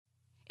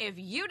If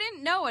you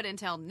didn't know it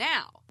until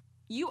now,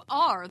 you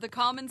are the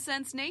Common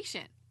Sense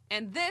Nation,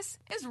 and this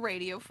is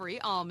Radio Free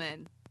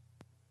Almond.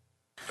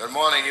 Good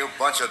morning, you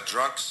bunch of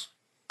drunks.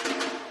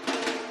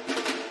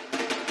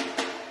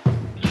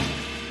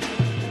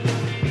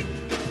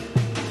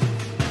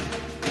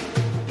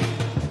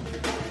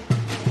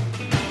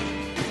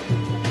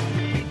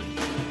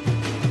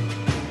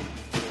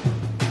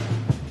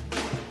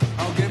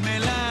 Oh, give me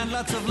land,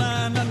 lots of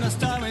land, and the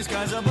starry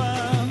skies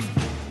above.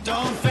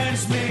 Don't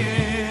fence me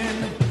in.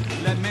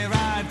 Let me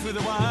ride through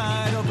the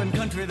wide open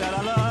country that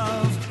I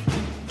love.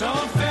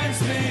 Don't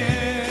fence me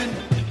in.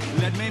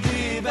 Let me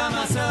be by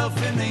myself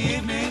in the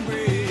evening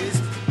breeze.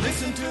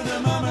 Listen to the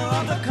murmur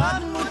of the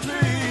cottonwood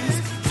trees.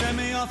 Send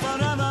me off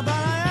forever, but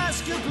I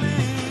ask you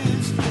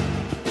please.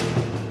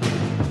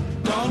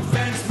 Don't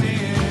fence me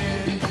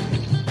in.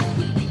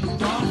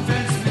 Don't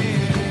fence me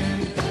in.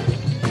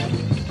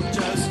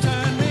 Just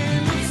turn me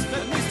loose,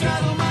 let me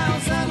straddle my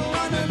own saddle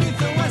underneath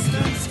the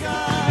western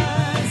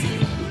skies.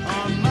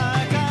 On my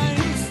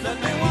cayuse, let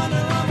me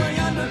wander over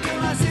yonder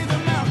till I see the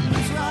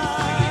mountains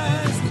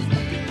rise.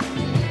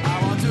 I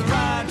want to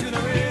ride to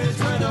the ridge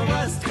where the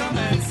west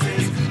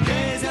commences.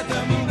 Gaze at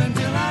the moon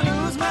until I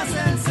lose my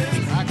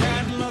senses. I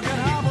can't look at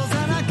hobbles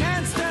and I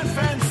can't stand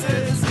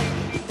fences.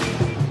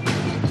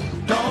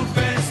 Don't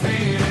fence me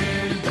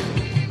in.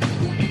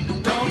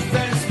 Don't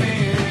fence me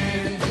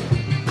in.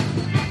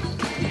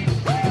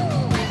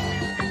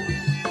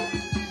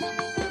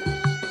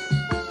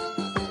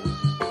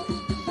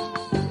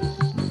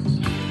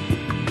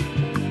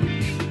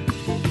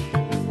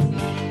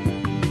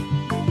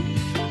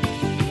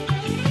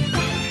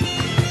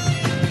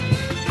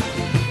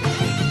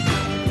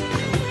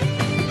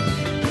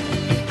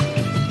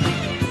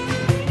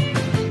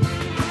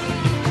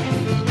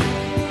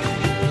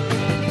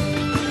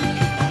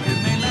 Give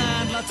me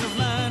land, lots of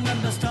land,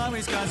 and the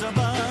starry skies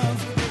above.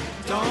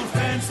 Don't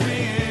fence me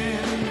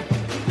in.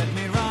 Let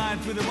me ride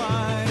through the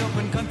wide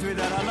open country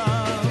that I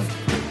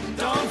love.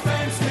 Don't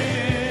fence me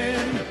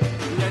in.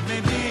 Let me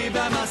be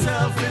by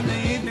myself in the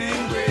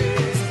evening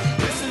breeze.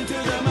 Listen to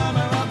the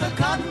murmur of the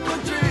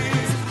cottonwood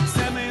trees.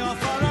 Send me off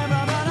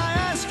forever, but I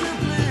ask you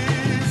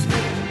please.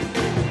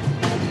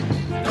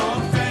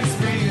 Don't fence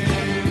me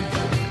in.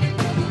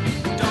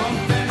 Don't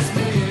fence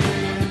me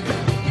in.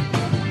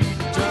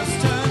 Just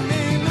turn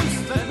me loose,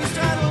 let me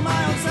straddle my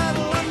own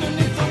saddle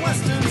underneath the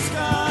western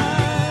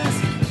skies.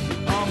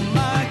 On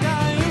my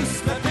cayuse,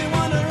 let me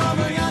wander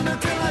over yonder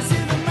till I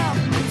see the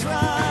mountains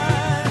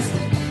rise.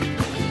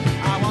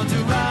 I want to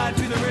ride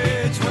to the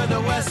ridge where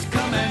the west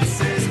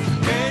commences.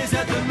 Gaze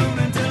at the moon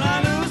until I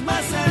lose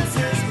my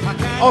senses. I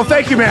can't Oh,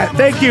 thank you, Matt.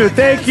 Thank you.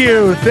 Thank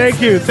you.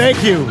 Thank you.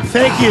 Thank you.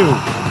 Thank you.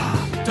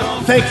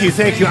 Thank you.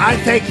 Thank you. I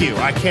thank you.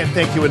 I can't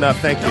thank you enough.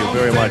 Thank you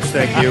very much.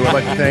 Thank you. I'd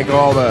like to thank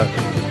all the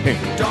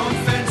Don't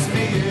fence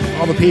me in.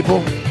 all the people.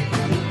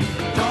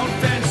 Don't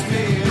fence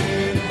me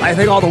in. I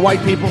thank all the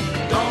white people,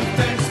 Don't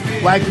fence me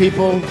in. black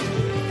people,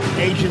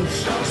 Asians,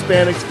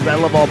 Hispanics, because I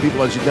love all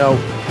people, as you know.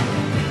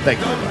 Thank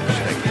you very much.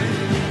 Thank you.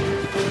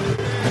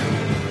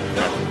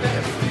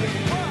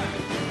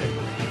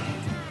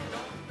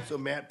 So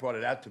Matt brought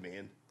it out to me,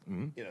 and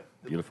you know, it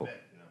was Beautiful. a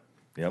bit, you know.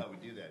 Yep. That's how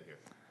we do that here.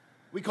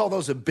 We call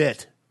those a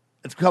bit.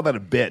 Let's call that a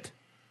bit.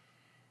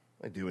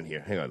 What am I doing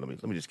here? Hang on,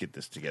 let me just get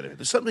this together.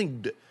 There's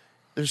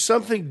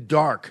something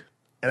dark,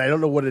 and I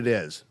don't know what it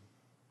is.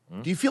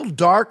 Do you feel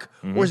dark,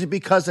 or is it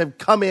because I've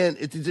come in?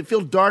 Does it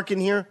feel dark in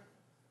here?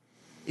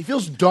 It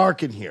feels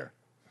dark in here.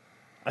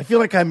 I feel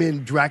like I'm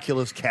in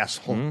Dracula's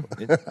castle, and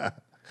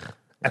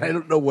I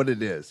don't know what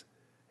it is.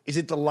 Is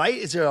it the light?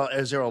 Is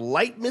there a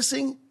light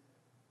missing?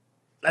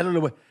 I don't know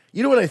what.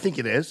 You know what I think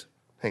it is?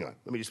 Hang on.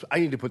 I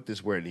need to put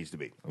this where it needs to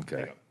be. Okay.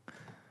 Hang on.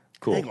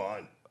 Cool. Hang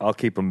on. I'll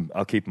keep them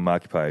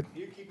occupied.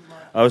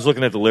 I was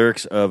looking at the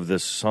lyrics of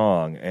this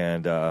song,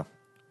 and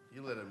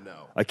You let him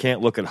know. I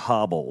can't look at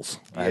hobbles.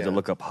 I had to Yeah.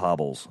 look up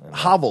hobbles. And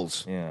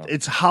Hovels. Yeah.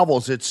 It's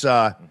hovels. It's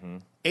Hoevels.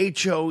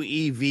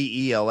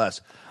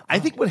 I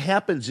think what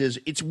happens is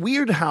it's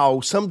weird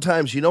how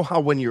sometimes, you know how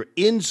when you're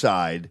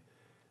inside,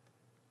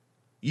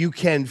 you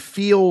can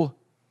feel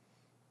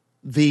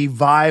the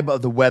vibe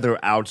of the weather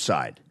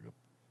outside.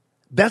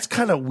 That's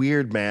kind of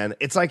weird, man.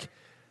 It's like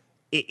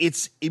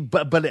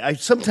but I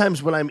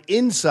sometimes when I'm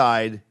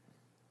inside,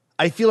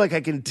 I feel like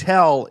I can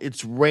tell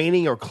it's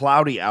raining or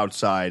cloudy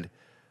outside,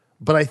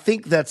 but I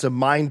think that's a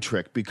mind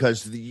trick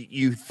because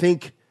you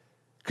think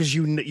because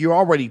you're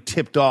already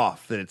tipped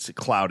off that it's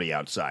cloudy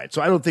outside.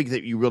 So I don't think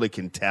that you really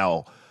can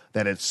tell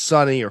that it's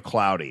sunny or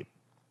cloudy.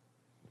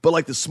 But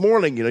like this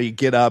morning, you know, you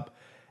get up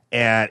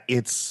and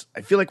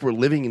I feel like we're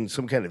living in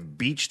some kind of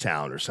beach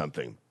town or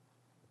something.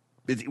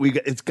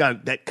 It's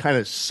got that kind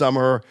of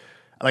summer.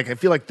 Like I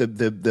feel like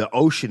the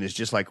ocean is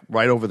just like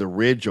right over the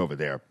ridge over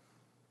there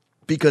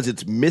because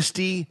it's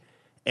misty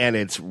and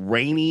it's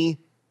rainy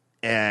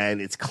and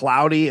it's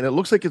cloudy and it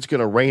looks like it's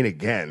going to rain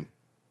again.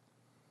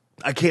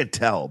 I can't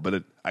tell, but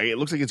it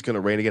looks like it's going to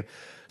rain again.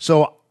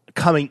 So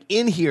coming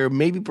in here,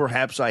 maybe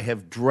perhaps I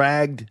have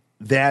dragged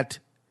that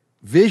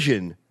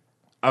vision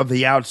of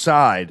the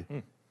outside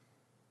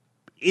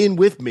in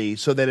with me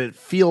so that it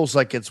feels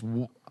like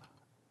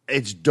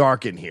it's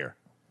dark in here.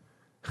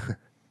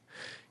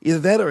 Either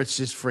that or it's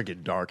just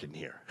friggin' dark in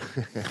here.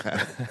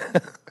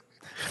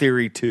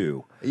 Theory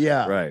 2.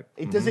 Yeah. Right.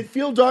 Does it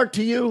feel dark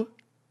to you?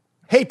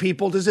 Hey,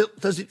 people, does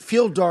it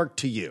feel dark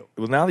to you?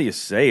 Well, now that you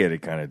say it,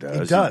 it kind of does.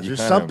 It does. You There's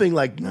kind something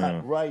like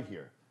not right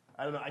here.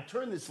 I don't know. I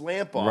turned this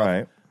lamp on,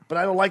 Right. but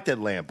I don't like that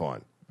lamp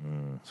on.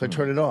 So I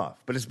turn it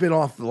off. But it's been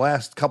off the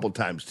last couple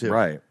times, too.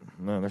 Right.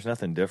 No, there's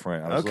nothing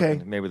different. I was Okay.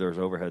 looking, maybe there was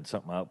overhead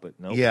something out, but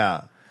no.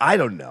 Yeah. I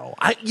don't know.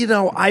 I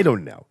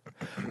don't know.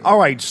 All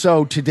right.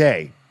 So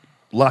today,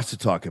 lots to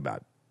talk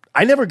about.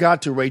 I never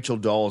got to Rachel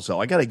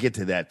Dolezal. I got to get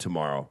to that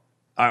tomorrow.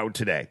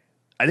 Today.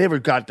 I never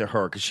got to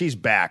her because she's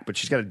back, but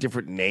she's got a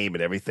different name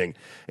and everything.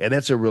 And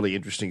that's a really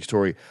interesting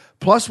story.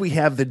 Plus, we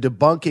have the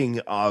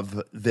debunking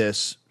of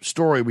this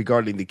story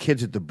regarding the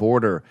kids at the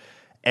border.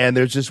 And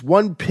there's this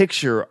one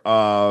picture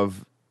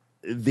of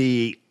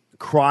the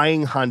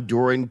crying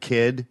Honduran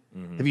kid.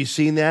 Have you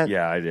seen that?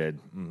 Yeah, I did.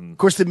 Mhm. Of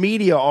course, the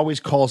media always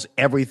calls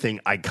everything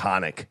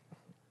iconic.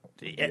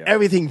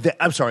 Everything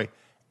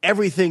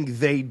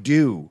they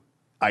do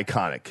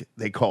iconic.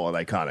 They call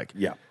it iconic.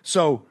 Yeah.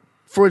 So,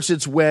 for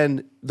instance,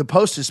 when the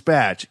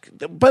Post-Dispatch,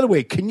 by the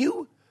way,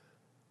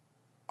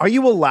 are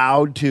you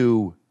allowed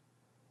to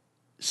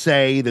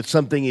say that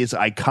something is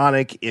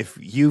iconic if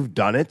you've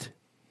done it?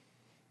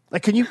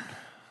 Like, can you?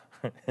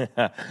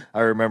 I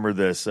remember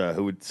this.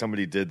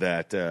 Somebody did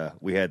that.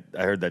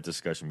 I heard that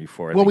discussion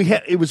before. Well,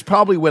 it was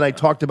probably when I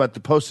talked about the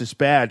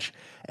Post-Dispatch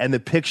and the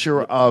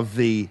picture of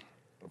the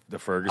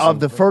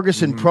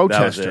Ferguson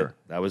protester.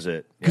 That was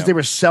it. Because they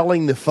were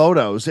selling the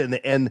photos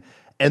and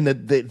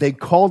they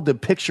called the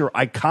picture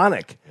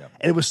iconic. Yep.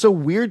 And it was so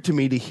weird to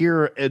me to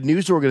hear a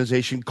news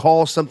organization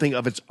call something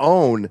of its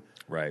own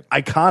Right.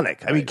 iconic.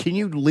 I mean, can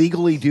you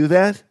legally do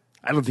that?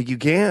 I don't think you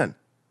can.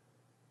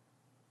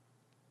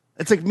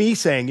 It's like me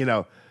saying,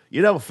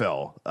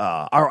 Phil,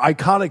 our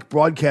iconic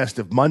broadcast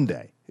of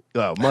Monday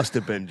must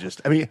have been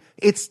just, I mean,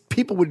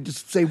 people would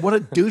just say, what a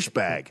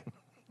douchebag.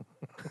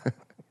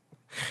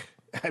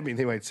 I mean,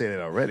 they might say that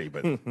already,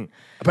 but you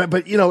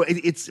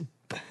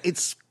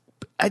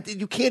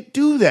can't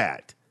do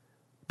that.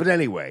 But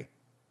anyway,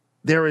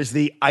 there is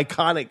the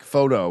iconic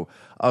photo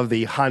of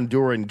the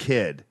Honduran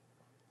kid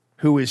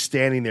who is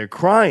standing there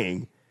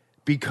crying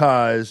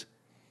because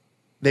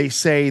they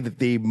say that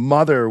the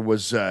mother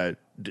was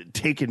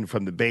taken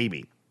from the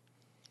baby,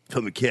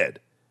 from the kid.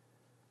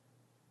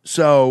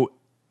 So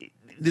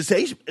this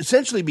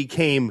essentially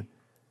became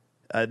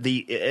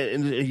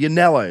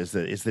Yanela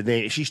is the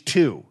name. She's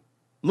 2.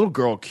 Little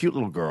girl, cute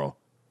little girl.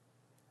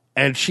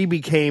 And she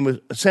became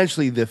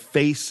essentially the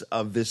face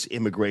of this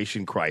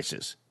immigration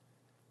crisis.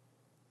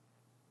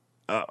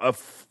 A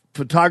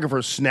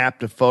photographer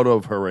snapped a photo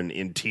of her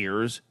in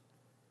tears.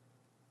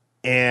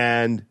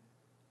 And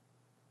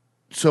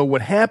so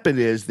what happened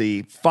is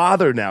the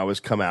father now has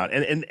come out.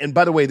 And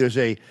by the way, there's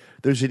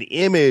an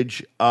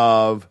image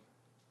of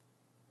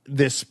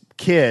this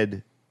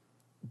kid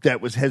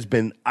that has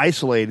been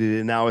isolated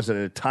and now is in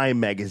a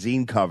Time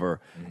magazine cover,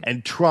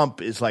 and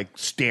Trump is like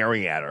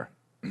staring at her.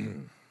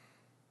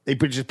 They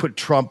just put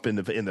Trump in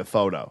the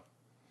photo.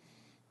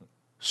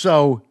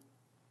 So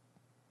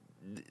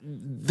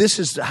this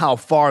is how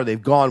far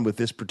they've gone with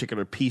this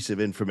particular piece of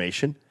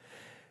information.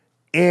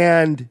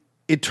 And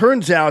it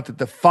turns out that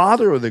the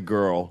father of the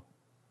girl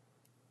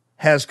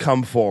has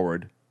come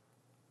forward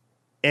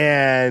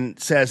and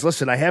says,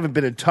 listen, I haven't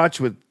been in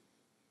touch with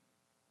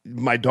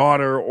my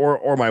daughter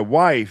or my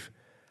wife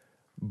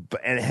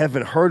and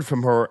haven't heard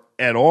from her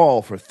at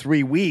all for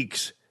 3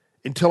 weeks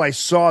until I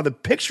saw the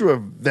picture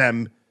of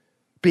them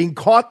being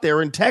caught there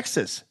in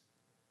Texas.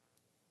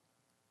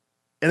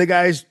 And the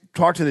guy's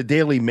talked to the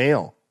Daily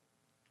Mail.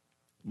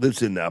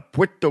 Lives in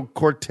Puerto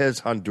Cortez,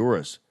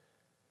 Honduras.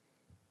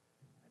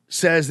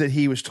 Says that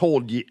he was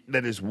told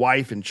that his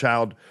wife and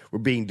child were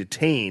being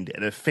detained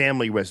at a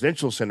family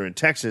residential center in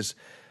Texas,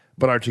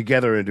 but are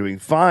together and doing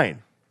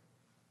fine.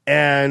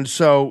 And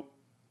so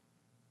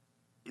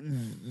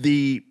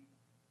the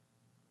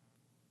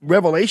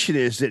revelation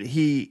is that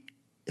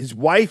his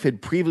wife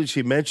had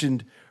previously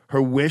mentioned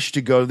her wish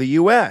to go to the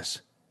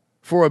U.S.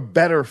 for a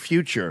better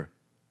future.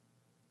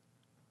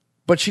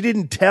 But she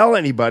didn't tell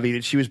anybody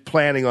that she was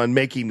planning on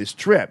making this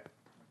trip.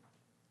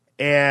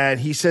 And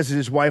he says that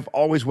his wife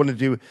always wanted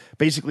to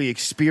basically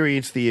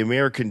experience the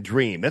American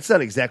dream. That's not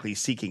exactly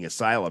seeking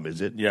asylum,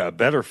 is it? Yeah, a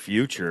better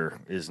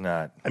future is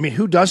not. I mean,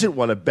 who doesn't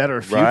want a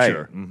better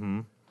future? Right.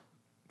 Mm-hmm.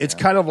 It's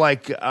kind of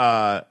like,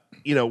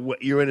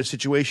 you're in a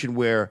situation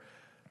where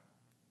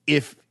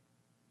if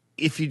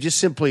you just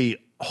simply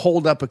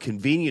hold up a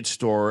convenience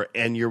store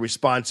and your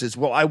response is,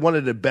 well, I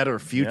wanted a better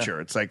future.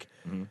 Yeah. It's like,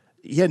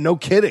 yeah, no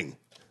kidding.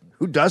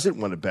 Who doesn't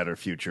want a better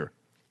future?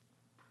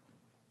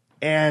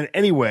 And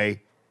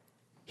anyway,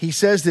 he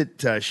says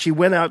that she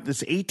went out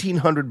this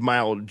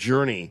 1,800-mile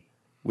journey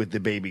with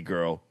the baby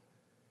girl.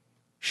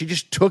 She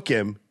just took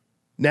him,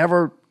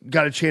 never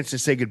got a chance to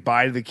say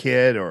goodbye to the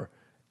kid or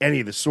any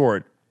of the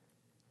sort.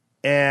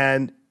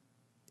 And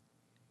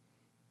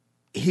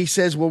he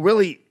says, well,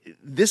 really,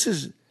 this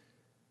is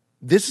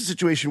this is a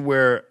situation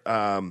where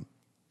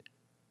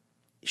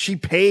she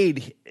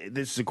paid,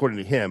 this is according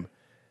to him,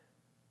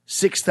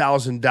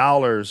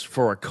 $6,000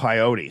 for a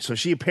coyote. So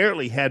she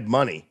apparently had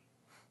money.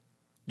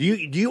 Do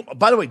you?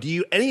 By the way,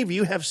 any of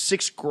you have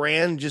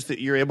 $6,000 just that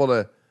you're able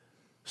to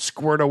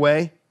squirt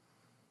away?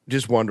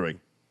 Just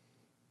wondering.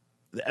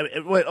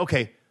 Wait,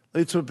 okay,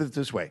 let's put it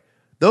this way.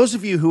 Those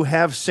of you who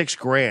have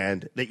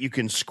 $6,000 that you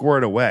can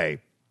squirt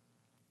away,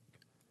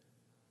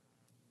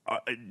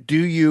 do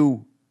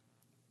you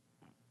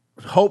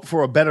hope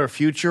for a better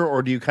future,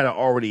 or do you kind of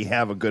already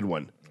have a good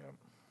one?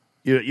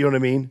 You know what I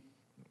mean?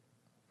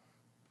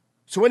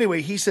 So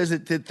anyway, he says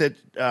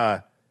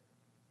that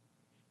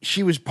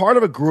she was part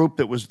of a group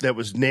that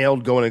was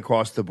nailed going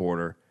across the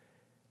border,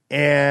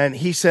 and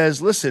he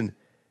says, listen,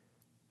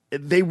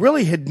 they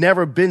really had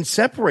never been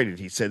separated.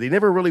 He said they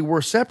never really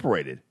were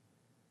separated.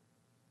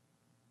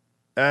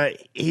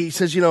 He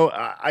says,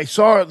 I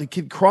saw the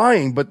kid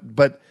crying,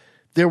 but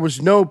there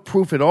was no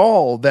proof at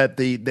all that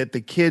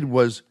the kid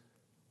was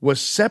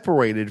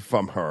separated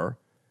from her,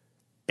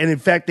 and in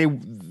fact,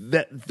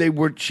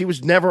 she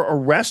was never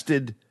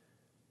arrested.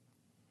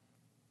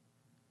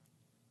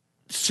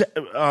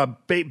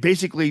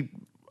 Basically,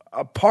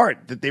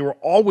 apart, that they were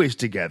always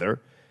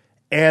together,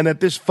 and that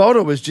this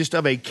photo is just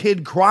of a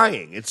kid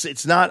crying.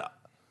 It's not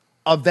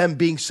of them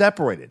being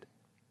separated.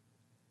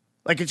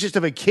 Like, it's just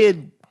of a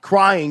kid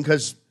crying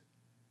because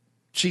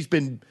she's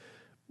been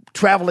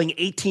traveling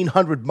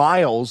 1,800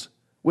 miles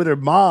with her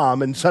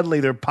mom, and suddenly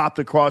they're popped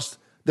across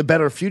the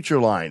Better Future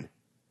line.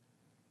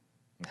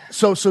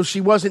 So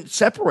she wasn't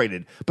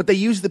separated, but they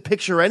used the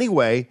picture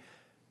anyway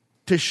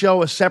to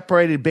show a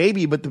separated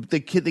baby, but the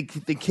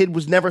kid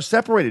was never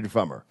separated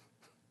from her.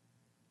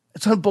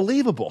 It's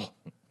unbelievable.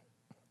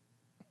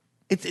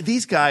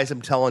 These guys,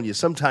 I'm telling you,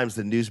 sometimes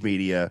the news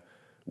media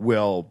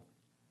will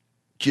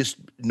just,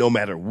 no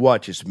matter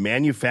what, just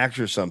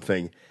manufacture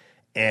something,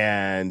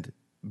 and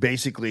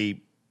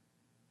basically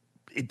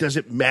it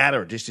doesn't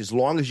matter. Just as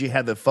long as you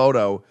have the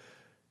photo,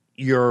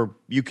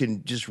 you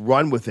can just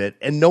run with it,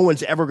 and no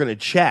one's ever going to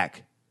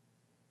check.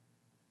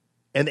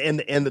 And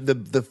in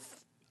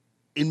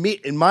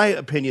my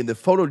opinion, the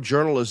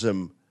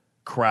photojournalism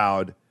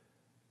crowd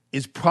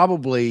is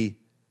probably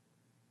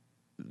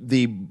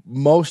the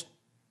most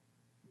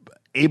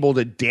able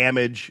to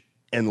damage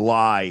and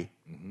lie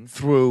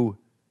through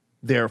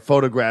their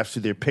photographs,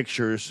 through their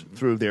pictures,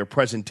 through their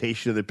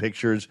presentation of the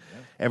pictures,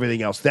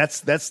 everything else.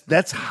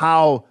 That's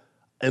how,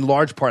 in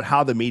large part,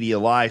 how the media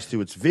lies,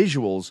 through its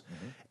visuals.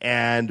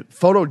 And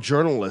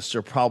photojournalists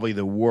are probably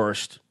the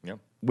worst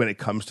when it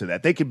comes to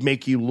that. They could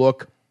make you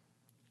look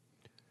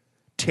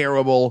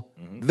terrible.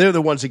 They're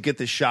the ones that get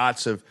the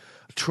shots of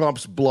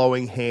Trump's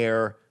blowing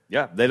hair.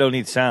 Yeah, they don't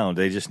need sound.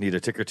 They just need a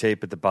ticker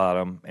tape at the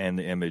bottom and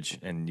the image,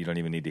 and you don't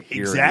even need to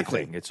hear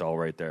anything. It's all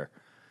right there.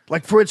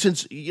 Like, for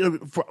instance,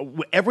 for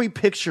every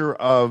picture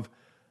of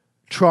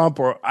Trump,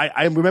 or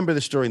I remember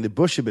this during the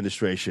Bush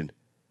administration,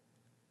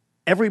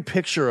 every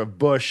picture of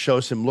Bush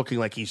shows him looking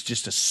like he's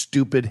just a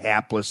stupid,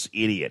 hapless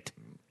idiot.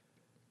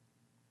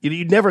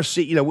 You'd never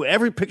see,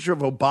 every picture of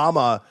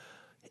Obama,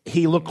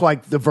 he looked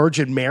like the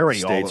Virgin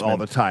Mary all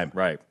the time.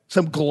 Right.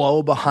 Some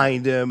glow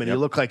behind him, and he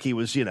looked like he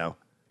was,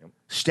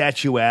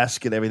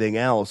 statuesque and everything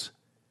else.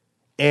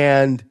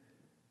 And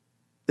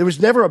there was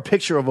never a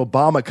picture of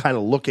Obama kind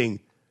of looking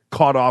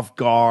caught off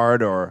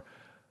guard or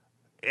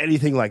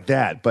anything like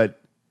that.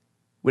 But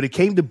when it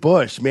came to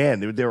Bush,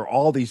 man, there were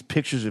all these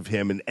pictures of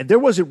him. And there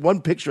wasn't one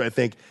picture, I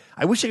think.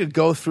 I wish I could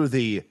go through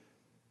the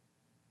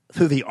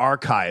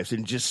archives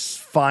and just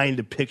find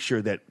a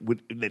picture that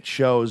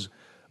shows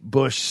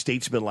Bush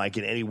statesmanlike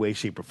in any way,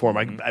 shape, or form.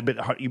 I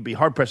bet you'd be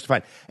hard-pressed to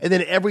find. And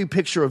then every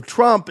picture of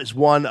Trump is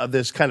one of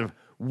this kind of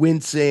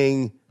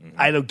wincing,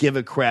 I don't give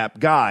a crap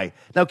guy.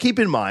 Now, keep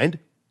in mind,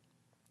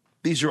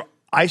 these are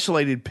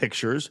isolated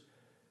pictures,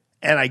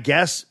 and I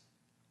guess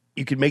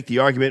you could make the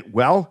argument,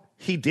 well,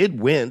 he did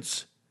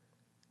wince.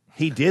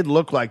 He did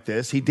look like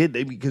this. He did,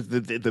 because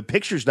the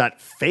picture's not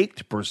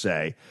faked per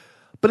se,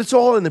 but it's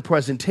all in the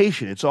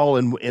presentation. It's all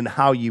in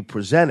how you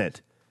present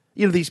it.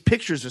 These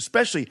pictures,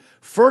 especially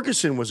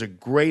Ferguson was a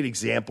great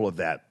example of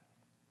that.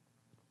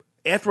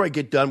 After I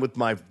get done with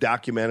my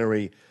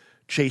documentary,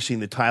 Chasing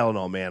the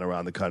Tylenol Man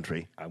around the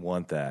country. I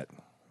want that.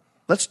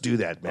 Let's do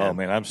that, man. Oh,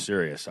 man, I'm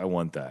serious. I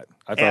want that.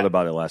 I thought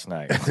about it last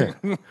night.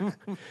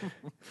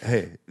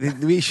 Hey,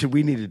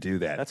 we need to do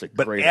that. That's a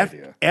great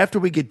idea. After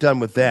we get done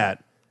with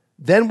that,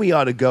 then we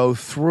ought to go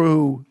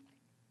through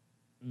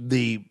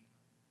the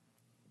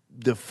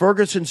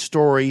Ferguson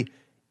story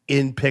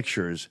in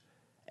pictures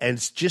and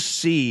just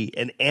see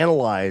and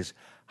analyze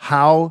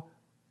how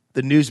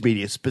the news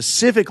media,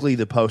 specifically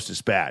the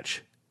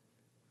Post-Dispatch,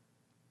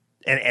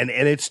 and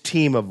its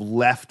team of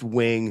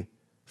left-wing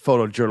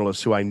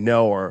photojournalists who I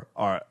know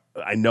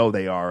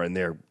and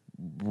they're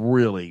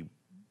really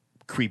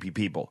creepy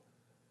people.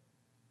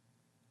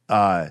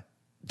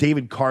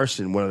 David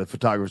Carson, one of the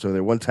photographers over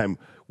there, one time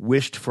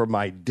wished for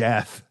my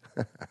death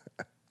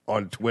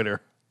on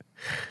Twitter.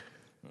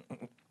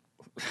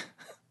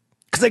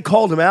 because I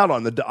called him out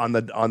on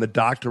the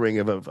doctoring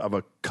of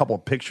a couple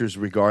of pictures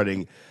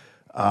regarding.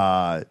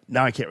 Now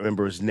I can't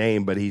remember his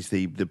name, but he's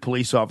the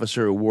police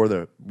officer who wore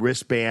the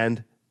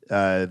wristband,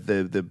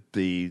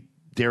 the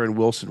Darren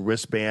Wilson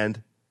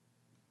wristband.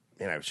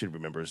 And I should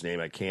remember his name.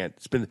 I can't.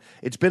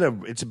 It's been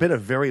a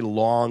very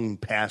long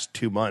past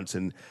 2 months,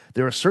 and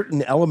there are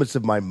certain elements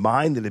of my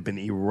mind that have been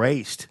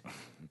erased.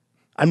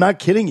 I'm not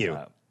kidding you.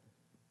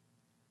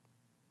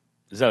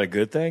 Is that a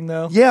good thing,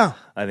 though? Yeah,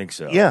 I think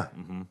so. yeah.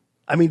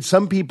 I mean,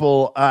 some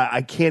people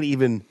I can't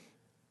even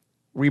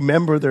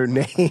remember their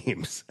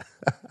names.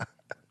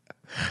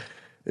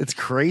 It's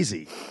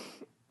crazy.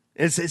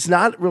 It's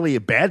not really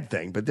a bad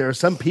thing, but there are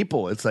some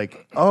people. It's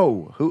like,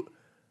 oh,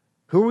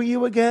 who are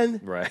you again?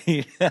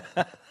 Right.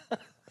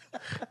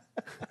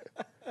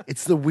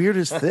 It's the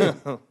weirdest thing.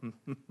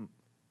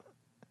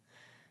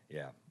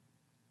 Yeah.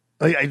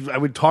 I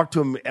would talk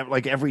to him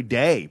like every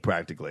day,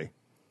 practically.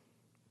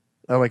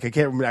 I'm like, I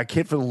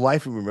can't for the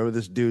life of me remember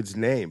this dude's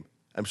name.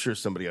 I'm sure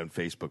somebody on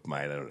Facebook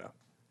might. I don't know.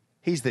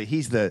 He's the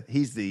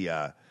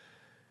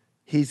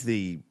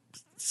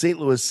St.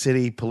 Louis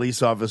City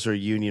police officer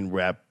union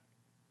rep,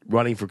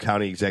 running for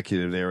county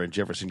executive there in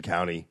Jefferson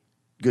County.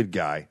 Good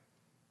guy.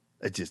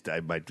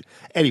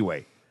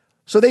 Anyway.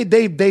 So they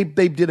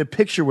did a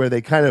picture where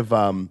they kind of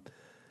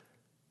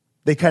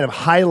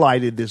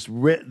highlighted this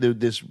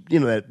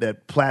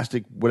that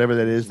plastic whatever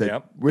that is,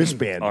 that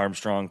wristband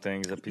Armstrong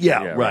things that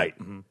people, right.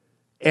 Mm-hmm.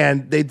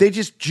 And they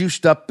just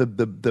juiced up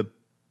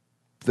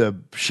the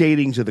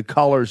shadings of the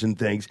colors and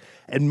things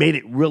and made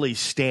it really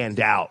stand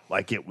out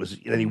like it was.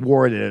 And he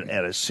wore it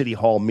at a city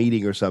hall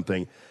meeting or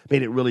something,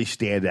 made it really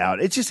stand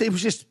out. It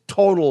was just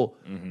total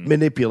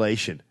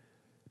manipulation.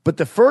 But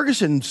the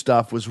Ferguson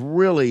stuff was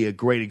really a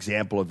great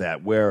example of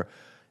that, where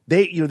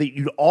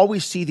you'd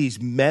always see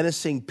these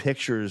menacing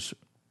pictures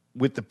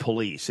with the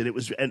police, and it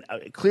was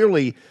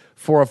clearly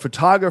for a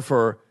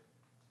photographer.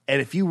 And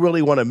if you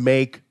really want to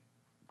make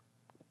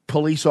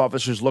police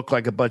officers look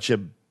like a bunch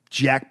of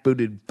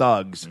jackbooted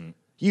thugs,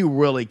 you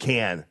really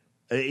can.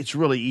 It's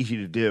really easy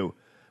to do.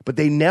 But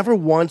they never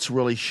once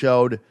really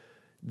showed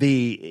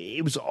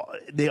they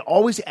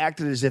always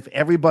acted as if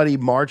everybody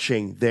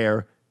marching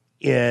there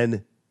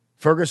in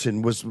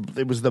Ferguson was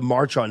the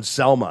march on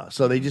Selma.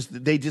 So they just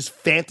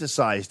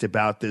fantasized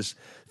about this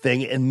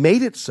thing and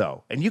made it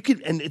so. And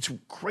it's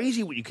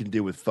crazy what you can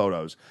do with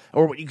photos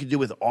or what you can do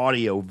with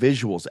audio,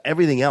 visuals,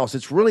 everything else.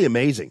 It's really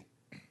amazing.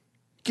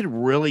 You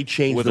can really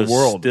change with the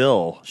world. With a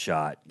still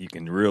shot, you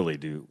can really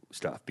do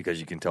stuff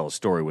because you can tell a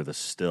story with a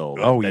still.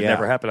 That That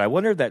never happened. I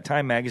wonder if that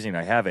Time magazine,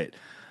 I have it,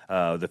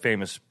 the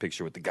famous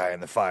picture with the guy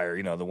in the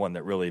fire, the one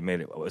that really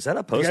made it. Was that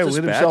a Post The guy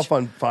Dispatch? lit himself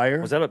on fire?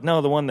 Was that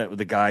the one that with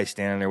the guy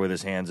standing there with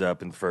his hands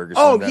up in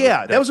Ferguson? Oh,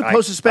 that was a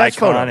Post Dispatch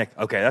photo. Iconic.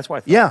 Okay, that's why I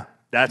thought. Yeah.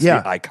 That's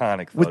Yeah. the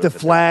iconic photo. With the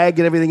flag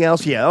and everything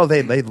else. Yeah. Oh,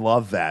 they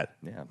love that.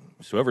 Yeah.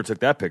 So whoever took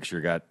that picture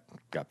got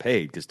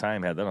paid because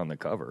Time had that on the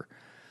cover.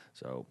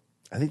 So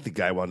I think the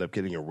guy wound up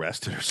getting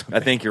arrested or something.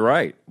 I think you're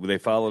right. They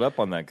followed up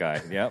on that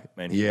guy. Yep.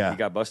 And he Yeah.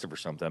 got busted for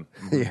something.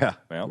 Yeah.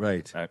 Well,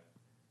 right.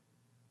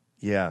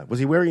 Yeah. Was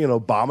he wearing an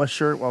Obama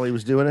shirt while he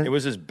was doing it? It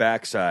was his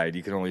backside.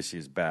 You can only see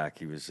his back.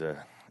 He was.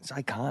 It's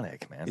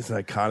iconic, man. It's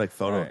an iconic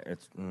photo.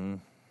 Right,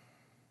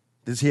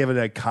 Does he have an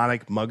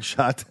iconic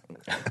mugshot?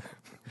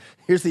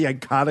 Here's the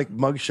iconic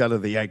mugshot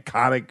of the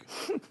iconic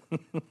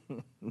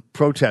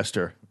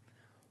protester.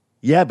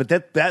 Yeah, but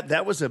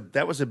that was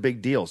a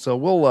big deal. So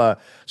we'll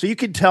so you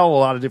can tell a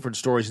lot of different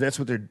stories, and that's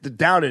what they're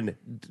down in,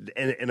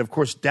 and of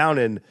course down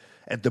in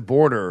at the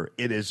border,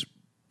 it is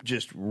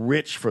just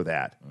rich for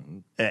that,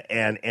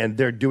 and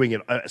they're doing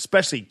it,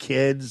 especially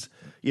kids.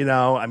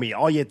 I mean,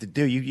 all you have to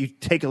do you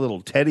take a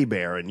little teddy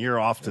bear and you're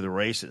off to the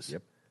races.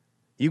 Yep.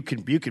 You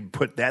can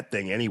put that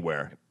thing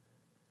anywhere.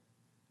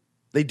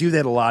 They do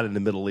that a lot in the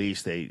Middle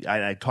East.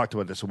 I talked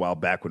about this a while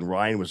back when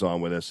Ryan was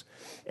on with us,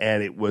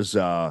 and it was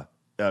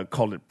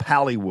called it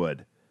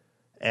Pallywood.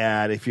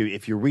 And if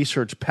you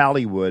research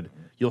Pallywood,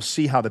 you'll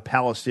see how the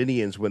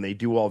Palestinians, when they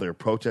do all their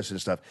protests and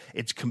stuff,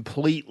 it's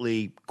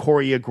completely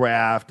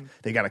choreographed.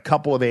 They got a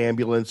couple of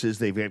ambulances.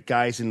 They've got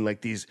guys in like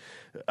these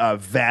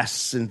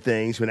vests and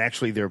things when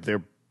actually they're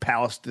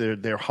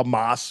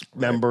Hamas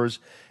members.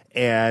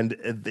 And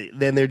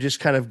then they're just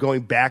kind of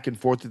going back and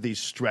forth with these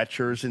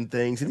stretchers and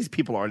things. And these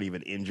people aren't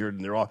even injured,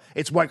 and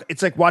it's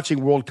like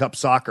watching World Cup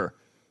soccer.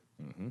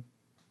 Mm-hmm.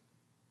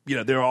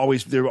 They're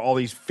all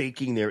these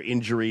faking their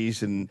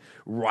injuries and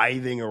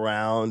writhing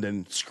around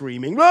and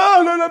screaming.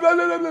 Blah, blah, blah, blah,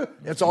 blah, blah.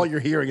 That's all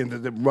you're hearing, and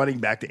they're running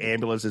back to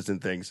ambulances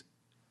and things.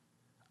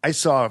 I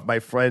saw my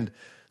friend,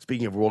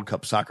 speaking of World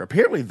Cup soccer,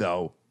 apparently,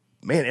 though,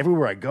 man,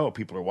 everywhere I go,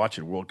 people are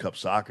watching World Cup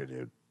soccer,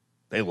 dude.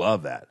 They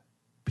love that.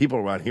 People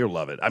around here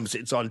love it.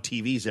 It's on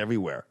TVs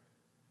everywhere.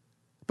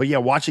 But yeah,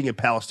 watching a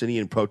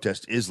Palestinian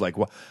protest is like,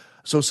 well,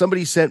 so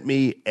somebody sent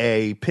me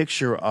a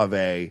picture of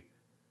a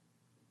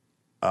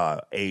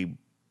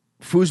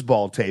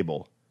foosball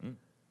table,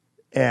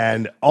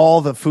 and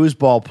all the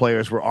foosball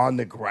players were on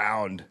the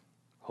ground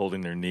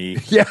holding their knee.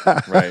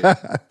 Yeah, Right.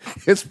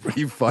 It's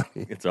pretty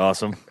funny. It's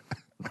awesome.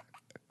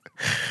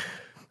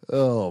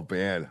 Oh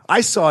man,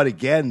 I saw it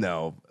again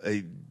though.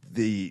 It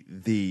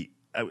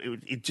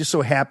just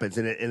so happens,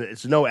 and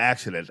it's no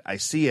accident. I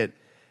see it,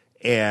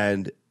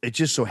 and it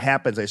just so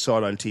happens I saw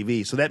it on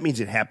TV. So that means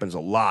it happens a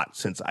lot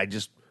since I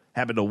just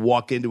happened to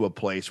walk into a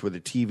place where the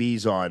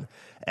TV's on,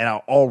 and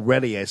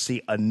already I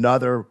see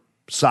another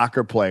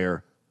soccer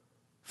player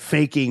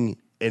faking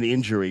an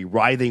injury,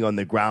 writhing on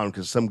the ground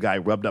because some guy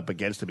rubbed up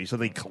against him. He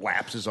suddenly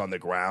collapses on the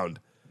ground.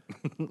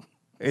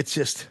 It's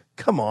just,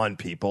 come on,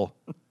 people.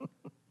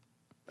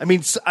 I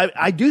mean,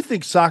 I do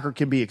think soccer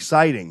can be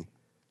exciting,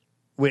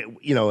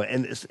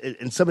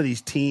 and some of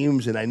these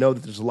teams, and I know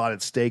that there's a lot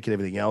at stake and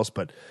everything else,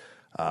 but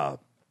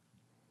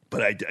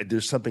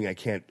there's something I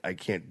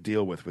can't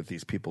deal with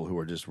these people who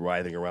are just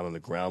writhing around on the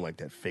ground like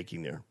that,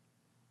 faking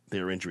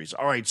their injuries.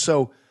 All right,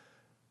 so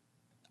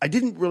I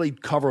didn't really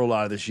cover a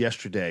lot of this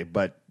yesterday,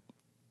 but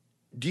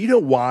do you know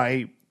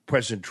why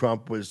President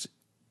Trump was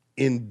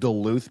in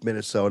Duluth,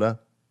 Minnesota?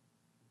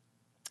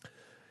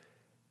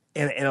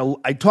 And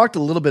I talked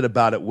a little bit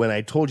about it when I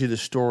told you the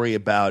story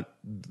about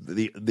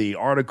the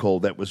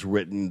article that was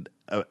written,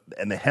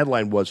 and the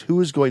headline was,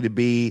 "Who is going to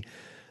be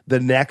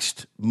the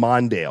next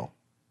Mondale?"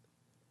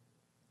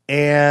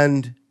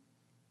 And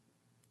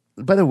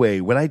by the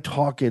way, when I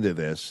talk into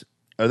this,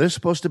 are there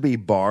supposed to be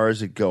bars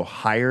that go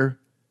higher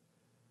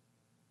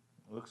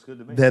Looks good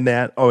to me. than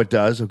that? Oh, it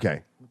does?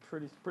 Okay.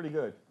 Pretty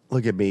good.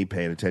 Look at me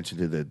paying attention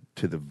to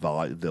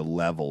the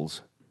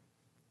levels.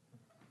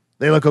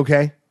 They look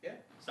okay? Yeah,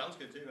 sounds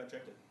good too. I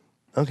checked it.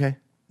 Okay.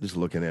 Just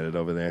looking at it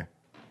over there.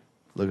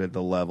 Looking at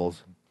the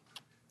levels.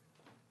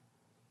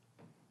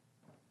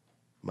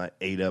 My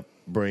ate-up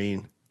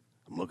brain.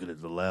 I'm looking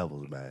at the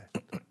levels, man.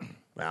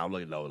 I'm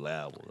looking at those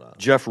levels.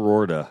 Jeff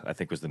Rorda, I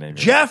think was the name.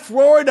 Jeff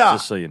Rorda.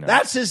 Just so you know.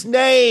 That's his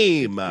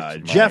name.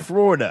 Jeff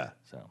Rorda.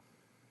 So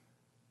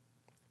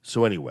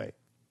So anyway,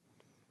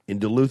 in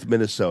Duluth,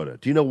 Minnesota.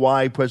 Do you know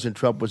why President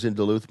Trump was in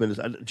Duluth,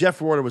 Minnesota? Jeff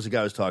Rorda was the guy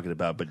I was talking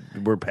about, but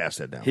we're past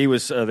that now. he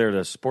was there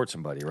to support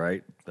somebody,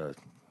 right?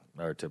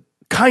 Or to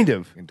Kind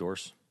of.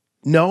 endorse.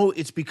 No,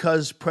 it's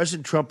because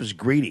President Trump is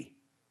greedy,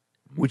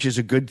 which is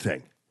a good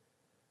thing.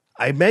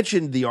 I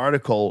mentioned the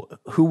article,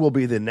 "Who will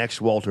be the next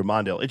Walter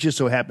Mondale?" It just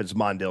so happens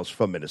Mondale's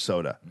from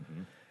Minnesota.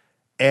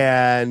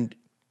 And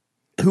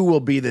who will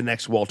be the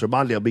next Walter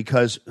Mondale?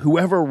 Because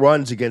whoever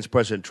runs against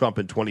President Trump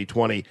in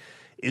 2020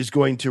 is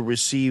going to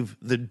receive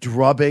the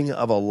drubbing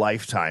of a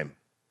lifetime,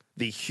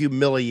 the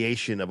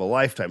humiliation of a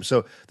lifetime.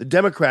 So the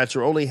Democrats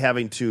are only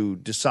having to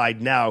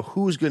decide now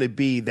who's going to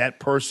be that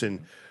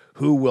person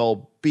who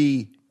will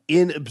be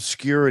in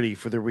obscurity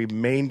for the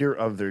remainder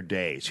of their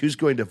days. Who's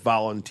going to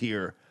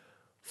volunteer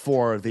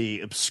for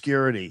the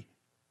obscurity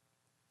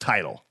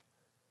title?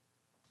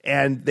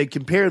 And they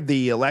compared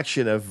the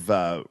election of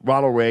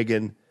Ronald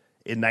Reagan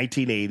in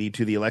 1980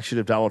 to the election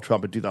of Donald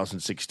Trump in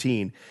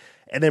 2016,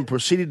 and then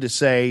proceeded to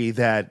say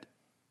that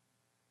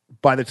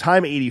by the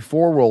time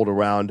 84 rolled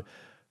around,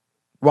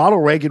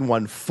 Ronald Reagan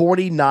won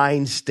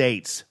 49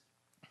 states.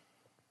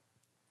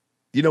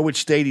 You know which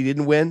state he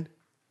didn't win?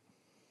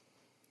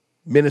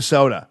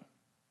 Minnesota.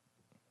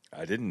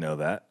 I didn't know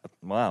that.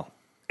 Wow.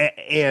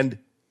 And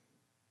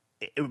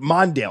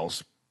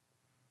Mondale's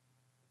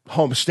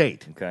home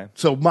state. Okay.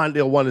 So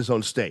Mondale won his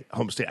own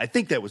home state. I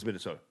think that was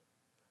Minnesota.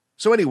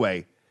 So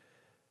anyway,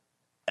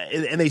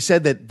 and they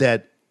said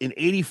that in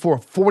 84,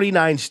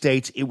 49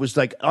 states, it was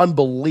like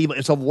unbelievable.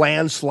 It's a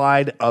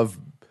landslide of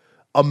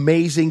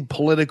amazing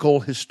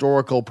political,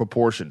 historical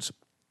proportions.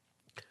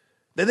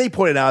 Then they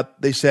pointed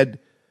out, they said,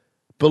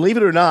 believe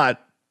it or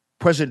not,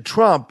 President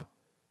Trump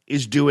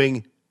is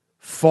doing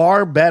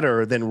far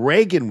better than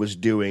Reagan was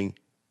doing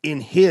in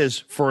his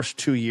first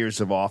 2 years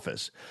of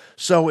office.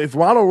 So if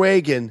Ronald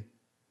Reagan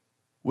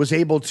was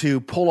able to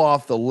pull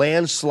off the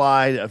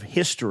landslide of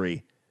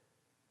history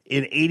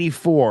in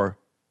 84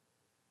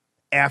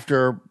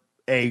 after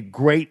a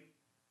great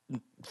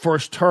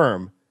first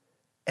term,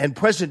 and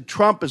President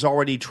Trump is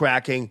already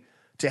tracking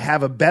to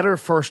have a better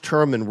first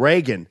term than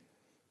Reagan,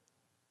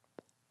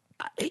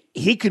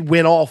 he could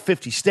win all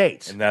 50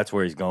 states. And that's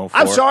where he's going for.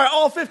 I'm sorry,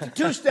 all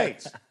 52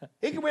 states.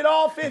 He could win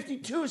all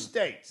 52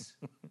 states.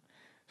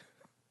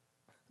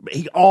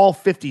 All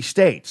 50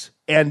 states.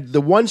 And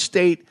the one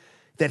state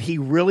that he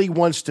really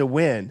wants to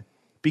win,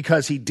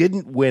 because he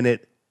didn't win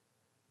it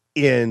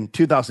in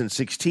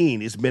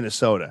 2016, is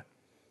Minnesota.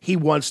 He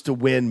wants to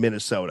win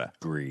Minnesota.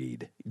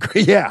 Greed.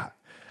 Yeah.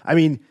 I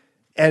mean,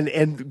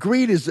 and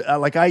greed is,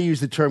 like I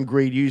use the term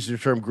greed, you use the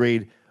term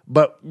greed,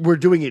 but we're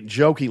doing it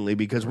jokingly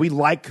because we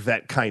like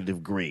that kind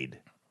of greed.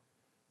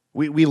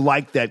 We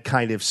like that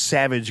kind of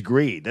savage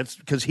greed. That's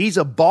because he's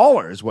a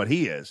baller is what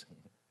he is.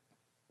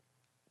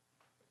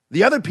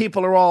 The other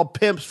people are all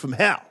pimps from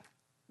hell.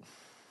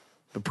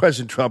 But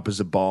President Trump is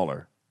a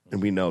baller,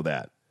 and we know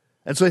that.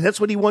 And so that's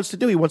what he wants to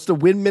do. He wants to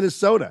win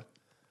Minnesota.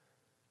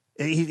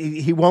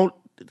 He won't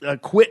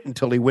quit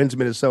until he wins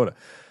Minnesota.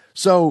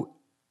 So,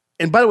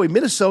 and by the way,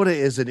 Minnesota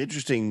is an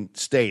interesting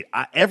state.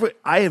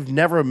 I have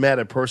never met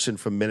a person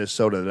from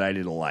Minnesota that I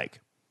didn't like.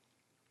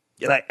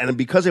 And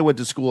because I went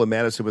to school in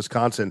Madison,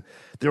 Wisconsin,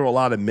 there were a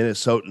lot of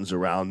Minnesotans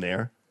around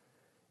there.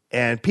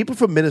 And people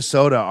from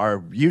Minnesota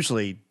are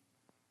usually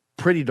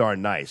pretty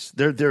darn nice.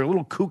 They're a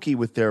little kooky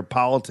with their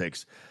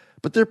politics,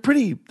 but they're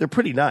pretty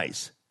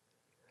nice.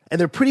 And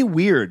they're pretty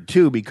weird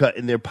too because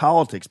in their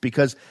politics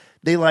because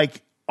they they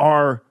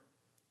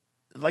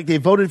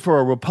voted for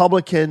a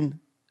Republican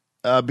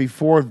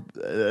before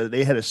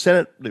they had a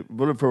Senate. They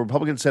voted for a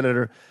Republican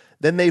senator.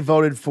 Then they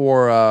voted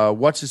for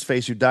what's his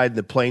face who died in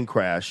the plane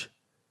crash,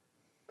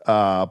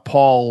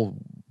 Paul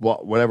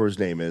whatever his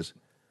name is,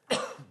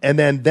 and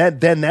then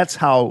that's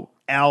how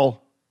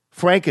Al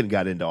Franken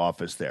got into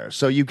office there.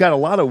 So you've got a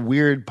lot of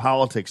weird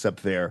politics up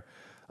there.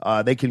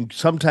 They can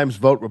sometimes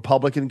vote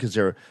Republican because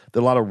there are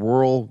a lot of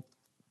rural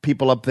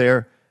people up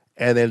there,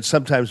 and then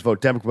sometimes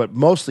vote Democrat, but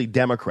mostly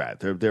Democrat.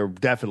 They're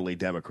definitely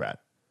Democrat.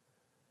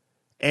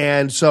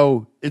 And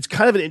so it's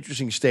kind of an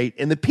interesting state,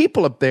 and the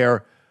people up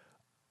there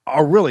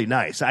are really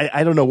nice.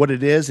 I don't know what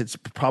it is. It's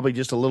probably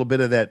just a little bit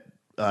of that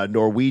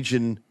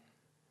Norwegian,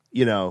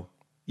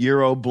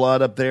 Euro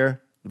blood up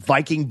there,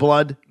 Viking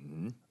blood,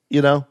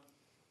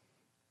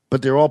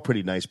 But they're all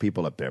pretty nice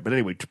people up there. But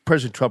anyway,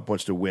 President Trump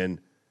wants to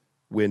win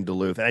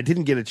Duluth. And I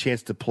didn't get a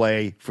chance to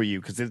play for you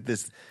because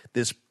this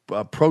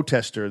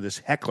protester, this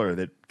heckler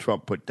that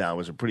Trump put down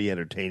was a pretty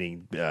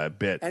entertaining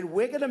bit. And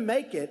we're going to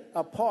make it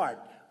a part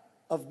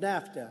of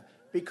NAFTA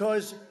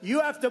because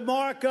you have to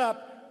mark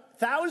up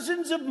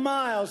thousands of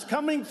miles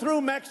coming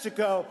through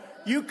Mexico.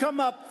 You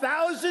come up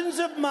thousands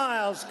of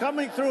miles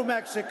coming through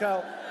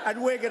Mexico,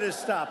 and we're going to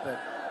stop it.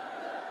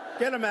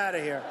 Get them out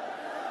of here.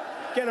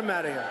 Get them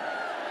out of here.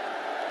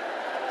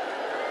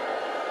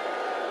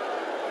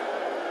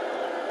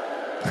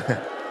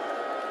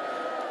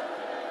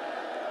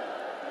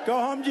 Go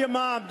home to your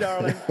mom,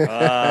 darling. Go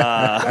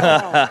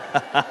home.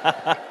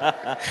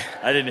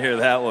 I didn't hear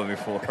that one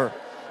before.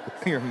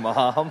 Your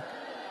mom?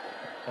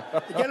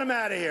 Get him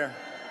out of here.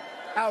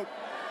 Out.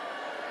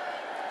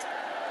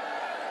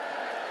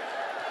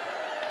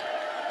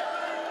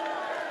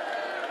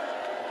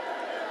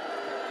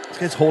 This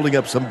guy's holding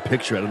up some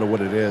picture. I don't know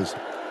what it is.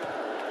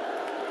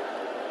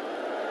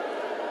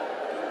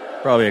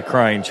 Probably a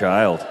crying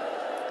child.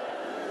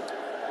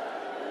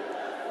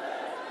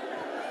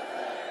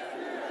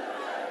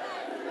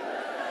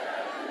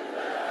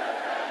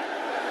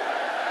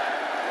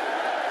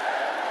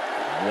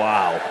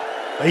 Wow.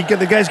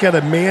 The guy's got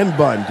a man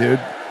bun, dude.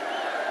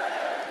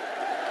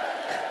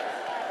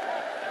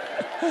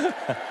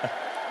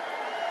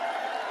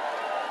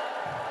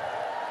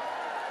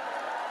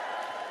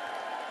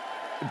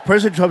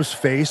 President Trump's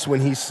face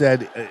when he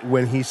said,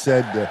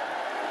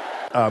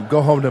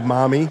 "Go home to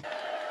mommy."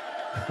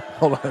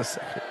 Hold on a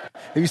second.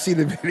 Have you seen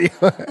the video?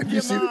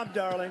 Your mom,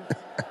 darling.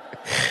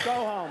 Go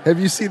home. Have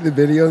you seen the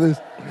video of this?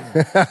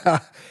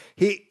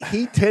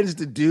 He tends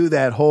to do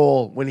that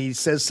whole when he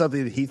says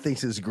something that he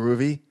thinks is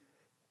groovy.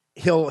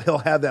 He'll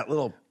have that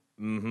little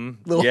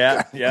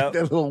that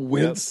little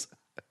wince,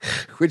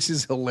 which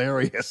is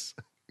hilarious.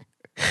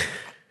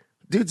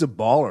 Dude's a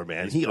baller,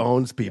 man. He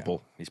owns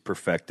people. He's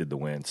perfected the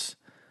wince.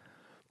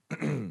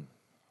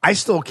 I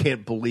still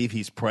can't believe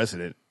he's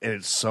president, and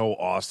it's so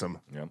awesome.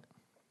 Yep.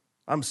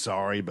 I'm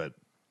sorry, but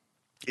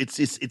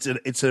it's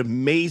an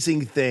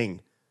amazing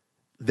thing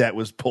that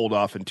was pulled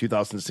off in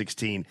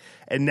 2016,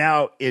 and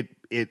now it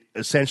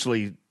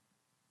essentially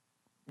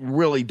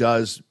really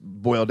does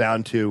boil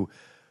down to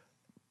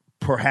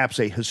perhaps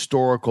a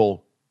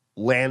historical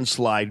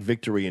landslide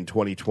victory in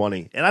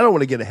 2020. And I don't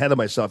want to get ahead of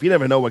myself. You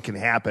never know what can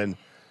happen,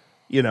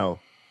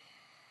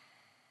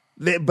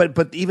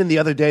 But even the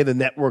other day, the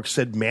network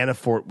said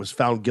Manafort was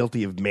found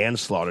guilty of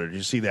manslaughter. Did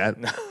you see that?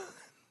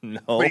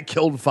 No. He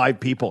killed 5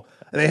 people.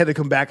 And they had to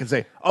come back and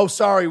say, "Oh,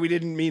 sorry, we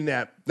didn't mean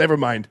that. Never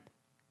mind."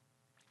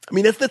 I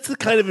mean, that's the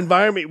kind of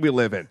environment we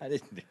live in. I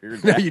didn't hear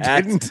that. No, you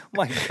didn't? Oh,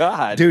 my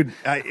God. Dude,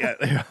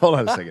 hold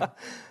on a second.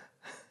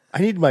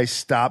 I need my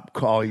stop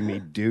calling me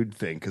dude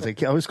thing because I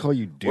always call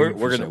you dude.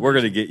 We're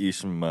gonna get you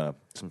some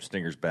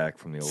stingers back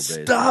from the old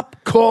days. Stop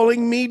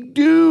calling me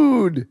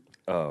dude.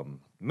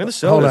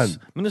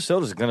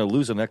 Minnesota's going to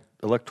lose an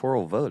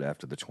electoral vote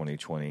after the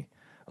 2020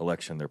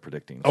 election. They're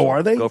predicting. Oh,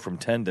 are they? Go from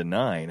 10 to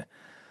 9,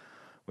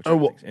 which I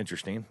think is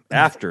interesting.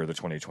 After the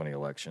 2020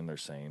 election, they're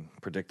saying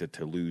predicted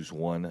to lose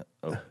one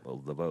of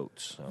the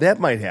votes. So. That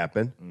might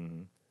happen.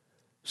 Mm-hmm.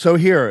 So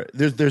here,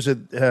 there's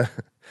a.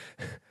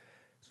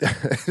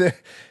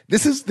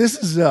 This is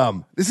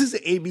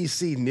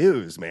ABC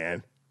News,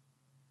 man.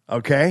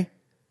 Okay,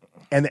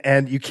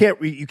 and you can't.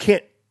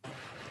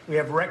 We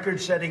have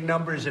record-setting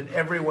numbers in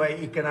every way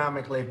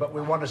economically, but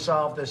we want to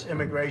solve this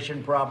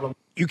immigration problem.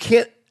 You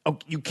can't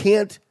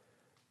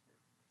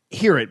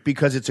hear it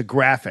because it's a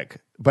graphic,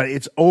 but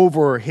it's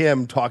over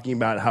him talking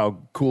about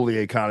how cool the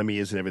economy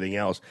is and everything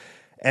else.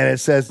 And it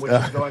says... Which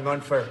is going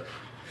on for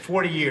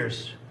 40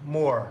 years,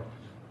 more.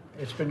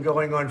 It's been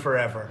going on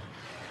forever.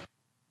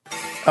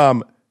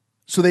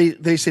 So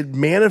they said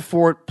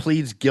Manafort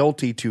pleads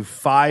guilty to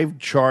 5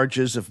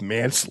 charges of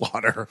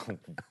manslaughter.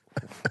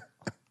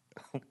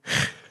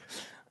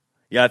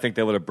 Yeah, I think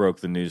that would have broke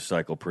the news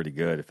cycle pretty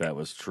good if that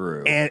was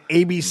true. And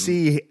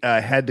ABC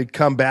had to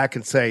come back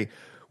and say,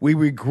 We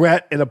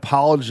regret and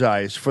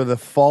apologize for the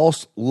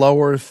false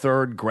lower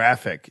third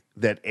graphic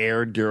that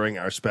aired during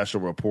our special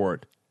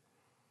report.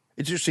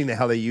 It's interesting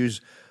how they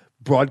use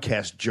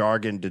broadcast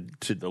jargon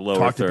to lower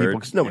talk to third, people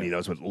because nobody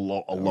knows what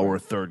a lower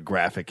third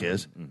graphic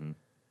is. Mm-hmm.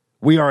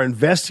 We are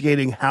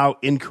investigating how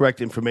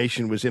incorrect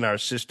information was in our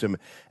system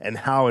and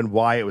how and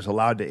why it was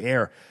allowed to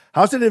air.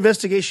 How's that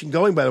investigation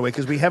going, by the way?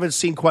 Because we haven't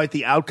seen quite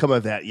the outcome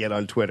of that yet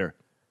on Twitter.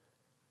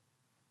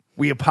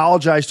 We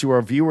apologize to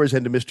our viewers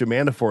and to Mr.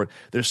 Manafort.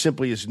 There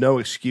simply is no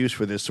excuse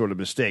for this sort of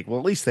mistake. Well,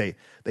 at least they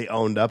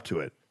owned up to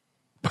it.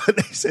 But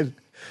they said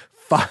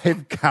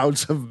 5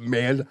 counts of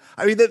man.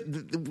 I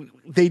mean,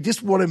 they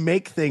just want to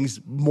make things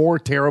more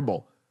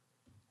terrible.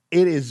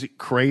 It is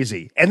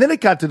crazy. And then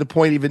it got to the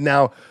point even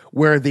now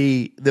where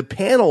the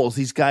panels,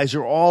 these guys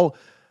are all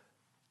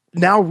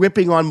now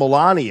ripping on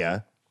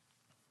Melania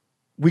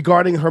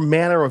regarding her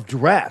manner of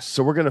dress.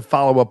 So we're going to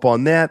follow up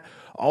on that.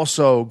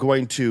 Also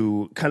going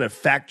to kind of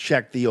fact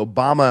check the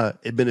Obama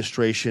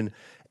administration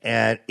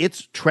and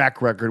its track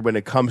record when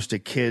it comes to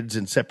kids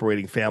and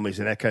separating families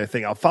and that kind of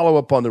thing. I'll follow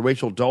up on the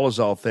Rachel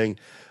Dolezal thing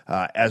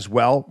as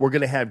well. We're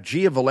going to have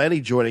Gia Valenti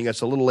joining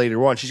us a little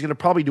later on. She's going to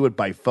probably do it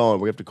by phone.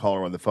 We have to call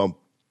her on the phone.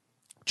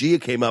 Gia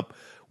came up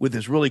with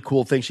this really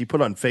cool thing she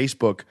put on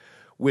Facebook,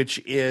 which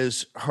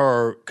is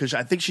her, because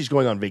I think she's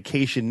going on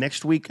vacation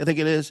next week, I think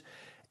it is.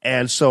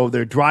 And so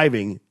they're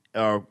driving,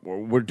 or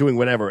we're doing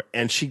whatever,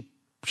 and she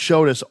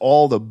showed us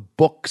all the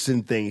books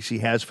and things she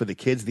has for the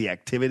kids, the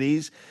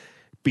activities,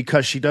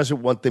 because she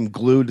doesn't want them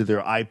glued to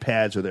their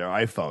iPads or their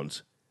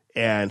iPhones.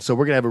 And so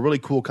we're going to have a really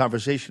cool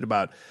conversation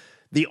about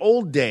the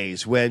old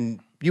days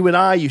when you and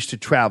I used to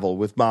travel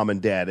with mom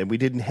and dad and we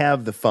didn't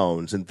have the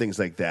phones and things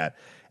like that.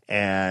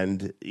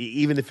 And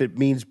even if it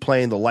means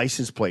playing the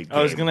license plate game.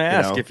 I was going to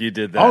ask if you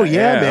did that. Oh,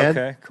 yeah, man.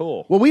 Okay,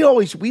 cool. Well, we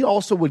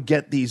also would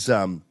get these,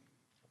 can't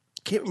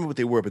remember what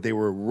they were, but they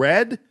were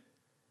red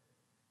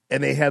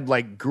and they had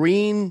like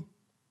green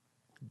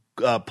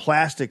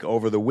plastic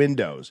over the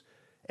windows.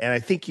 And I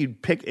think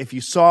you'd pick, if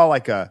you saw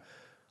like a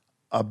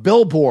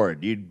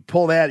billboard, you'd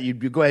pull that,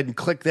 you'd go ahead and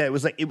click that.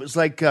 It was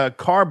like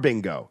car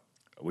bingo.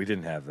 We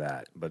didn't have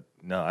that, but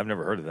no, I've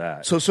never heard of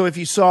that. So if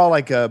you saw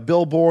like a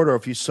billboard, or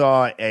if you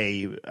saw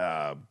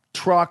a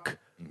truck,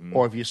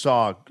 or if you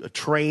saw a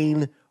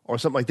train or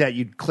something like that,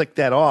 you'd click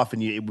that off,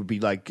 and it would be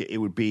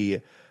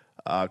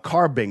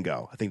car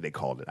bingo. I think they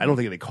called it. I don't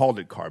think they called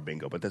it car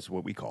bingo, but that's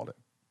what we called it.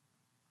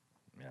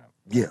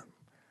 Yeah.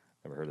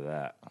 Never heard of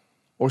that.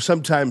 Or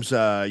sometimes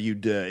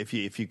you'd if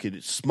you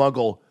could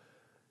smuggle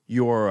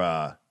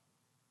your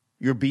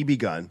BB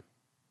gun.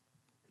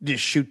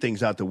 Just shoot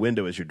things out the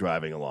window as you're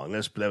driving along.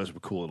 That was a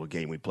cool little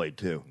game we played,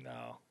 too.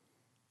 No.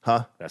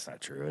 Huh? That's not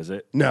true, is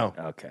it? No.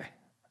 Okay.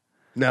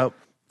 No,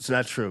 it's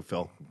not true,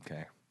 Phil.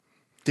 Okay.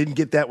 Didn't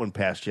get that one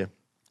past you.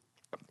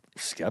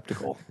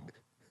 Skeptical.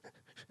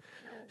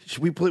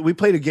 We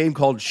played a game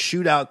called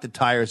Shoot Out the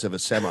Tires of a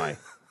Semi.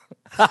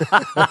 Try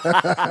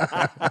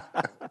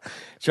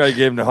to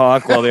get him to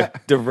honk while they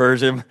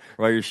diverge him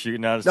while you're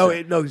shooting out.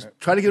 No,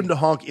 try to get them to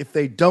honk. If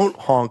they don't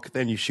honk,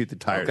 then you shoot the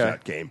tires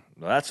out game.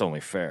 Well, that's only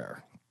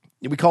fair.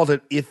 We called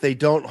it If They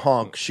Don't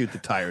Honk, Shoot the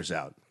Tires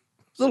Out.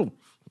 It's a little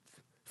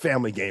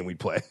family game we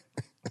play.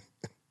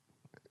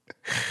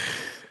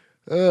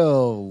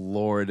 Oh,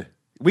 Lord.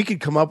 We could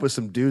come up with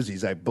some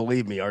doozies,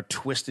 believe me, our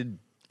twisted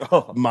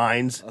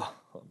minds.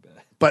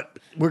 But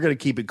we're going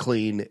to keep it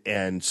clean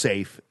and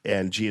safe,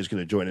 and Gia's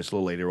going to join us a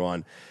little later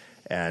on,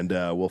 and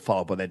we'll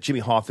follow up on that.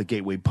 Jimmy Hoff, the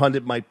Gateway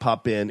Pundit, might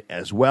pop in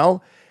as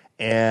well.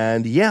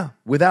 And, yeah,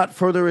 without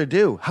further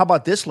ado, how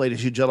about this,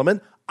 ladies and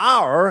gentlemen?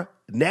 Our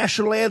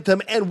national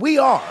anthem, and we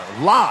are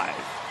live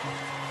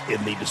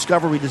in the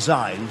Discovery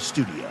Design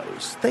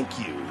Studios.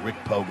 Thank you, Rick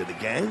Pogue and the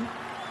gang.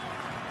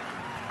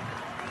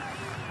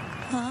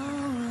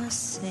 Oh,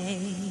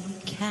 say,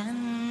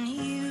 can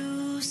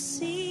you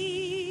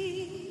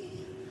see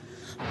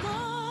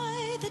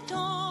by the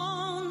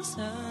dawn's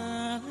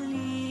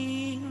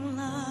early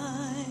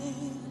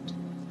light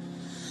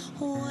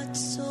what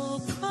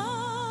so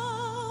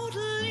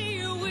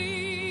proudly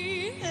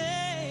we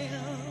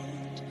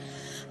hailed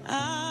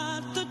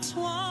at the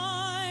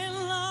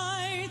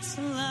twilight's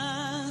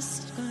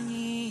last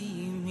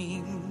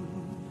gleaming,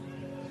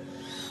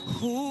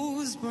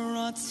 whose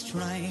broad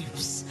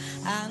stripes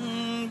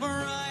and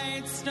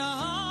bright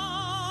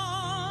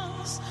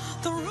stars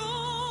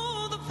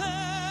through the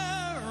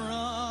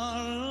perilous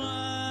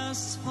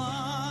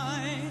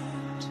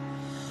fight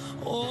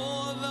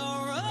o'er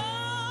the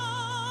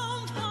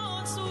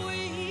ramparts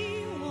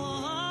we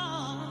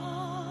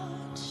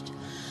watched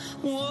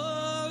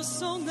were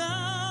so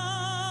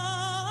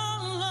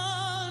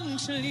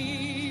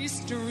gallantly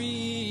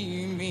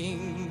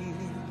streaming.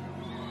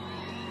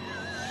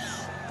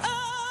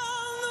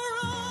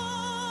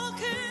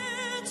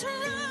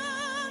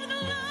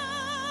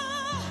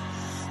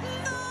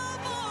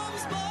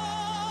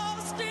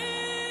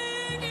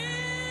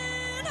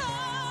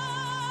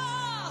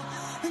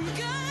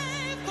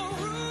 Gave the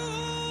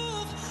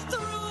roof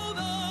through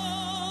the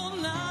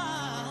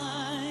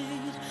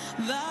night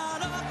that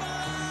a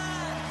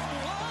flag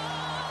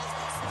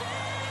was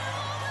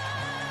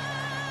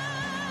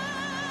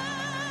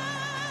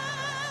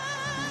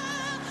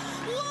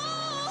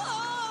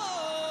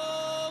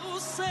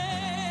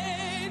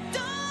way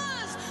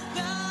does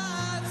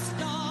that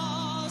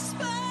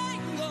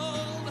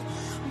star-spangled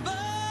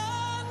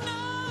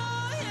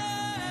banner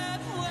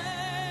yet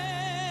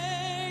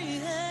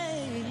wave?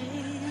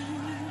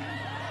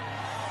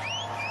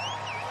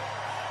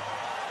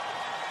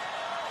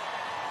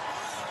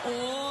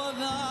 O'er the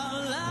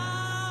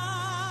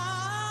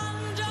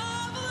land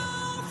of the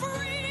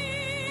free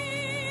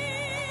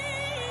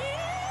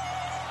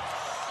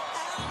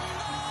and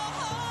the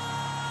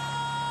home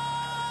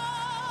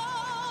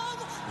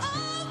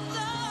of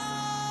the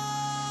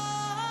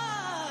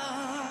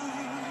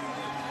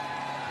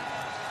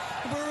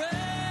brave.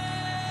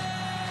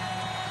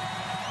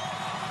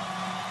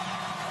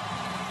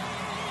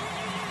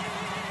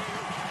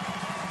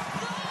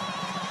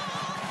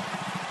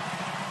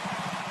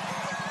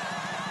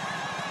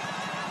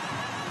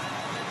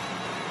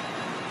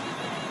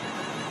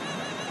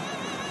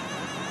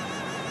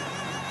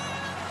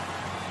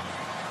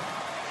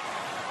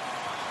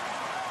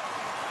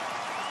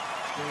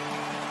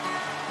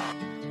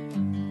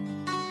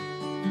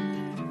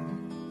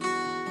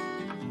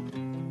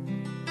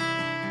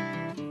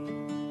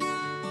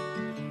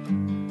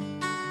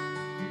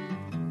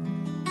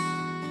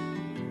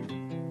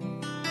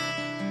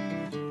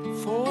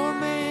 Four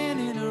men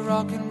in a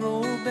rock and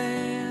roll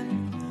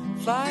band.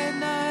 Fly at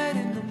night,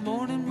 in the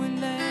morning we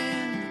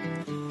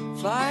land.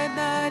 Fly at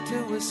night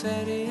till we're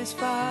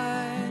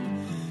satisfied.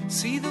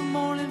 See the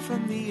morning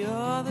from the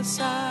other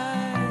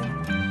side.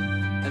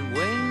 And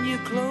when you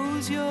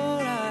close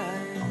your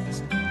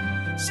eyes,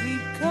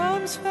 sleep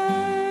comes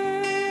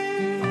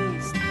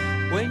first.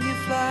 When you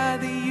fly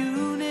the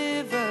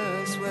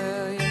universe,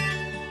 well, you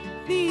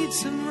need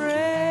some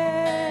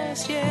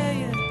rest, yeah,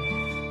 you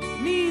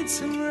need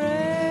some rest.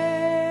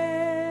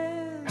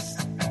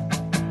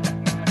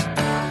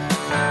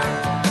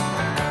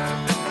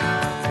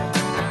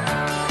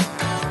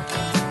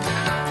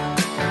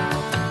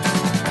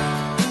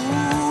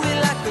 Ooh, we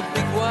like the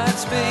big wide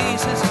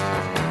spaces.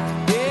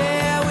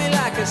 Yeah, we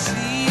like a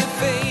sea of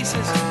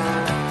faces.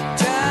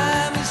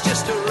 Time is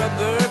just a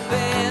rubber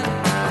band.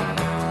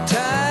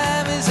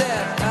 Time is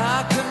at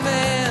our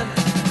command.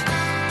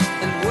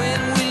 And when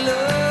we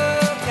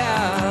look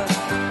out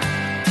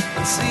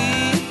and see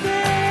it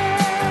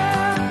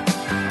there,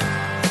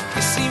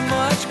 you see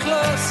much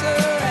closer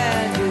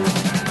and you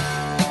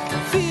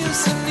feel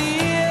so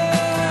near.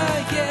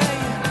 Yeah,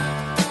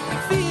 you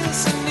feel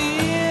so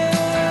near.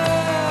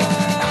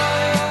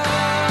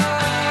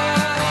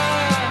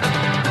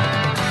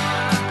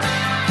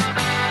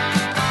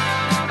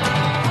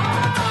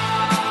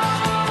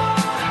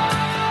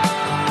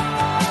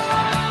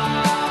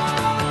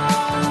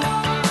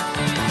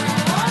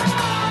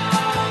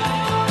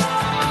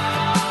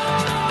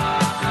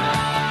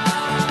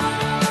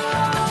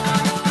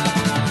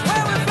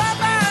 When we fly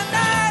by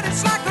night,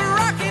 it's like a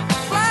rocket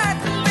flight,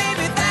 and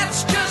baby,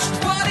 that's just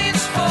what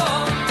it's for.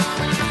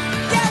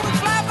 Yeah, we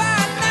fly by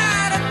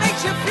night, it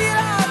makes you feel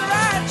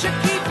alright. You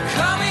keep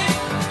coming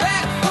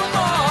back for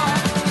more.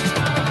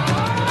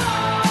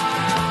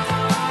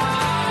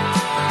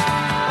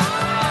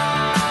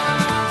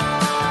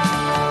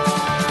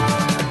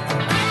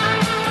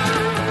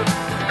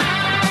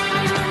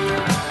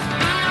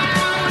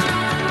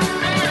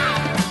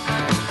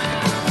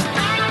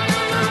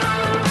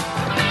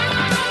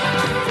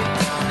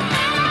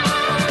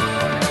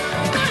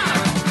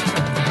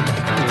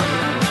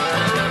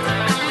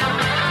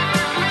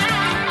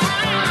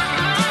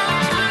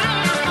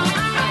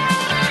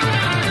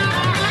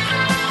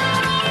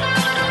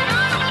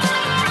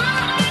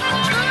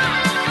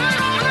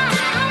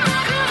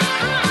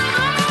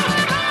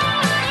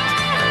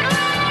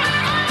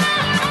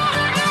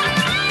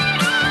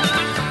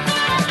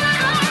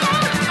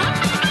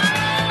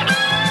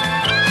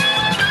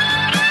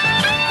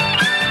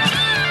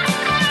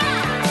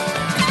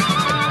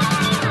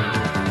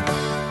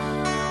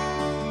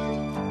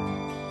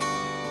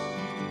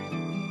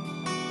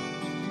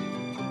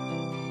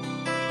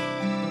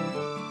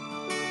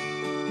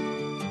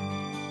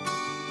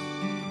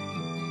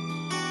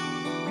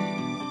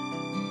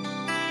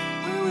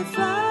 When we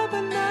fly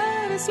by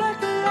night, it's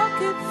like a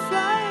rocket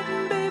flight,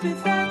 and baby,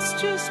 that's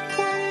just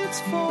what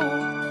it's for.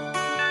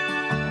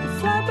 We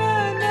fly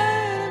by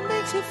night, it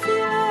makes you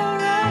feel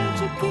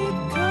alright. You keep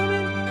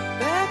coming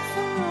back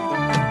for more.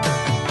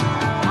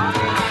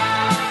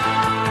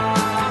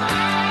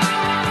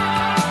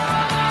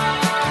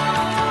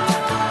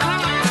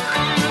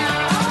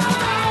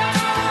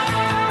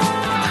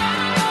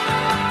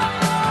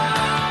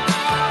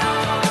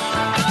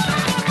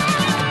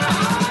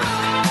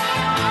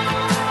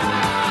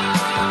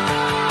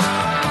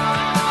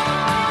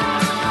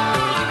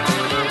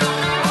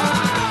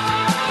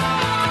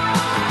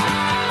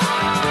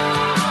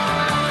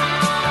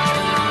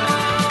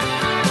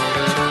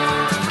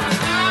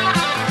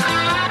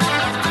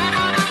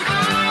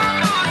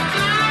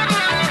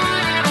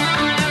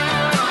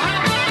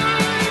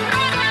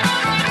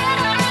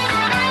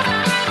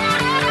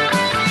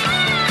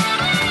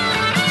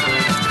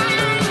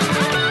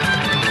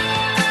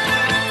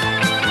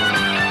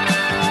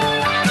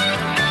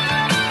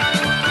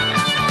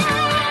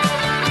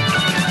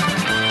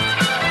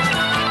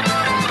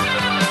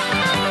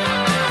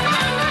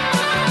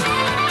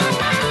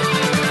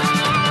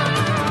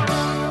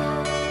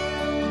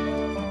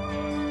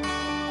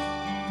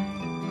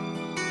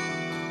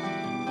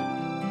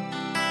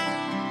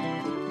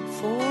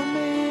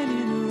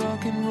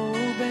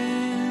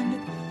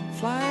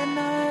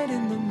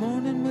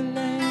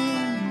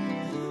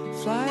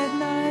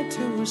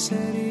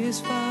 city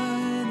is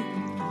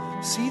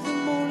fine. See the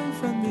morning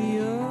from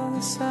the other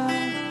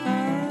side.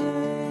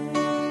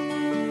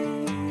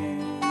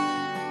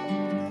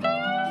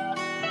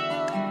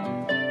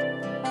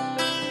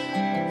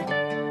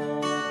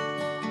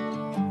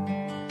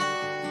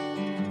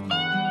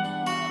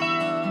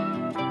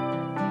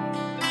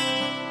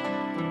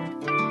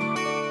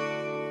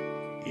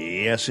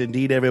 Yes,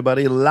 indeed,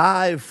 everybody.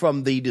 Live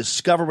from the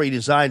Discovery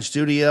Design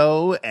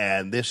Studio,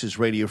 and this is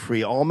Radio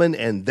Free Allman,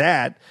 and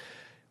that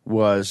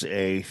was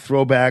a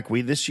throwback.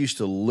 This used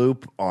to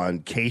loop on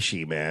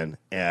Casey, man,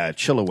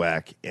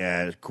 Chilliwack,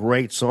 and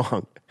great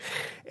song.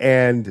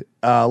 And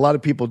a lot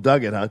of people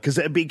dug it, huh?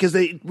 Because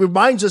it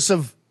reminds us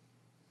of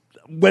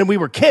when we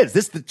were kids.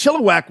 The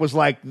Chilliwack was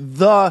like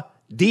the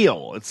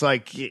deal. It's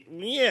like,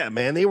 yeah,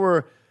 man, they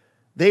were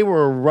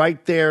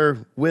right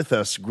there with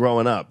us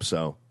growing up,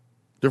 so.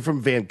 They're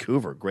from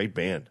Vancouver. Great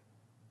band.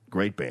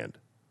 Great band.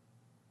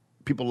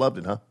 People loved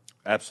it, huh?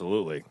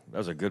 Absolutely. That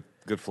was a good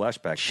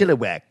flashback.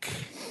 Chilliwack.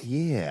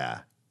 Yeah.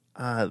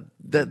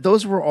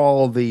 Those were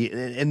all the...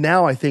 And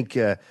now I think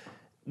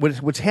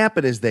what's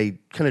happened is they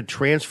kind of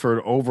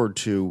transferred over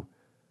to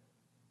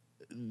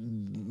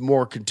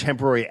more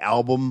contemporary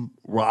album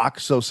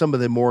rock. So some of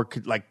the more...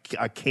 Like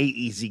a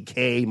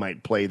KEZK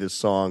might play this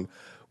song,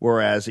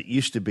 whereas it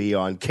used to be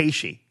on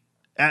Casey.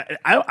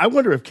 I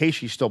wonder if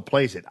Casey still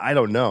plays it. I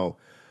don't know.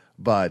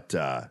 But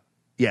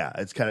yeah,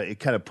 it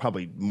kind of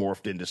probably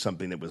morphed into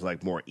something that was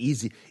like more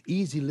easy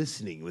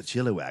listening with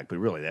Chilliwack. But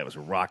really, that was a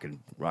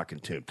rockin'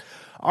 tune.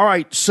 All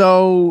right,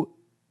 so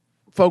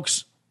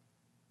folks,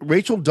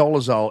 Rachel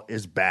Dolezal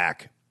is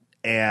back,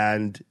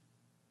 and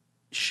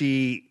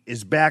she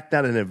is back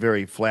not in a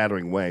very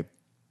flattering way.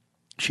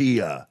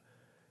 She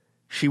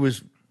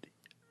was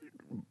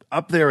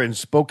up there in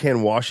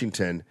Spokane,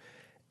 Washington,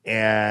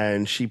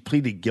 and she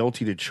pleaded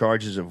guilty to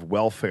charges of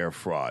welfare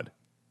fraud.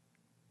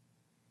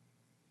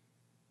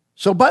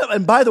 So,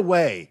 by the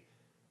way,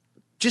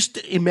 just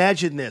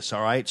imagine this,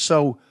 all right?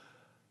 So,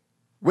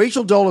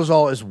 Rachel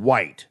Dolezal is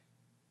white.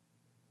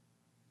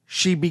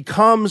 She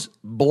becomes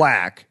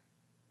black,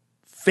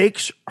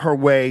 fakes her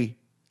way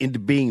into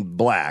being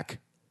black,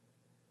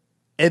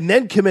 and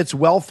then commits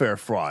welfare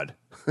fraud.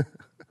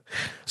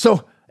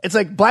 So, it's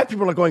like black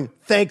people are going,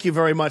 thank you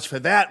very much for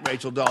that,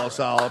 Rachel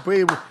Dolezal.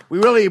 We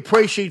really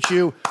appreciate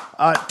you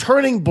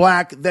turning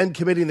black, then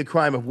committing the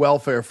crime of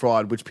welfare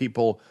fraud, which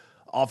people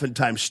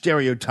oftentimes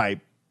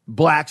stereotype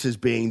blacks as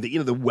being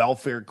the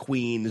welfare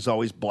queen is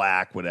always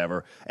black,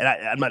 whatever. And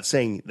I'm not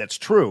saying that's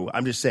true.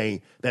 I'm just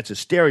saying that's a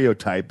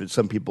stereotype that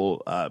some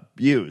people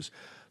use.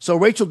 So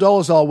Rachel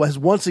Dolezal has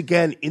once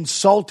again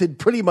insulted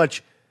pretty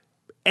much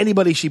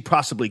anybody she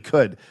possibly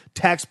could.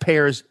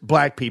 Taxpayers,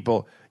 black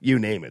people, you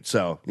name it.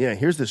 So, yeah,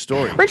 here's the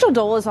story. Rachel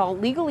Dolezal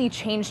legally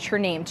changed her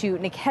name to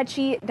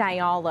Nkechi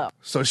Diallo.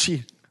 So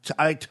she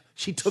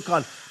took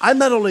on, I'm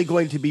not only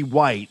going to be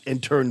white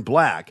and turn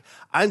black,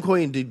 I'm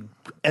going to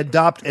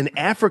adopt an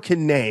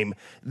African name,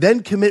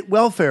 then commit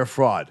welfare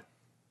fraud.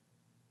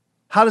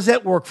 How does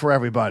that work for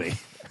everybody?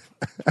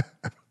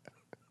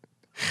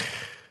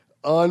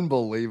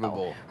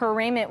 Unbelievable. Her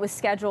arraignment was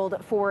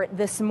scheduled for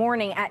this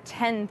morning at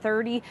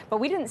 10:30, but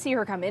we didn't see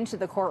her come into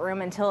the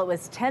courtroom until it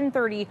was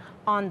 10:30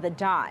 on the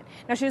dot.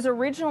 Now, she was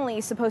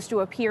originally supposed to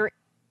appear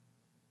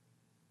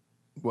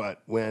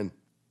When?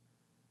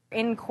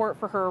 in court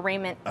for her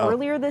arraignment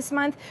earlier this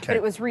month, but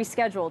it was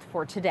rescheduled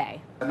for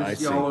today. I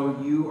see.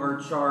 Diallo, you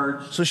are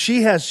charged. So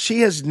she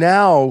has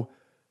now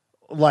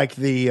like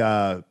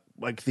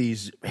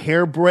these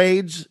hair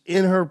braids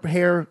in her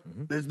hair.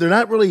 They're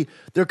not really.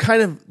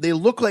 They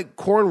look like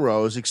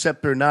cornrows,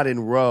 except they're not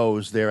in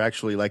rows. They're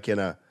actually like in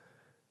a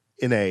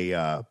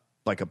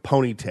like a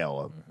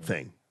ponytail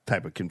thing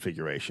type of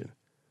configuration.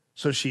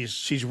 So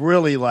she's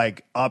really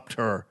like upped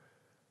her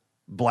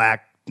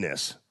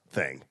blackness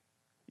thing,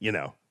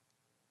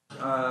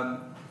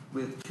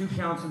 With 2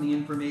 counts in the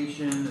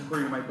information,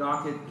 according to my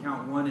docket,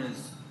 count 1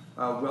 is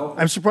welfare.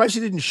 I'm surprised she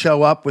didn't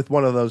show up with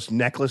one of those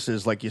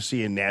necklaces like you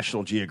see in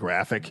National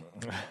Geographic.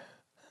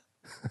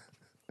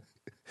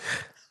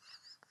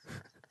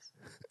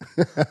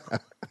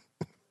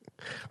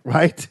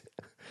 Right?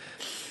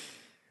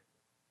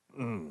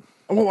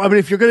 Well, I mean,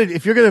 if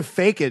you're gonna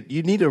fake it,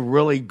 you need to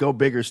really go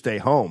big or stay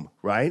home,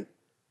 right?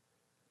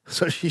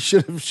 So she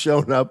should have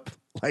shown up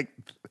like,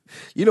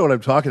 you know what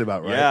I'm talking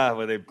about, right? Yeah,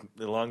 where they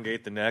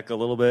elongate the neck a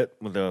little bit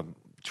with the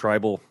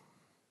tribal.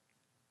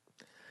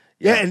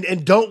 Yeah,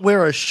 and don't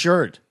wear a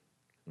shirt.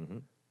 Mm-hmm.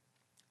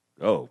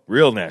 Oh,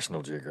 real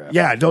National Geographic.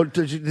 Yeah, don't.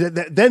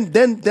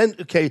 Then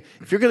okay.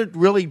 If you're going to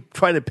really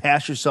try to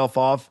pass yourself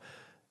off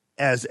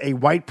as a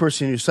white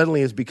person who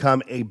suddenly has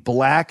become a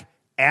black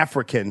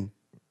African,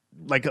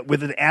 like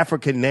with an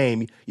African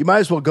name, you might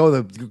as well go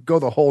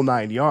the whole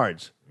 9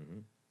 yards,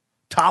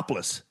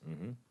 topless,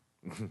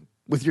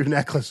 with your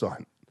necklace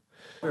on.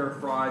 Welfare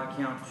fraud,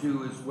 count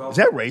 2 is welfare. Is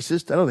that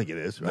racist? I don't think it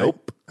is. Right?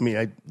 Nope. I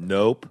mean,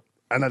 Nope.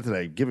 Not that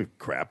I give a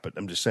crap, but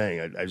I'm just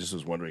saying. I just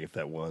was wondering if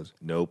that was.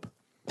 Nope.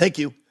 Thank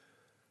you.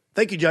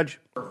 Thank you, Judge.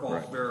 For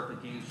false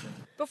verification.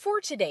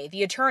 Before today,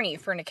 the attorney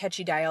for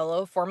Nkechi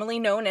Diallo, formerly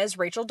known as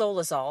Rachel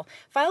Dolezal,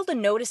 filed a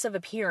notice of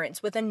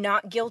appearance with a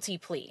not guilty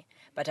plea.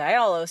 But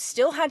Diallo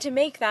still had to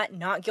make that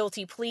not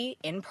guilty plea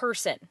in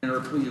person. Enter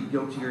a plea of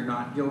guilty or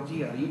not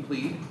guilty. How do you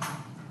plead?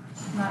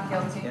 Not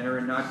guilty. Enter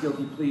a not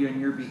guilty plea on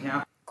your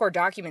behalf. Court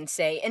documents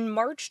say in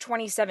March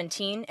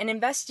 2017, an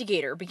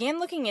investigator began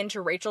looking into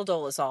Rachel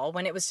Dolezal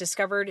when it was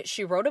discovered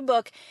she wrote a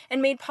book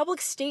and made public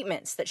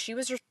statements that she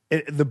was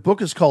The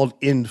book is called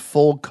In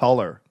Full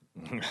Color.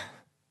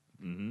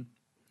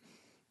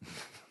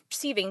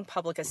 receiving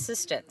public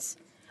assistance.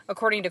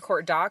 According to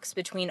court docs,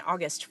 between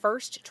August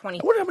 1st, I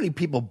wonder how many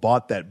people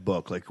bought that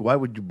book. Like, why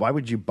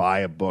would you buy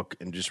a book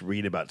and just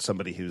read about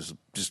somebody who's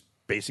just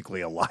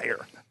basically a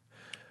liar?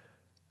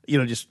 You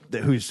know, just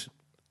who's.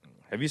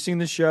 Have you seen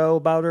the show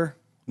about her?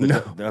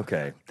 No.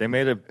 Okay, they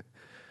made a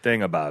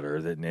thing about her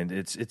and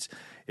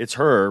it's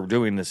her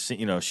doing this.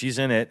 You know, she's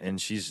in it and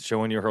she's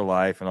showing you her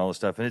life and all this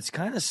stuff, and it's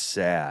kind of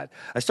sad.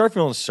 I start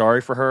feeling sorry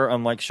for her,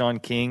 unlike Sean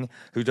King,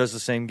 who does the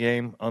same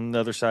game on the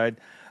other side,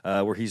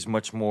 where he's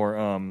much more.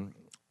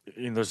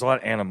 You know, there's a lot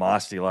of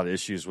animosity, a lot of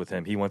issues with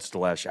him. He wants to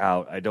lash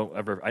out.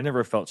 I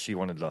never felt she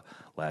wanted to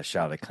lash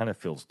out. I kind of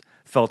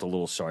felt a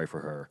little sorry for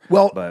her.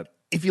 Well, but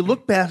if you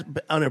look back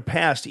on her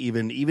past,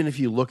 even if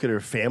you look at her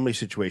family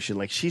situation,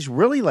 like she's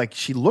really like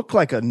she looked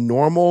like a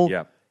normal,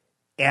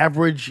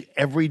 average,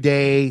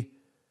 everyday,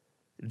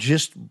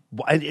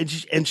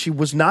 and she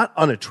was not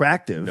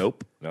unattractive.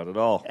 Nope, not at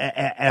all.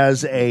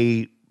 As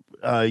a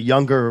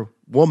younger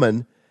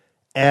woman,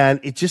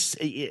 and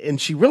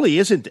she really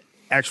isn't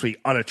actually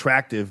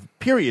unattractive.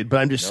 Period.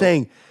 But I'm just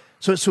saying,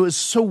 so it's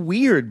so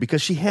weird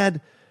because she had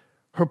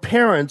her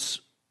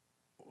parents,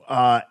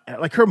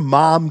 like her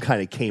mom,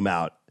 kind of came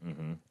out.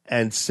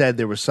 And said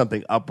there was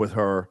something up with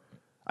her,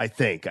 I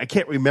think. I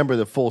can't remember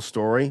the full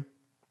story.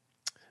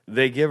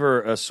 They give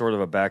her a sort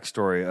of a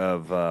backstory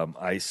of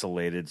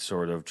isolated,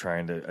 sort of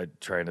trying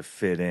to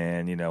fit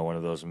in, you know, one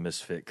of those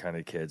misfit kind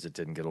of kids that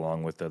didn't get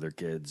along with other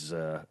kids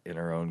in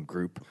her own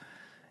group.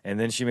 And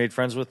then she made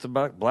friends with the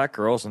black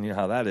girls, and you know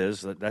how that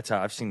is. That's how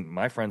I've seen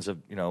my friends have,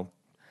 you know,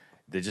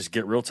 they just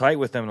get real tight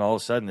with them, and all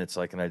of a sudden it's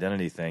like an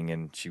identity thing,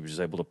 and she was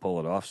able to pull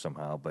it off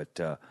somehow.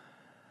 But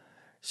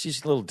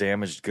she's a little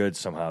damaged goods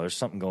somehow. There's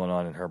something going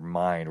on in her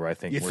mind where I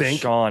think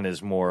Sean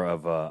is more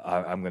of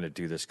I'm going to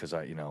do this because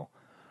I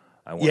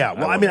want. Yeah,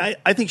 well,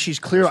 I think she's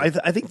clear. I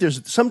think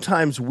there's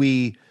sometimes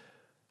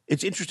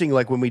it's interesting,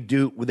 like when they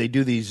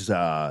do these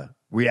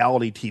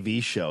reality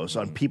TV shows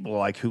on people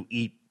like who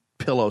eat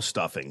pillow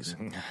stuffings.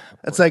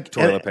 It's like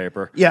toilet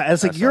paper. Yeah, and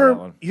it's like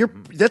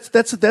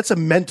that's a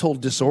mental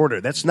disorder.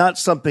 That's not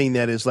something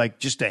that is like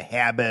just a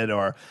habit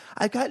or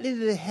I've gotten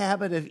into the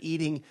habit of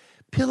eating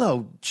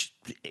pillow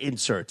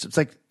inserts. It's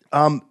like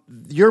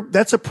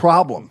that's a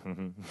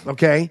problem.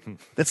 Okay,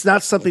 that's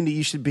not something that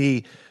you should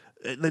be.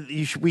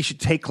 We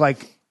should take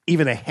like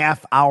even a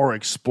half hour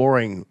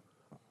exploring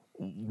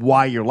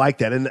why you're like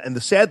that. And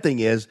the sad thing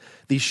is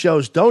these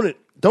shows don't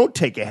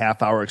take a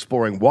half hour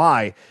exploring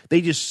why.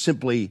 They just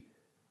simply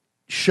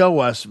show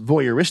us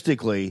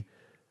voyeuristically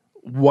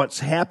what's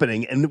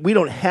happening, and we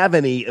don't have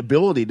any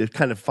ability to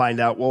kind of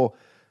find out, well,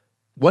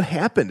 what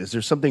happened? Is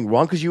there something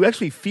wrong? Because you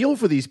actually feel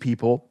for these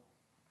people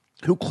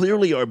who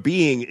clearly are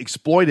being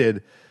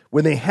exploited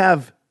when they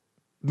have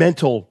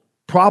mental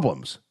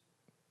problems.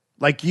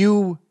 Like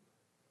you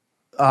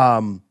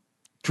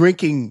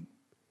drinking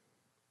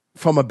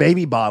from a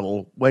baby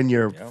bottle when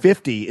you're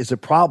 50 is a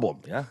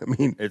problem. Yeah, I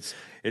mean,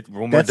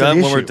 when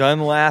we're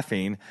done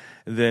laughing,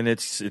 then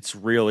it's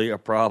really a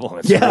problem.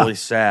 It's really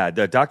sad.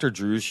 The Dr.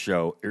 Drew's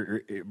show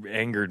it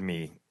angered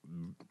me.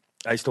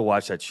 I used to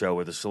watch that show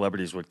where the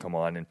celebrities would come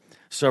on, and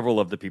several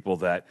of the people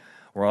that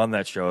were on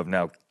that show have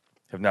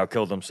now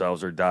killed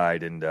themselves or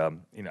died. And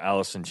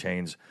Alice in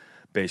Chains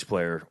bass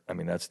player. I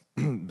mean, that's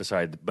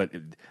beside. But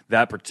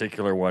that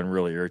particular one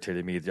really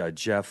irritated me.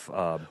 Jeff.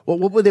 Well,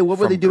 what were they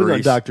doing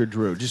Grease. on Dr.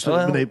 Drew? Just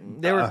they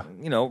were,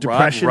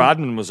 depression?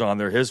 Rodman was on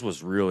there. His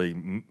was really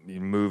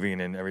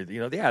moving and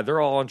everything. They're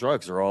all on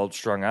drugs. They're all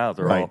strung out.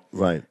 They're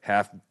all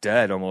half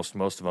dead, almost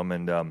most of them.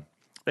 And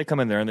they come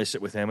in there and they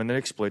sit with him and they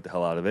exploit the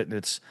hell out of it. And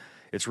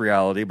it's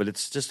reality, but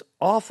it's just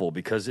awful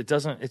because it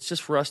doesn't. It's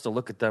just for us to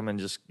look at them and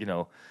just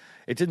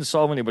It didn't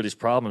solve anybody's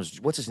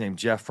problems. What's his name?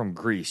 Jeff from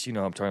Grease. You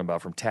know what I'm talking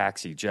about, from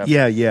Taxi. Jeff.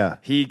 Yeah.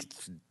 He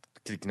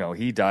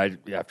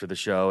died after the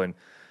show, and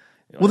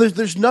well,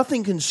 there's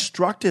nothing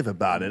constructive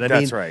about it. I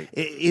mean, right.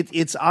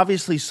 It's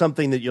obviously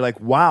something that you're like,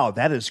 wow,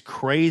 that is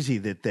crazy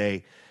that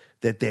they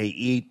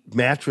eat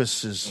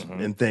mattresses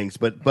and things,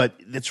 but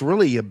it's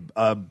really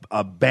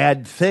a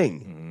bad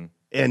thing,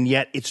 and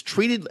yet it's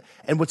treated.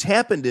 And what's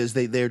happened is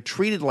they're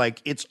treated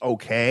like it's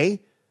okay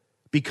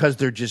because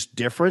they're just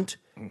different.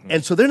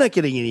 And so they're not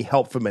getting any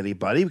help from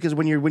anybody because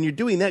when you're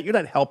doing that, you're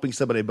not helping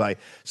somebody by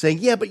saying,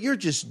 yeah, but you're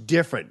just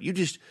different.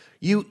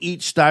 You eat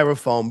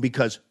styrofoam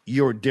because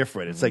you're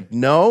different. It's like,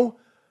 no,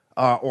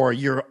 or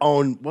your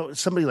own,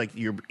 somebody like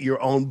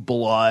your own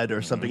blood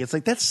or something. It's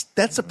like,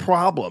 that's a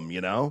problem,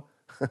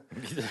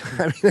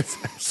 I mean, it's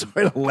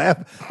sorry to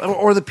laugh.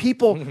 Or the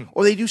people,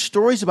 or they do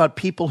stories about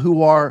people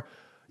who are,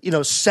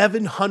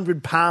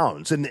 700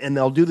 pounds, and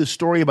they'll do the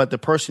story about the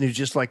person who's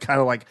just like kind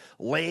of like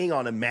laying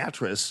on a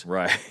mattress.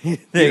 Right.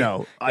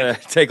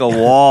 Take a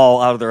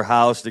wall out of their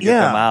house to get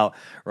Yeah. them out.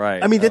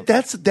 Right. I mean,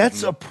 that's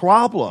a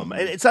problem.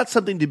 And it's not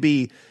something to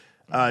be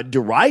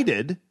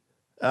derided,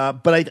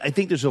 but I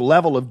think there's a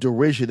level of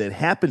derision that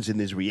happens in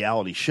these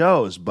reality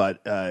shows.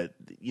 But, I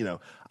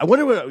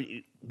wonder what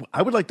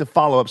I would like to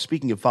follow up,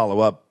 speaking of follow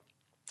up,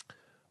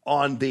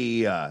 on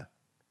the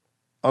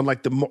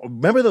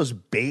remember those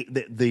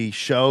the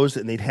shows,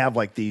 and they'd have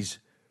like these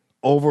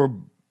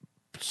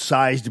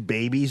oversized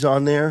babies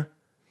on there?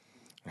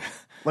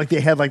 Like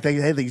they had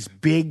these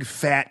big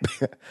fat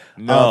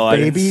No, I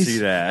didn't babies. see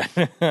that.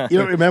 You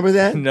don't remember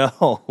that?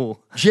 No.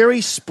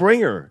 Jerry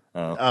Springer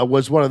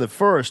was one of the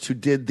first who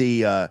did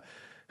the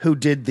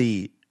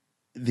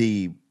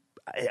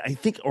I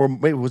think, or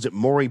maybe was it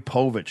Maury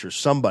Povich or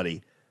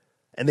somebody,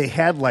 and they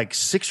had like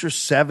 6 or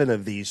 7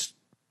 of these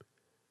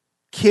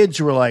kids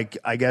who were like,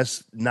 I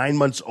guess 9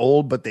 months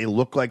old, but they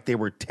looked like they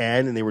were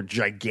 10, and they were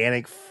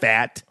gigantic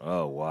fat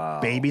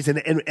babies.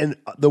 And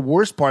the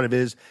worst part of it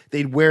is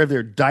they'd wear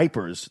their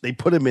diapers. They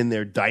put them in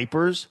their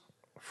diapers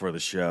For the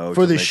show.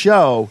 for the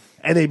show,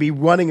 and they'd be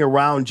running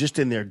around just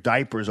in their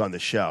diapers on the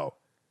show.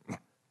 I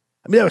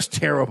mean, that was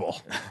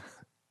terrible.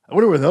 I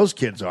wonder where those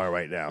kids are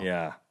right now.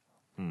 Yeah.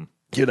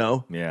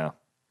 Yeah.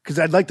 Because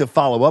I'd like to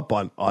follow up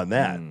on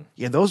that.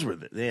 Yeah, those were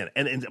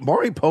and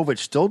Maury Povich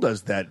still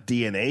does that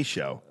DNA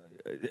show.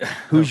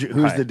 Who's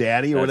Right. the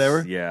daddy or That's-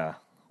 whatever? Yeah.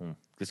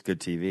 It's good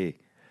TV.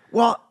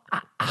 Well,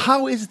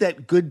 how is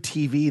that good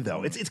TV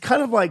though? It's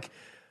kind of like,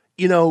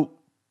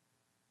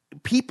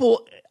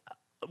 people.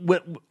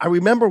 I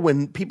remember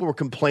when people were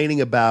complaining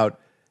about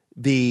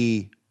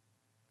the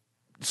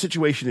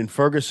situation in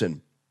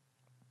Ferguson,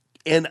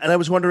 and I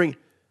was wondering,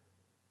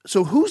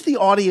 so who's the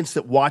audience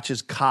that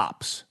watches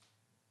Cops?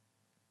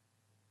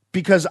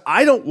 Because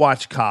I don't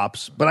watch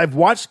Cops, but I've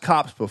watched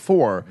Cops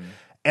before,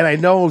 and I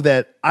know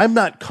that I'm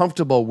not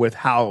comfortable with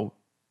how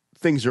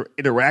things are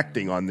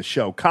interacting on the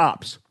show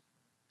Cops.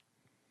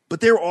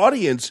 But their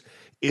audience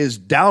is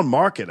down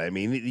market. I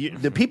mean,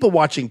 the people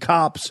watching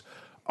Cops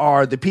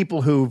are the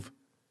people who've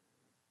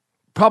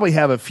probably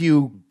have a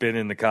few Been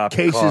in the cop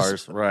cases,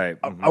 cars. Right.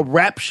 a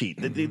rap sheet.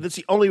 That's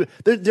the only.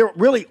 There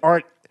really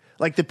aren't.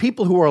 Like the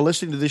people who are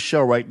listening to this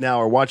show right now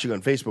or watching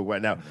on Facebook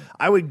right now,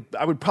 I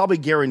would probably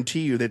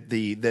guarantee you that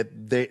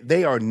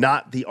they are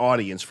not the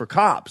audience for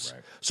Cops.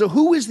 Right. So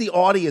who is the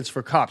audience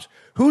for Cops?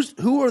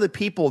 Who are the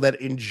people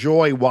that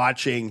enjoy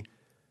watching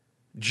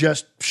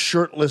just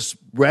shirtless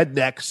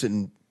rednecks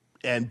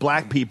and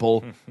black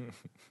people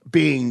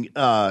being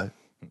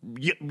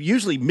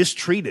usually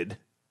mistreated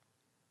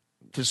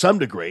to some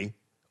degree,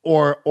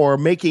 or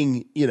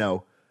making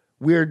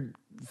weird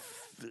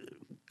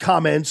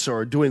comments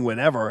or doing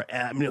whatever?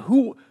 I mean,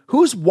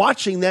 who's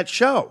watching that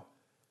show?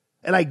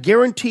 And I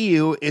guarantee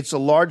you, it's a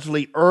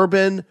largely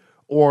urban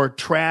or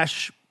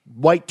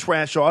white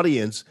trash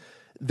audience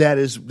that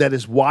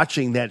is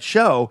watching that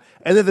show,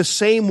 and they're the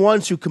same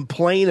ones who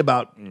complain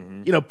about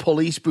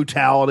police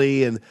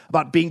brutality and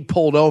about being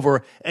pulled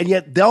over, and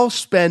yet they'll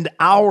spend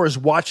hours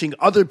watching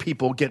other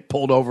people get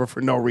pulled over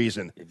for no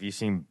reason. Have you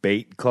seen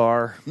Bait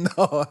Car?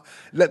 No,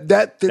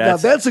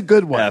 that's a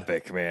good one.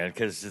 Epic, man,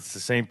 because it's the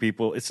same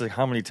people. It's like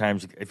how many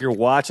times, if you're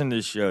watching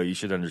this show, you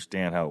should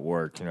understand how it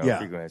works.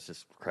 Yeah. It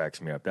just cracks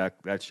me up.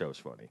 That show's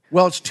funny.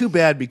 Well, it's too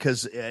bad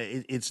because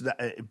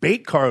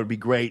Bait Car would be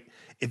great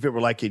if it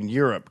were like in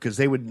Europe, because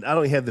they would not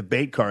only have the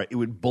bait car, it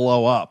would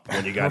blow up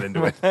when you got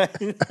into it.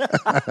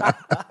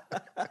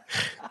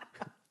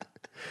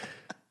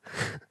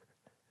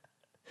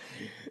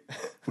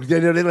 They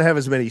don't have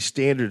as many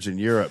standards in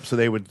Europe, so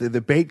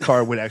the bait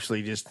car would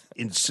actually just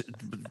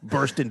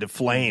burst into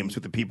flames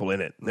with the people in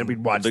it. And then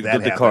we'd watch that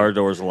happen. The car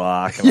doors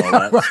lock and all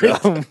that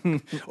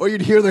stuff. Or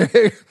you'd hear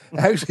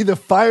the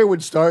fire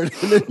would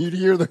start, and then you'd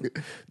hear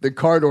the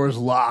car doors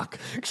lock.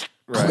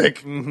 Right.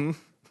 Click.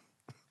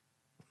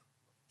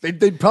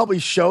 They'd probably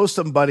show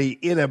somebody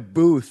in a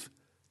booth,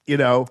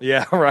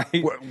 Yeah,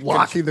 right.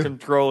 locking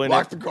controlling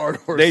lock the car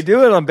doors. They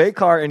do it on Bait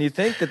Car, and you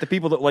think that the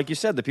people that, like you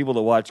said, the people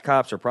that watch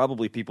Cops are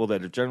probably people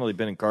that have generally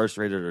been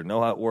incarcerated or know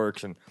how it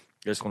works and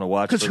just want to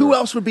watch. Because who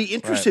else would be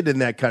interested in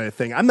that kind of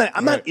thing? I'm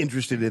not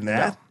interested in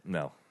that.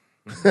 No.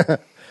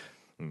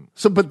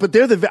 So, but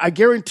they're I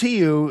guarantee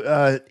you,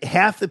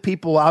 half the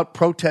people out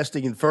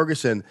protesting in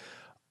Ferguson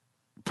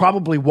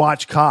probably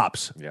watch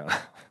Cops. Yeah.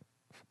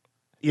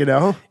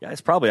 Yeah,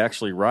 it's probably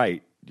actually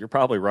right. You're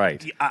probably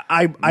right.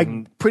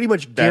 I pretty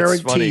much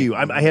guarantee you.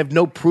 I have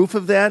no proof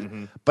of that,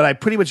 but I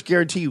pretty much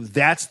guarantee you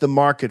that's the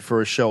market for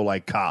a show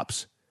like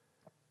Cops.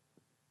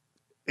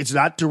 It's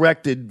not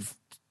directed,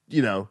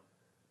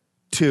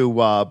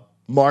 to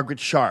Margaret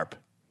Sharp,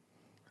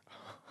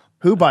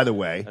 who, by the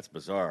way, That's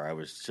bizarre. I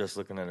was just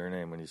looking at her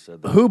name when you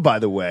said that. who, by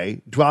the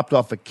way, dropped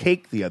off a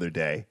cake the other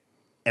day,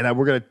 and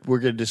we're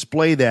gonna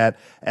display that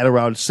at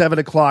around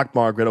 7:00,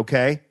 Margaret.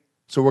 Okay,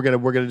 so we're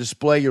gonna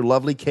display your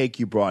lovely cake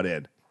you brought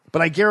in.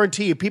 But I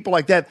guarantee you, people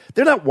like that,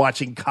 they're not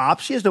watching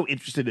Cops. She has no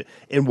interest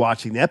in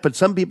watching that, but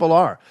some people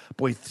are.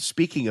 Boy,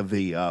 speaking of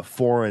the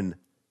foreign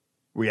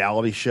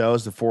reality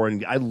shows,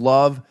 I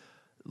love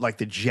like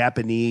the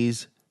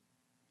Japanese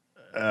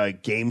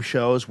game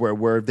shows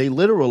where they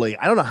literally,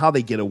 I don't know how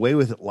they get away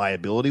with it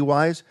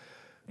liability-wise,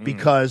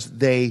 because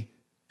they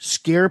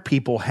scare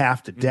people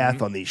half to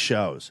death on these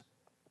shows.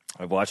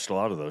 I've watched a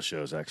lot of those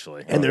shows,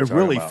 actually. And they're What you're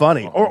really talking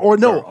funny. about. Or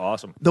no, They're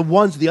awesome.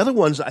 The other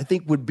ones I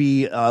think would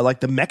be like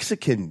the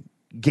Mexican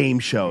game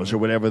shows or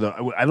whatever.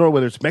 I don't know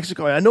whether it's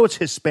Mexico. I know it's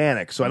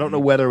Hispanic, so I don't know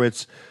whether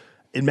it's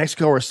in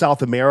Mexico or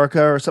South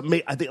America or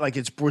something. I think like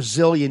it's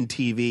Brazilian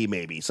TV,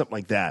 maybe something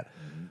like that,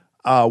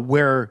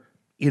 where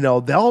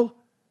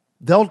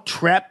they'll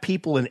trap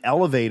people in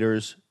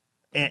elevators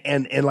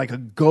and like a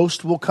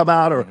ghost will come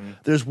out. Or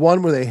there's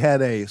one where they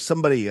had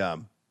somebody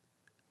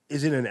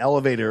is in an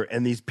elevator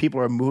and these people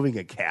are moving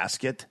a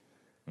casket,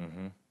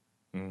 and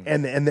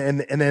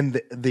then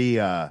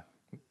the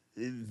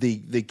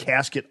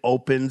casket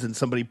opens and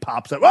somebody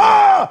pops up,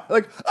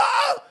 and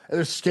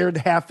they're scared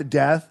half to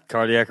death.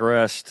 Cardiac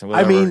arrest.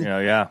 Whatever, I mean,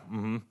 yeah.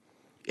 Mm-hmm.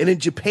 And in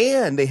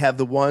Japan, they have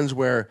the ones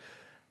where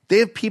they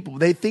have people,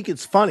 they think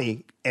it's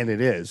funny, and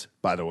it is,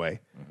 by the way.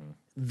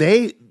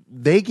 They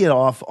get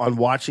off on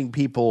watching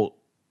people,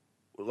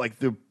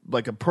 like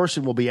a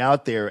person will be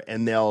out there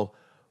and they'll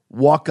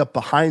walk up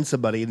behind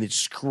somebody and they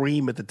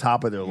scream at the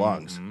top of their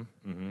lungs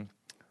and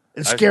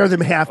scare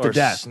them half to or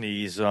death.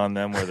 Sneeze on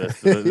them where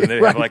they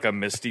Right. have like a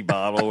misty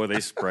bottle where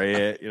they spray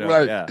it.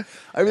 Right. Yeah.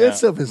 I mean, that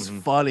stuff is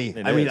funny.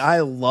 It I mean, is.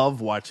 I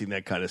love watching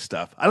that kind of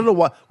stuff. I don't know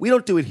why we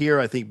don't do it here.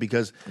 I think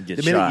because the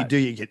get minute you shot. do,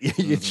 you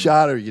get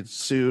shot or you get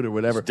sued or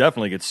whatever.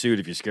 Definitely get sued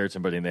if you scared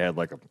somebody and they had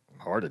like a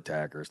heart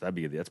attack or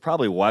that's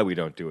probably why we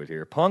don't do it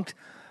here. Punked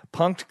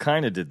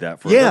kind of did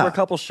that there were a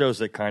couple shows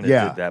that kind of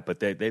did that,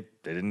 but they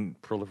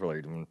didn't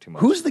proliferate them too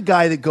much. Who's the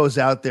guy that goes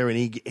out there and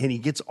he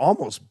gets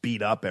almost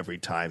beat up every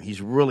time?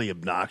 He's really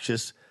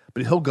obnoxious,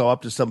 but he'll go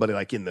up to somebody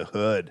like in the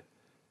hood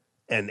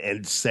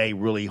and say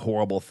really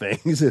horrible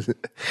things and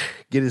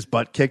get his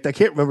butt kicked. I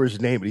can't remember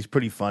his name, but he's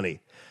pretty funny.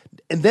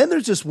 And then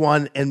there's this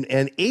one, and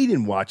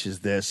Aiden watches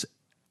this,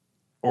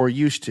 or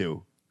used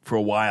to for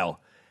a while,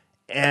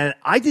 and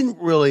I didn't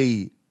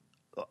really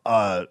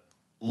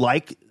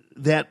like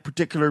that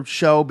particular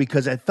show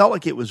because I felt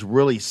like it was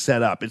really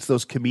set up. It's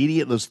those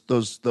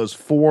those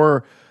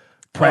four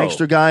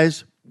prankster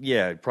guys.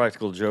 Yeah,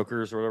 Practical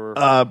Jokers or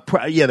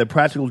whatever. The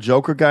Practical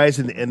Joker guys,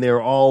 and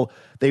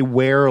they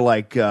wear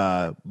like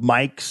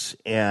mics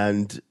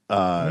and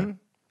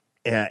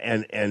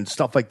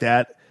stuff like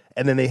that,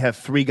 and then they have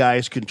three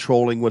guys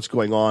controlling what's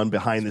going on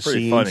behind the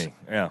Pretty scenes. funny,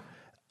 yeah.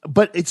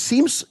 But it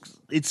seems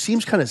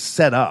kind of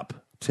set up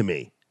to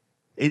me.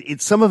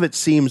 Some of it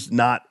seems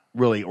not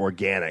really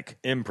organic.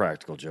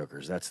 Impractical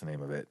Jokers, that's the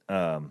name of it.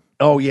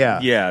 Oh yeah,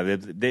 yeah.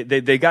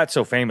 They got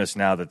so famous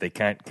now that they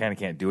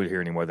can't do it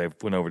here anymore. They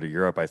went over to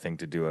Europe, I think,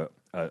 to do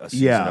a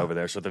season over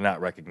there, so they're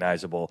not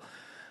recognizable.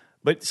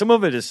 But some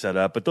of it is set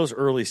up. But those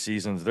early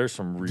seasons, there's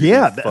some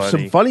really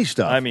some funny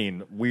stuff. I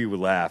mean, we would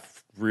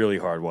laugh really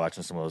hard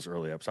watching some of those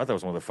early episodes. I thought it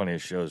was one of the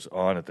funniest shows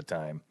on at the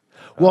time.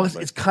 Well,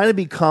 it's kind of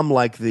become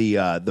like the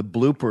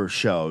blooper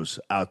shows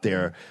out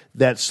there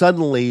that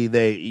suddenly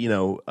they,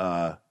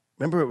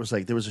 remember it was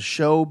like there was a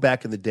show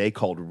back in the day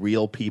called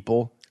Real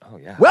People. Oh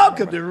yeah,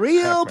 Welcome to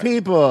Real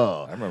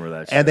People. I remember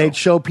that show. And they'd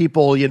show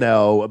people,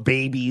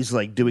 babies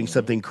like doing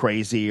something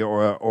crazy,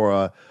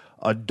 or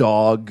a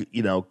dog,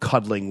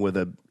 cuddling with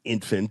an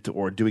infant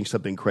or doing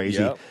something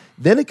crazy. Yep.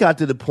 Then it got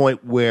to the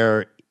point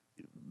where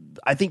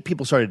I think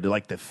people started to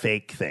like the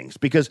fake things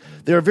because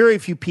there are very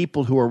few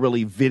people who are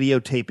really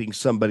videotaping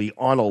somebody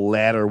on a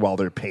ladder while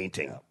they're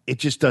painting. It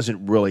just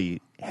doesn't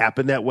really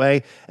happen that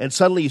way. And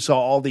suddenly you saw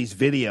all these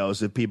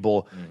videos of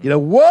people,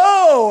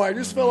 whoa, I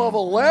just fell off a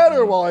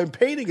ladder while I'm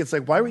painting. It's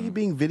like, why were you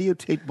being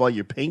videotaped while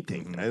you're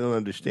painting? I don't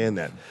understand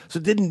that. So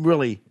it didn't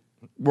really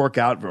work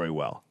out very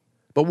well.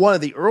 But one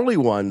of the early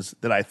ones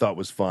that I thought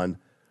was fun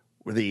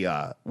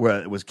were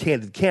where it was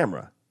Candid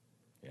Camera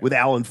with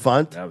Alan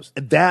Funt.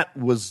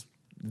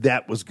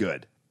 That was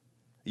good.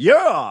 You're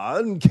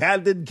on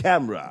Candid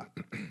Camera.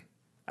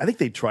 I think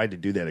they tried to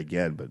do that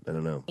again, but I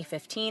don't know.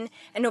 2015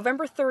 and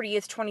November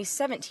 30th,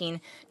 2017,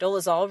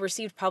 Dolezal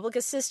received public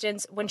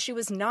assistance when she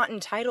was not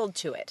entitled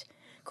to it.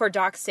 Court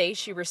docs say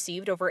she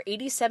received over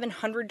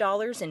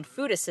 $8,700 in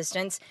food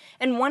assistance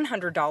and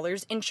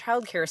 $100 in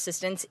child care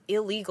assistance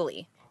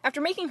illegally.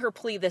 After making her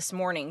plea this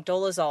morning,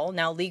 Dolezal,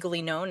 now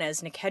legally known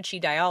as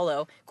Nkechi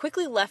Diallo,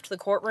 quickly left the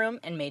courtroom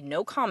and made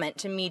no comment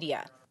to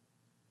media.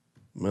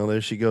 Well,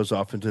 there she goes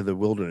off into the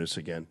wilderness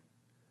again.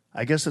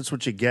 I guess that's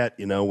what you get,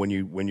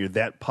 when you're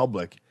that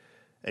public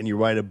and you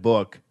write a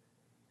book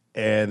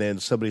and then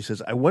somebody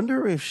says, I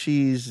wonder if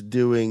she's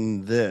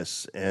doing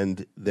this,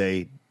 and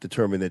they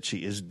determine that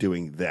she is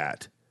doing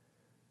that.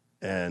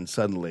 And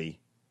suddenly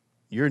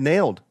you're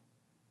nailed.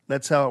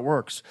 That's how it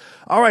works.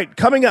 All right,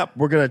 coming up,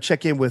 we're going to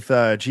check in with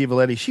Gia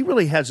Valetti. She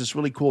really has this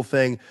really cool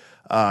thing,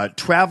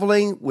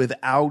 traveling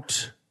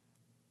without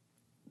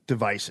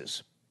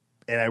devices.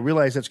 And I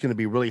realize that's going to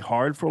be really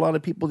hard for a lot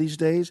of people these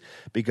days,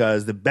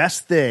 because the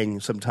best thing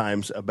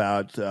sometimes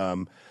about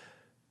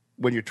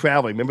when you're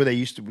traveling, remember they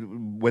used to,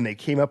 when they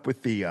came up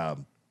with the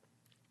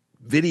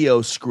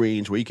video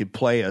screens where you could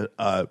play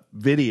a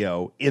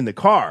video in the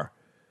car,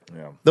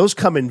 those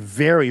come in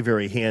very,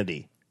 very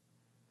handy.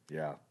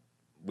 Yeah.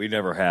 We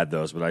never had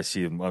those, but I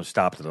see them. I'm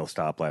stopped at a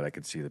stoplight. I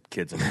could see the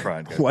kids in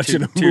front. Got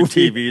Watching a two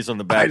movie. TVs on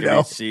the back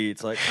of each seat.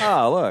 It's like,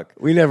 oh, look.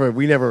 We never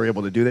were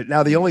able to do that.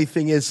 Now, the only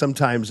thing is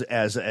sometimes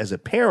as a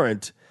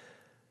parent,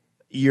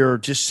 you're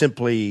just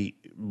simply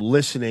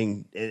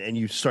listening and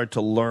you start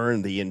to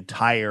learn the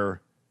entire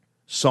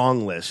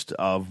song list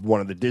of one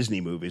of the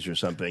Disney movies or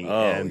something.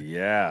 Oh, and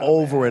yeah,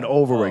 over and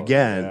over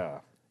again. yeah.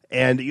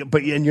 And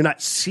you're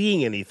not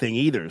seeing anything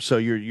either. So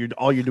you're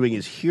all you're doing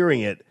is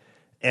hearing it.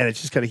 And it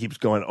just kind of keeps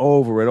going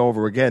over and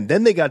over again.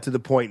 Then they got to the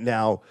point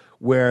now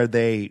where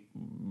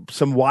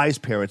some wise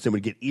parents, they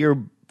would get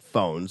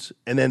earphones,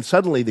 and then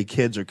suddenly the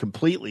kids are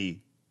completely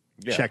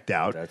checked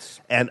out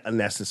and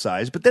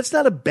anesthetized. But that's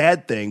not a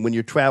bad thing when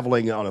you're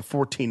traveling on a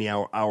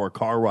 14-hour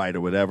car ride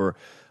or whatever.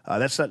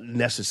 That's not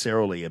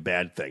necessarily a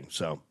bad thing.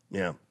 So,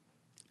 yeah.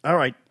 All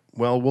right.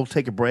 Well, we'll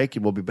take a break,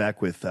 and we'll be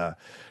back with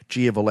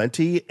Gia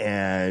Valenti,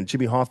 and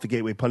Jimmy Hoff, the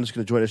Gateway Pundit, is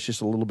going to join us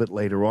just a little bit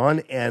later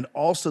on. And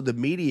also the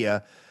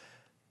media.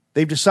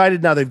 They've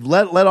decided now they've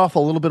let off a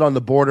little bit on the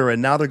border, and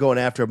now they're going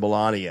after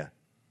Melania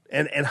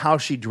and how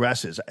she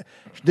dresses.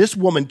 This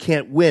woman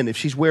can't win. If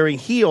she's wearing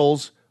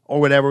heels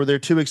or whatever, they're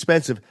too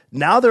expensive.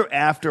 Now they're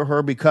after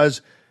her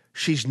because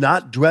she's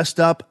not dressed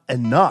up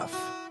enough.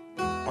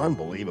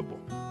 Unbelievable.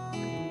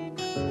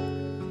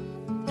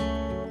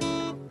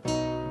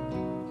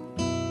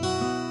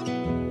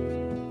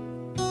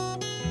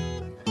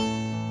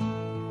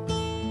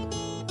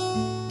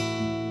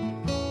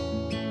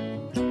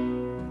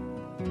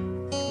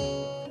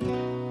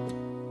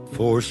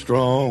 Four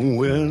strong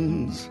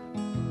winds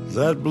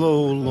that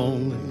blow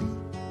lonely,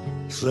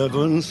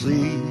 seven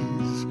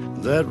seas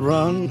that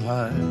run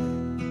high,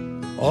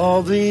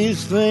 all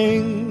these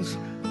things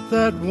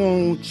that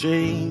won't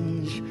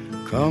change,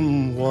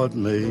 come what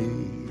may.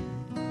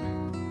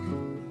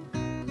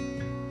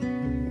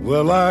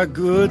 Well, our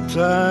good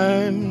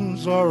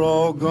times are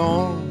all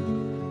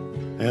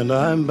gone, and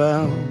I'm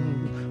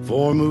bound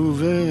for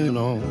moving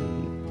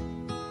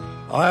on.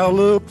 I'll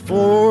look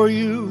for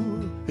you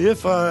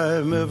if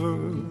I'm ever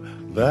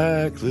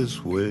back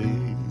this way.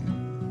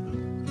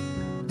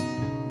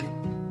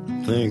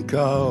 Think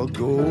I'll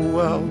go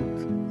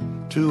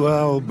out to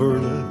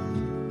Alberta,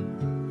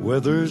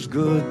 weather's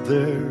good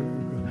there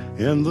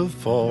in the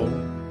fall.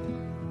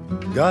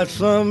 Got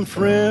some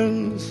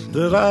friends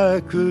that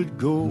I could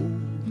go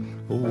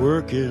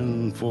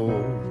working for.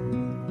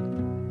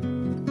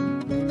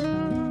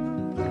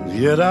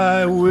 Yet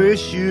I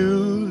wish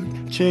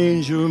you'd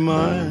change your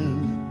mind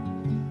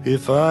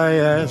if I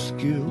ask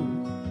you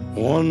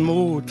one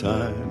more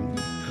time.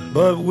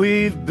 But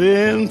we've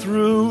been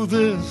through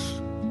this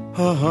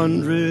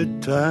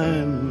 100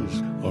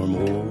 times or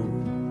more.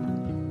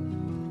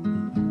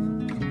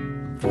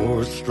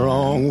 Four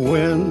strong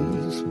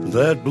winds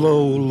that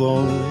blow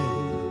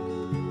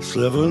lonely,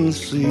 seven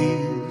seas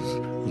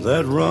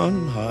that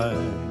run high,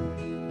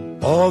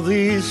 all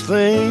these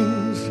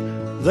things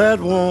that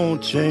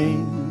won't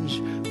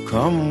change,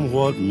 come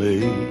what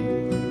may.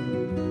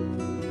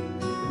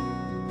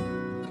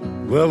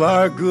 Well,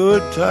 our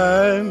good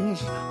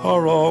times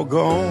are all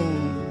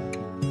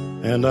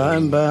gone, and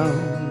I'm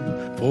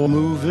bound for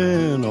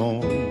moving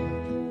on.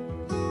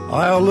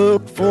 I'll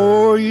look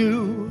for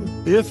you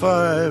if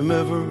I'm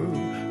ever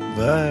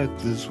back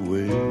this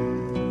way.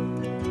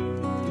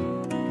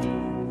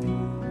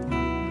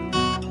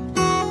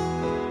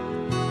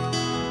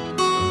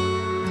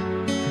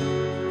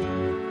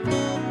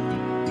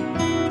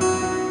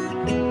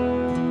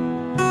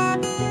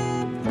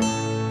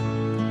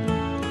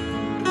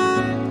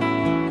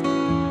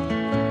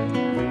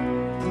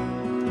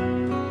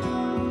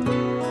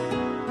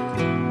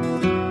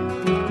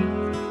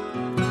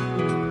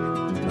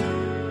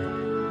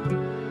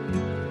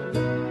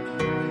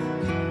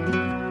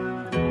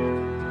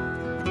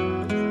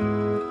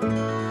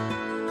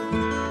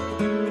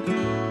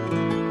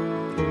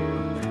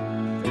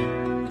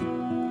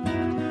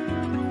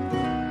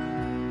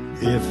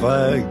 If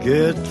I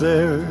get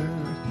there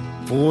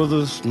for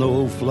the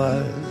snow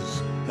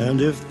flies,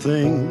 and if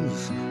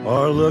things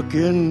are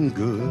looking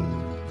good,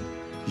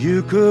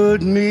 you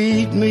could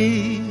meet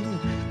me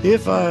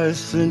if I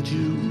sent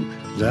you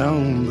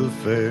down the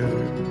fair.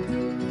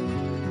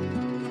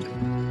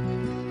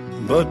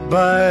 But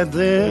by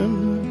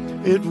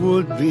then it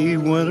would be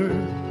winter,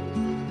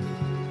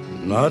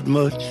 not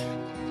much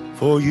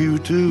for you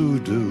to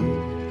do,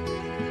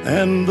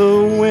 and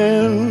the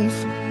winds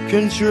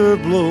can sure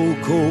blow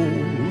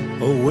cold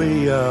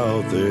away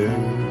out there.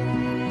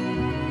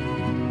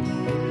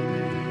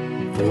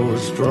 For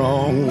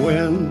strong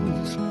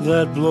winds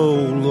that blow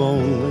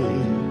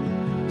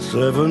lonely,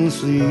 seven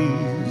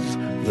seas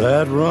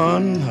that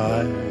run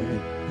high,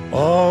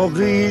 all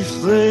these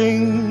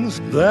things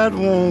that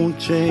won't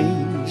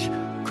change,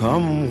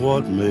 come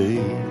what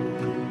may.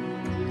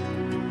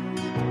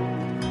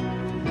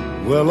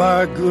 Well,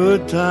 our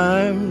good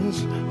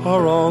times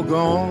are all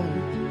gone,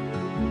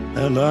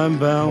 and I'm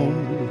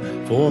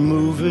bound for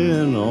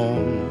moving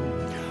on.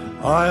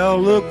 I'll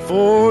look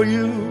for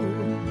you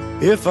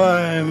if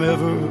I'm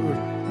ever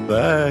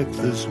back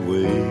this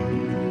way.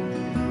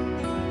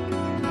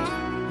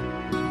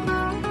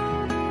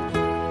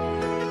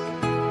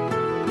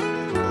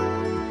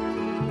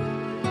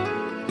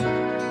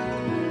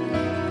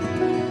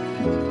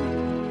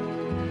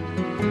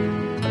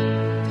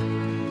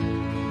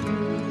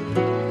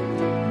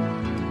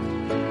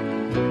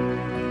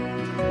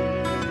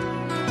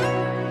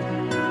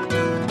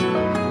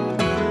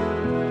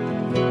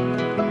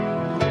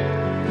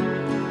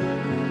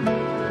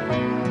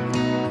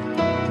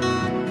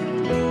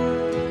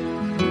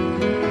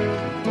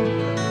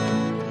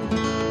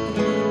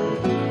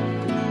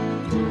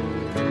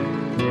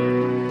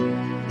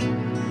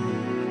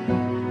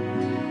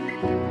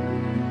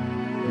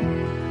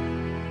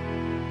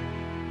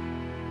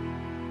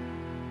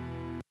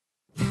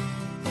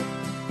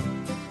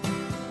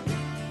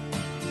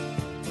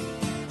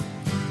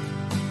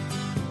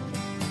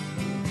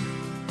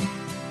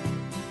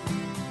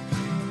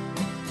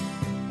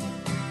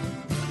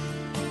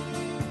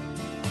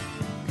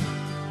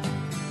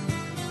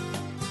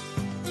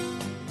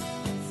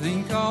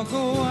 Think I'll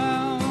go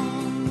out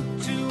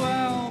to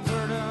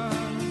Alberta.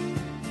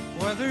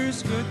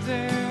 Weather's good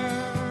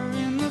there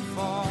in the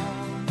fall.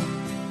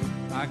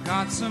 I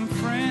got some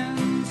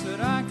friends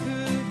that I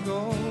could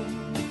go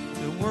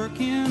to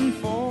working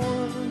for.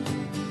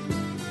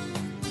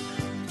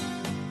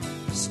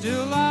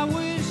 Still, I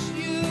wish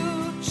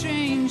you'd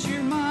change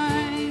your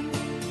mind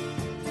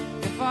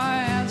if I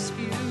ask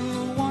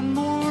you one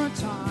more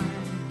time.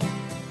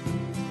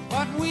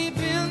 But we've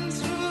been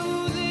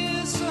through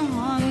this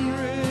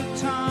 100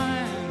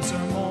 times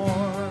or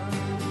more.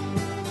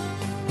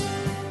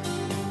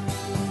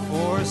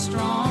 For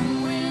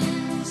strong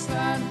winds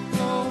that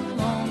blow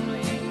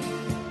lonely,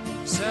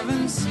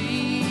 7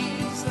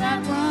 seas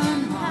that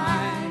run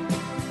high,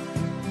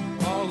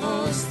 all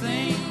those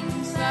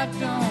things that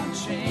don't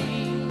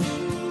change,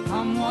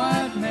 come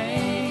what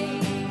may.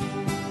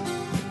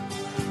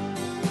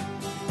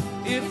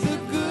 If the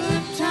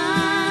good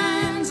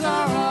times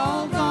are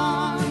all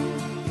gone,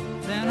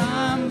 then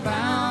I'm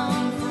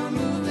bound for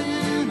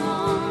moving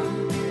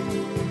on.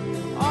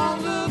 I'll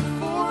look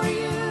for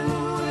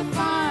you if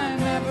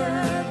I'm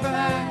ever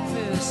back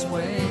this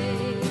way.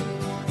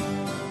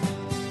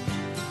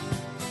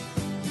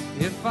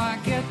 If I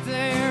get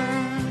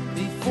there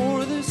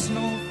before the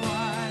snow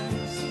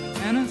flies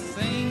and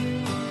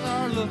things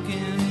are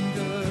looking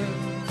good,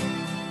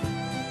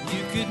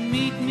 you could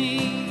meet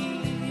me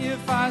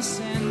if I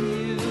send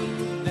you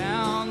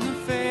down the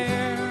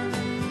fair.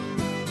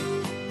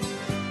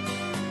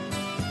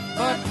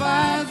 But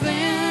by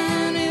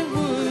then it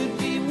would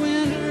be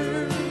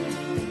winter,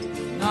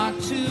 not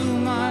too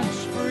much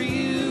for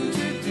you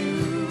to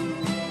do.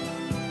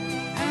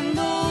 And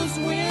those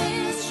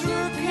winds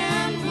sure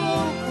can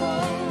blow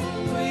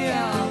cold way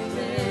out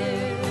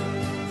there.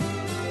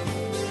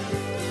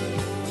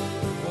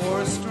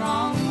 For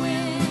strong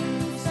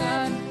winds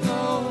that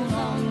go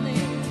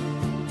lonely,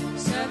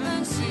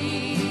 7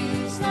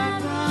 seas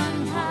that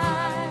run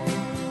high,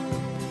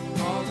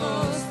 all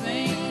those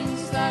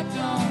things that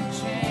don't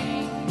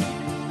change,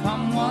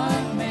 come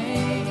what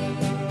may.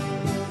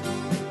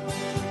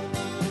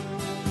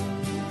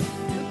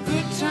 The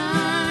good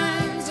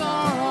times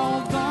are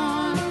all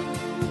gone,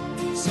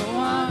 so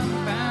I'm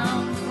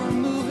bound for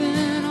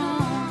moving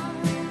on.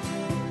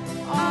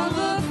 I'll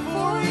look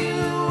for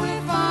you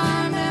if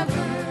I'm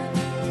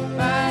ever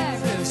back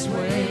this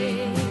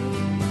way.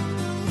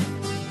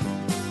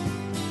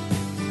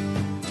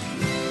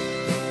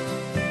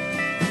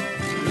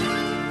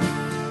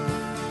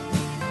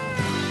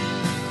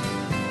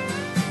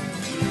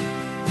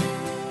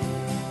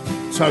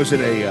 So I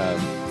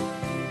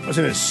was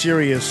in a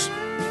serious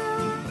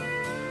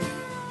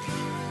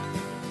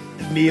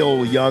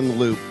Neil Young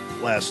loop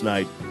last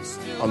night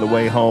on the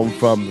way home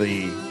from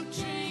the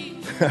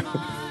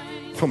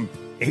from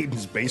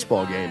Aiden's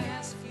baseball game.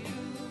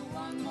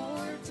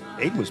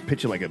 Aiden was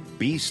pitching like a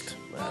beast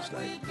last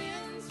night.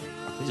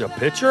 He's a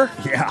pitcher?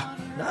 Yeah,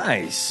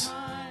 Nice.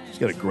 he's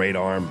got a great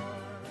arm.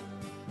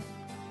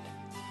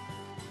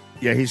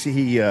 Yeah, he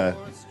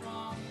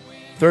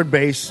third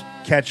base,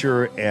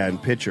 catcher,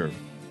 and pitcher,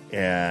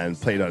 and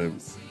played on a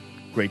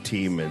great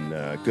team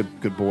and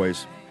good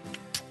boys.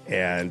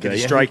 And Did he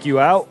yeah, strike you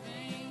out?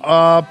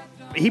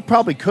 He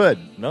probably could.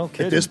 No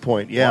kidding. At this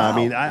point, yeah. Wow. I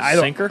mean, I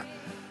don't. Sinker?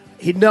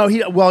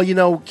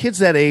 Well, kids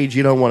that age,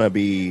 you don't want to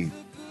be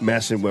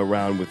messing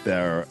around with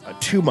their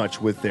too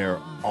much with their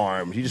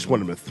arms. You just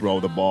want them to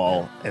throw the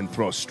ball and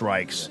throw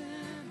strikes.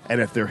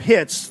 And if they're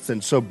hits,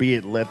 then so be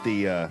it. Let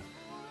the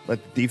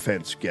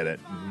defense get it.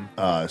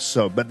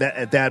 But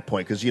at that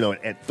point, because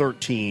at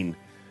 13,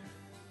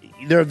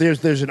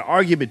 there's an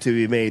argument to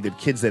be made that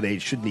kids that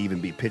age shouldn't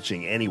even be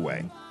pitching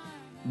anyway,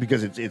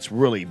 because it's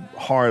really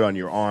hard on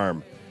your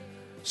arm.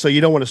 So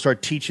you don't want to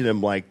start teaching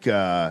them like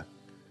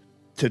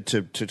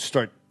to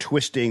start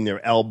twisting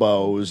their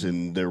elbows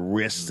and their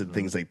wrists and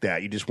things like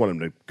that. You just want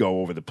them to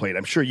go over the plate.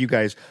 I'm sure you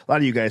guys, a lot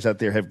of you guys out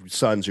there have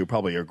sons who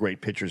probably are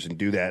great pitchers and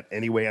do that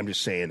anyway. I'm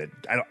just saying that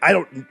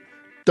I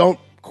don't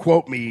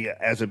quote me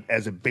as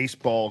a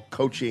baseball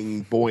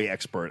coaching boy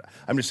expert.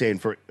 I'm just saying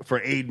for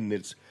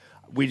Aiden,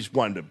 we just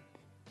wanted to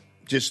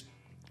just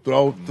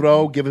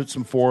throw, give it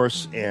some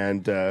force,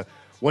 and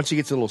once he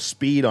gets a little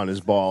speed on his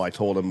ball, I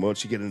told him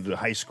once you get into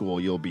high school,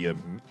 you'll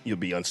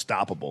be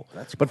unstoppable.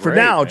 But for great,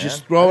 now, man.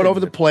 just throw it over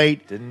the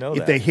plate. Didn't know if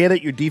that. they hit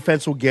it, your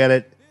defense will get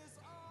it,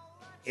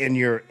 and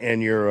you're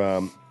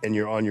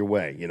on your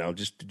way. You know,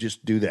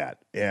 just do that.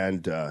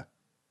 And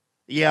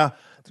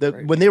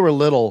when they were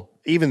little,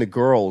 even the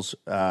girls,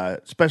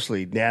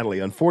 especially Natalie.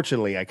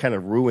 Unfortunately, I kind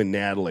of ruined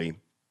Natalie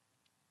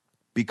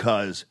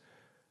because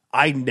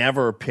I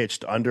never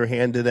pitched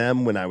underhand to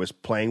them when I was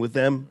playing with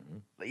them,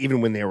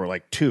 even when they were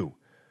like 2.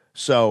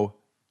 So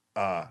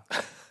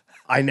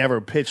I never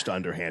pitched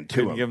underhand to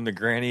Couldn't them. give him the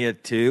granny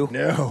at 2?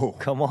 No.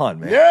 Come on,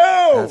 man.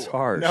 No, That's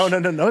harsh. No,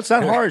 it's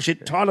not harsh.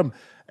 It taught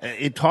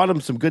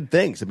him some good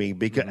things. I mean,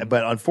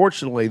 but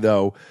unfortunately,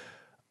 though,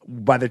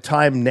 by the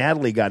time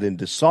Natalie got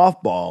into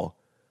softball,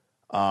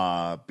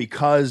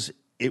 because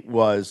it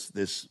was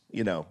this,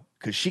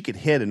 because she could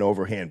hit an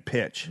overhand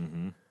pitch.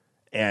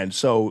 And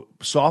so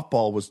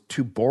softball was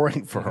too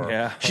boring for her.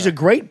 Yeah.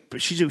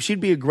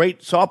 She'd be a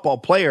great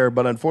softball player,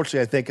 but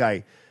unfortunately, I think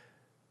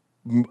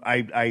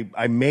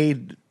I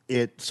made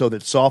it so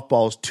that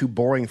softball is too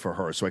boring for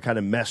her. So I kind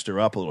of messed her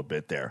up a little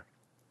bit there.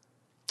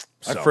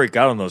 I freak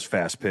out on those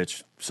fast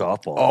pitch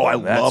softball. Oh, I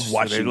love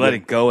watching They let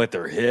them. it go at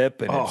their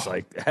hip, and it's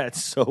like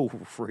that's so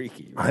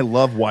freaky. I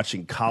love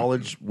watching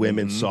college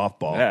women's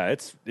softball. Yeah,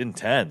 it's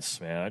intense,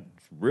 man.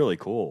 It's really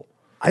cool.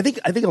 I think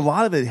a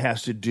lot of it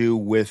has to do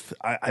with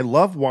I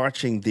love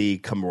watching the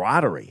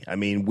camaraderie. I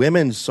mean,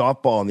 women's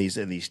softball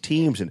in these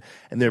teams, and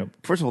they're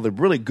first of all they're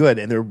really good,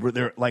 and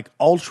they're like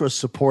ultra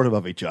supportive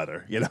of each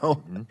other.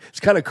 It's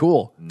kind of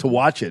cool to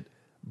watch it,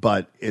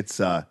 but it's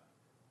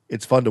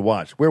fun to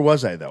watch. Where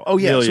was I though? Oh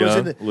yeah, Neil so it's Young,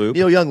 in the, Luke.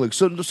 Neil Young, Luke.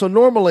 So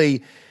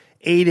normally,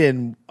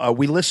 Aiden,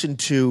 we listen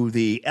to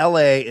the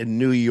L.A. and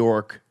New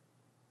York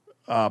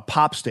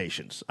pop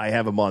stations. I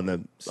have them on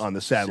the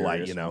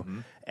satellite, Serious.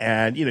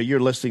 And you're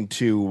listening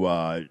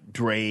to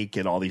Drake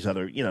and all these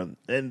other,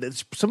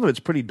 and some of it's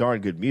pretty darn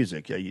good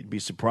music. You'd be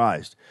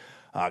surprised.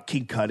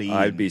 King Cudi.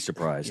 I'd be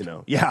surprised.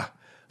 Yeah,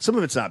 some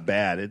of it's not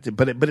bad,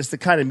 but it's the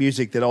kind of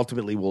music that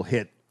ultimately will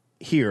hit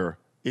here.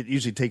 It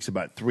usually takes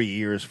about 3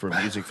 years for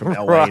music from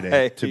LA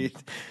Right. to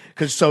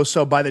because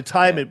so by the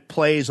time it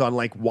plays on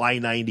like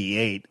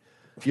Y98,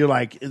 you're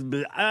like,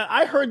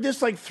 I heard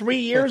this like 3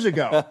 years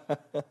ago.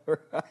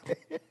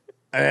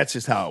 And that's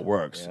just how it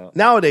works. Yeah.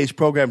 Nowadays,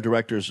 program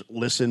directors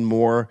listen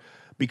more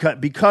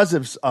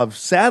because of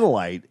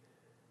satellite.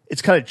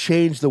 It's kind of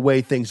changed the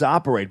way things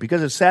operate.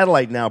 Because of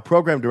satellite now,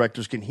 program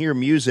directors can hear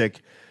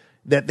music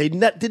that they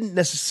didn't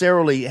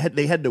necessarily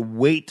they had to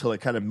wait till it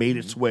kind of made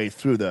its way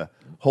through the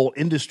whole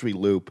industry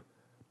loop.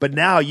 But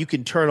now you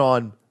can turn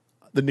on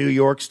the New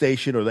York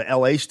station or the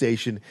LA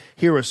station,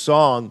 hear a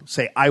song,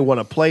 say, I want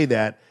to play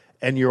that,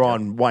 and you're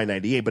on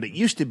Y98. But it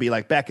used to be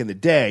like back in the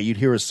day, you'd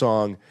hear a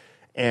song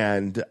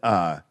and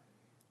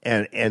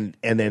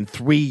then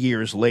 3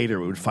 years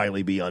later it would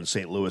finally be on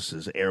St.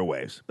 Louis's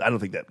airwaves. I don't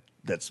think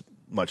that's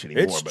much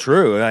anymore. It's but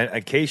true.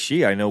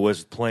 KC, I know,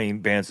 was playing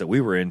bands that we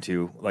were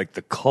into, like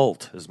The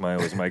Cult was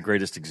my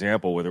greatest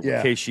example. Where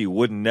Yeah. KC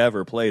would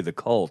never play The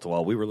Cult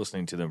while we were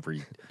listening to them for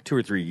 2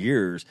 or 3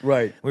 years.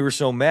 Right. We were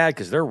so mad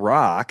because they're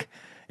rock,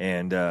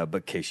 and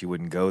but KC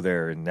wouldn't go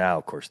there. And now,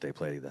 of course, they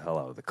play the hell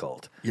out of The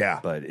Cult.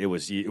 Yeah. But it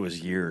was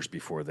years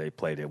before they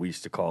played it. We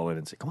used to call in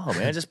and say, "Come on,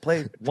 man, just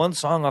play one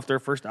song off their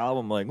first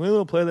album." Like,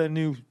 we'll play that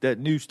new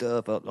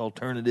stuff,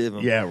 alternative.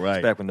 And Yeah, right.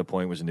 It's back when The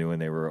Point was new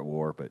and they were at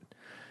war, but.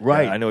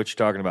 Right. Yeah, I know what you're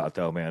talking about,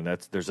 though, man.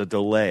 There's a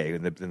delay,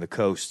 and the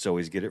coasts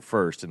always get it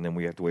first, and then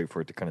we have to wait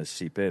for it to kind of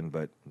seep in.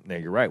 But no,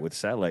 you're right. With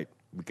satellite,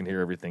 we can hear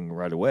everything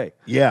right away.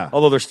 Yeah.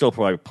 Although there's still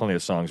probably plenty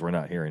of songs we're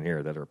not hearing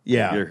here that are.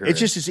 Yeah, you're hearing.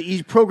 it's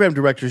just program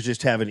directors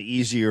just have an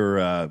easier.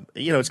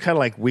 It's kind of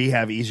like we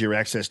have easier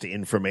access to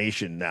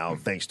information now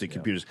thanks to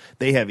computers.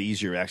 They have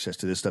easier access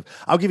to this stuff.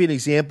 I'll give you an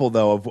example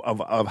though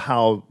of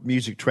how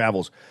music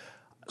travels.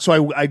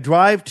 So I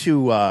drive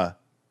to.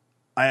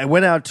 I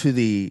went out to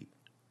the.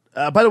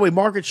 By the way,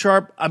 Margaret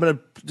Sharp, I'm going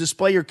to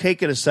display your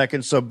cake in a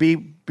second, so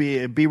be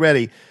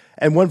ready.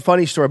 And one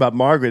funny story about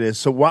Margaret is,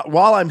 so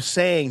while I'm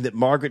saying that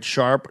Margaret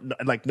Sharp,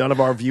 like none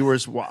of our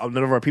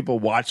people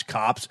watch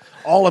Cops,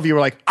 all of you are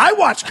like, I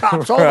watch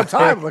Cops all the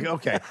time. I'm like,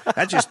 okay,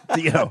 that just,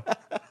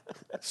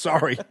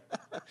 sorry.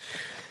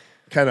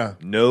 Kind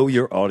of. Know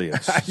your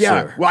audience.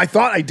 Yeah, sir. well, I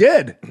thought I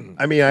did.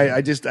 I mean,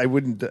 I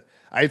wouldn't,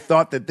 I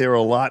thought that there were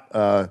a lot,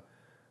 I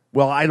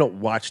don't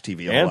watch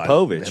TV a And lot.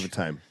 Povich. Every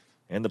time.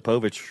 And the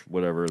Povich,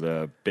 whatever,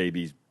 the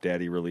baby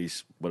daddy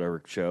release, whatever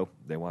show,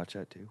 they watch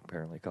that too.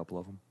 Apparently, a couple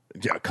of them.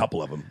 Yeah, a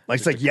couple of them. Like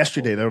it's like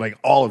yesterday, there were like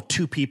all of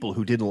 2 people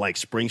who didn't like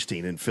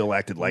Springsteen, and Phil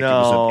acted like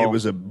No. it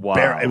was a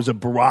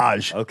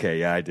barrage. Okay,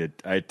 yeah, I did.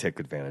 I took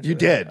advantage. You of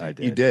did. That. I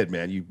did. You did,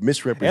 man. You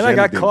misrepresented. And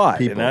I got the caught,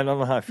 people. and I don't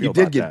know how I feel You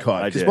did about get that.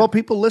 caught I because did.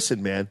 people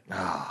listen, man.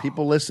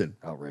 People listen.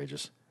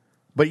 Outrageous.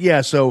 But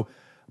yeah, so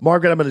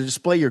Margaret, I'm going to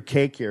display your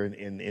cake here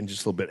in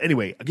just a little bit.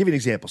 Anyway, I'll give you an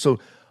example. So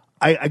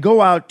I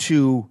go out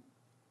to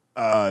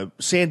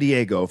San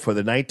Diego for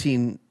the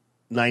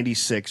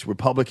 1996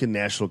 Republican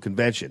National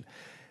Convention,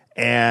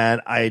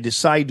 and I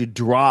decide to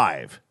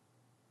drive.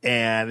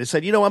 And I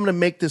said, I'm going to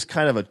make this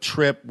kind of a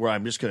trip where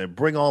I'm just going to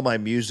bring all my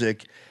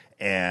music,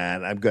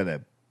 and I'm going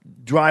to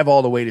drive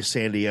all the way to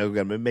San Diego. I'm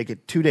going to make it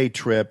a 2-day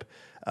trip.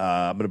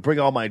 I'm going to bring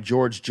all my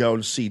George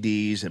Jones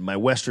CDs and my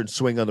Western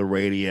Swing on the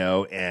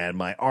radio and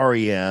my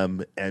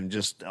REM and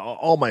just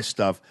all my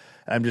stuff.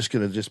 I'm just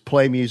going to just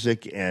play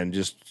music and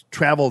just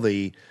travel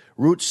the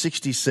Route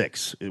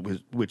 66,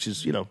 which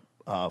is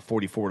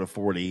 44 to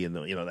 40 and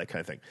that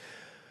kind of thing.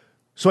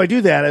 So I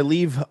do that. I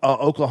leave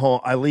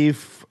Oklahoma. I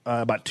leave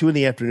about 2 in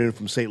the afternoon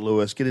from St.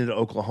 Louis, get into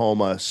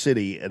Oklahoma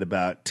City at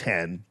about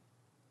 10,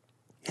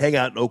 hang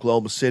out in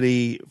Oklahoma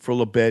City for a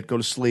little bit, go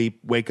to sleep,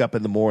 wake up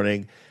in the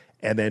morning,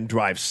 and then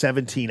drive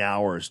 17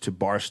 hours to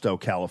Barstow,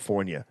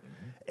 California.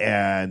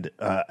 And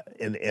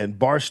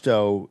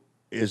Barstow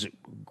is a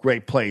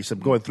great place. I'm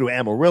going through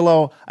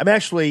Amarillo. I'm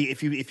actually,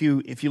 if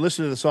you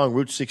listen to the song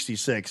Route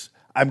 66,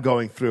 I'm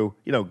going through,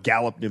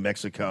 Gallup, New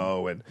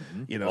Mexico, and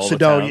All the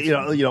Sedona,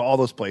 towns. all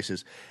those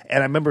places. And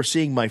I remember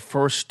seeing my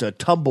first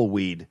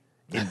tumbleweed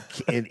in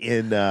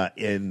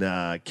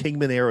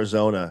Kingman,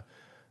 Arizona,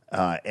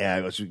 and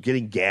I was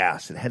getting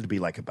gas. It had to be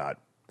like about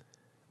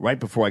right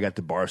before I got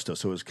to Barstow,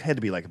 so had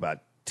to be like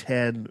about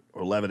 10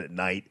 or 11 at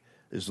night.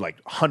 It was like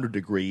 100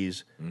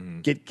 degrees.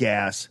 Get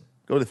gas,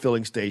 go to the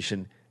filling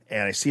station,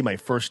 and I see my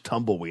first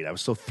tumbleweed. I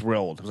was so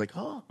thrilled. I was like,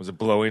 oh. Was it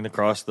blowing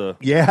across the?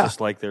 Yeah.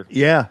 Just like there.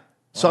 Yeah.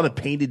 Saw the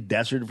painted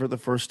desert for the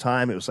first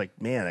time. It was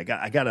like, man, I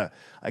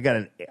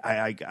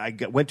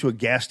went to a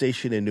gas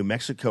station in New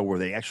Mexico where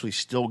they actually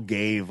still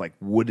gave like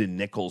wooden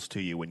nickels to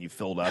you when you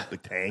filled up the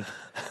tank.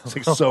 It's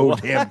like so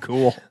damn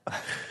cool.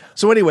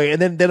 So anyway,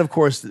 and then of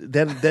course,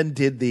 then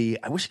did the.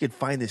 I wish I could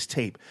find this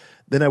tape.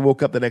 Then I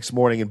woke up the next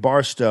morning in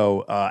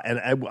Barstow, and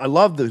I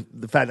love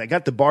the fact I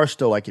got to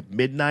Barstow like at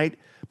midnight,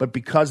 but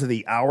because of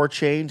the hour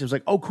change, I was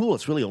like, oh, cool,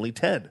 it's really only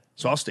 10.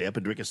 So I'll stay up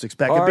and drink a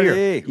 6-pack of beer.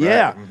 Party,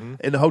 Yeah, right.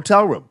 in the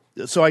hotel room.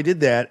 So I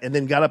did that, and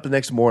then got up the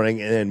next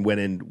morning, and then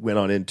went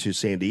on into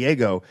San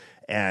Diego,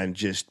 and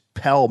just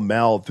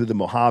pell-mell through the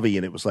Mojave,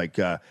 and it was like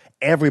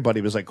everybody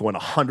was like going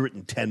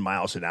 110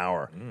 miles an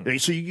hour.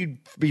 So you'd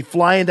be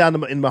flying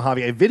down in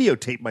Mojave. I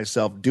videotaped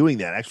myself doing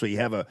that. Actually,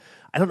 I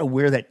don't know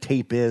where that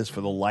tape is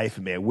for the life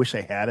of me. I wish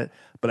I had it,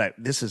 but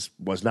this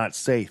was not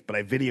safe. But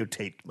I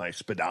videotaped my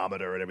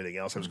speedometer and everything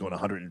else. I was going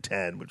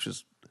 110, which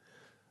is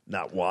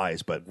not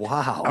wise, but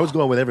Wow. I was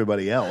going with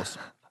everybody else.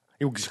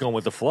 You were just going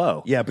with the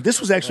flow. Yeah, but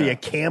this was actually a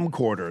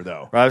camcorder,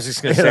 though. I was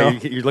just going to say,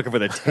 you're looking for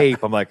the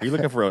tape. I'm like, are you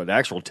looking for an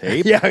actual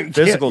tape? Yeah,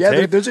 Physical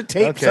tape? There's a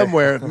tape Okay.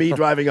 somewhere of me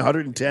driving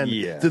 110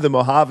 Yeah. through the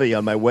Mojave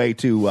on my way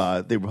to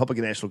the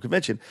Republican National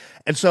Convention.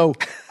 And so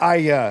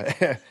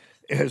it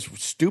was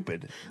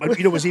stupid. But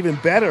what's even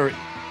better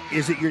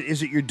is that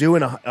you're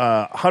doing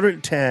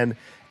 110,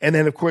 and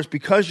then of course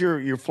because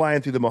you're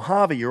flying through the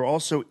Mojave, you're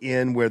also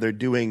in where they're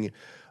doing.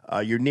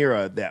 You're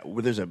near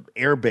where there's an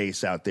air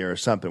base out there or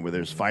something where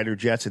there's fighter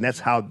jets, and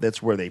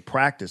that's where they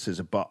practice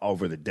is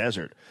over the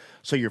desert.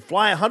 So you're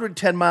flying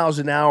 110 miles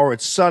an hour.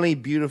 It's sunny,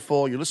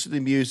 beautiful. You're listening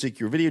to music.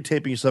 You're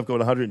videotaping yourself going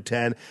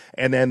 110,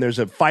 and then there's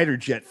a fighter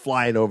jet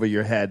flying over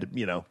your head.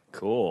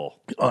 Cool.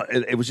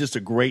 It was just a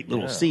great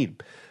little scene.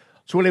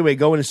 So anyway,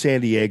 going to San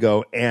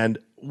Diego, and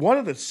one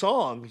of the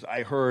songs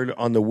I heard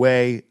on the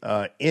way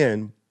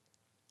in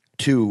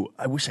to,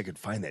 I wish I could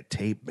find that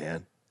tape,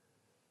 man.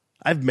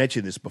 I've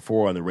mentioned this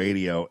before on the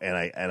radio, and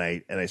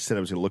I said I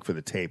was going to look for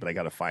the tape, and I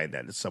got to find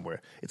that. It's somewhere.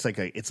 It's like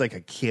a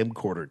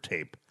camcorder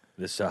tape.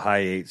 This high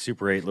 8,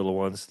 Super 8 little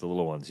ones, the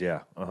little ones, yeah.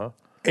 Uh-huh.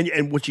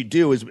 And what you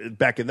do is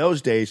back in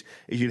those days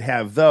is you'd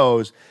have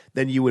those,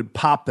 then you would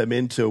pop them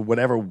into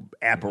whatever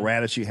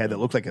apparatus you had that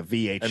looked like a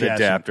VHS, An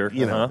adapter,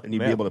 and you'd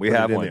be able to we put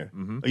have it in one. there.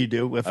 Mhm. Oh, you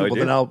do? Well, I do.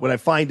 then when I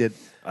find it,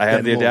 I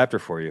have then the adapter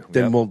for you.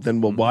 Then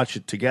Yep. we'll watch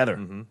it together.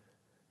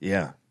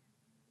 Yeah.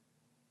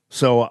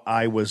 So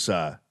I was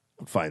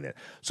find that.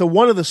 So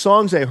one of the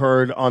songs I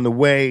heard on the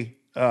way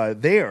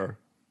there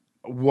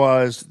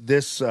was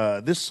this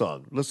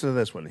song. Listen to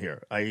this one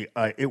here.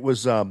 It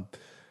was hang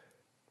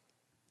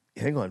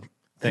on.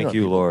 Thank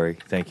you, Lori.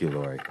 Thank you,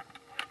 Lori.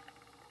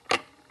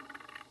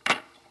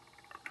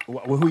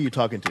 Who are you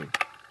talking to?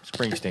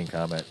 Springsteen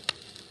comment.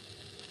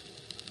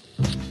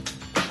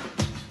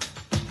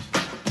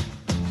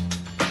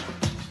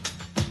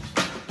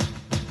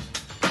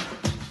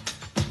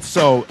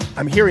 So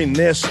I'm hearing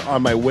this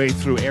on my way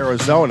through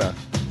Arizona.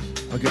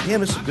 I go, damn,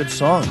 this is a good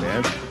song,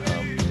 man.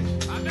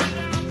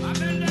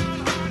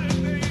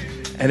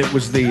 And it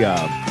was the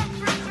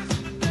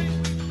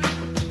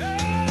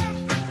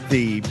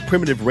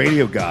Primitive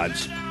Radio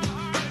Gods.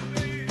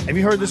 Have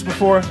you heard this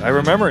before? I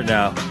remember it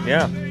now.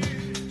 Yeah.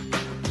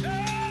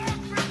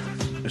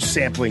 They're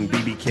sampling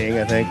B.B. King,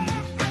 I think,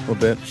 a little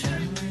bit. So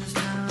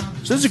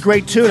this is a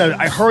great tune.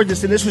 I heard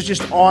this, and this was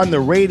just on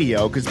the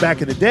radio because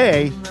back in the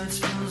day,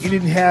 you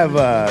didn't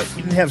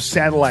have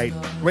satellite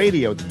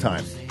radio at the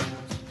time,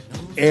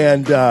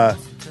 and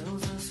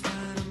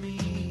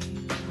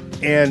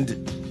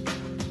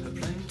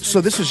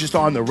so this was just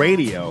on the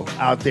radio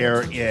out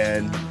there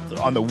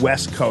on the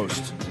West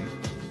Coast.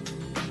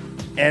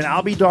 And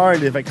I'll be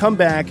darned if I come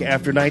back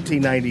after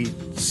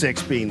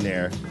 1996 being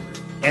there,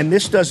 and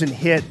this doesn't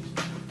hit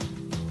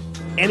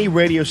any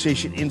radio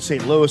station in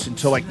St. Louis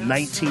until like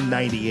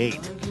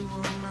 1998.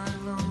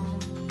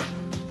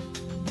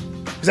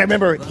 Because I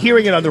remember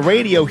hearing it on the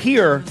radio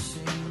here,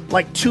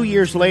 like 2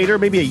 years later,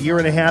 maybe a year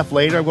and a half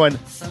later. I'm going,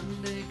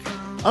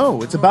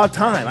 oh, it's about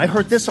time. I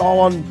heard this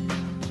all on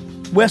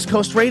West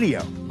Coast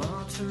radio.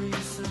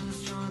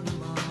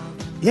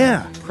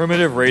 Yeah.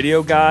 Primitive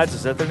Radio Gods,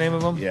 is that the name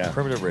of them? Yeah.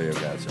 Primitive Radio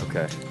Gods,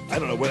 okay. I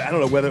don't know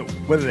whether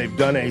they've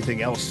done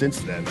anything else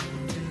since then.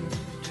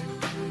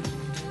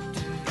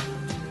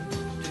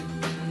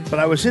 But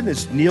I was in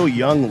this Neil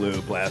Young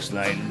loop last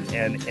night,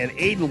 and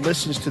Aiden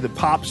listens to the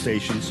pop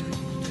stations,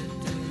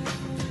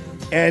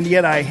 and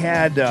yet I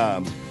had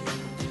I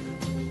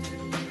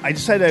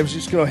decided I was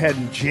just going to go ahead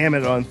and jam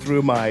it on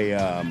through my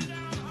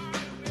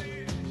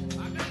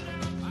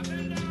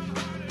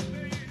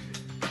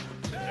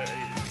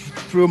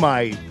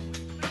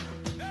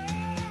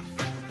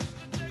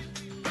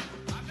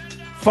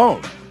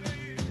phone.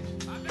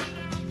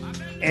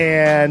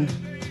 And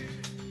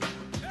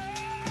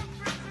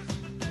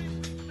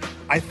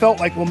I felt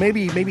like, well,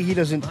 maybe he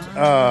doesn't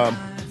want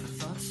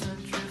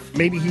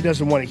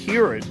to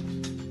hear it.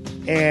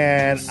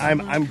 And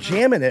I'm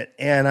jamming it,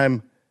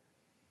 and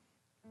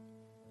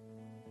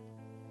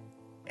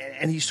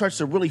he starts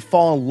to really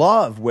fall in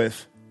love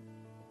with,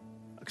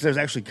 because I was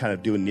actually kind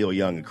of doing Neil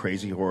Young and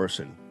Crazy Horse,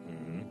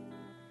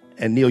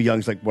 and Neil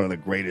Young's like one of the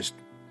greatest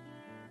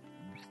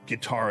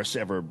guitarists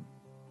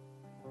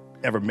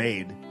ever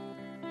made.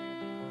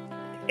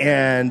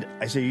 And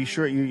I say, you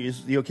sure?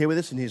 Is you okay with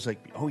this? And he's like,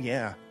 oh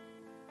yeah,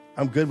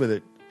 I'm good with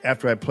it.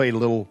 After I played a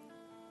little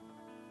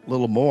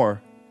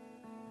more,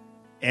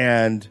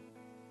 and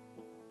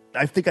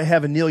I think I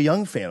have a Neil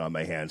Young fan on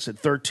my hands at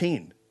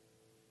 13,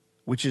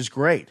 which is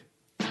great.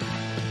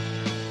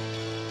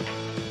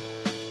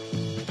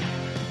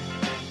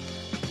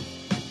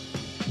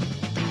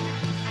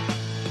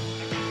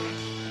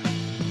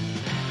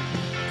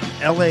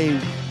 LA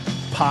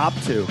pop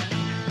to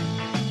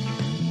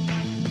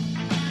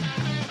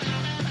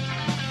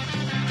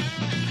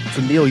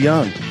Neil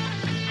Young.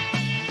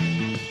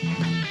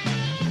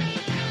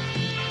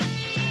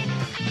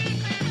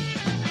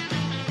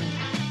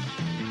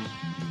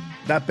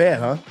 Not bad,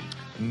 huh?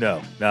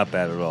 No, not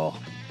bad at all.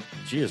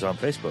 She is on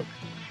Facebook.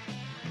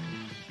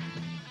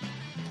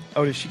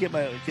 Oh, did she get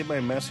my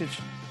message?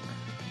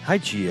 Hi,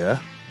 Gia.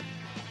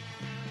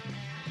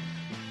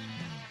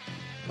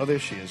 Oh, there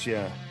she is,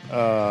 yeah.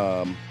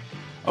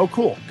 Oh,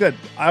 cool. Good.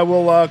 I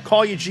will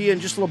call you, Gia, in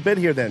just a little bit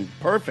here then.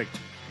 Perfect.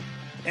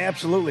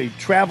 Absolutely.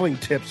 Traveling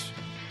tips.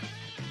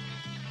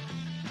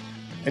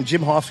 And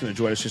Jim Hoff's going to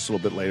join us just a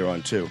little bit later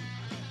on, too.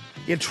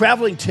 Yeah,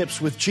 traveling tips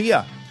with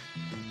Gia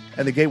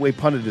and the Gateway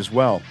Pundit as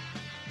well.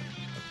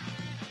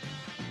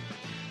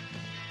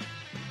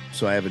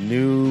 So I have a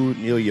new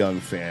Neil Young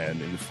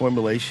fan in the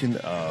formulation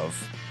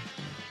of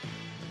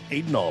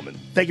Aiden Allman.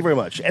 Thank you very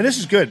much. And this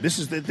is good. This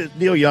is the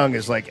Neil Young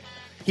is like...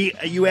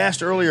 You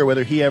asked earlier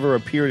whether he ever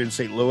appeared in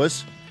St.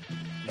 Louis,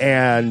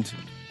 and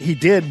he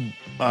did.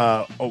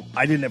 I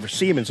didn't ever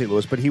see him in St.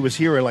 Louis, but he was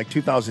here in like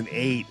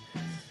 2008,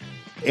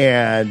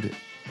 and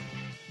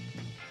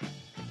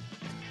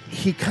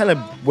he kind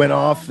of went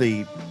off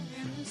the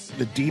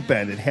deep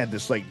end and had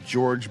this like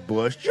George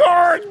Bush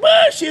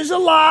is a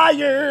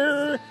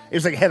liar. It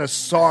was like had a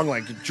song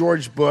like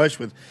George Bush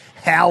with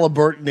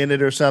Halliburton in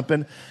it or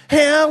something.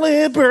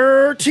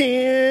 Halliburton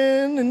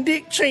and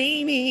Dick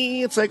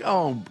Cheney. It's like,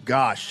 oh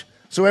gosh.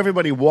 So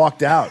everybody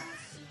walked out.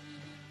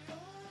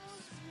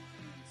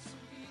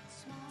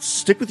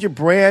 Stick with your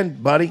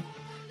brand, buddy.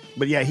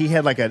 But yeah, he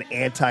had like an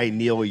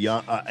anti-Neil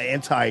Young,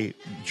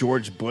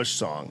 anti-George Bush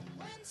song.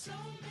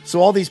 So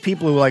all these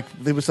people who like,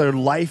 it was their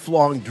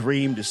lifelong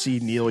dream to see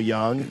Neil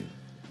Young,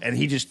 and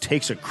he just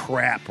takes a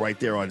crap right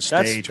there on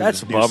stage with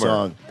his new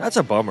song. That's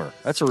a bummer.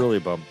 That's a really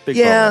big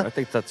bummer. I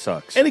think that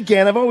sucks. And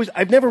again,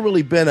 I've never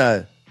really been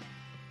a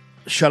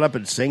shut up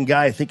and sing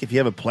guy. I think if you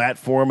have a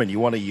platform and you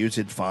want to use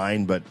it,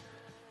 fine, but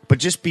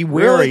just be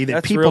wary that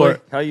That's people really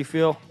are how you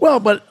feel. well.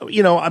 But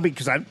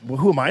because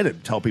who am I to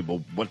tell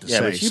people what to Yeah,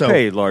 say? but you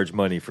pay large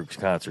money for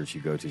concerts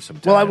you go to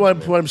sometimes. Well,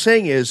 what I'm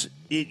saying is,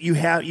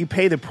 you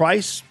pay the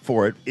price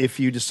for it if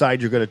you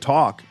decide you're going to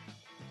talk.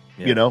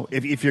 Yeah. You know,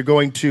 if you're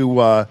going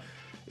to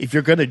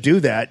do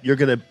that, you're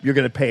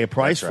gonna pay a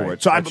price That's for right.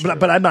 it. So, That's true.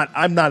 but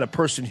I'm not a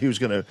person who's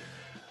going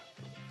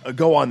to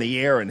go on the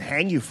air and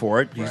hang you for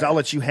it, because I'll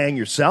let you hang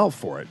yourself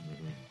for it.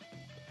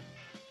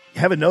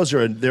 Heaven knows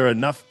there are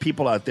enough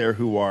people out there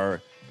who are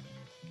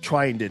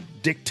trying to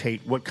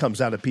dictate what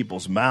comes out of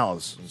people's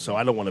mouths, so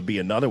I don't want to be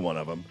another one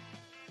of them.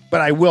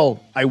 But I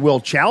will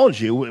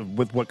challenge you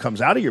with what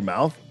comes out of your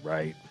mouth.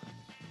 Right.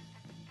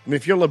 I mean,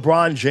 if you're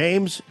LeBron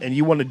James and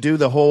you want to do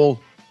the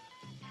whole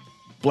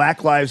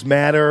Black Lives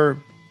Matter,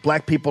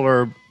 black people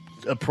are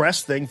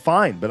oppressed thing,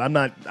 fine. But I'm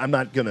not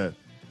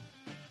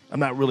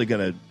really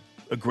gonna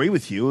agree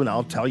with you, and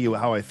I'll tell you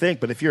how I think.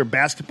 But if you're a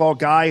basketball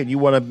guy and you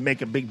want to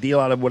make a big deal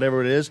out of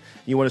whatever it is,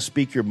 and you want to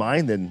speak your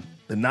mind, then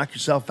knock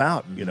yourself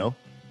out. You know,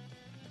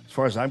 as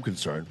far as I'm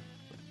concerned.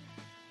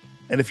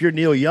 And if you're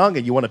Neil Young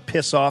and you want to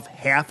piss off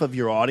half of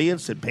your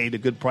audience that paid a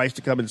good price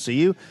to come and see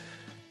you,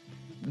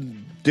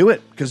 do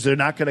it, because they're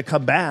not going to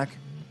come back.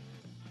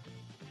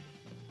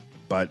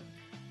 But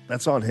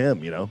that's on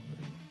him, you know.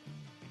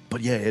 But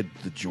yeah, it had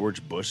the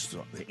George Bush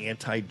song, the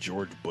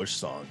anti-George Bush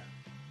song.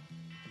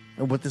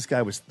 And what this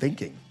guy was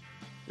thinking.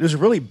 It was a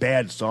really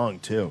bad song,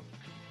 too.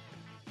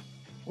 I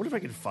wonder if I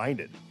can find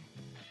it.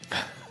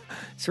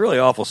 It's a really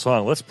awful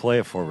song. Let's play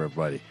it for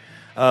everybody.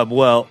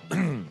 Well,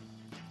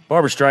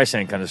 Barbra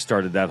Streisand kind of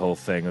started that whole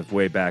thing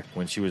way back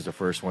when she was the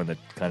first one that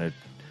kind of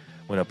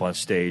went up on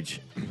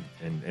stage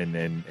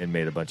and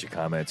made a bunch of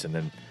comments. And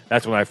then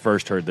that's when I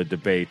first heard the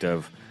debate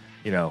of,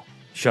 you know,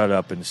 shut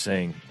up and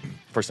sing.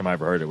 First time I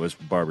ever heard it was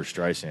Barbra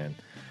Streisand.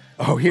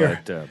 Oh,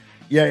 here. But,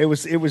 yeah, it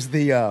was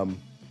the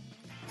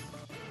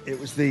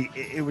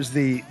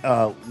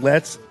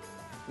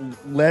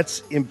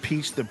let's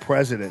impeach the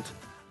president.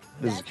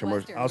 This is a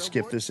commercial. I'll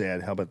skip this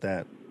ad. How about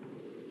that?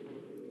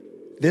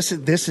 This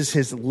is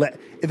his.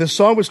 The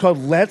song was called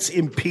 "Let's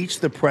Impeach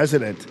the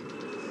President."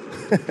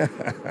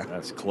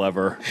 That's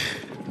clever.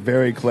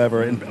 Very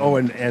clever.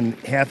 And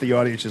half the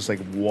audience just like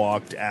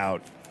walked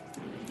out.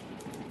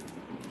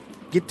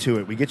 Get to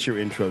it. We get your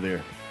intro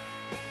there.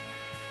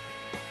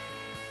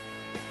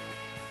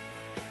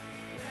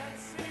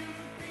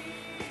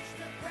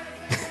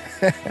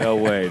 No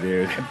way,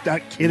 dude. I'm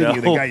not kidding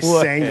you. The No guy way.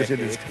 sang this in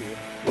his.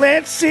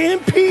 Let's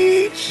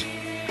impeach.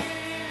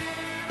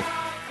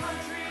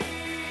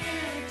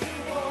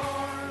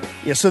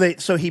 Yeah,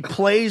 so he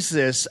plays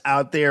this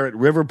out there at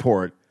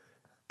Riverport,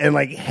 and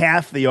like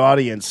half the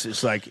audience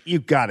is like,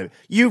 you've got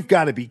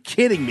to be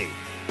kidding me.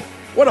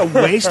 What a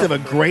waste of a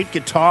great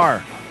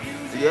guitar.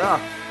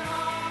 Yeah.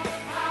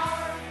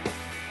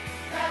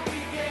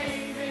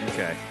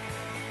 Okay.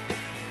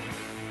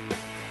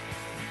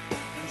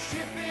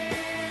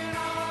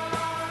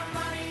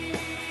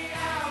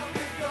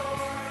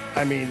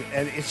 I mean,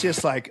 and it's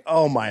just like,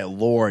 oh my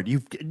Lord,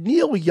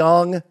 Neil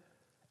Young.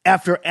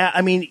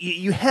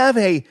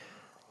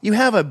 You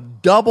have a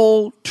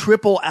double,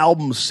 triple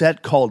album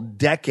set called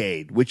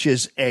Decade, which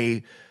is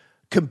a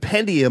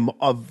compendium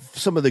of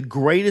some of the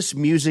greatest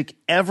music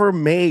ever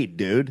made,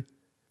 dude.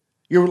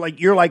 You're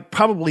like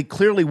probably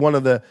clearly one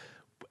of the,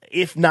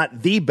 if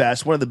not the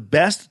best, one of the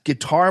best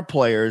guitar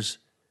players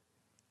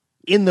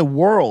in the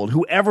world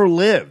who ever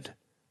lived.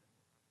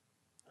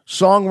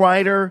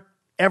 Songwriter,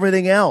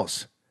 everything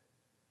else.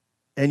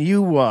 And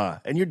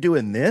you're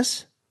doing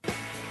this?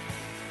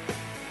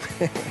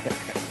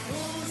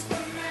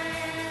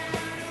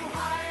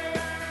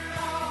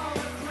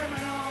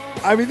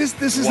 I mean,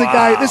 this is the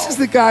guy. This is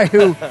the guy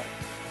who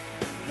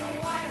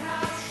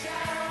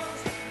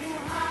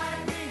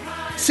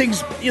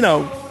sings,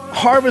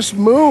 Harvest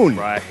Moon.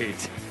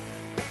 Right.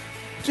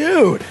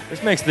 Dude.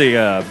 This makes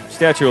the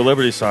Statue of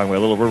Liberty song by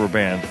Little River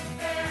Band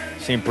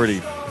seem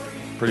pretty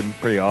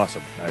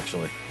awesome,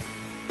 actually.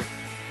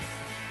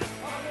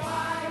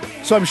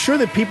 So I'm sure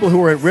that people who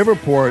were at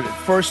Riverport at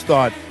first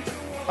thought,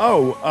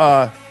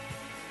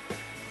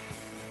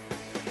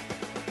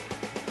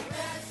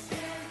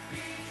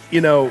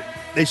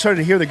 they started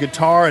to hear the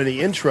guitar and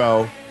the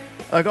intro,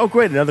 like, oh,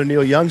 great, another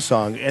Neil Young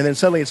song. And then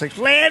suddenly it's like,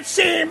 let's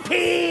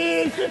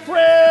impeach the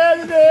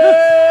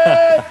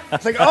president.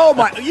 It's like, oh,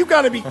 my, you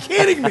got to be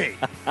kidding me.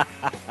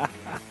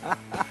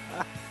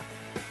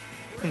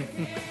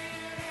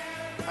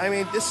 I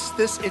mean, this,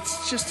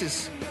 it's just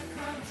as...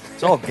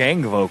 It's all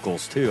gang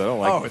vocals, too. I don't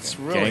like it's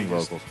really gang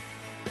just- vocals.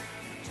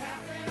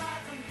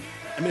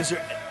 I mean, is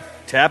there...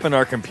 Tapping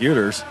our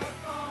computers.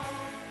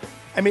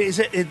 I mean,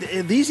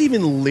 are these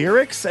even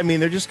lyrics? I mean,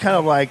 they're just kind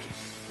of like...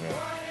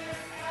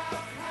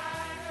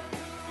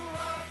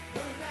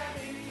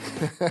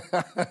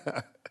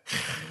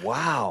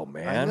 Wow, I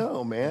man.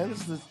 know, man.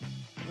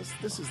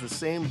 This is the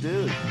same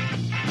dude.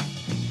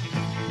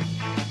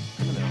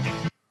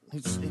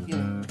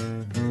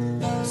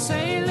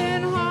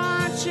 Sailing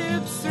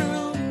hardships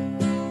through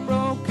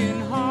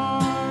broken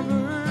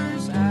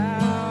harbors,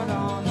 out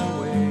on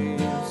the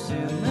waves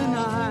in the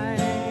night.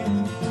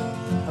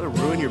 How to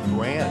ruin your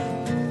brand.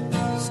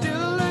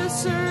 Still a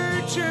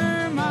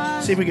searcher,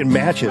 my See if we can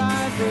match it. I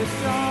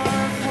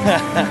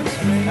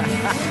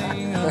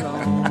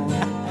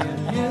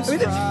mean,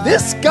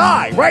 this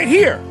guy right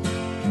here.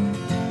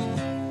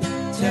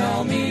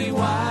 Tell me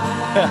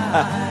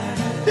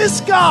why.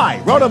 This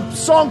guy wrote a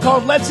song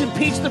called "Let's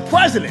Impeach the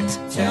President."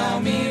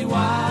 Tell me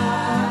why.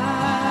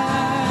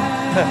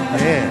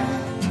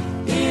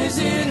 Man, Is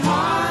it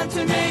hard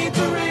to make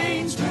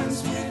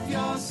arrangements with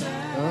yourself?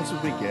 well, that's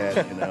what we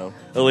get,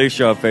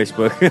 Alicia on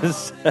Facebook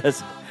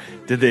says,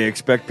 did they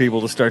expect people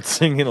to start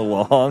singing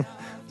along?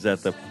 Is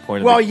that the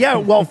point Well, of it? yeah.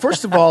 Well,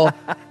 first of all,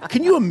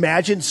 can you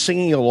imagine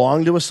singing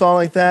along to a song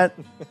like that?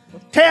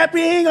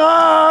 Tapping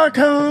our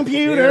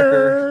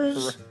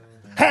computers,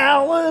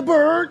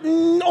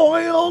 Halliburton,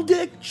 oil,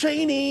 Dick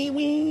Cheney.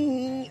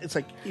 Wing. It's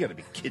like, you got to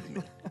be kidding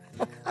me.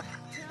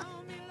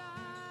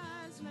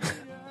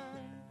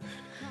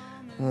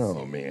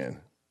 Oh, man.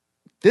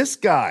 This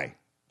guy.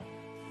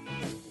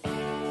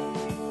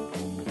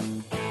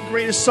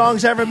 Greatest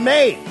songs ever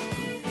made.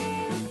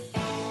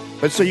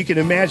 But so you can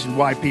imagine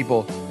why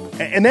people,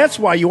 and that's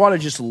why you want to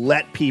just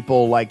let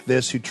people like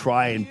this who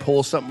try and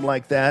pull something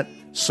like that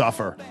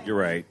suffer. You're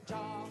right.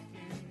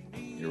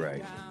 You're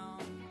right.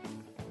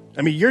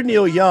 I mean, you're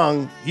Neil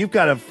Young. You've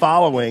got a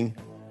following.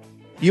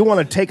 You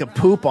want to take a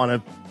poop on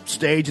a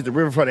stage at the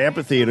Riverfront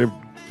Amphitheater,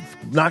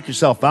 knock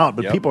yourself out,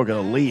 but people are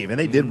going to leave. And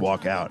they did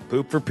walk out.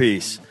 Poop for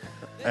peace.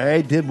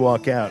 They did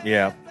walk out.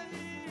 Yeah.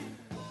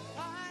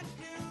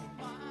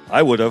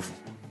 I would have.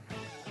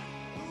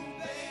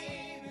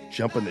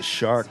 Jumping the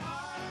shark.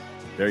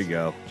 There you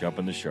go.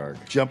 Jumping the shark.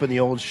 Jumping the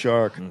old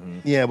shark.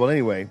 Yeah, well,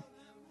 anyway,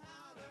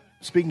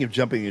 speaking of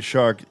jumping the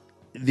shark,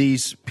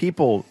 these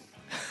people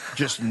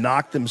just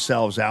knocked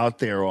themselves out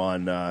there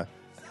on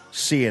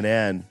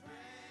CNN.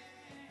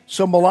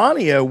 So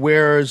Melania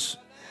wears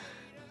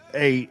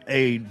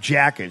a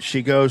jacket.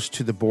 She goes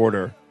to the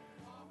border,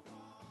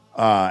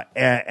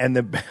 and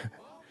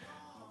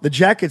the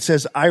jacket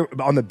says,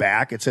 on the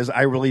back, it says,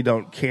 "I really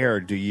don't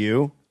care, do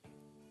you?"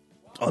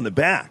 On the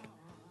back.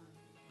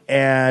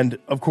 And,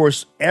 of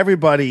course,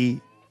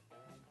 everybody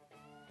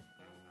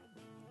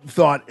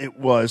thought it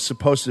was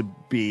supposed to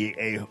be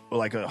a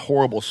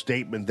horrible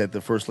statement that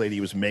the First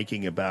Lady was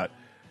making about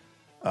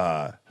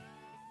the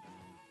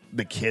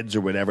kids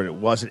or whatever, and it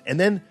wasn't. And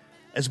then,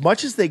 as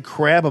much as they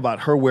crab about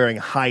her wearing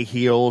high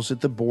heels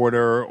at the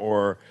border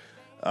or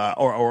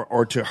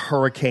to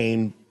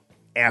hurricane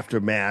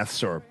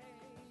aftermaths or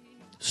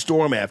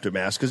storm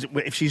aftermaths, because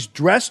if she's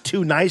dressed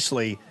too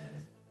nicely,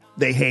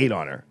 they hate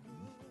on her.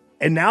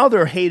 And now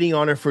they're hating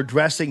on her for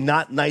dressing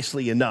not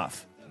nicely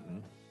enough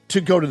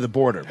to go to the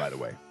border, by the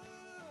way.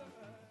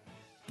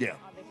 Yeah.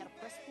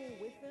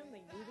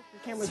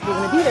 Cameras were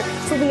going to be there.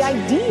 So the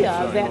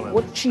idea that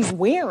what she's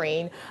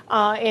wearing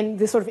and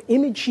the sort of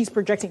image she's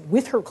projecting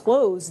with her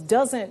clothes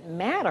doesn't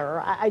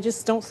matter. I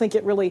just don't think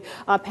it really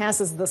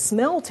passes the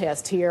smell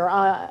test here.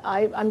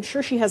 I'm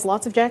sure she has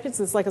lots of jackets.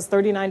 It's like a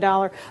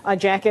 $39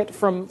 jacket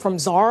from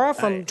Zara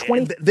from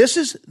 20. This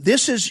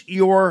is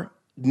your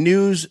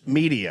news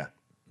media.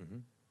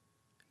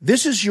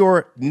 This is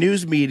your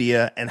news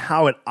media and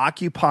how it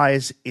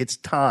occupies its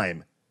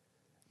time.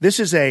 This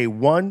is a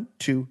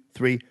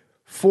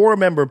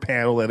 4-member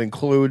panel that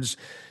includes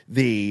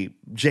the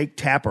Jake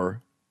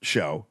Tapper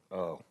show.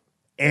 Oh.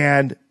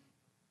 And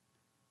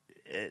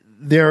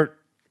they're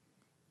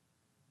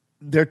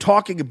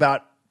talking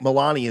about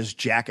Melania's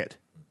jacket.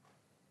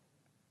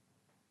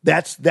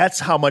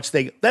 That's how much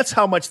they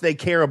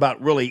care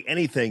about really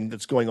anything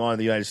that's going on in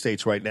the United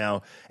States right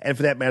now, and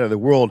for that matter, the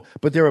world.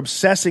 But they're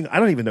obsessing. I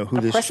don't even know who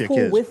this press chick pool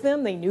is. With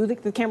them, they knew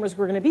that the cameras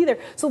were going to be there.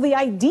 So the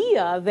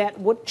idea that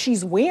what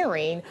she's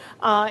wearing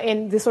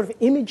and the sort of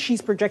image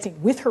she's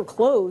projecting with her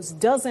clothes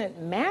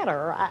doesn't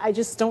matter. I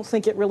just don't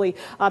think it really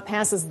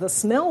passes the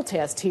smell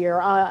test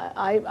here.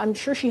 I'm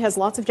sure she has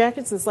lots of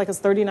jackets. It's like a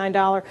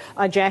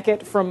 $39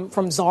 jacket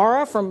from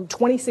Zara from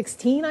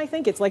 2016. I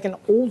think it's like an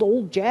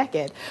old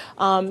jacket.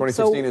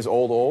 2016 is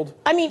old.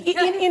 I mean,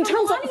 in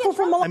terms of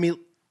for Melania. I mean,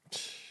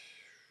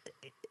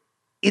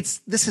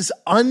 this is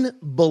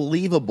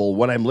unbelievable.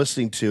 What I'm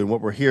listening to and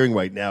what we're hearing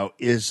right now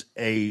is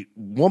a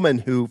woman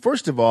who,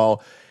 first of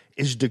all,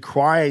 is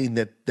decrying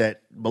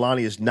that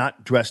Melania is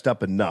not dressed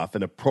up enough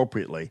and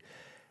appropriately,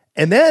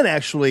 and then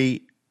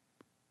actually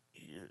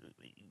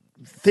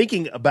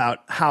thinking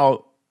about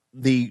how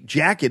the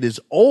jacket is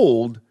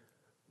old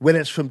when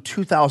it's from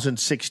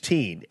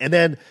 2016, and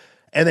then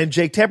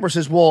Jake Tapper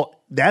says, "Well,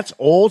 that's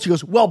old." She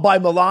goes, "Well, by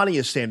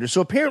Melania's standards."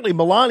 So apparently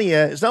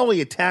Melania is not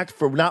only attacked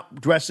for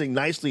not dressing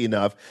nicely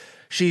enough,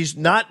 she's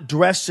not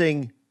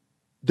dressing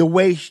the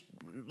way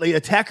they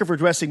attack her for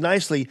dressing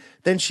nicely.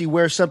 Then she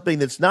wears something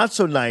that's not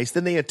so nice.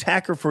 Then they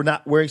attack her for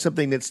not wearing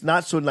something that's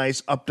not so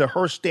nice up to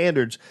her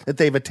standards that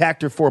they've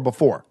attacked her for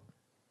before.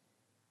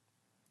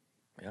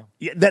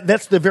 Yeah,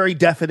 that's the very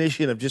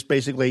definition of just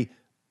basically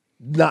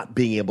not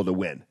being able to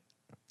win.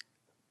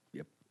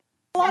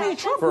 Melania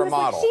Trump For a wears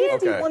model,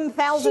 like okay.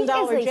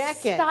 $51,000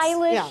 jackets. She is a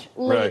stylish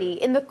lady.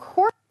 Right. In the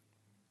course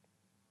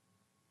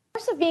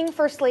of being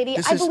First Lady,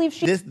 I believe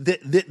she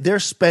they're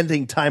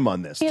spending time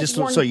on this, has just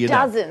worn so you know.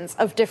 dozens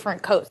of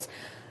different coats.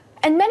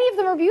 And many of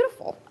them are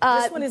beautiful.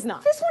 This one is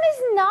not. This one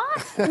is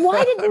not.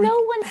 Why did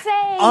no one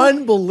say?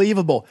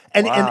 Unbelievable.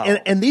 And, Wow.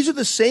 and these are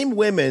the same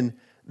women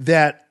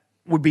that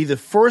would be the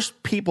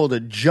first people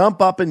to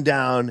jump up and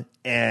down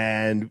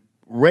and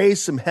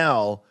raise some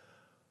hell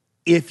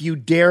if you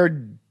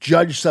dared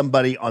judge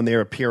somebody on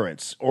their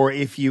appearance, or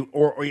if you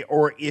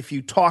or if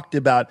you talked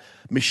about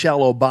Michelle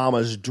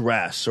Obama's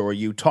dress, or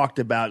you talked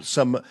about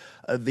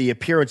the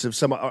appearance of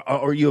some,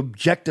 or you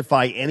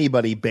objectify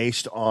anybody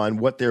based on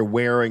what they're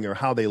wearing or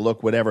how they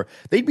look, whatever,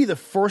 they'd be the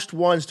first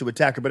ones to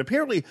attack her. But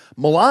apparently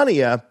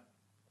Melania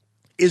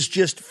is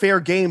just fair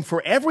game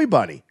for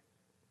everybody.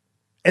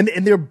 And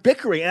they're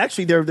bickering.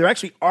 Actually, they're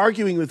actually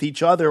arguing with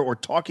each other or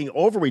talking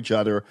over each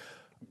other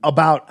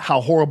about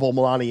how horrible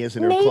Melania is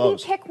in her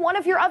clothes. Maybe pick one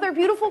of your other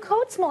beautiful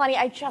coats, Melania.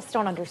 I just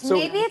don't understand.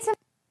 Maybe it's a...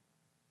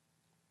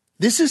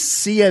 This is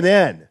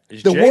CNN, the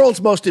Jake-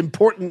 world's most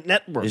important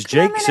network. Is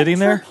Jake sitting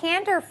True there?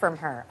 candor from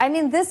her. I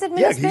mean, this 'cause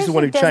administration he's the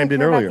one who doesn't chimed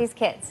in care earlier. about these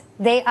kids.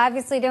 They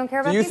obviously don't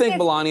care about Do you these think kids.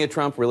 Melania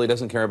Trump really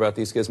doesn't care about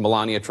these kids?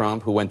 Melania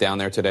Trump, who went down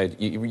there today.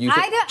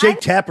 Jake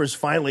Tapper's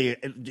finally,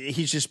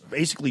 he's just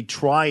basically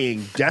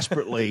trying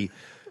desperately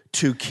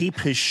to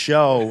keep his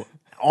show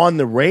on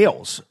the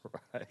rails.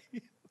 Right.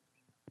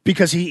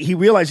 Because he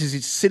realizes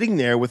he's sitting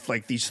there with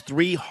like these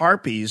three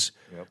harpies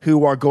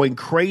who are going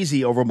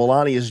crazy over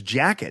Melania's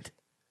jacket.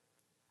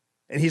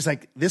 And he's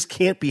like, this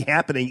can't be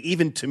happening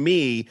even to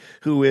me,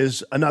 who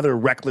is another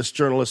reckless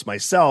journalist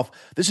myself.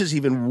 This is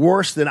even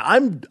worse than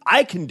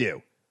I can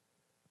do.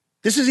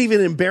 This is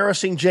even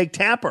embarrassing Jake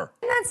Tapper.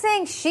 I'm not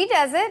saying she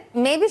does it.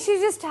 Maybe she's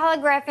just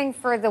telegraphing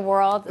for the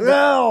world.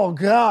 Oh,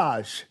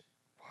 gosh.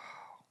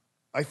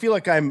 I feel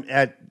like I'm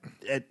at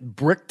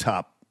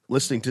Bricktop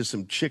listening to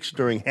some chicks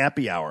during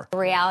happy hour. The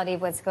reality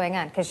of what's going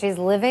on, because she's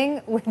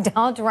living with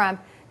Donald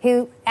Trump,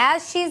 who,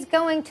 as she's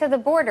going to the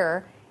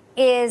border,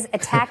 is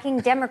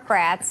attacking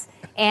Democrats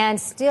and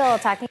still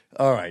attacking.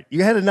 All right.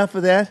 You had enough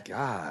of that?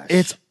 Gosh.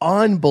 It's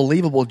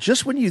unbelievable.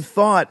 Just when you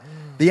thought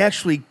they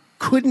actually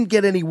couldn't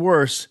get any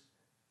worse,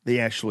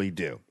 they actually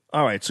do.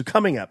 All right. So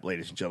coming up,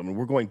 ladies and gentlemen,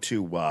 we're going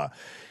to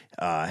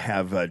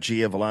have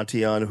Gia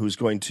Volante on, who's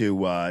going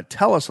to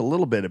tell us a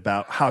little bit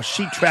about how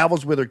she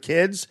travels with her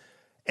kids.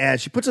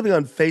 And she put something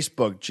on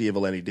Facebook, Gia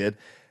Volante did,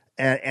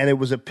 and it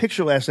was a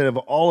picture last night of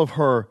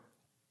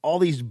all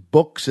these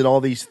books and all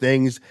these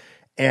things.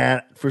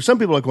 And for some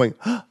people are going,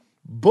 huh,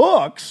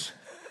 books?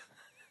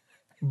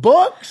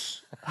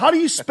 Books? How do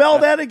you spell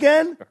that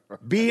again?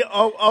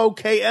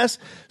 B-O-O-K-S?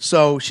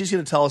 So she's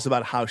going to tell us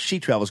about how she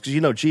travels, because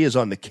you know Gia's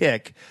on the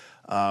kick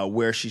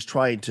where she's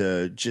trying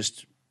to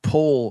just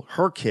pull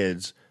her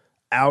kids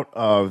out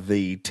of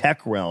the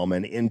tech realm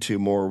and into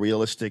more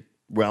realistic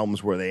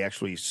realms where they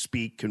actually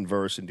speak,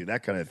 converse, and do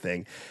that kind of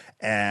thing.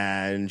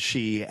 And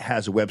she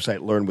has a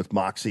website, Learn with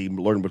Moxie,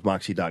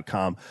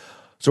 learnwithmoxie.com.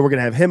 So we're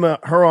going to have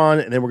her on,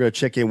 and then we're going to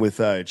check in with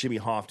Jimmy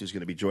Hoft, who's going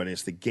to be joining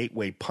us, the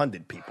Gateway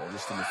Pundit people,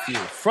 just in the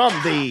field from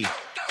the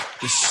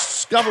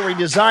Discovery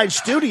Design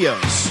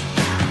Studios.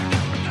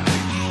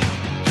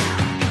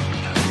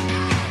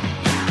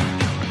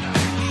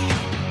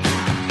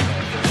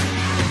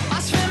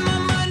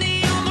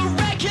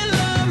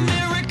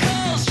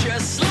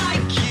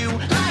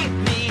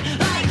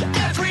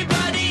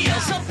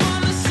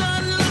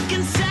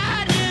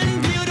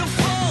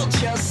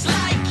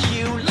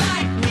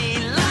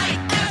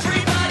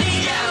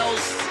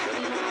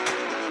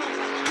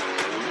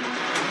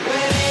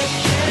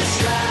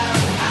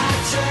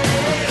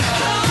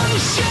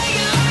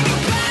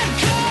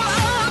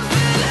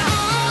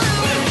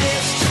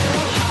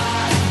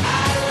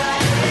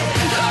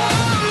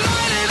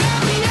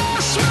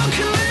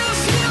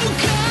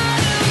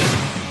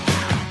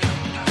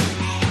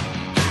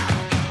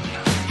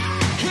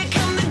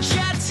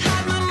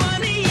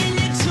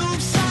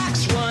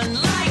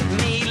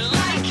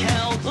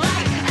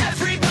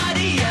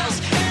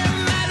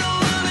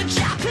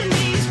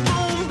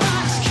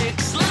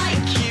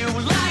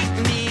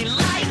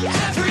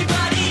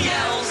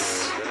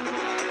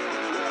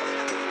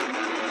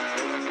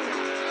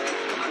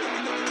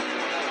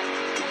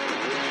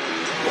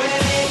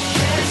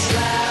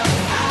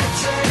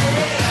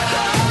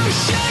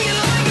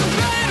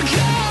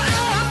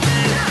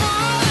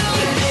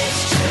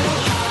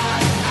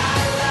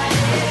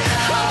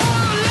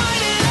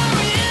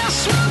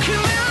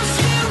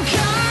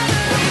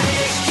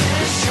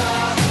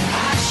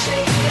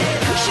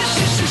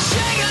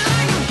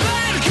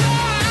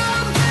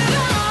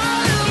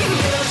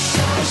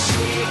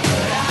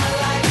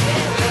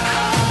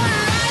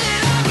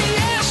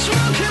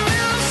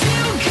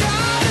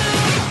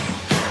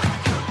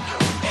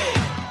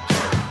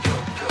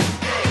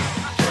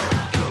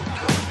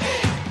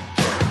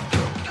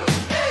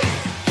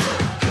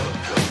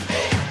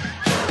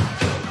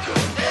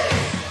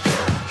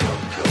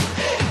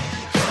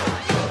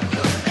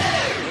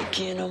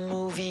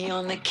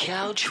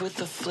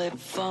 With a flip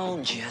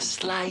phone,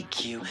 just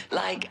like you,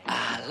 like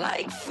I,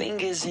 like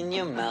fingers in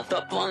your mouth,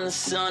 up on the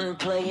sun,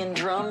 playing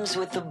drums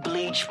with a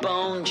bleach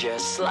bone,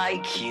 just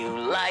like you,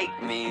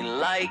 like me,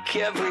 like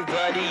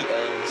everybody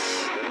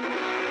else.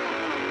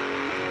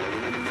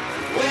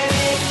 When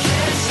it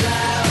gets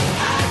loud,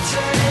 I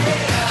turn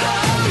it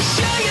up,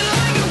 shake it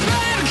like a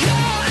bad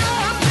car,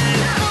 up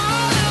and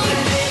on.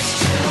 When it's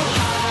too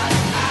hot,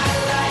 I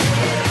light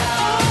it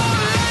up,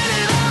 light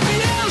it up,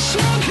 yeah,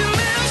 smoking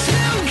this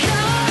new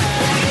car.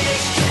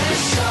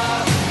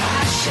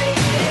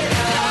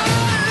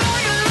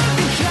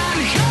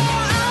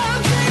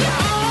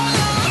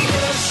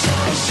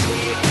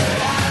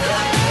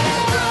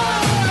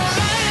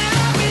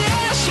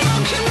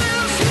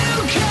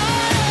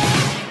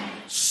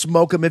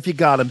 smoke 'em if you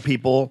got 'em,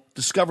 people.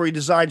 Discovery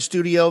Design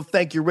Studio.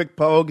 Thank you, Rick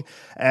Pogue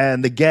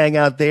and the gang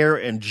out there,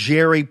 and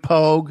Jerry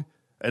Pogue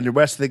and the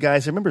rest of the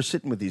guys. I remember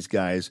sitting with these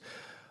guys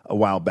a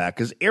while back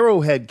because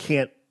Arrowhead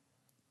can't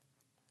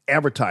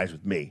advertise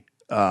with me.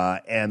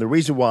 And the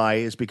reason why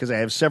is because I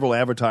have several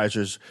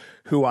advertisers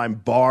who I'm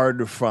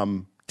barred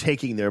from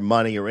taking their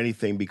money or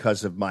anything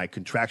because of my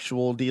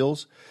contractual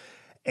deals.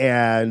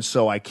 And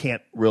so I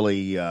can't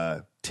really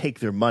take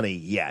their money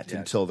yet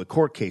until the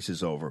court case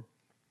is over.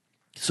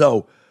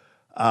 So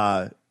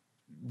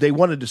they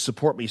wanted to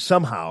support me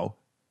somehow.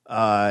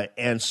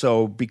 And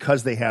so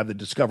because they have the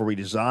Discovery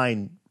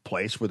Design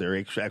place where they're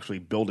actually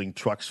building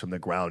trucks from the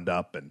ground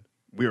up, and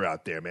we were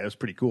out there, man. It was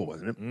pretty cool,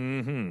 wasn't it?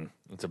 Mm-hmm.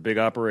 It's a big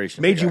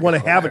operation. Made you want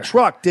to have a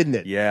truck, didn't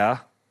it? Yeah.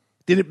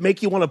 Did it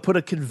make you want to put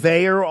a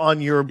conveyor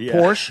on your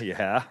Porsche?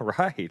 Yeah,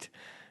 right.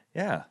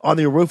 Yeah. On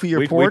the roof of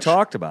your Porsche? We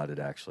talked about it,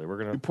 actually. We're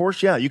gonna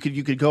Porsche, yeah. You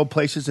could go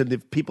places, and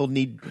if people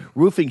need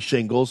roofing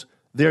shingles,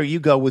 there you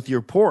go with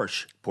your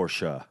Porsche.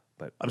 Porsche.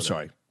 But I'm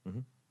sorry. Mm-hmm.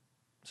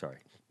 Sorry.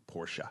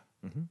 Porsche.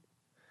 Mm-hmm.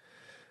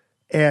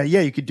 And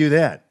yeah, you could do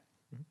that.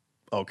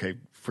 Okay,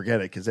 forget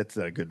it, because that's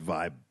not a good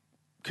vibe.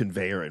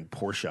 Conveyor and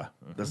Porsche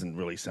doesn't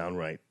really sound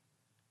right.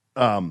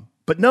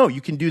 But no,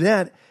 you can do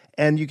that,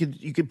 and you could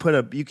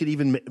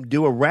even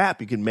do a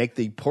wrap. You can make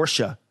the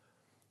Porsche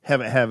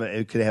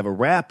it could have a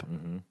wrap,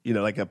 you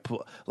know,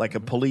 like a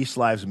Police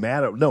Lives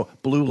Matter. No,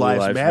 Blue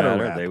Lives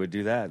Matter wrap. They would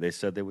do that. They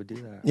said they would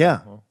do that. Yeah,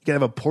 you can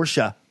have a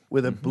Porsche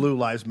with a Blue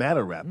Lives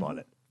Matter wrap on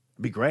it.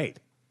 It'd be great.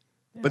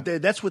 Yeah. But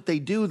that's what they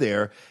do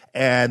there,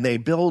 and they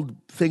build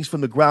things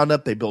from the ground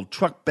up. They build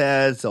truck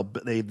beds.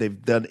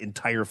 They've done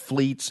entire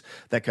fleets,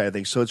 that kind of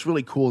thing. So it's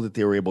really cool that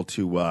they were able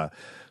to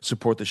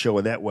support the show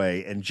in that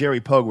way. And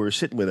Jerry Pogue, we were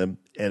sitting with him,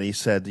 and he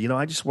said, "You know,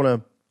 I just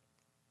want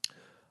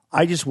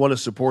to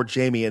support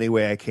Jamie any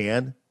way I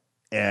can,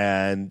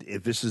 and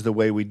if this is the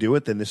way we do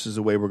it, then this is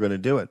the way we're going to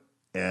do it."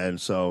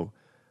 And so,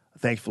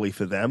 thankfully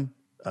for them,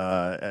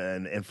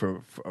 and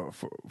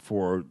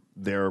for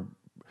their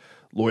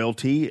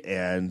loyalty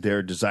and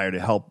their desire to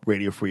help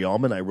Radio Free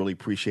Allman, I really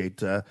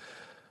appreciate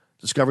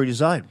Discovery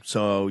Design.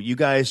 So you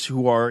guys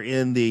who are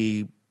in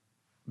the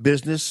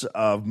business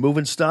of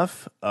moving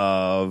stuff,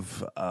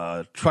 of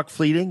truck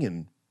fleeting,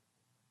 and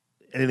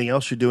anything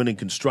else you're doing in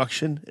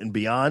construction and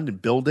beyond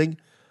and building,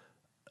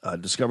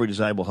 Discovery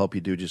Design will help you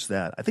do just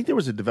that. I think there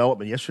was a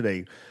development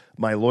yesterday.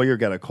 My lawyer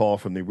got a call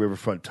from the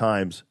Riverfront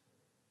Times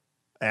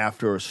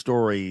after a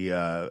story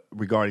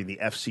regarding the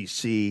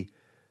FCC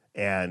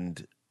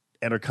and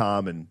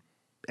Entercom and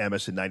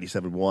MS in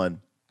 97.1.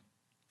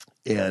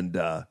 And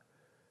I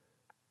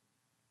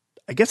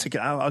guess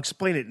I'll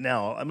explain it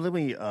now. Let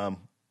me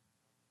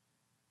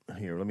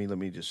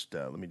just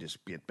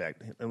get back.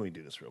 Let me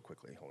do this real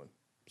quickly. Hold on.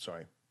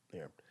 Sorry.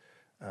 Here.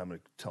 I'm going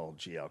to tell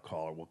G I'll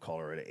call her. We'll call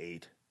her at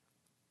 8.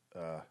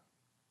 Because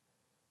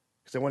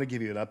I want to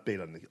give you an update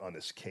on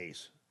this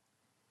case.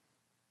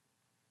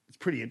 It's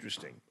pretty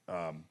interesting.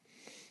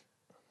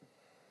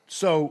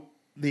 So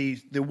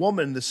the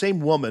same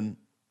woman,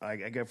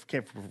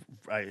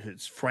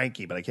 it's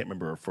Frankie, but I can't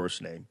remember her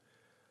first name.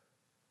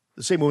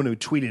 The same woman who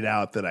tweeted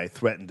out that I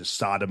threatened to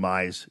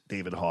sodomize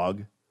David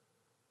Hogg,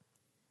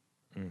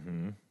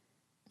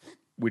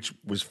 which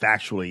was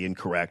factually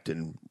incorrect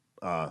and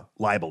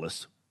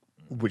libelous,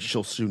 which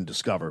she'll soon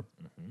discover.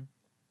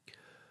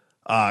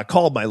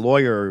 Called my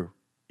lawyer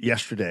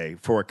yesterday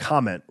for a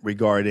comment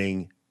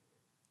regarding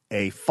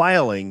a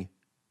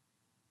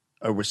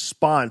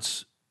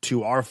response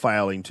to our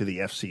filing to the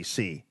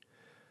FCC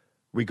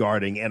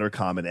regarding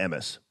Entercom and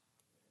Emmis.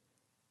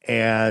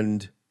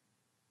 And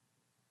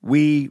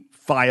we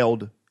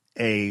filed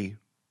a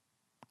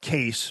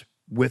case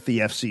with the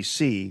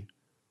FCC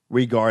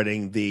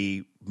regarding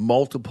the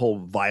multiple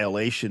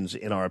violations,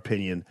 in our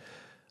opinion,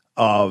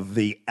 of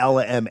the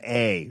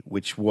LMA,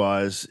 which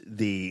was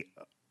the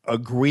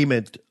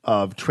agreement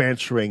of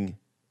transferring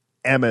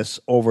Emmis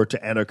over to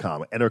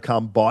Entercom.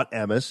 Entercom bought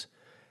Emmis,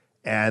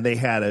 and they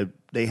had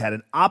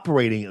an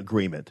operating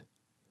agreement.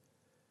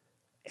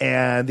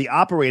 And the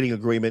operating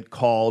agreement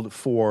called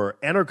for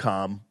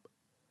Entercom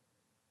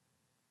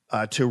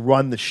to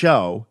run the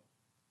show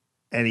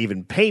and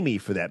even pay me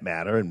for that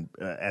matter, and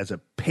as a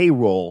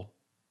payroll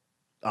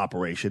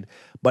operation.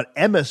 But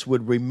Emmis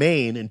would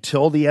remain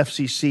until the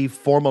FCC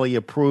formally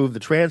approved the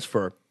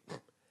transfer.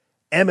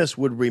 Emmis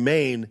would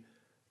remain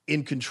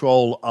in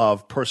control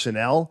of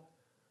personnel,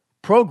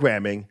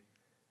 programming,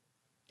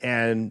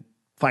 and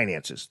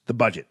finances, the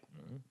budget.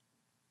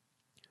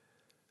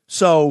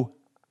 So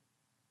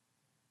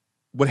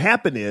what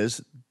happened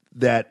is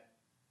that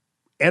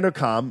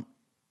Entercom,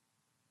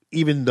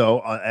 even though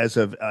as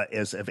of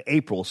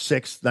April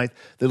 6th, 9th,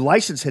 the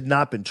license had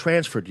not been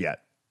transferred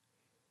yet.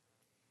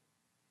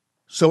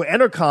 So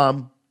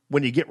Entercom,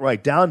 when you get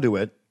right down to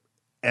it,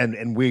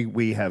 and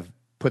we have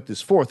put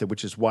this forth,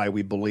 which is why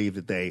we believe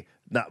that they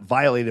not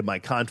violated my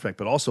contract,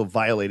 but also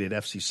violated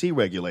FCC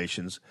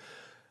regulations,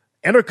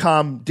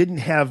 Entercom didn't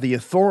have the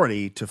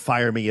authority to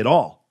fire me at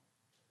all.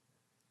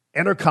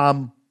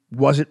 Entercom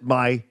wasn't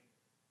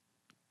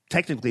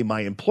technically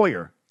my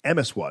employer.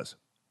 Emmis was.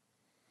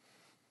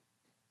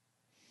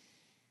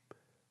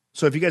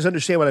 So if you guys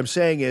understand what I'm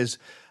saying is,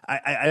 I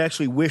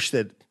actually wish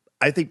that,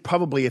 I think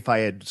probably if I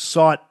had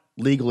sought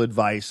legal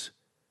advice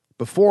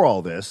before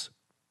all this,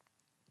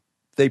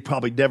 they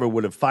probably never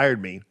would have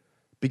fired me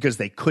because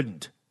they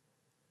couldn't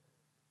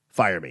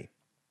fire me.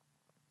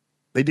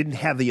 They didn't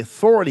have the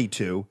authority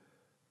to.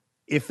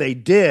 If they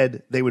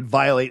did, they would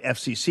violate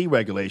FCC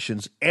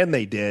regulations, and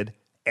they did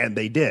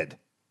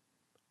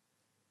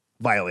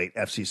violate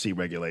FCC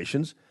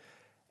regulations,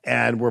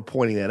 and we're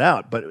pointing that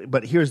out.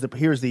 But here's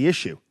the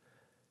issue.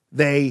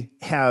 They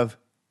have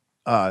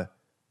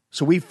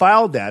so we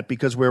filed that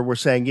because we're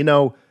saying,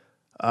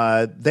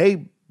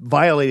 they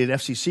violated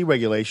FCC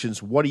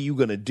regulations. What are you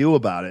going to do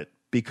about it?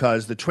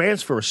 Because the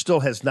transfer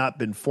still has not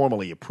been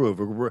formally approved.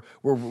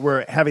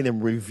 We're having them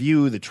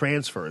review the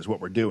transfer is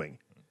what we're doing.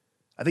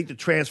 I think the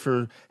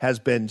transfer has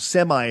been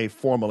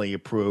semi-formally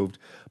approved,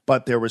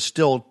 but there was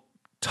still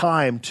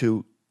time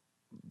to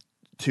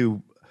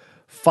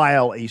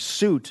file a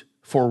suit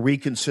for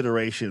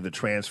reconsideration of the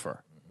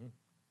transfer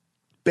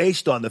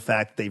based on the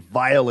fact they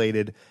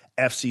violated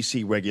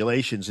FCC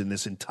regulations in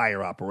this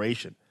entire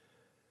operation.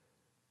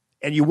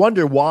 And you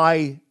wonder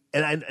why,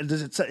 and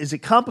is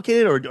it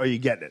complicated or are you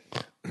getting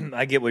it?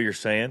 I get what you're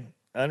saying.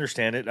 I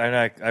understand it, and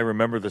I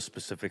remember the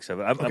specifics of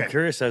it. I'm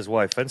curious as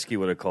why Fensky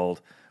would have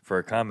called for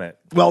a comment.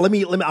 Well, let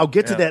me. I'll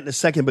get to that in a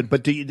second.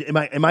 But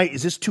am I?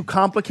 Is this too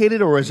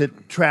complicated, or is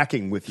it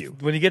tracking with you?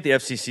 When you get the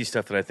FCC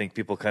stuff that I think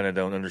people kind of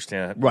don't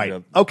understand,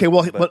 right? Okay.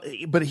 Well,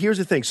 but here's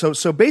the thing.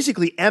 So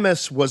basically,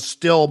 MS was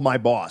still my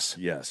boss.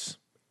 Yes.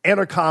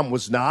 Entercom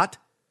was not.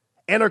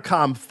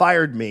 Entercom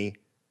fired me,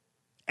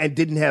 and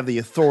didn't have the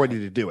authority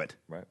to do it.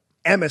 Right.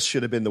 MS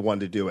should have been the one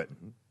to do it,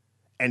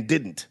 and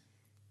didn't.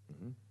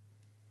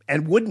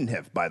 And wouldn't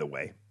have, by the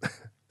way.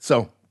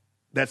 So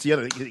that's the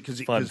other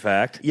fun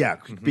fact. Yeah,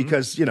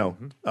 because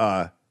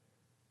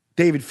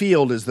David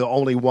Field is the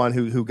only one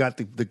who got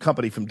the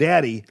company from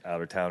Daddy. Out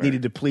of town.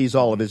 Needed to please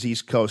all of his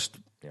East Coast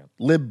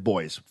lib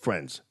boys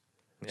friends.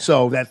 Yeah.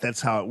 So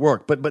that's how it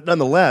worked. But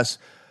nonetheless,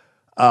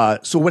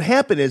 so what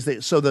happened is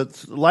that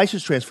the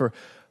license transfer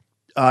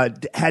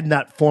had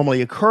not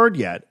formally occurred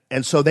yet,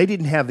 and so they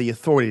didn't have the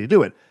authority to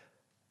do it.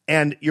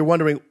 And you're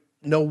wondering.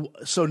 No,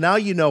 so now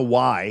you know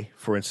why,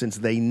 for instance,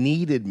 they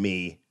needed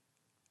me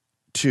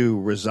to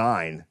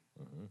resign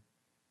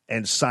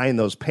and sign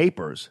those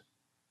papers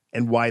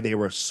and why they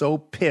were so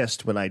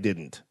pissed when I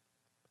didn't.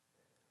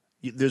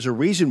 There's a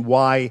reason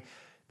why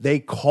they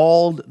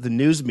called the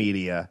news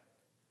media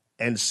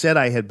and said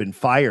I had been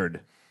fired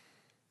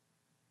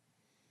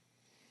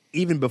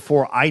even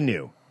before I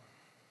knew.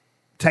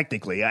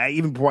 Technically,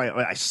 even before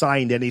I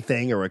signed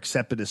anything or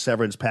accepted a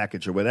severance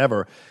package or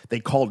whatever, they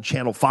called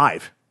Channel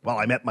 5. Well,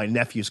 I met my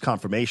nephew's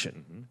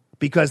confirmation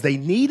because they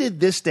needed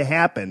this to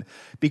happen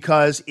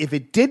because if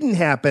it didn't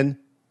happen,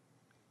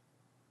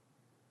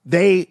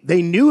 they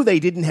knew they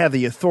didn't have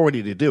the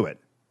authority to do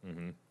it.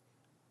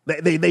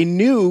 They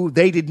knew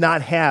they did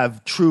not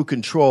have true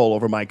control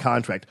over my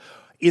contract.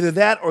 Either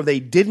that or they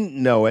didn't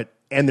know it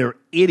and they're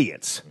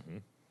idiots.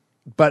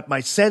 But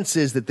my sense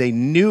is that they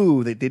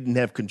knew they didn't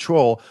have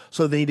control,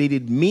 so they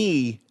needed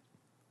me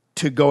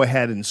to go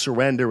ahead and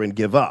surrender and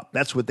give up.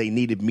 That's what they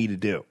needed me to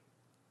do.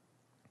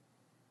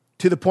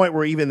 To the point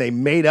where even they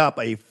made up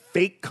a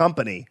fake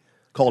company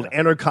called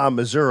Entercom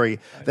Missouri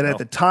that at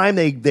the time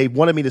they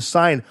wanted me to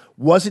sign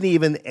wasn't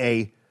even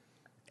a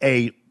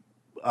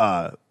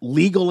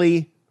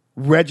legally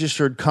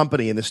registered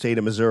company in the state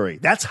of Missouri.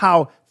 That's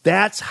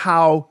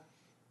how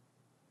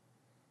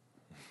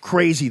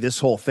crazy this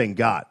whole thing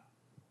got.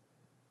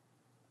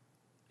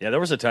 Yeah, there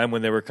was a time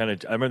when they were kind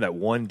of. I remember that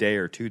 1 day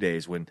or 2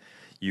 days when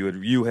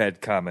you had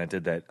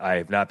commented that I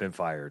have not been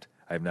fired.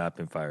 I have not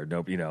been fired.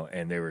 Nope,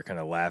 and they were kind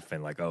of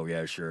laughing like, "Oh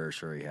yeah, sure,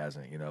 he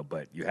hasn't,"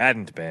 but you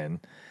hadn't been,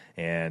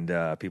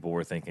 and people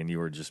were thinking you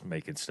were just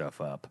making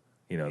stuff up,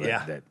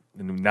 that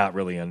not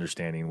really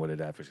understanding what had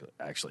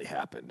actually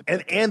happened.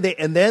 And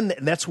then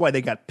that's why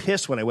they got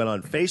pissed when I went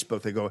on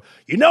Facebook. They go,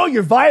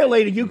 you're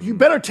violating. You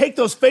better take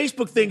those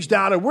Facebook things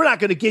down, or we're not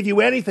going to give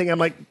you anything. I'm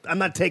like, I'm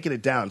not taking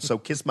it down. So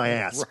kiss my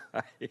ass.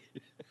 Right.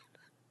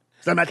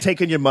 I'm not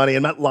taking your money.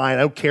 I'm not lying.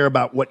 I don't care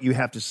about what you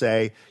have to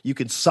say. You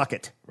can suck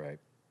it. Right.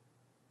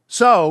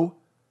 So,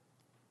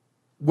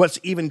 what's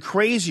even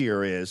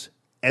crazier is,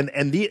 and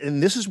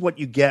this is what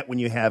you get when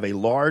you have a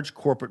large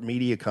corporate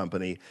media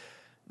company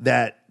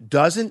that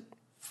doesn't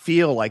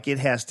feel like it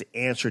has to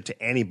answer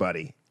to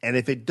anybody. And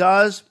if it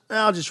does,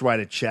 I'll just write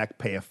a check,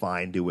 pay a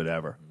fine, do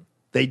whatever.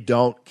 They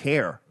don't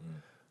care.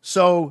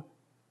 So,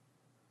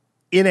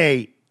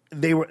 the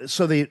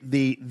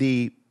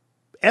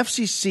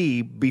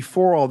FCC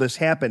before all this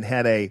happened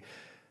had a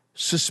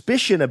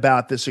suspicion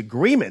about this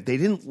agreement. They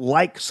didn't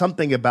like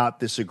something about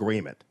this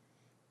agreement.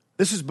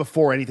 This is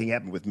before anything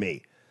happened with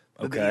me.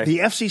 Okay. The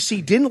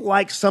FCC didn't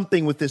like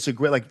something with this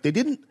agreement. Like they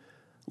didn't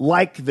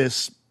like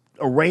this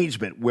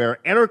arrangement where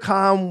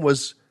Entercom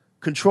was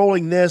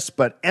controlling this,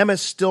 but MS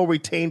still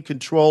retained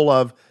control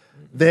of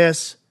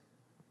this,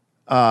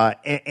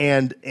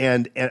 and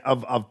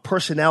of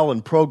personnel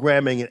and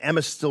programming, and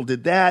MS still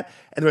did that.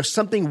 And there was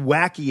something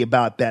wacky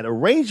about that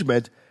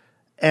arrangement.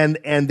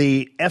 and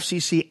the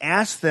FCC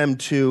asked them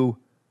to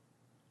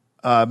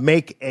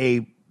make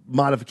a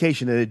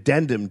modification, an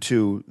addendum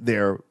to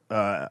their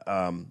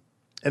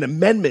an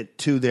amendment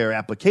to their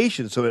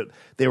application so that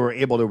they were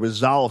able to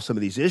resolve some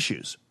of these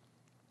issues.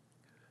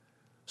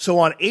 So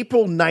on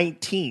April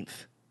 19th,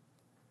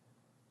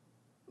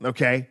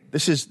 okay,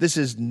 this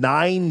is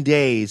 9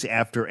 days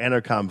after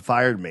Entercom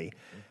fired me.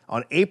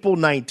 On April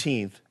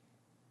 19th,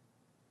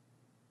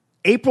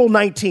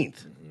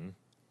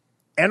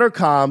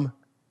 Entercom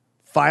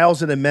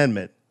files an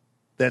amendment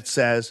that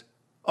says,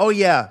 oh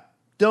yeah,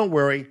 don't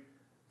worry,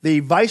 the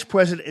vice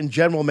president and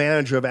general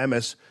manager of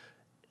MS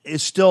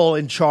is still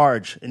in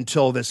charge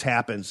until this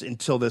happens,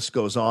 until this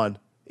goes on,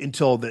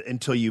 until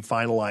you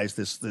finalize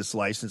this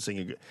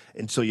licensing,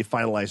 until you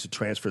finalize the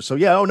transfer. So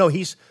yeah, oh no,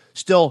 he's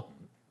still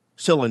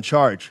in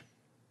charge.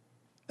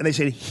 And they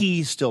said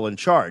he's still in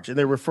charge. And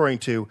they're referring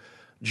to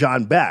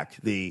John Beck,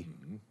 the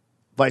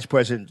vice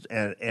president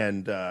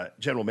and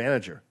general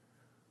manager,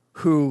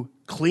 who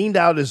cleaned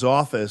out his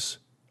office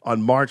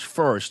on March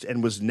 1st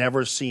and was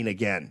never seen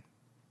again.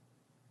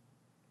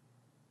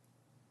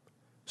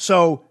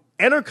 So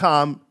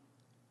Entercom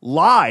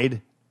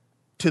lied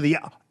to the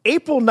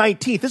April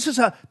 19th.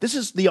 This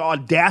is the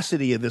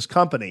audacity of this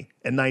company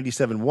in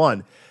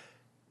 97.1.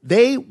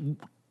 They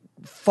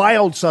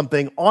filed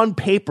something on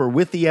paper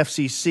with the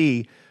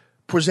FCC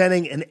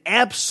presenting an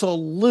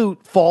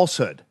absolute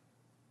falsehood,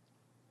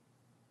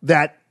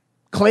 that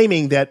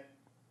claiming that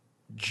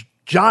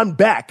John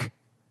Beck,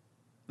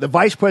 the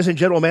vice president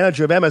general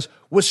manager of MS,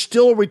 was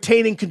still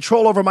retaining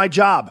control over my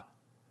job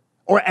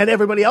and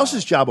everybody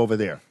else's job over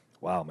there.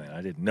 Wow, man,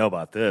 I didn't know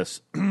about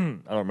this. I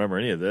don't remember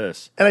any of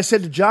this. And I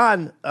said to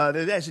John,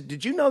 I said,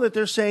 did you know that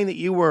they're saying that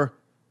you're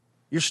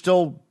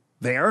still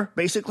there,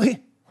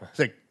 basically? He's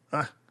like,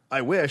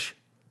 I wish.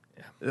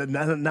 Yeah.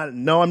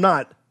 No, I'm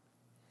not.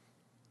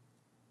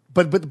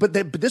 But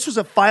this was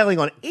a filing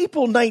on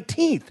April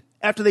 19th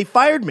after they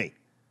fired me.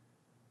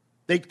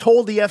 They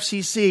told the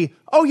FCC,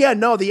 oh yeah,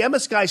 no, the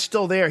MS guy's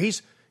still there.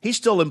 He's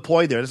still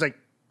employed there. It's like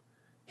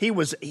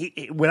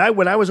when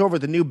I was over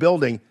at the new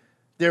building,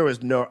 there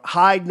was no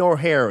hide nor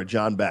hair of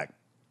John Beck.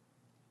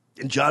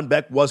 And John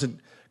Beck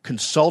wasn't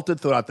consulted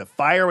throughout the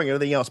firing and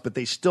everything else, but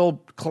they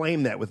still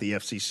claim that with the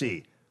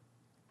FCC,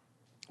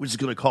 which is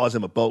going to cause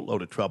them a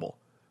boatload of trouble.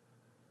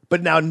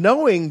 But now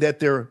knowing that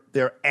their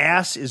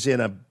ass is in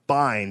a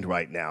bind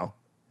right now,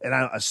 and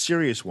a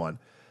serious one,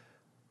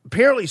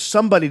 apparently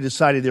somebody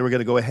decided they were going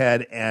to go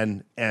ahead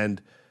and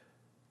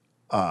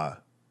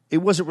it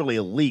wasn't really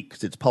a leak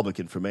because it's public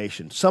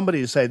information.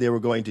 Somebody decided they were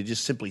going to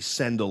just simply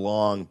send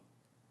along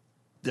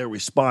their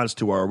response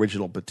to our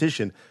original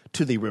petition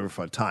to the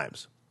Riverfront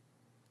Times.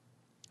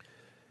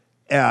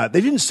 They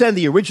didn't send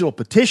the original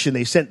petition;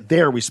 they sent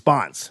their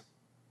response,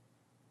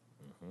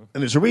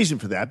 and there's a reason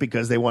for that,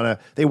 because they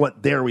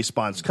want their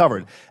response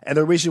covered. And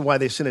the reason why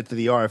they sent it to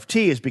the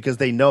RFT is because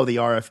they know the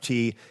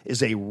RFT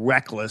is a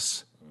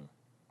reckless,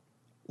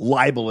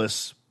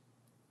 libelous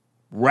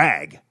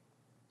rag,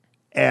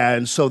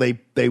 and so they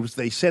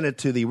sent it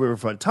to the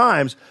Riverfront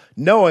Times,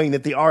 knowing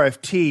that the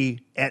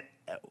RFT at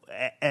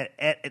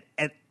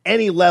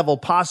any level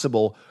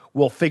possible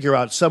will figure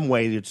out some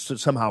way to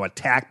somehow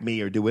attack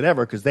me or do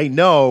whatever, because they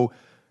know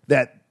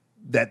that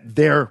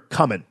they're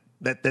coming,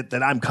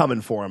 that I'm coming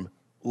for them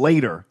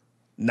later,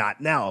 not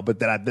now, but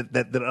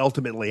that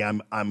ultimately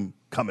I'm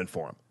coming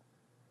for them.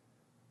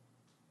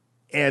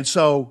 And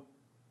so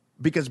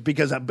because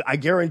I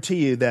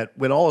guarantee you that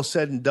when all is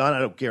said and done, I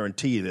don't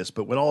guarantee you this,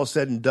 but when all is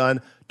said and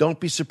done, don't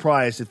be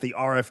surprised if the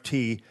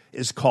RFT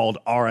is called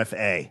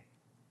RFA.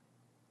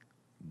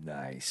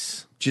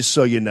 Nice. Just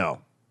so you know.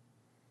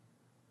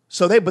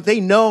 But they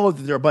know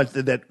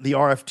that that the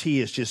RFT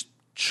is just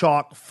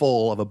chock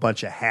full of a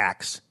bunch of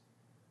hacks.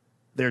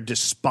 They're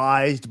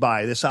despised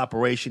by this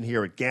operation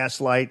here at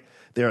Gaslight.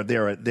 They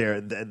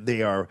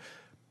are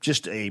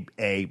just a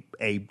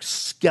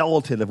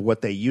skeleton of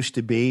what they used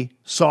to be.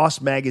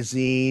 Sauce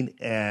Magazine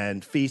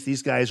and Feast,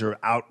 these guys are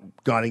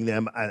outgunning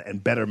them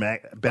and better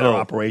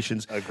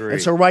operations. Agreed.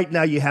 And so right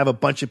now you have a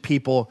bunch of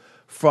people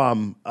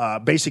from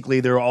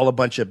basically they're all a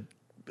bunch of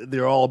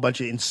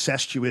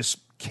incestuous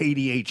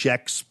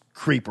KDHX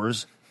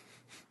creepers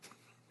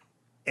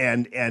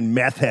and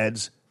meth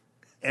heads,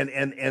 and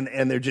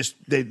they're just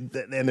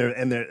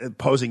they're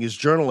posing as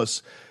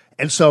journalists,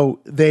 and so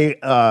they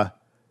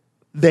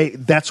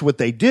that's what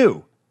they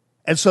do,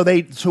 and so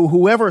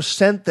whoever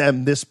sent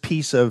them this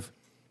piece of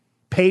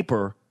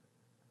paper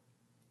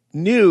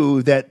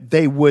knew that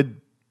they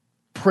would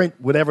print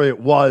whatever it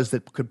was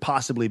that could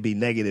possibly be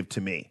negative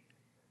to me.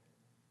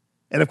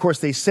 And of course,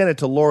 they sent it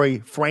to Lori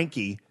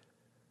Frankie,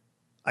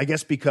 I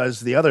guess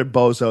because the other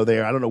bozo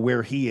there, I don't know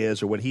where he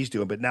is or what he's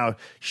doing, but now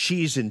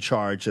she's in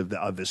charge of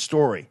the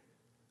story.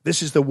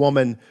 This is the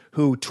woman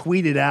who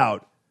tweeted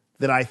out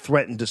that I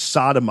threatened to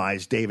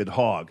sodomize David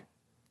Hogg,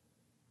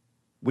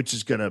 which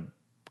is gonna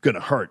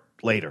hurt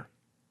later.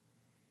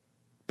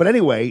 But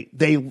anyway,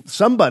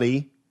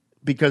 somebody,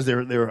 because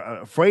they're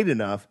afraid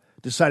enough,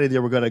 decided they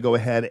were going to go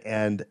ahead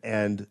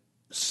and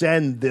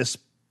send this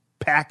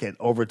packet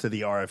over to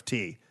the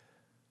RFT.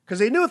 Because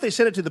they knew if they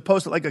sent it to the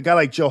Post, like a guy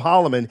like Joe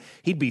Holloman,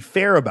 he'd be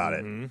fair about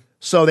it.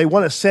 So they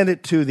want to send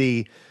it to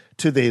the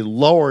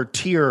lower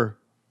tier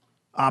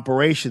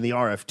operation, the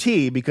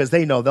RFT, because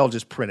they know they'll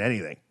just print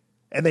anything.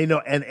 And they know,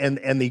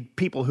 and the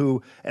people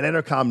who at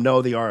Entercom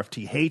know the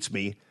RFT hates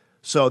me,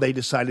 so they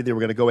decided they were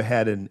going to go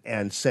ahead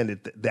and send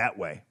it that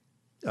way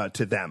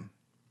to them.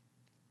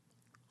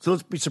 So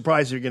let's be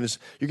surprised you're going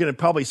to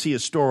probably see a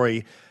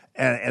story,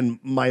 and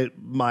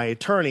my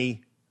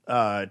attorney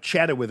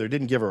chatted with her,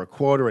 didn't give her a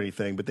quote or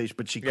anything, but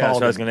she called.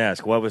 So I was going to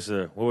ask, what was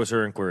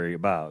her inquiry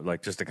about?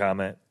 Like just a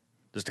comment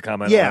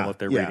on what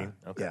they're reading.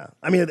 Okay. Yeah.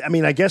 I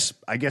mean, I guess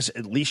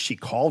at least she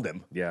called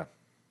him. Yeah.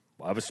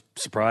 Well, I was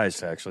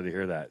surprised actually to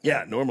hear that.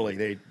 Yeah.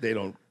 Normally they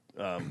don't.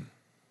 They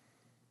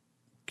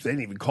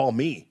didn't even call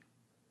me.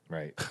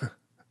 Right. A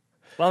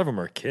lot of them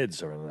are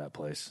kids over in that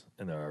place.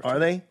 Are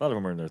they? A lot of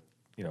them are in their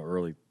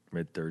early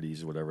mid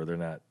 30s or whatever. They're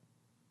not.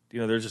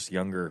 They're just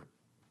younger,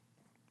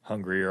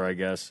 hungrier, I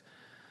guess.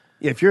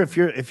 Yeah, if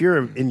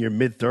you're in your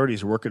mid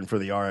 30s working for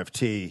the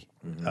RFT,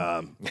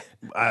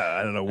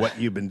 I don't know what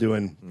you've been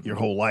doing your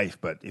whole life,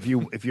 but if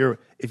you're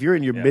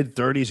in your mid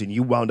 30s and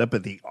you wound up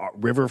at the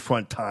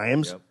Riverfront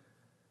Times,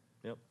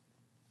 yep.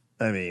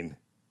 I mean,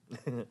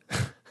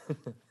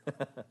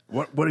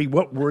 what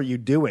were you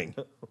doing?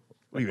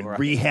 Were you in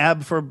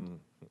rehab for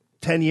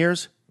 10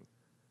 years?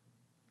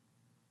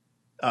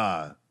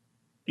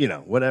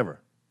 Whatever.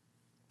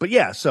 But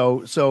yeah,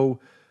 so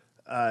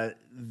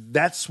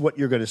that's what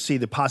you're going to see,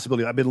 the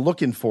possibility. I've been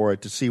looking for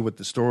it to see what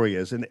the story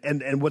is.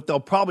 And what they'll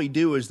probably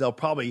do is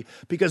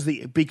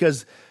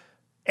because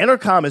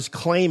Entercom is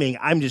claiming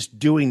I'm just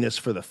doing this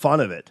for the fun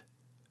of it.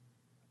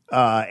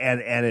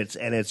 And it's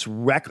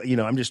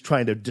I'm just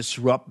trying to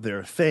disrupt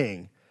their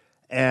thing.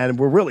 And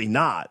we're really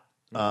not.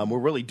 We're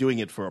really doing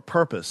it for a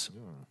purpose.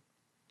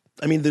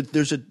 I mean,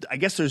 I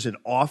guess there's an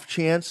off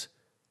chance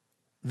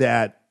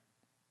that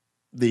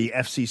the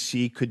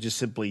FCC could just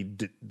simply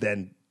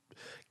then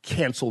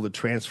cancel the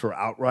transfer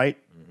outright.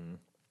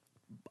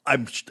 I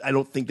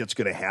don't think that's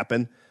going to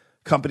happen.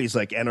 Companies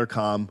like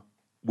Entercom,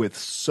 with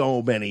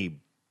so many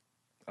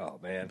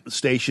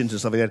stations and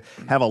stuff like that,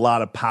 have a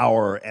lot of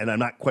power, and I'm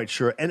not quite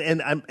sure.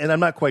 And I'm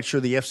not quite sure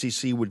the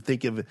FCC would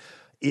think of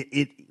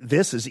it.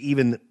 This is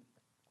even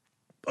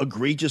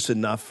egregious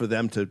enough for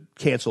them to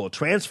cancel a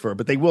transfer,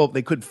 but they will.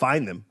 They could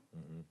fine them.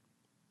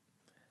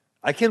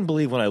 I can't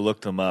believe when I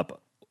looked them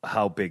up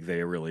how big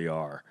they really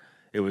are.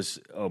 It was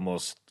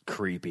almost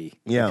creepy.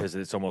 Yeah. Because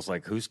it's almost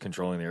like who's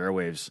controlling the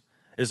airwaves?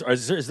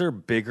 Is there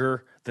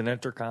bigger than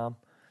Entercom?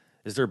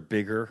 Is there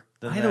bigger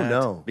than that? I don't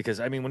know. Because,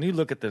 I mean, when you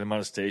look at the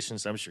amount of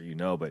stations, I'm sure you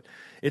know, but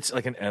it's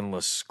like an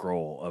endless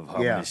scroll of how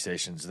many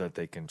stations that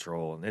they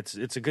control. And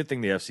it's a good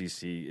thing the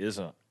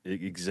FCC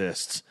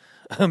exists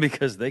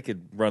because they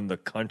could run the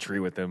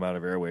country with the amount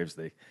of airwaves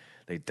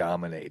they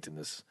dominate in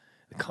the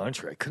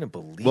country. I couldn't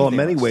believe. Well, in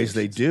many ways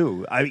they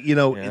do.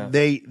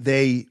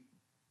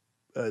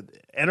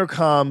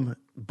 Entercom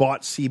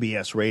bought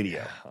CBS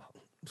Radio,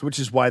 which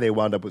is why they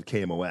wound up with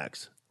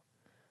KMOX.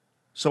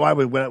 So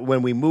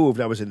when we moved,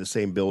 I was in the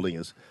same building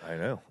as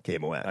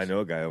KMOX. I know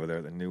a guy over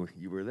there that knew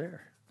you were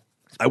there.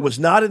 I was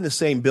not in the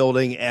same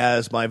building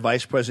as my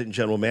vice president and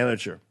general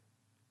manager,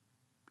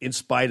 in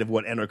spite of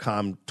what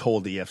Entercom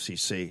told the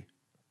FCC,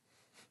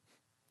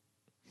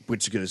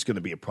 which is going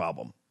to be a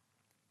problem.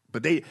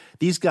 But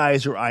these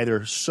guys are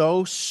either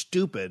so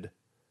stupid,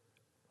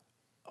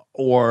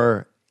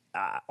 or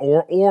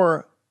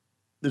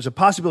there's a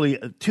possibility.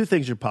 Two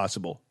things are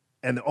possible,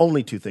 and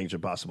only two things are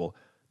possible.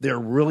 They're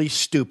really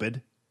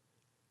stupid,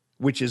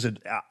 which is an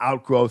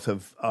outgrowth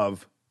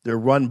of they're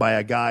run by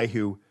a guy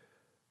who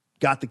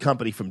got the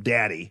company from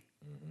daddy,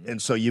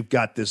 and so you've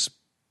got this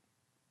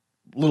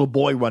little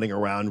boy running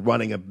around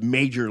running a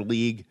major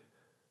league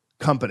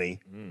company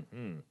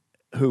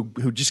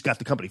who just got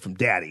the company from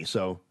daddy.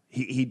 So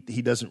he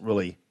doesn't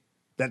really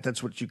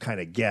that's what you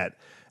kind of get,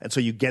 and so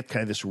you get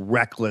kind of this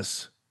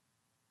reckless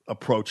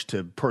approach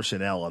to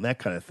personnel and that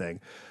kind of thing.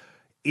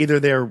 Either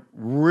they're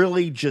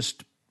really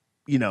just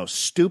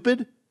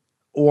stupid,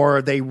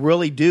 or they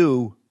really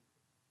do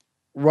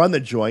run the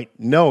joint,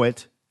 know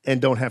it,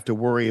 and don't have to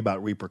worry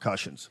about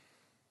repercussions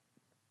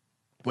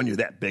when you're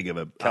that big of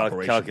a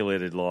operation.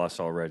 Calculated loss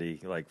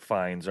already, like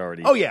fines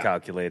already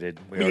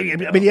calculated. I mean,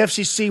 the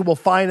FCC will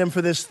fine them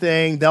for this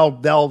thing. They'll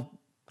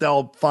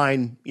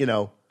fine,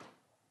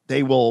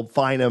 they will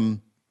fine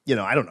them,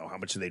 I don't know how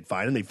much they'd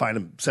fine them. They'd fine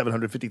them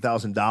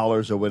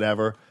 $750,000 or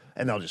whatever,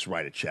 and they'll just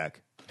write a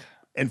check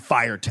and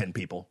fire 10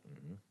 people.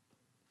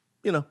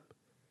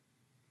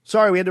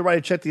 Sorry, we had to write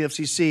a check to the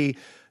FCC.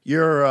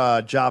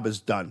 Your job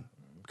is done.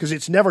 Because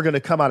it's never going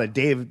to come out of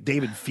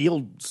David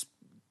Field's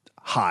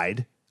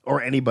hide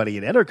or anybody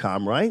at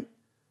Entercom, right?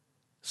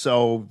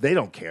 So they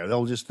don't care.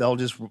 They'll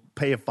just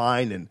pay a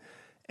fine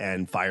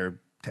and fire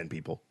 10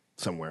 people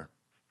somewhere.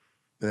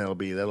 And that'll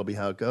be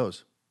how it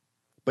goes.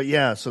 But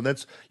yeah, so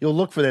you'll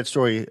look for that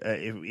story.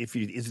 If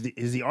you is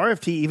the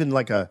RFT even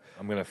like a?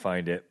 I'm going to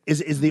find it.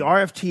 Is the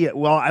RFT?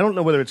 Well, I don't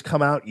know whether it's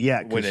come out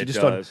yet. When it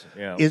does,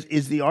 yeah.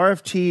 Is the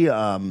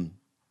RFT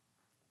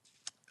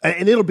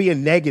And it'll be a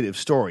negative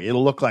story.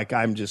 It'll look like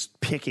I'm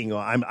just picking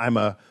on.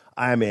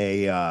 I'm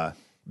a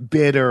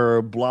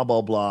bitter, blah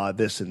blah blah,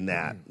 this and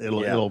that.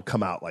 It'll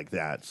come out like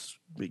that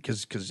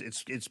because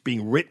it's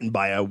being written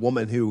by a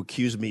woman who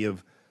accused me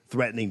of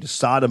threatening to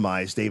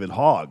sodomize David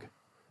Hogg.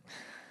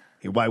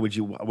 Why would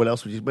you? What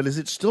else would you? But is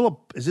it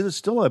still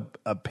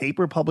a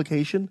paper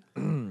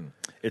publication?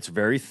 It's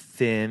very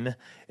thin.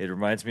 It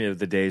reminds me of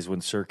the days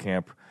when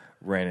Surkamp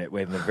ran it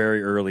in the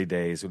very early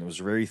days when it was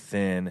very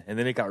thin, and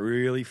then it got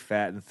really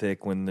fat and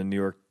thick when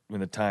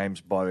the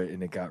Times bought it,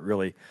 and it got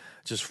really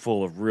just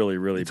full of really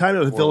The Time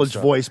of the Village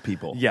stuff. Voice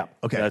people. Yeah,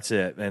 okay, that's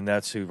it, and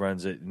that's who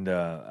runs it. And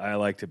I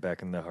liked it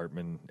back in the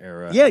Hartman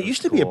era. Yeah, it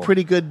used to be a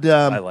pretty good.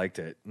 I liked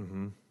it.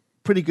 Mm-hmm.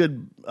 Pretty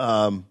good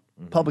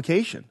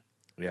publication.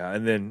 Yeah,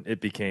 and then it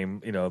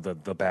became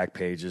the back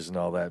pages and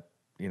all that.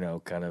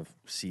 Kind of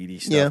seedy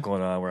stuff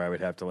going on where I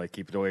would have to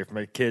keep it away from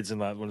my kids and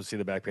not want to see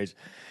the back page.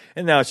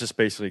 And now it's just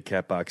basically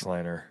Catbox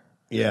Liner.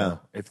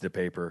 It's the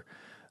paper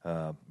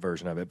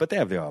version of it. But they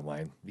have the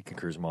online. You can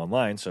cruise them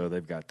online, so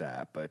they've got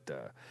that. But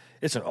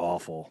it's an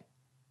awful,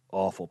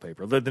 awful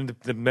paper.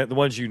 The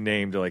ones you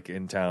named,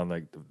 in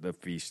town, the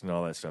Feast and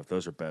all that stuff,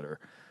 those are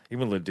better.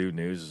 Even Ladue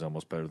News is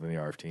almost better than the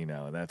RFT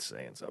now, and that's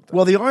saying something.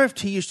 Well, the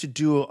RFT used to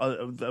do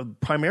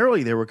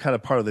primarily they were kind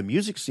of part of the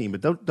music scene,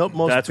 but don't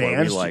most that's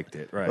bands why we liked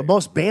it, right? But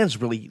most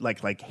bands really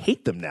like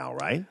hate them now,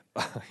 right?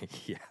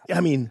 Yeah,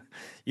 I mean,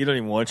 you don't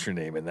even want your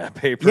name in that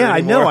paper. Yeah,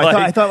 anymore. I know.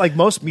 I thought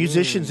most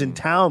musicians in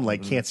town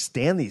can't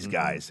stand these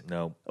guys.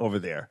 No, over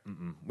there.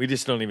 We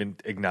just don't even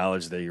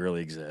acknowledge they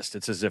really exist.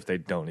 It's as if they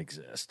don't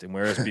exist. And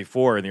whereas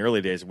before in the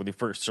early days when you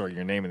first saw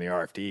your name in the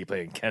RFT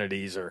playing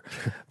Kennedy's or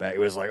back, it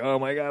was like, oh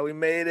my God, we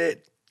made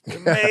it. We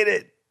made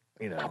it.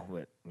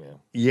 But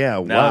yeah.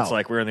 Now wow. it's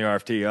like we're in the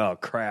RFT. Oh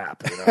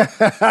crap.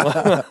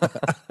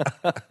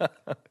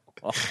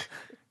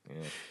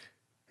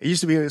 It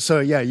used to be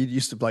so. Yeah, you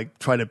used to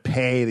try to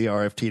pay the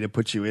RFT to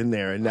put you in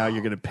there, and now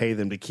you're going to pay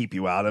them to keep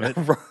you out of it.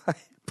 Right?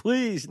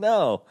 Please,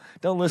 no,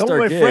 don't list Don't our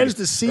want my gig. friends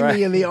to see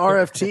me in the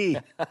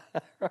RFT.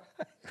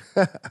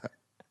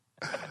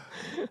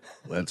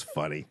 That's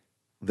funny.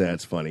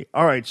 That's funny.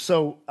 All right,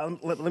 so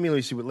let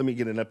me see. Let me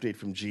get an update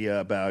from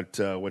Gia about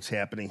what's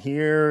happening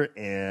here,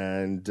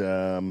 and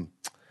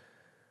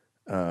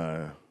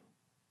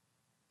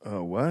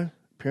what?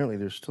 Apparently,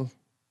 there's still.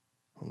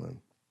 Hold on.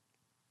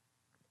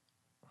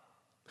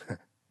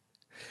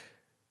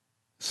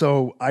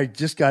 So I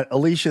just got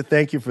Alicia.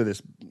 Thank you for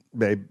this,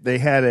 babe. They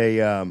had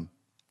a.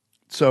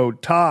 So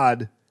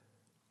Todd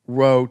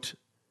wrote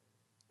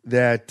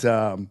that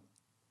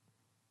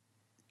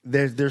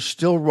they're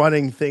still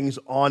running things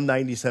on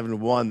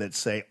 97.1 that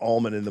say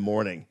Allman in the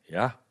morning.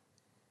 Yeah,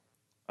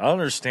 I don't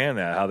understand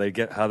that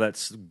how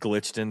that's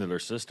glitched into their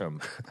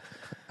system.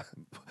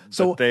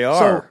 So but they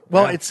are.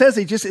 It says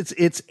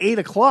it's 8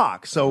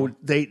 o'clock. So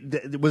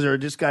was there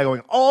this guy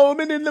going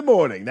Allman in the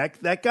morning?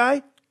 That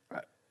guy.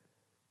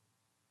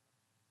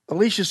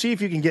 Alicia, see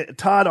if you can get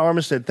Todd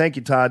Armistead. Thank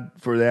you, Todd,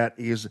 for that.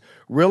 He is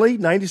really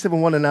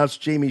 97.1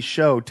 announced Jamie's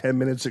show 10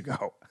 minutes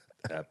ago.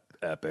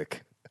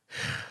 Epic.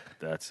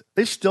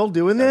 They're still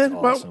doing that.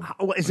 Awesome.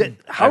 Well, is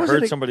it? I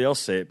heard somebody else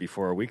say it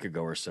before a week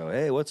ago or so.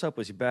 Hey, what's up?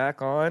 Was he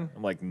back on?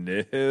 I'm like,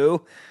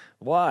 no.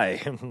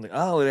 Why? I'm like,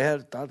 oh,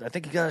 I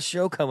think he got a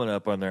show coming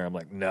up on there. I'm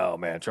like, no,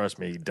 man, trust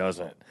me, he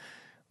doesn't.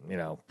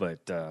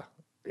 But.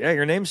 Yeah,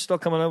 your name's still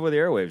coming over the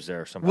airwaves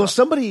there somehow. Well,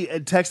 somebody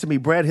texted me,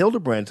 Brad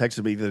Hildebrand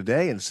texted me the other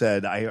day and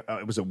said,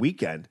 it was a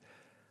weekend.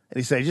 And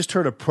he said, I just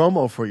heard a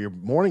promo for your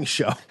morning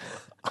show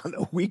on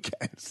the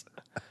weekends.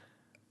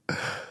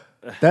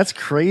 That's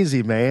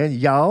crazy, man.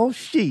 Y'all,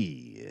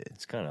 shit.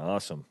 It's kind of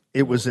awesome.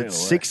 It was at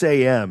 6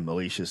 a.m.,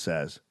 Alicia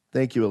says.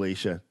 Thank you,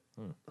 Alicia.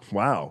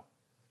 Wow.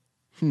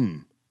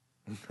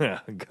 Yeah.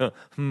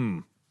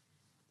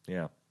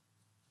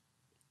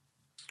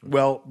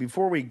 Well,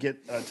 before we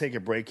take a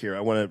break here,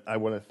 I want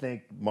to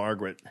thank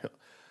Margaret.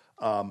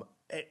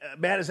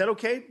 Matt, is that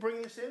okay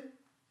bringing us in?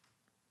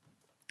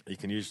 You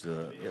can use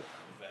the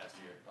Fast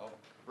here. I'll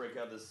break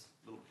out this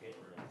little camera.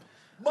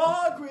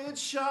 Margaret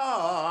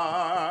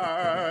Sharp.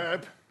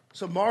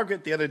 So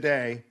Margaret, the other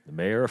day, the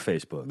mayor of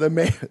Facebook, the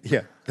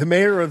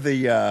mayor of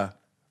the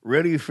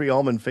Radio Free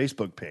Allman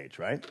Facebook page,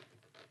 right?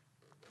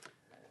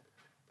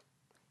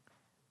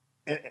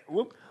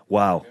 Whoop.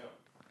 Wow.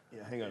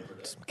 Yeah, hang on for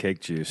that. Some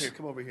cake juice. Here,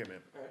 come over here, man.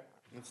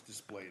 Let's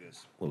display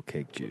this. A little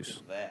cake juice.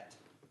 Look at that.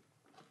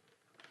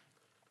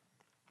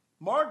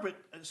 Margaret,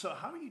 so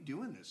how are you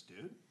doing this,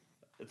 dude?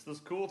 It's this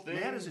cool thing.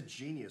 Matt is a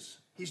genius.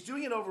 He's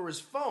doing it over his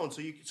phone,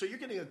 so you're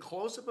getting a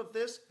close up of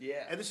this.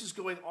 Yeah. And this is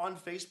going on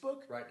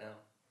Facebook Right now.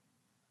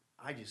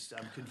 I'm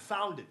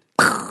confounded.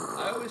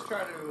 I always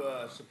try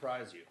to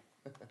surprise you.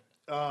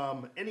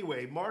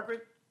 Anyway,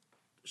 Margaret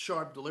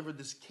Sharp delivered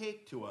this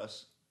cake to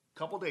us a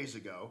couple days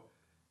ago,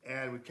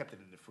 and we kept it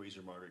in the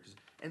freezer, Margaret.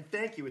 And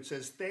thank you. It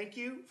says, thank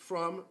you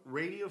from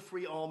Radio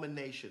Free Allman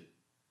Nation.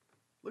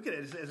 Look at it.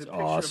 It has a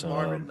picture awesome. of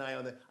Margaret and I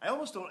on it. I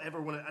almost don't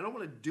ever want to, I don't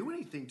want to do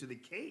anything to the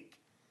cake.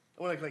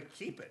 I want to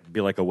keep it.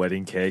 Be like a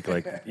wedding cake,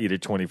 eat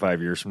it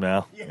 25 years from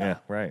now. Yeah.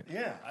 Right.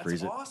 Yeah, that's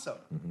Freeze it. awesome.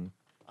 Mm-hmm.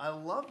 I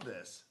love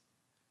this.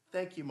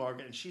 Thank you,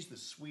 Margaret. And she's the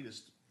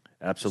sweetest.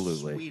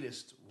 Absolutely. The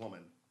sweetest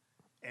woman.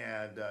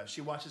 And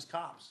she watches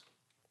Cops,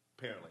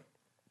 apparently.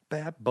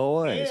 Bad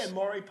boys. And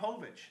Maury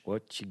Povich.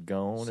 What you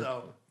going to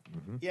So,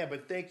 yeah,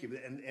 but thank you.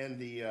 And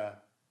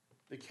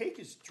the cake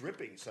is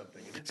dripping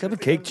something. Is it It's got the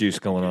dripping cake juice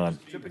going on.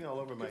 It's dripping all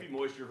over my... Could be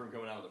moisture from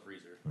coming out of the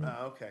freezer.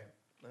 Okay.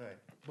 All right.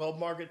 Well,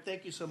 Margaret,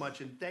 thank you so much,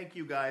 and thank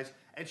you guys.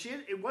 And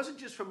it wasn't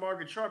just from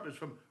Margaret Sharp; it was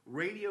from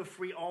Radio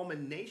Free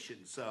Almond Nation.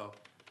 So,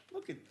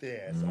 look at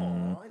this.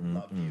 Oh, I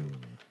love you.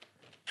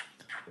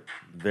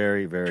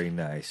 Very, very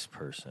nice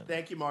person.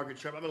 Thank you, Margaret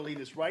Sharp. I'm going to leave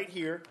this right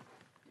here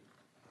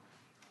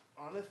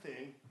on the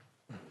thing.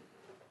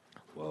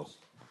 Whoa.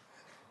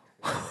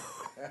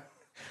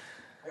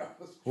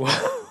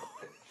 Whoa.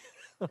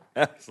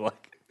 That's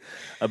like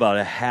about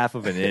a half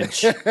of an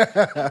inch of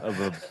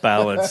a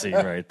balancing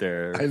right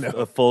there. I know.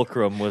 A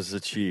fulcrum was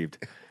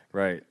achieved.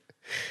 Right.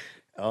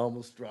 I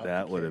almost dropped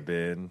That the would cake. have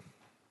been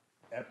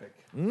Epic.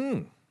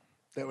 Mm.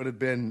 That would have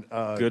been...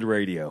 good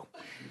radio.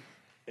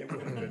 It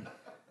would have been...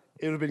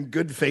 It would have been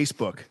good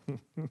Facebook.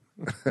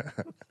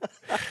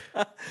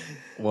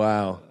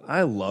 Wow,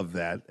 I love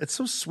that. It's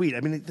so sweet. I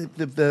mean,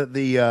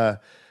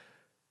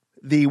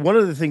 the one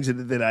of the things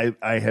that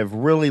I have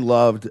really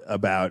loved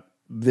about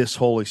this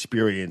whole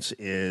experience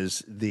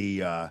is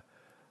the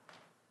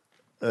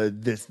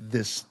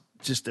this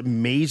just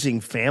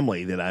amazing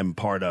family that I'm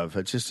part of.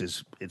 It just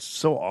is. It's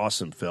so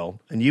awesome, Phil,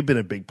 and you've been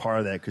a big part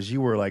of that because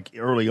you were like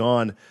early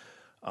on.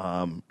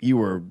 You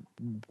were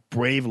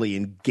bravely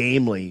and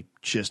gamely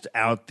just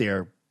out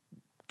there,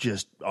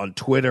 just on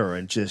Twitter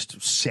and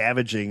just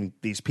savaging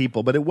these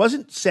people. But it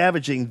wasn't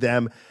savaging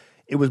them;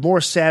 it was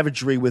more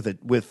savagery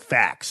with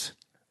facts.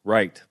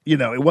 Right. You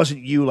know, it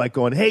wasn't you like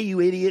going, "Hey, you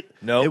idiot."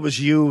 No, it was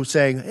you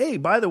saying, "Hey,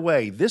 by the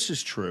way, this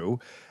is true,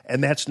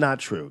 and that's not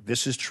true.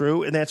 This is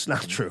true, and that's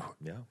not true."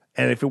 Yeah.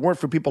 And if it weren't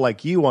for people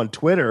like you on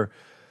Twitter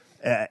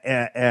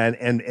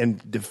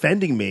and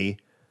defending me.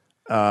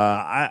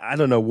 I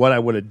don't know what I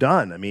would have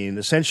done. I mean,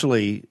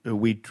 essentially,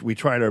 we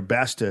tried our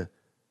best to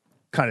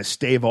kind of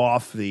stave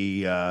off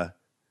the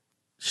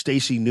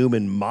Stacey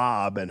Newman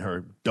mob and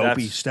her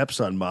dopey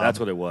stepson mob. That's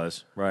what it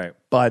was, right?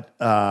 But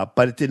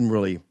it didn't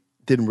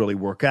really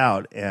work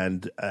out.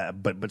 And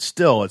but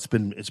still, it's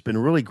been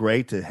really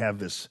great to have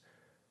this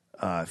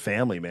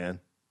family, man.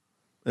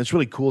 And it's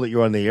really cool that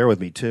you're on the air with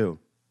me too.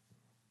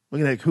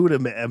 Look at that. Who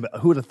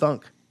would have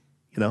thunk?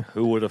 You know,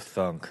 who would have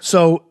thunk?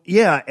 So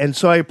yeah, and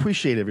so I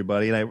appreciate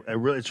everybody, and I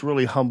really, it's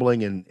really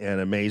humbling and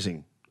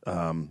amazing.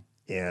 And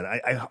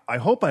I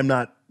hope I'm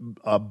not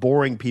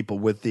boring people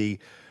with the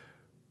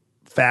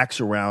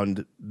facts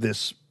around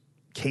this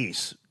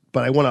case,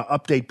 but I want to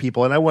update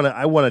people, and I want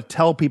to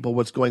tell people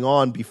what's going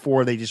on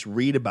before they just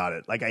read about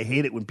it. Like I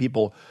hate it when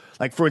people,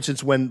 like for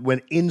instance,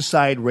 when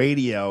Inside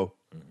Radio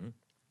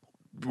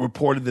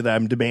reported that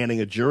I'm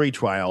demanding a jury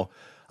trial.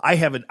 I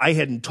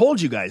hadn't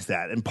told you guys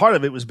that, and part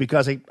of it was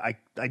because I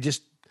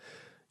just,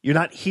 you're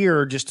not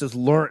here just to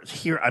learn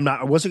here.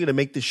 I wasn't going to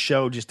make this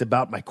show just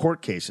about my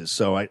court cases.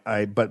 So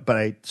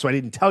so I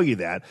didn't tell you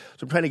that.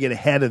 So I'm trying to get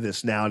ahead of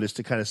this now, just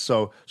to kind of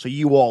so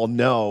you all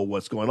know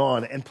what's going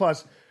on, and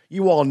plus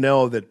you all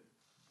know that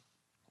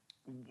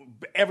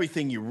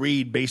everything you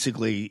read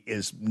basically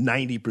is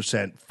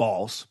 90%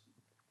 false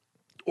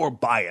or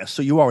biased.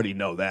 So you already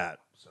know that.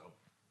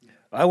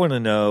 I want to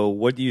know,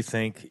 what do you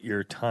think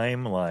your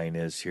timeline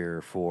is here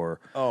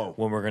for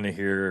when we're going to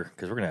hear,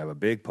 because we're going to have a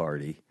big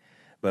party,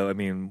 but I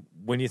mean,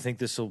 when do you think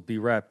this will be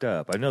wrapped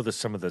up? I know there's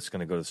some of that's going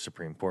to go to the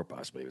Supreme Court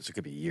possibly, so it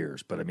could be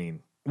years, but I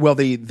mean. Well,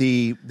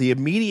 the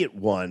immediate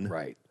one,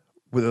 right,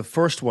 with the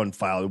first one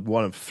filed,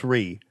 one of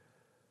three,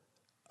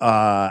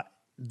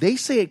 they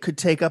say it could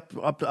take up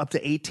to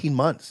 18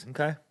 months.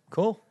 Okay,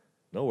 cool.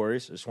 No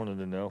worries. I just wanted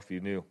to know if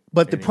you knew.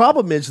 But the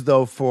problem is,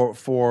 though, for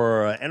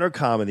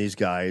Entercom and these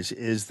guys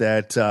is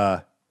that,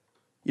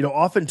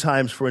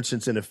 oftentimes, for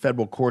instance, in a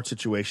federal court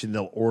situation,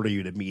 they'll order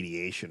you to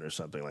mediation or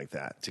something like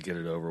that. To get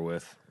it over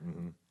with.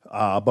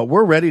 But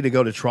we're ready to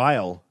go to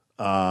trial,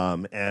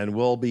 and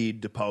we'll be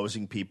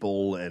deposing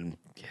people and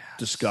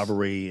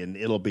discovery, and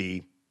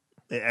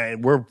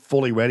and we're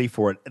fully ready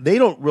for it. They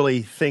don't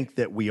really think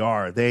that we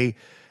are.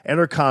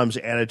 Entercom's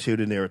attitude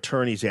and their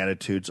attorneys'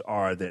 attitudes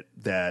are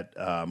that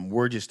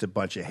we're just a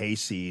bunch of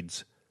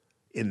hayseeds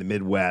in the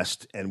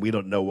Midwest, and we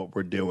don't know what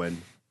we're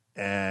doing.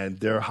 And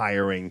they're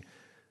hiring,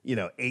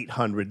 $800,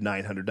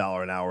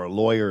 $900 an hour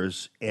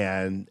lawyers,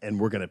 and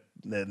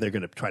they're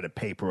gonna try to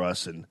paper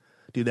us and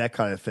do that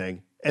kind of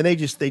thing. And they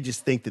just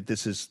think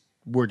that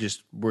we're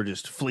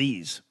just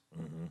fleas,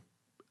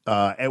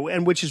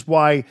 and which is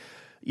why,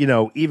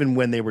 even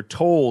when they were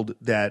told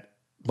that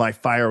my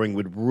firing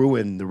would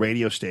ruin the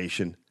radio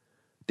station,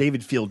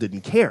 David Field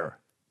didn't care,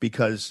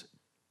 because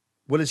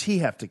what does he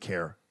have to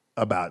care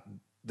about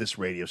this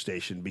radio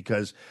station?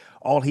 Because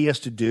all he has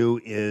to do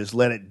is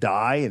let it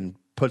die and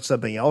put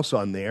something else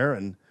on there,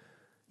 and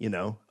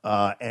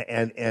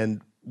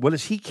and what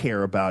does he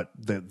care about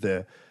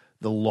the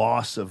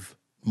loss of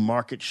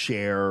market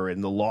share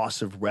and the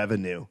loss of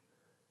revenue?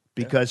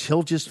 Because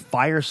he'll just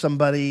fire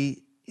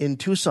somebody in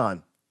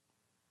Tucson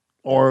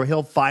Or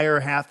he'll fire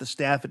half the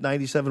staff at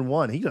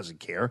 97.1. He doesn't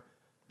care.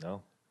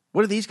 No.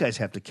 What do these guys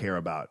have to care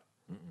about?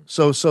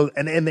 So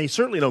and they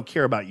certainly don't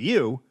care about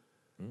you.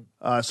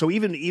 So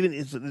even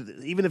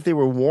if they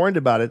were warned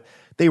about it,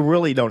 they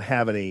really don't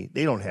have any.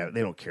 They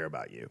don't care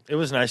about you. It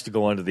was nice to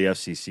go onto the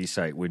FCC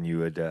site when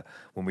you had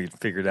when we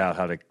figured out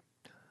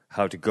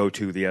how to go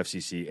to the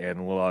FCC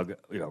and log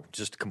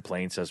just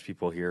complaints as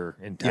people here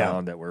in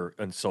town that were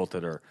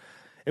insulted or.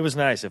 It was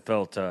nice. It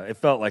felt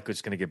like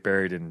it's going to get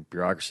buried in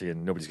bureaucracy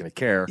and nobody's going to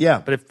care.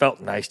 Yeah. But it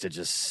felt nice to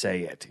just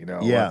say it.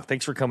 Yeah.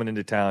 Thanks for coming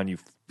into town,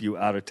 you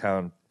out of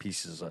town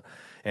pieces,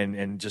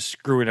 and just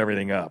screwing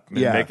everything up.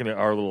 And making it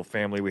our little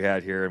family we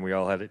had here, and we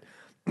all had it.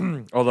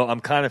 Although I'm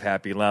kind of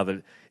happy now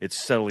that it's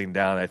settling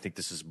down. I think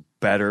this is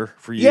better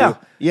for you. Yeah.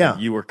 Yeah.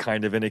 You were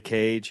kind of in a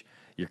cage.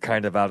 You're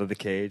kind of out of the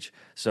cage.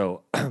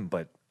 So,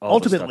 but.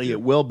 Ultimately,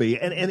 it will be,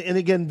 and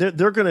again,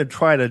 they're going to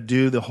try to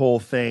do the whole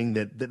thing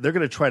that they're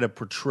going to try to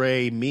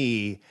portray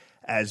me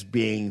as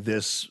being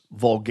this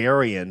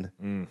vulgarian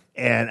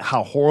and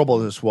how horrible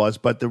this was.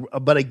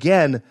 But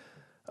again,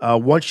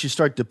 once you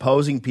start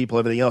deposing people,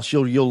 everything else,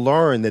 you'll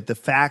learn that the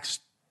facts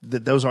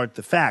that those aren't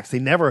the facts. They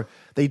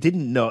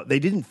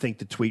didn't think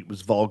the tweet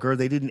was vulgar.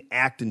 They didn't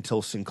act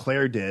until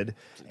Sinclair did,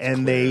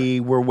 and they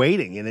were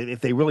waiting. And if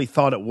they really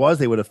thought it was,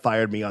 they would have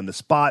fired me on the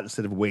spot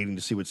instead of waiting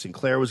to see what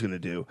Sinclair was going to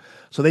do.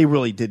 So they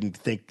really didn't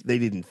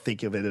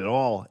think of it at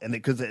all, and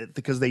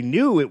because they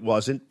knew it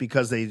wasn't,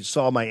 because they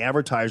saw my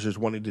advertisers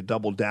wanting to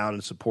double down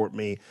and support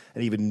me,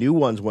 and even new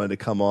ones wanted to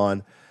come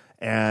on,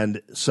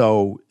 and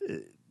so.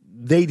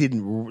 They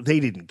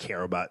didn't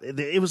care about it.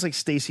 It was like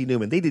Stacey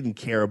Newman. They didn't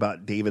care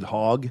about David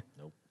Hogg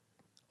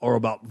or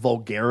about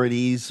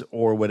vulgarities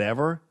or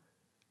whatever.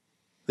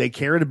 They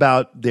cared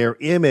about their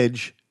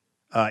image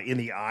in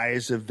the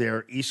eyes of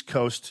their East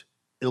Coast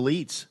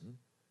elites.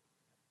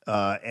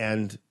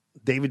 And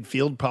David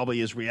Field probably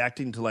is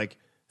reacting to like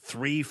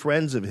 3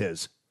 friends of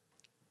his.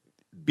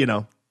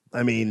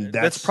 I mean,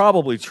 that's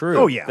probably true.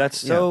 Oh yeah, that's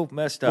so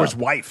messed up. Or his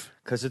wife,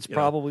 because it's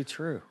probably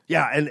true.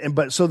 Yeah,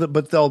 but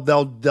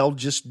they'll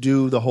just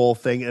do the whole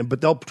thing,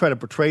 but they'll try to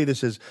portray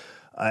this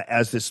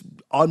as this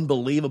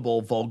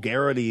unbelievable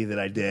vulgarity that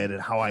I did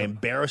and how I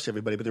embarrassed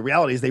everybody. But the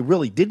reality is, they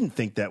really didn't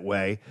think that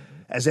way,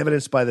 as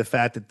evidenced by the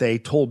fact that they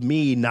told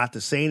me not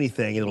to say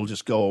anything and it'll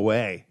just go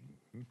away,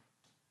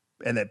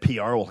 and that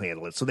PR will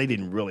handle it. So they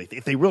didn't really.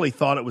 If they really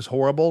thought it was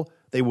horrible,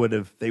 they would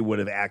have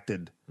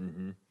acted.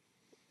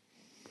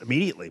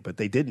 Immediately, but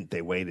they didn't.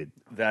 They waited.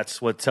 That's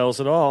what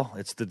tells it all.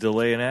 It's the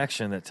delay in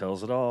action that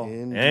tells it all.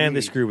 Indeed. And they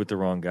screwed with the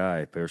wrong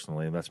guy,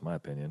 personally. That's my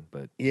opinion.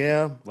 But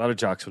yeah, a lot of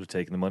jocks would have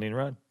taken the money and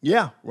run.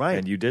 Yeah, right.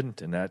 And you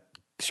didn't, and that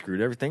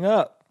screwed everything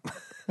up.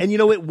 And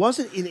it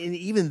wasn't. And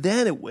even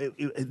then,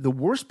 the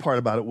worst part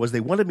about it was they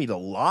wanted me to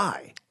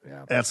lie.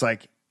 Yeah, that's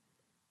like.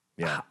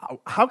 Yeah.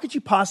 How could you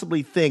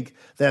possibly think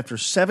that after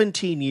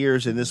 17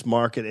 years in this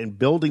market and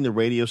building the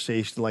radio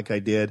station like I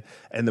did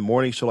and the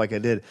morning show like I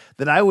did,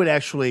 that I would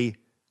actually,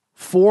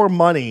 for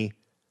money,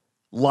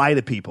 lie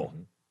to people?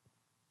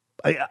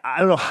 I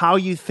don't know how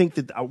you think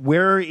that,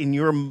 where in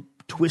your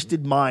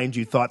twisted mind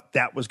you thought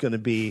that was going to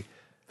be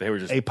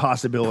a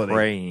possibility.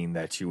 Praying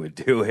that you would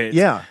do it.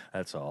 Yeah.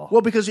 That's all.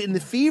 Well, because in the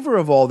fever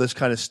of all this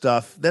kind of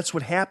stuff, that's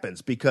what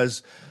happens,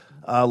 because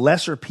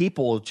lesser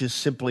people just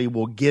simply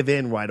will give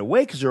in right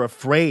away because they're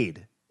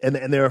afraid. And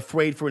they're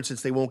afraid, for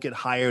instance, they won't get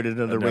hired at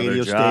another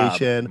radio job.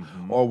 station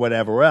or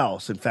whatever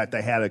else. In fact,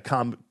 I had a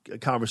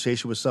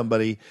conversation with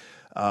somebody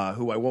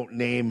who I won't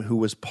name, who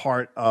was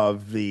part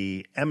of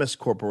the Emmis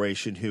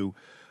Corporation, who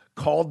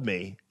called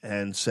me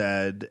and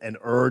said and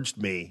urged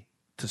me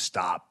to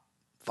stop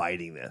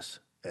fighting this,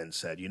 and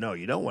said, you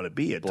don't want to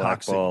be a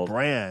toxic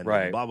brand,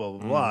 right? And blah blah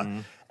blah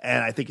blah.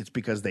 And I think it's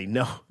because they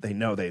know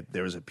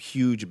there was a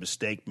huge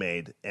mistake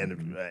made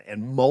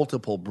and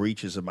multiple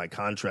breaches of my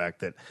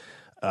contract that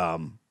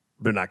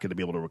they're not going to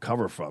be able to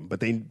recover from.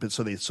 But they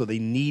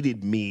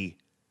needed me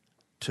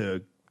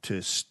to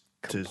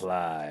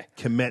comply,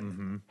 commit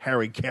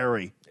Harry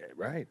Carey,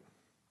 right?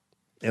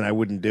 And I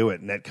wouldn't do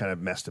it, and that kind of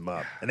messed them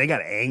up. And they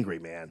got angry,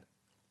 man.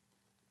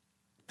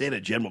 They had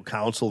a general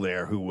counsel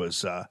there who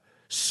was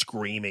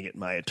screaming at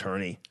my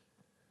attorney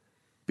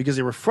because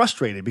they were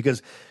frustrated,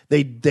 because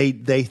they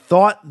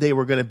thought they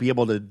were going to be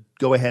able to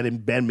go ahead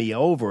and bend me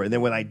over, and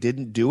then when I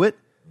didn't do it,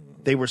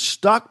 they were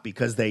stuck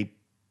because they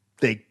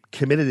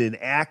committed an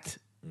act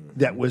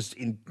that was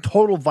in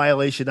total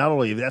violation not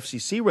only of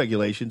FCC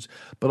regulations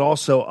but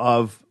also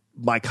of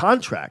my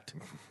contract.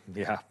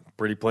 Yeah,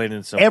 pretty plain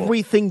and simple.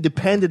 Everything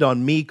depended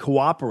on me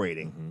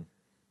cooperating.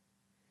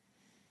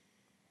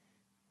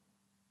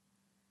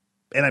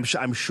 And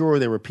I'm sure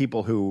there were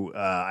people who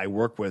I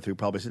work with who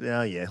probably said,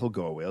 "Oh yeah, he'll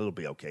go away. It'll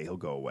be okay. He'll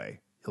go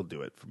away. He'll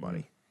do it for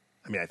money."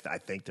 I mean, I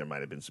think there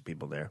might have been some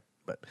people there.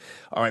 But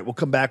all right, we'll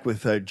come back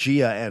with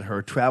Gia and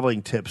her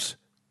traveling tips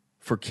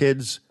for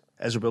kids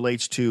as it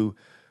relates to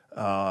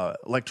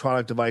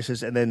electronic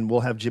devices, and then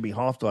we'll have Jimmy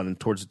Hoft on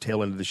towards the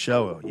tail end of the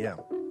show. Yeah.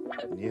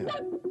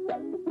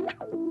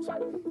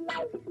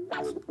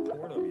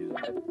 Porno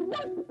music.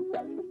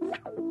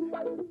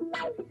 Take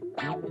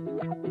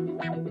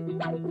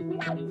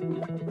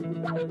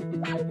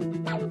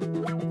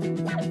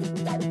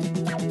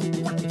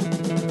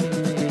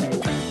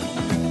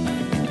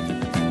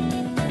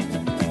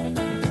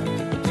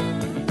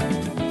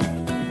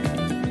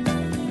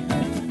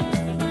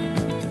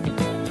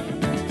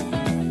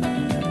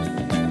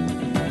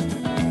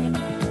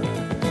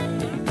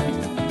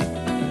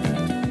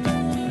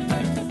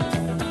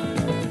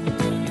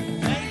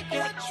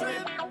a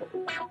trip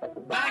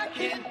back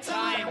in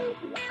time.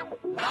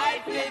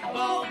 Life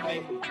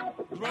evolving,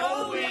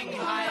 growing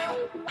higher.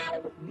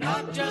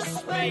 Not just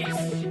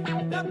space,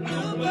 the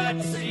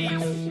bluebird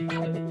sees.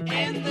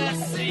 In the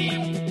sea,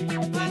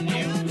 a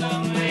new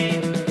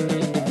domain.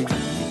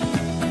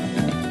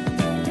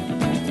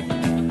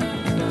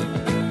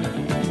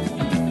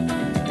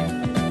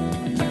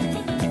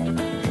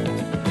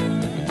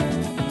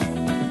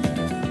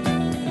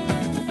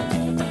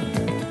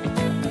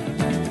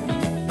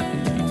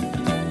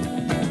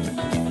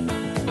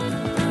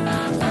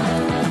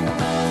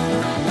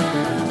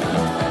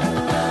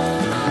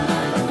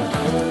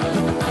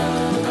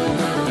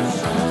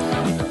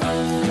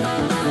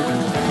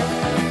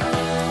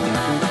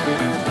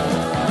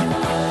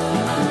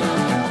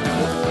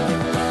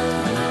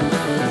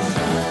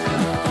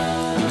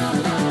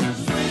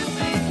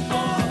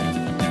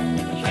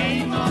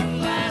 Came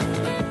on land,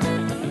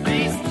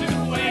 face to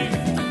wave,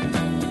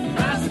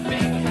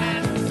 grasping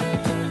hands,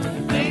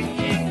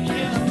 thinking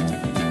kill,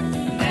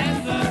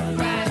 never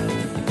ran,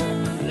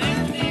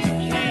 lived in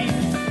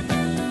caves,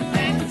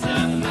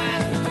 enter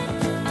man.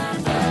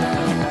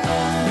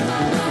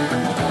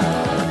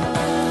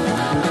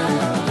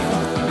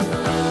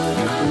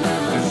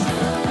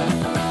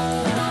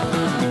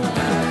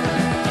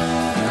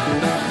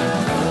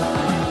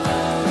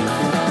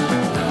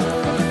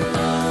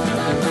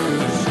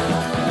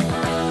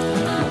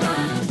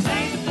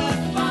 Take the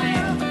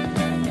fire,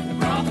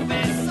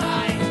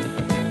 prophesy,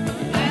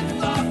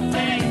 length of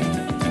day,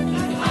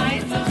 and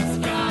height of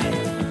sky.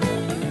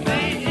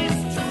 Made his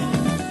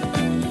tools,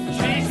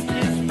 chased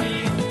his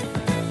wheel,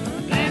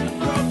 then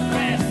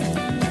progressed,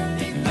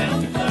 he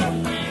built the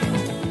wheel.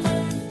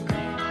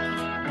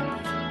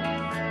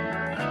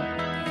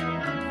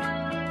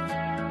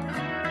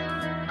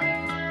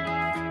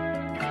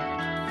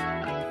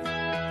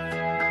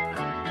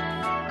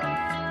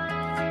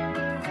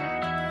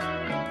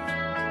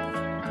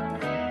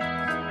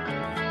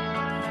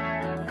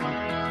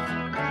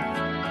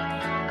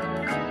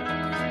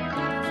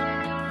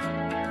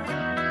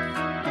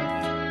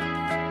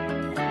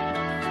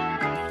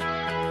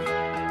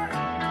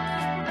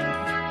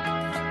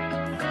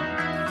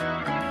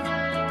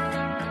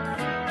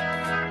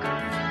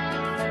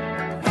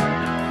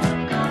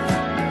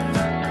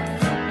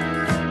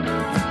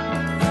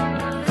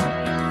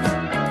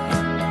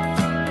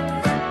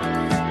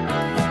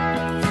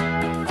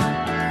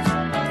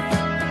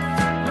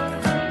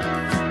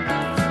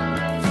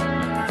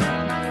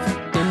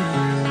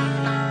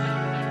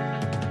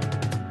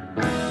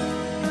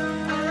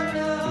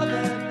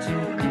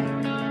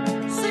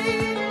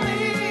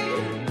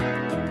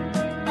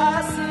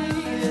 I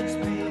see it's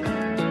me,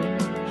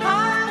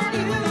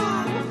 hiding you.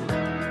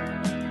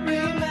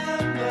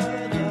 Remember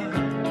the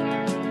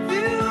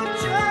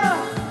future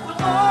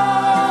will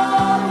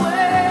always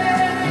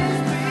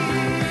be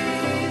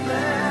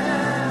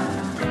there.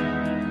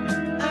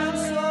 And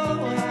so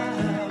I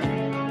have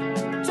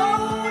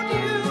told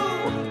you,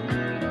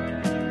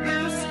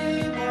 you see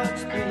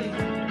what's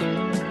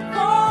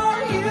before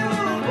you.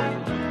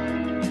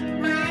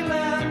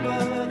 Remember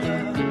the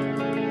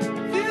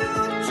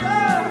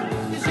future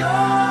is yours.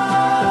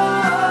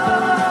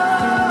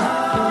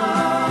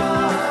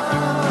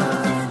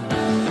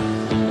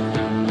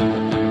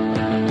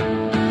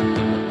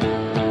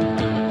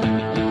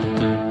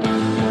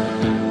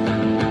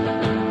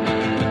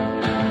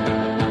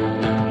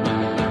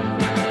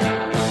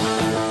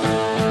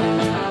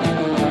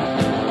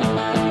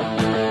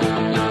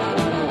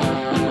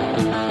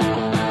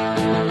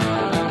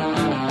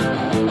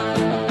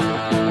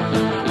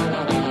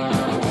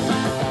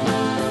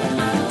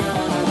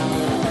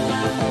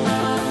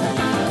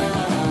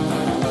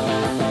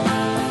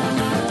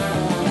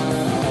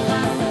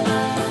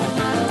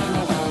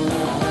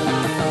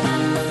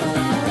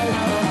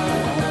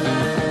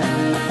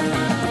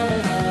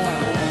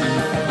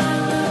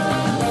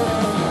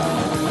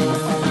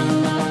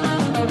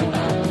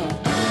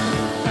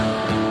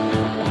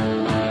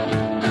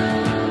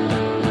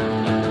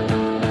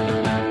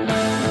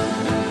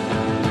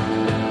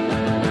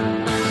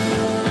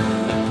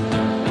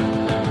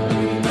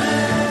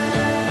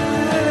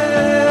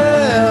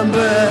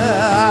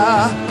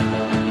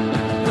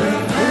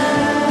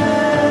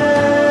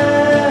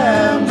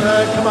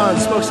 Come on,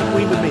 smoke some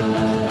weed with me.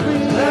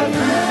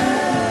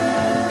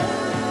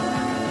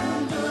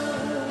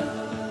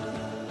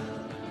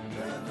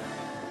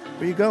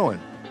 Where you going?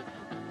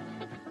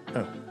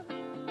 Oh.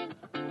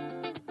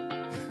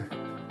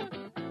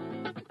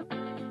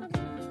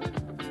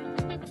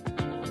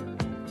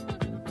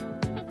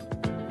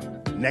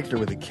 Nectar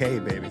with a K,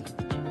 baby.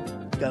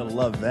 Gotta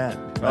love that.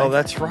 Oh,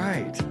 that's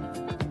right.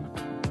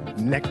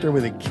 Nectar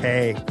with a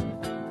K.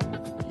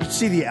 You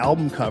see the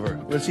album cover. You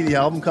want to see the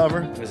album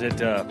cover? Is it?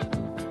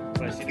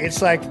 It's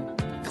like,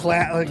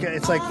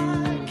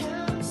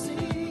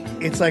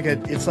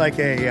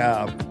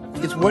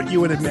 it's what you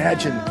would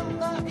imagine: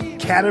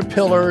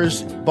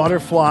 caterpillars,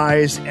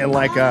 butterflies, and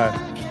like a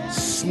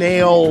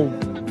snail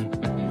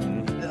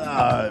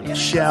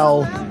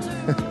shell.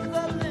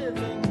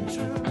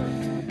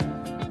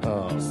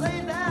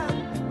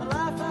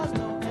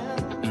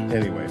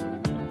 Anyway,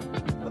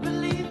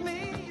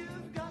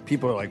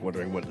 people are like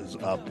wondering what is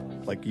up.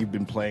 Like you've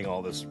been playing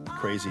all this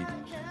crazy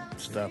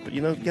stuff, but I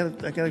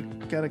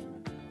gotta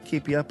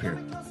keep you up here,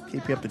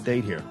 keep you up to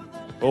date here.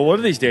 Well, one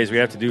of these days we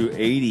have to do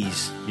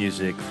 80s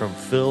music from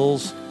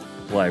Phil's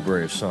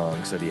library of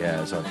songs that he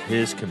has on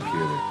his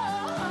computer,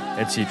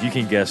 and see if you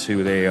can guess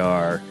who they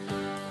are,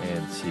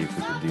 and see if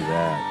we can do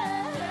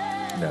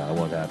that. No, it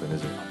won't happen,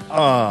 is it?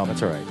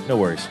 That's all right. No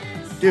worries,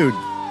 dude.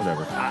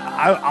 Whatever.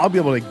 I'll be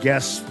able to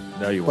guess.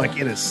 No, you won't. Like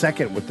in a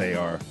second what they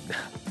are.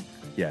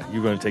 Yeah,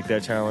 you going to take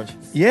that challenge?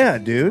 Yeah,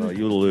 dude. Well,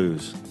 you'll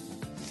lose.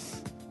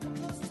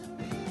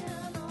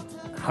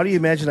 How do you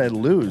imagine I'd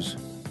lose?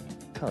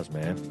 Cause,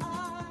 man.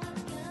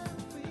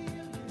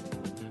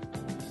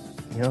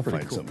 Yeah, I'll Pretty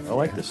find cool. something. I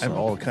like this I have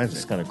song. all kinds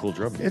It's of. kind of cool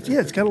drum.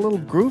 It's got a little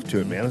groove to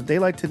it, man. A day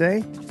like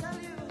today.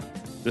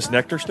 This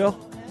Nectar still?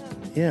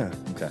 Yeah.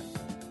 Okay.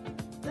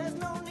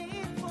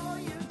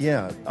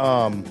 Yeah.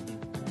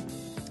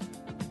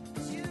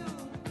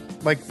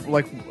 Well,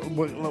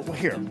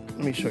 here. Let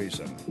me show you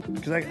something.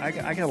 Because I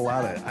got a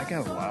lot of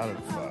 80s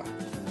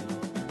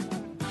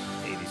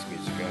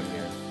music on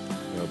here.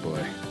 Oh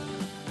boy.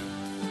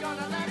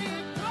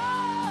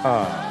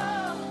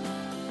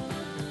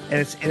 And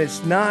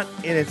it's not.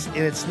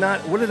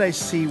 What did I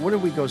see? What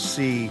did we go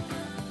see?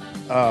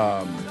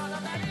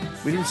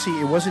 We didn't see.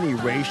 It wasn't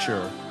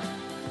Erasure.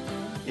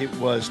 It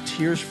was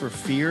Tears for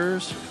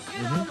Fears.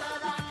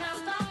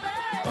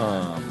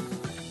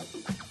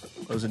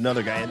 There was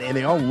another guy, and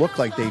they all look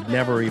like they'd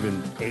never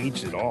even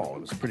aged at all.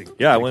 It was pretty.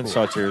 Yeah, I pretty went and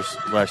cool. saw Tears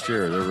last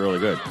year. They're really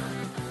good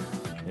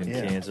in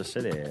Yeah. Kansas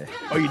City.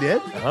 Oh, you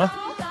did?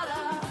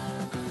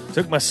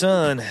 Took my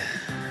son.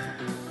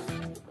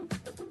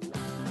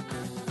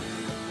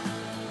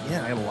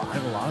 Yeah, I have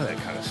a lot of that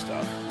kind of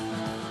stuff.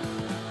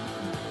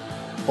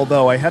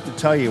 Although I have to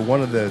tell you,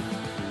 one of the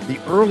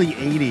early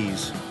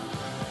 '80s,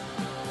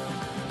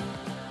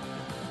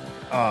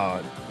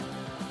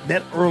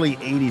 that early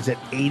 '80s, that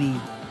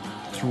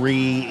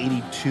 '83,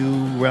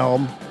 '82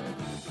 realm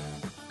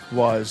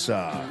was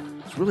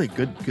it's really a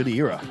good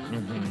era.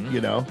 Mm-hmm.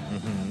 You know,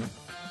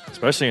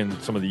 Especially in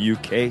some of the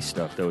UK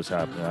stuff that was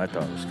happening. I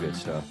thought it was good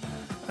stuff.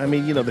 I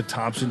mean, the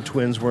Thompson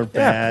Twins weren't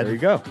Yeah, bad. there you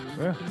go.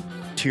 Yeah.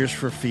 Tears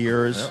for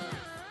Fears. Yep.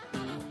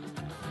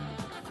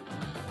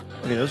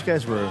 I mean, those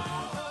guys were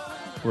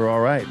all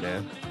right,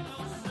 man.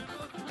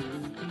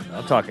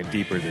 I'm talking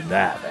deeper than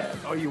that, man.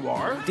 Oh, you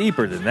are?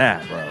 Deeper than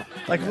that, bro.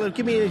 Like, look,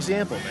 give me an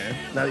example, man.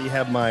 Now that you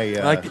have my You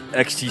like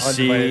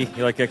XTC. undivided-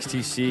 You like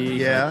XTC. You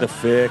Yeah. like The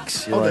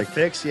Fix. You Oh, The like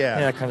Fix, yeah.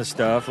 that kind of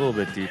stuff. A little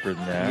bit deeper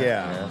than that.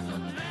 Yeah.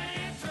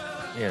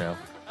 You know.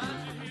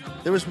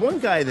 There was one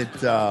guy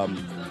that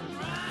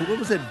what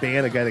was that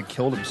band? A guy that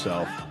killed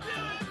himself,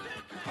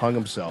 hung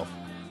himself.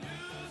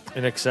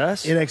 In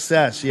Excess? In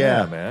Excess,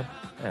 yeah. man.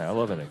 Yeah, I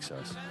love In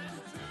Excess.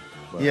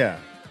 But Yeah.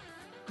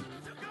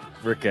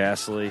 Rick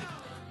Astley.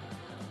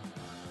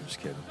 I'm just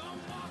kidding.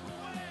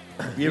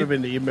 You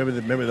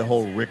remember the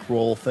whole Rick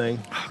Roll thing?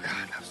 Oh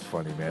God, that was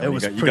funny, man. It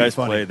was you pretty guys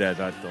funny. played that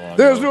not too long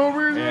There's ago. no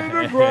reason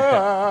Yeah. to cry.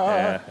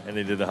 Yeah, and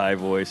they did the high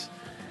voice.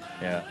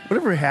 Yeah.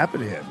 Whatever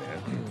happened to him,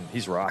 man?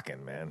 He's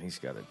rocking, man. He's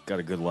got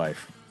a good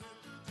life.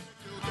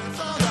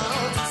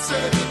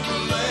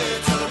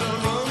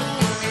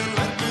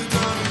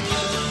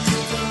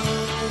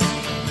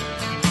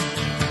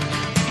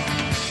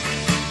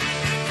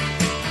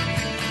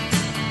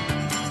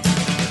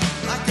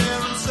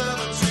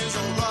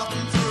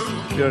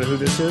 You know who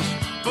this is?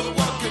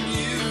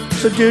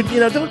 So, dude,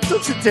 don't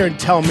sit there and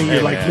tell me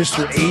you're like man.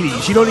 Mr.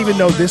 80s. You don't even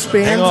know this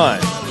band? Hang on.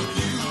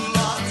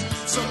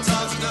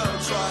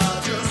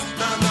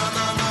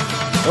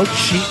 Don't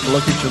cheat and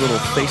look at your little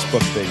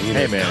Facebook thing.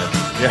 Hey, man.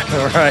 Yeah,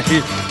 right.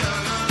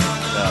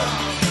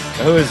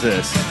 Who is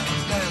this?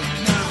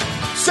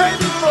 Save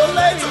it for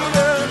later.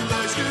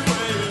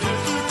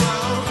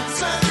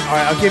 All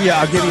right, I'll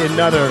give you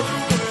another.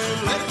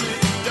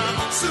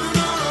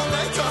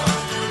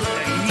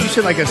 You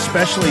said like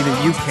especially the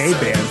UK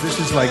bands. This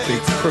is like the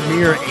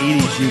premier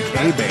 80s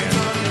UK band.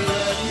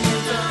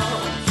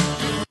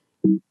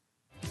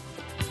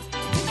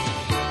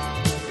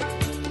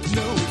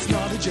 No, it's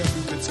not a joke,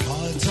 it's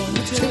cards on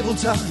the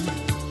tabletop.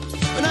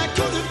 And I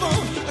could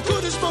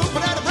have spoke,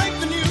 but I'd break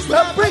the news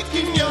without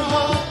breaking your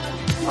heart.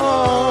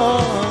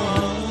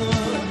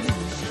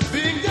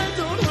 Being dead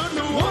don't hurt,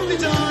 no one be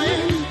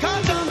dying.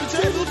 Cards on the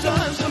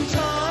tabletop,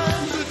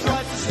 sometimes we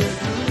try to say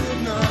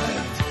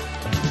goodnight.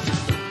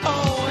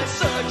 Always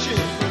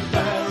searching for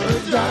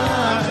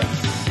paradise.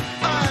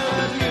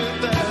 I'll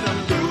admit that I'm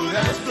good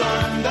as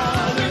blind,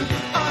 darling.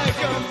 I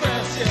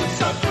confess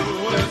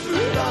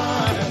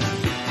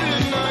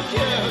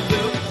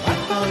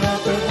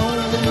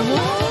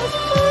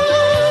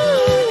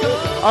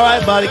All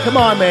right, buddy. Come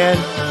on, man.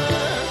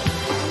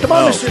 Come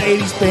on, Oh. Mr.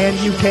 80s band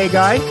UK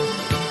guy.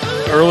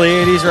 Early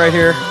 80s right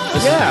here.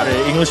 This Yeah. is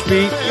the English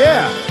beat.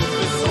 Yeah.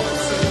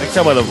 I can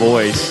tell by the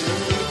voice.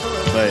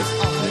 But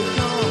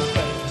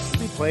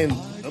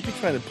Don't be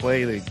trying to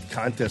play the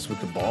contest with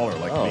the baller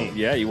like oh, me.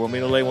 yeah, you want me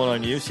to lay one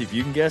on you, see if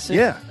you can guess it?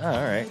 Yeah. Oh,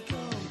 all right.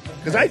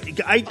 Because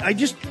I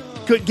just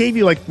gave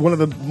you like one of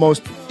the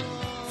most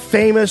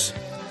famous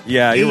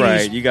Yeah, you're 80s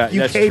right. You got UK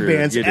that's true.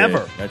 bands You did.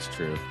 ever. That's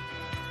true.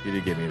 You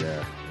did get me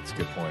there. That's a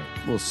good point. A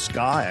little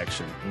ska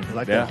action. I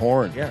like Yeah. that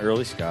horn. Yeah,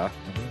 early ska.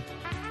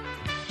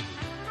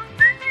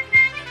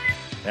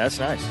 Yeah, that's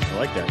nice. I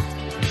like that.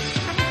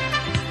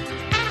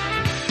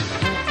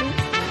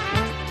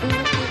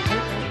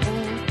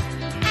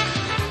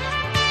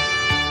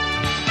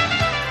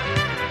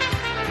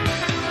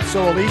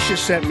 So Alicia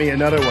sent me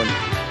another one.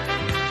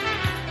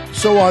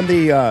 So on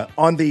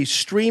the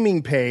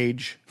streaming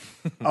page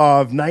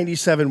of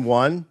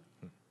 97.1,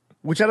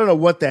 which I don't know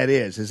what that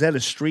is. Is that a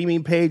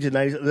streaming page?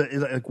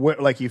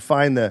 Like you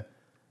find the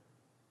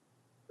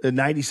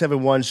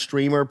 97.1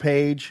 streamer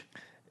page?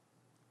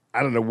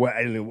 I don't know what.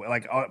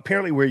 Like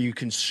apparently where you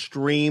can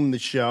stream the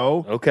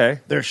show. Okay.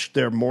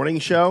 Their morning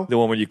show. The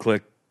one where you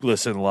click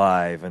listen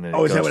live and then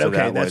Oh, it is that goes what? to Okay,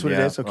 that that's one. what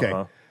Yeah. it is. Okay.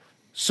 Uh-huh.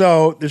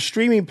 So the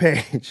streaming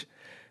page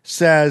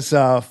says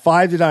 5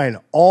 to 9,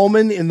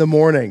 Allman in the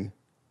morning.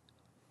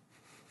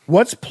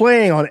 What's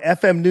playing on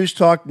FM News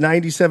Talk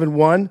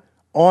 97.1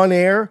 on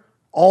air?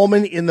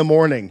 Allman in the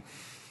morning.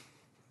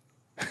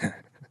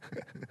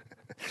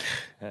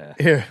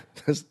 Here,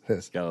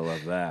 this. Gotta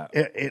love that.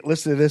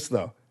 Listen to this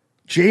though.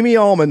 Jamie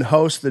Allman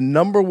hosts the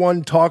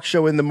 #1 talk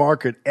show in the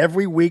market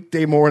every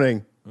weekday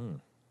morning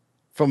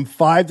from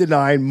 5 to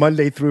 9,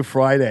 Monday through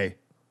Friday.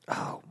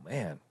 Oh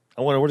man,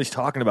 I wonder what he's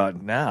talking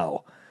about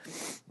now.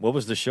 What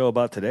was the show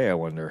about today? I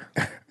wonder.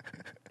 I'll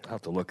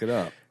have to look it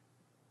up.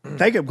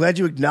 Thank you. I'm glad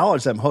you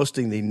acknowledged I'm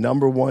hosting the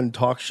 #1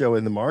 talk show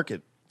in the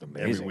market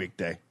every Amazing.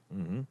 weekday.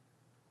 Mm-hmm.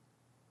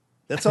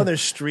 That's on their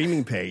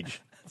streaming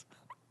page.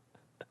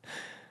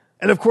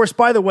 And of course,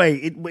 by the way,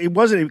 it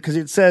wasn't because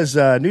it says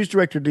news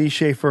director Denise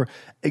Schaefer,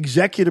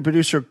 executive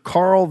producer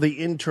Carl the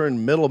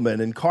intern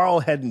Middleman, and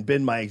Carl hadn't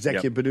been my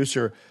executive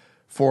producer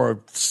for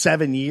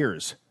 7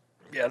 years.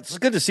 Yeah, it's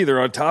good to see they're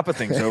on top of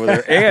things over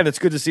there, and it's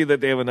good to see that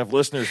they have enough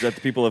listeners that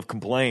the people have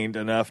complained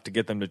enough to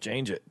get them to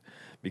change it.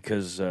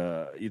 Because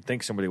you'd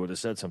think somebody would have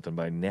said something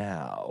by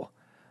now,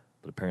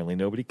 but apparently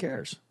nobody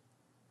cares.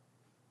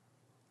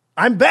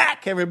 I'm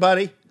back,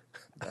 everybody.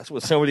 That's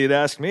what somebody had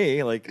asked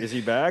me. Like, is he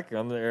back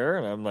on the air?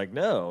 And I'm like,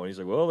 no. And he's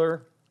like, well,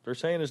 they're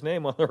saying his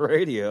name on the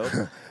radio,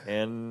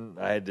 and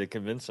I had to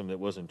convince him it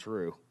wasn't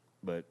true.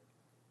 But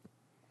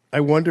I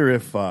wonder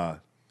if,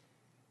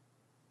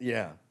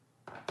 yeah.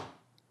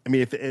 I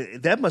mean,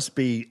 if that must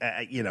be,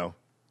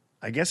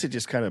 I guess it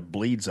just kind of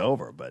bleeds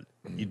over. But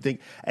you'd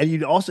think, and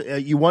you'd also,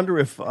 you wonder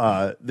if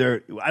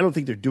they're. I don't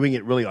think they're doing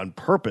it really on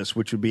purpose,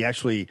 which would be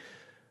actually.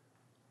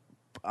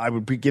 I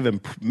would be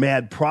giving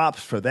mad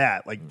props for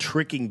that, like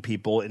tricking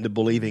people into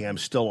believing I'm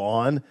still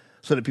on,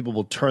 so that people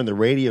will turn the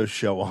radio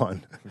show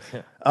on,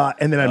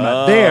 and then I'm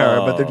not there,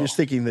 but they're just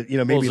thinking that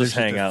maybe we'll there's just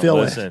hang out, fill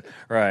and in. listen.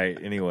 Right.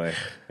 Anyway,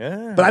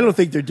 yeah. But I don't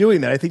think they're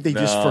doing that. I think they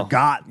just No.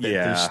 forgot that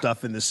Yeah. there's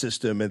stuff in the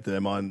system and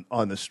them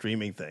on the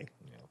streaming thing.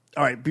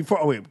 All right,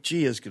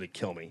 Gia's going to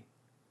kill me.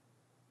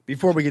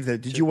 Before we get to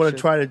that, did you want to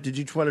try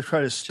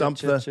to stump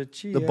the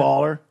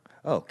baller?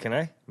 Oh, can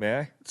I? May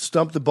I?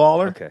 Stump the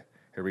baller? Okay,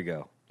 here we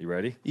go. You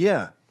ready?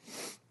 Yeah.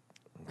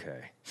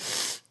 Okay.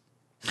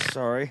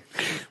 Sorry.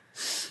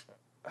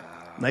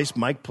 Nice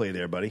mic play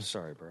there, buddy.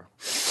 Sorry, bro.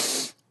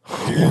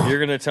 You're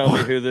going to tell me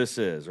who this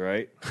is,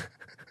 right?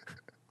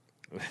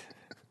 Man,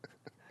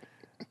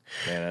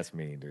 that's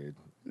mean, dude.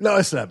 No,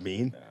 it's not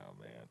mean.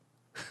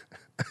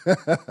 Oh,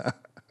 man.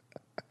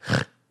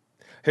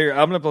 Here,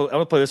 I'm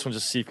gonna play this one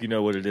just to see if you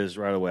know what it is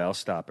right away. I'll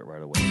stop it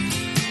right away.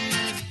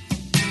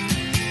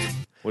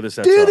 What is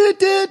that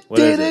song? What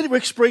is it?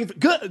 Rick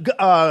Springfield.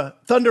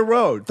 Thunder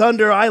Road.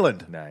 Thunder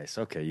Island. Nice.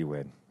 Okay, you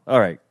win.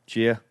 All right,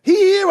 Gia.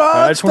 Here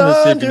I on just wanted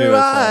to see if you knew Thunder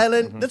that song.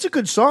 Island. That's a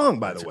good song,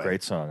 by It's the a way.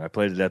 great song. I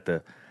played it at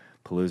the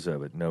Palooza,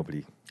 but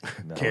nobody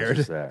Cared.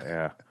 knows that.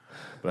 Yeah,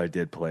 but I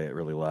did play it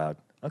really loud.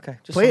 Okay,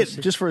 just Play wanted it to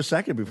see. just for a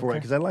second before,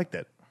 because I like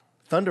that.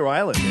 Thunder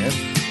Island, man.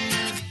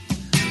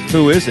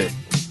 Who is it?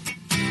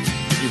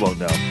 You won't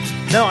know.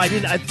 No, I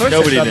didn't. At first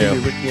Nobody I thought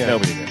knew. maybe, yeah.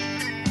 Nobody knew.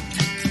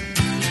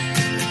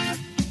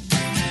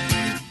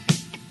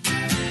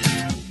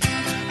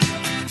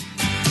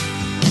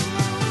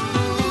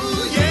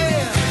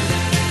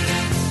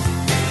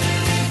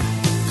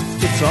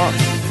 Good song.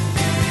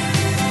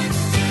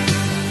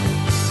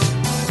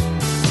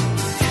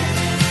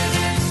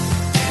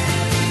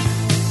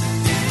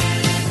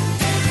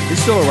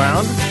 He's still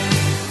around?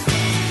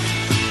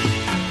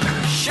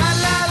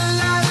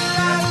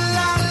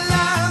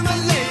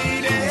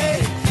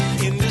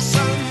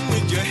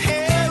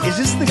 Is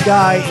this the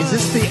guy? Is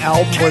this the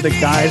album where the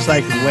guy's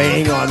like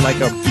laying on like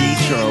a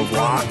beach or a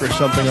rock or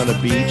something on the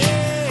beach?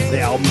 The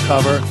album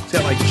cover. He's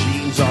got like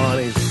jeans on.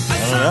 I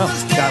don't know.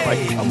 He's got like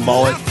a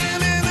mullet.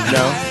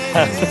 No.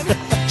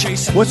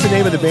 What's the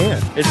name of the band?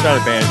 It's not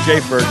a band.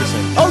 Jay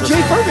Ferguson. Oh,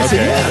 Jay Ferguson,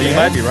 Okay, yeah, so you man.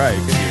 might be right.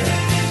 Could be right.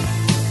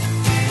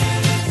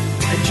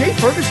 And Jay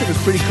Ferguson is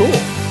pretty cool.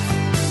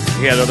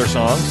 He had other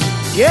songs?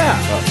 Yeah.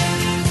 Oh.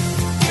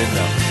 Didn't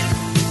know.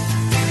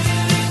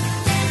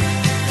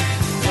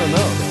 I don't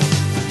know.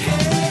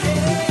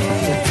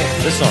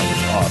 This song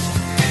is awesome.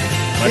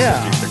 My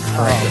Yeah. sister used to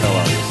crank the hell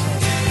out of this song.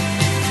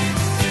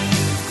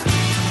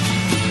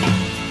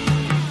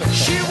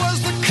 She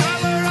was the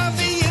color of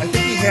the I think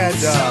he had.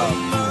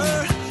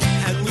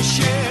 and we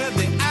shared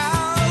the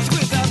hours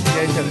without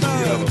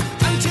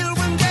until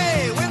one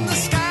day when the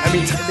sky I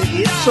mean,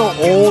 it's so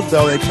old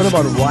though. They put him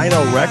on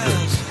Rhino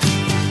Records.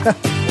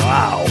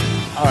 Wow.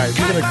 All right,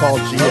 we're gonna call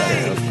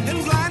Gia.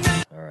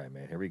 All right,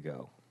 man. Here we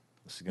go.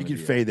 This is You gonna can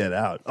be fade that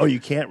out. Oh, you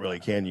can't really,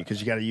 can you? Because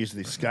you got to use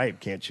the Skype,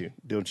 can't you?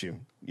 Don't you?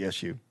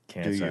 Yes, you.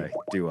 Can't Do say.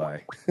 you? Do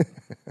I?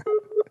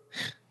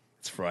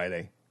 It's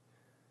Friday.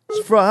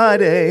 It's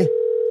Friday.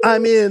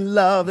 I'm in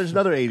love. There's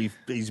another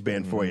 80s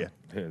band for you.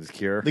 The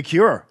Cure. The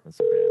Cure. That's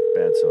a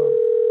bad song.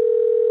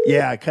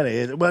 Yeah, it kind of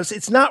is. Well,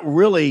 it's not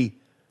really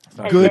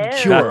good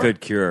Hello. Cure. Not good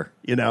Cure.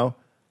 You know.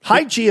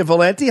 Hi, Gia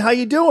Valenti. How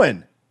you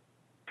doing?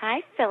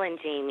 Hi, Phil and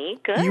Jamie.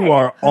 Good. You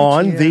are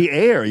on the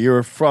air.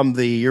 You're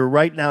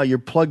right now. You're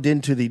plugged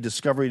into the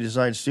Discovery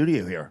Design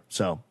Studio here.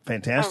 So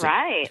fantastic. All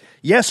right.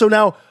 Yeah. So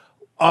now,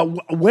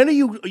 when are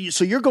you?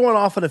 So you're going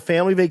off on a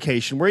family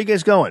vacation. Where are you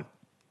guys going?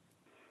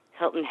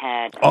 Hilton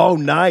Head. Oh,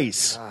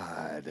 nice.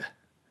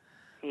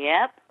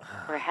 Yep.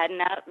 We're heading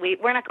out.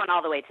 We're not going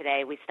all the way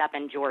today. We stop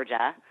in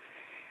Georgia.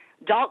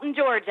 Dalton,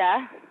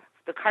 Georgia,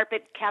 the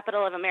carpet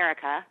capital of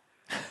America.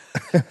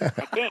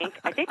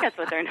 I think that's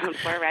what they're known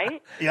for,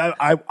 right? Yeah,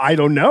 I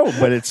don't know,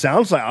 but it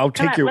sounds like I'll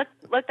Come take on, your.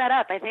 look that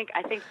up. I think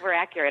we're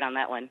accurate on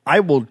that one. I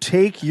will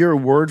take your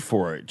word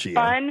for it, Gia.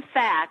 Fun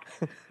fact.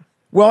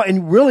 Well,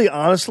 and really,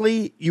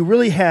 honestly, you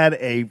really had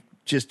a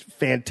just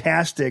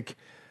fantastic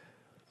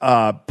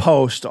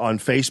post on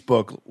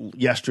Facebook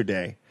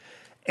yesterday.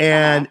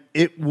 And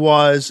it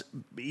was,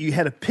 you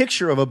had a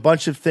picture of a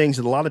bunch of things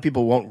that a lot of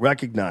people won't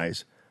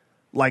recognize,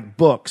 like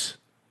books.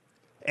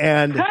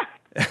 And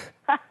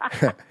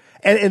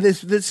and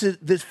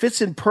this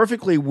fits in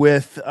perfectly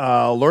with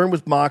Learn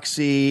with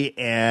Moxie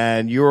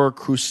and your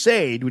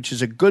crusade, which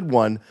is a good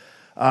one,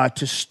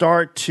 to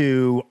start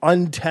to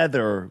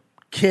untether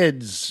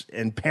kids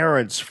and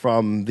parents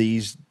from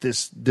this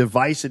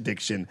device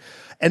addiction.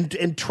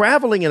 And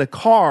traveling in a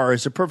car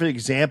is a perfect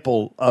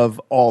example of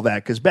all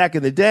that. Because back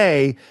in the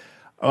day,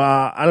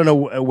 I don't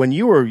know, when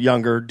you were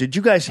younger, did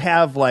you guys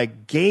have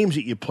like games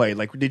that you played?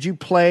 Like, did you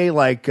play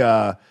like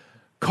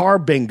car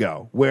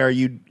bingo, where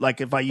you like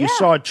if you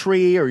saw a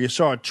tree or you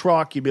saw a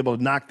truck, you'd be able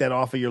to knock that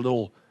off of your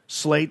little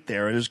slate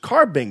there. And it was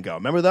car bingo.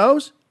 Remember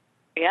those?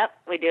 Yep,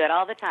 we do it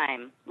all the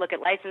time. Look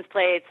at license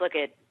plates, look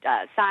at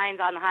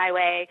signs on the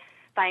highway,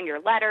 find your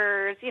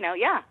letters,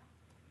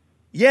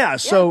 Yeah,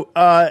 so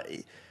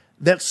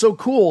that's so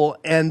cool.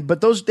 But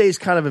those days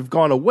kind of have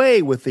gone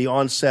away with the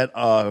onset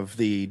of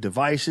the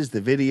devices, the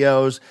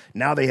videos.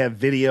 Now they have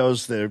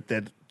videos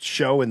that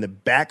show in the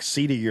back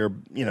seat of your,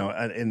 in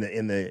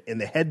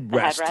the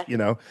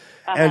headrest,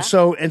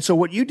 And so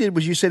what you did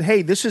was you said,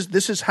 "Hey, this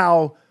is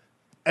how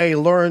a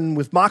Learn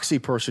with Moxie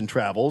person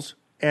travels."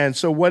 And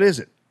so what is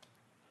it?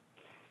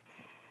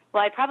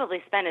 Well, I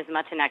probably spend as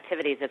much in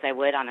activities as I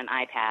would on an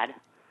iPad,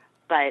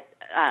 but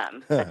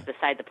that's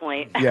beside the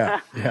point. Yeah.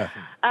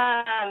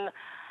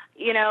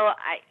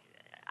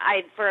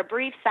 I for a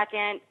brief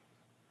second,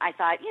 I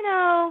thought,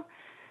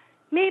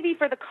 maybe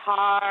for the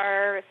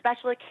car,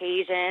 special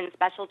occasion,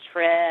 special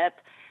trip,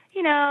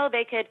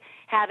 they could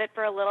have it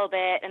for a little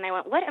bit. And I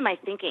went, what am I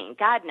thinking?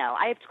 God, no,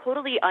 I have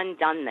totally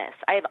undone this.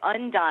 I have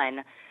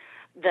undone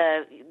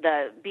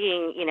the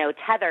being,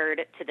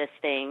 tethered to this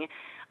thing.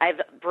 I've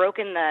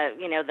broken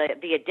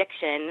the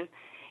addiction,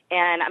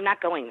 and I'm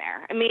not going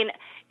there. I mean,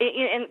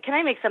 and can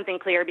I make something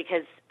clear?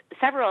 Because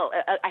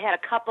I had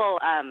a couple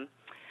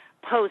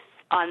posts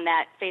on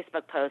that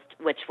Facebook post,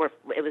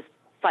 it was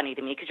funny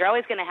to me, because you're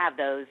always going to have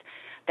those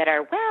that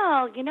are,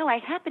 I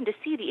happened to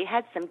see that you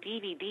had some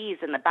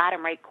DVDs in the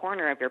bottom right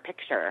corner of your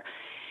picture.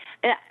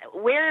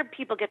 Where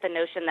people get the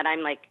notion that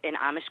I'm like in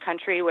Amish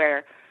country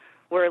where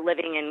we're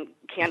living in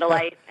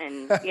candlelight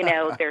and,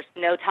 there's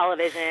no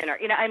television or,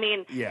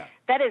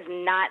 that is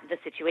not the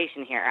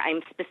situation here.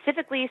 I'm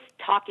specifically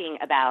talking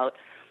about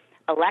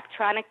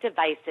electronic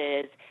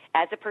devices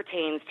as it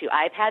pertains to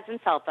iPads and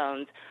cell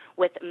phones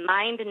with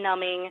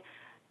mind-numbing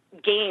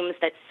games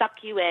that suck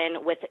you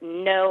in with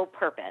no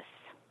purpose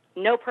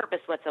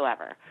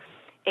whatsoever.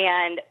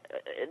 And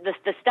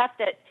the stuff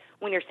that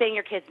when you're saying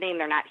your kid's name,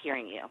 they're not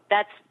hearing you.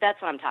 That's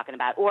what I'm talking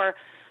about. Or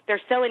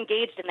they're so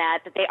engaged in that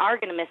they are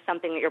going to miss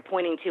something that you're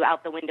pointing to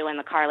out the window in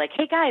the car. Like,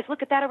 hey guys,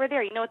 look at that over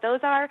there. You know what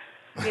those are?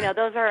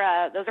 Those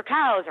are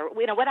cows or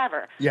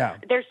whatever. Yeah.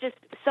 There's just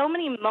so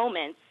many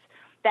moments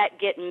that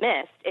get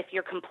missed if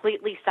you're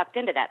completely sucked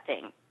into that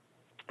thing.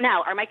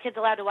 Now, are my kids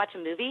allowed to watch a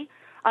movie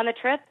on the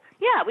trip?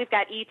 Yeah, we've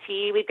got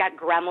E.T., we've got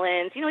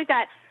Gremlins, we've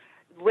got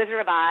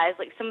Wizard of Oz,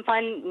 like some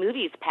fun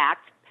movies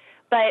packed.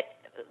 But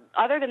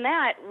other than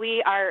that,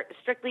 we are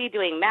strictly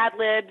doing Mad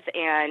Libs,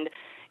 and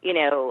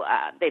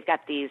they've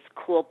got these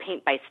cool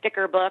paint by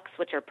sticker books,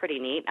 which are pretty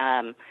neat,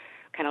 kind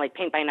of like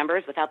paint by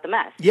numbers without the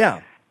mess.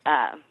 Yeah.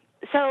 But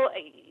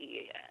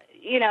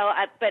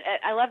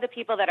I love the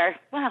people that are,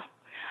 well,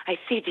 I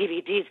see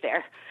DVDs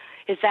there.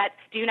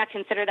 Do you not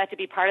consider that to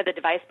be part of the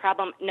device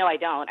problem? No, I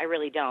don't. I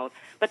really don't.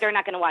 But they're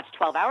not going to watch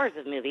 12 hours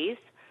of movies.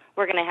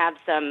 We're going to have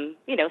some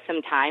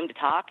time to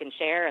talk and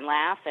share and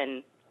laugh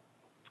and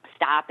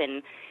stop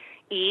and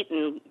eat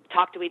and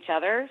talk to each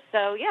other.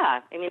 So, yeah,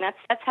 I mean,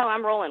 that's how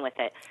I'm rolling with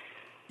it.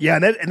 Yeah,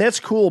 and that's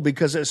cool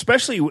because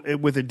especially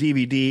with a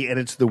DVD and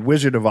it's The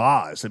Wizard of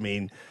Oz. I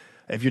mean,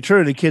 if you're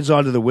turning the kids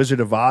on to The Wizard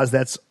of Oz,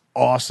 that's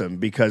awesome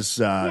because,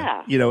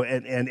 and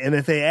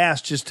if they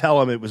ask, just tell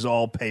them it was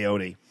all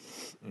peyote.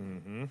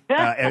 Mm-hmm.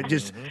 And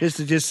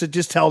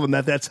just tell them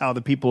that's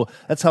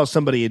how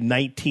somebody in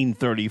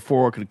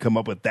 1934 could come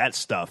up with that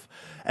stuff.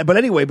 But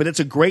it's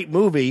a great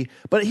movie.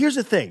 But here's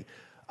the thing.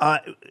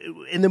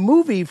 In the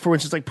movie, for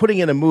instance, like putting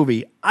in a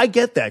movie, I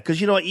get that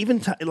because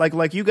even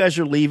like you guys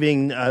are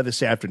leaving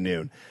this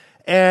afternoon,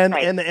 and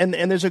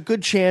there's a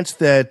good chance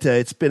that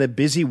it's been a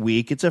busy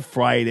week. It's a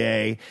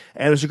Friday,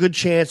 and there's a good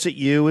chance that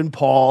you and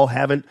Paul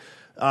haven't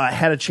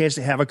had a chance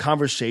to have a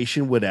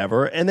conversation,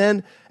 whatever.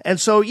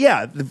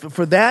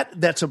 For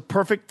that's a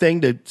perfect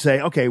thing to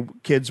say. Okay,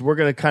 kids, we're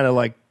going to kind of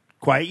like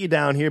quiet you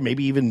down here.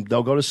 Maybe even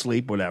they'll go to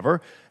sleep,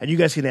 whatever, and you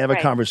guys can have a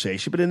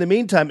conversation. But in the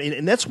meantime,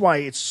 and that's why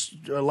it's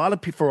for a lot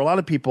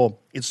of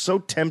people, it's so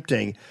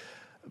tempting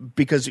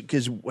because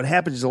what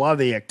happens is a lot of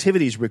the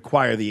activities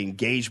require the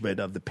engagement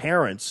of the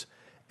parents,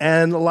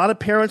 and a lot of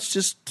parents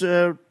just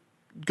go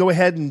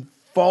ahead and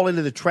fall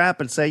into the trap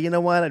and say, you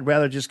know what, I'd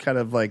rather just kind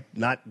of like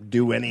not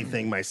do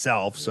anything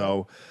myself.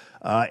 So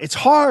it's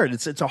hard.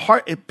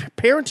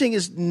 Parenting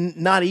is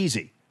not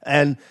easy.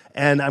 And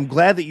I'm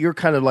glad that you're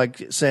kind of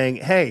like saying,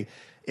 hey,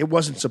 it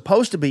wasn't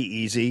supposed to be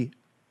easy.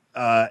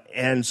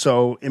 And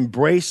so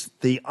embrace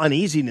the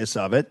uneasiness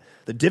of it,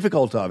 the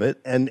difficult of it,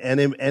 and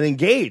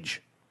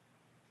engage.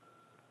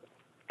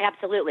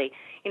 Absolutely.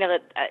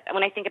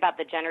 When I think about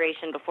the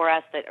generation before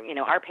us, that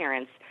our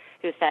parents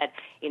who said,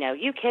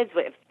 you kids,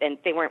 and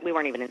we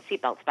weren't even in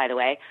seatbelts, by the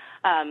way,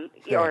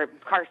 or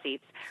car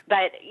seats,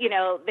 but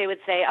they would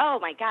say, oh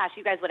my gosh,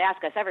 you guys would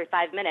ask us every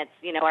 5 minutes,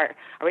 are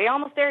we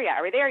almost there yet?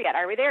 Are we there yet?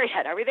 Are we there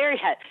yet? Are we there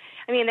yet?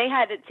 I mean, they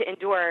had to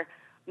endure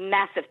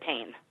massive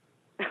pain.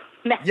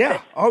 Massive.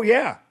 Yeah. Oh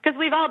yeah. Because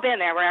we've all been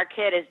there where our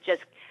kid is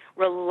just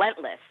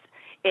relentless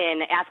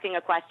in asking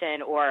a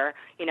question or,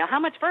 how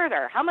much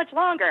further, how much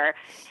longer?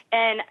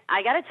 And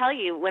I got to tell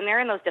you, when they're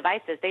in those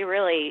devices,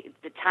 the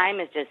time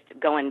is just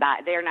going by.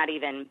 They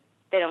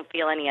don't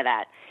feel any of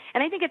that.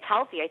 And I think it's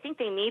healthy. I think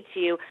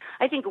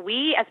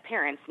we as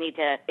parents need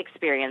to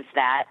experience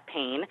that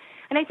pain.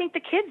 And I think the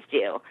kids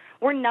do.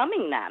 We're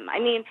numbing them. I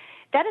mean,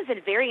 that is a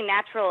very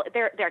natural,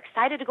 they're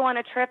excited to go on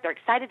a trip. They're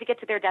excited to get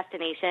to their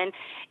destination.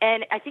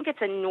 And I think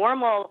it's a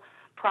normal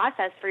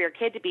process for your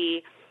kid to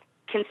be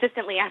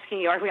consistently asking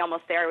you, are we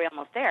almost there? Are we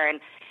almost there? And,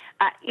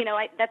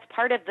 that's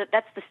part of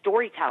that's the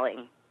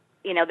storytelling.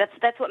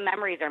 That's what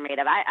memories are made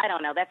of. I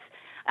don't know.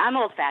 I'm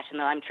old fashioned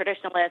though. I'm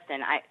traditionalist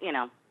and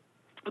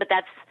but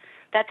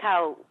that's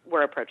how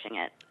we're approaching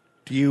it.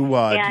 Do you,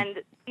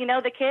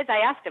 the kids, I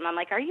asked them, I'm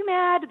like, are you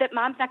mad that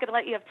mom's not going to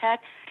let you have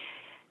tech?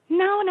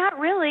 No, not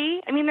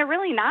really. I mean, they're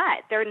really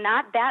not. They're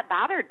not that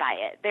bothered by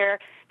it.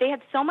 They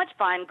had so much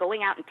fun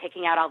going out and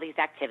picking out all these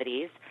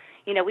activities.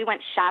 We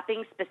went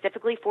shopping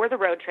specifically for the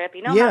road trip.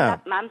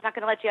 Mom's not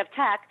going to let you have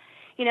tech.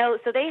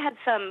 So they had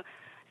some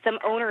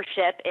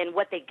ownership in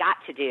what they got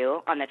to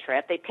do on the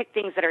trip. They picked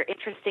things that are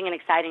interesting and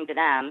exciting to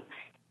them.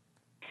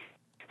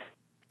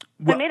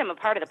 Well, made them a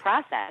part of the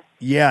process.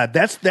 Yeah,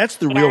 that's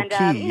the real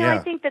key. I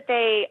think that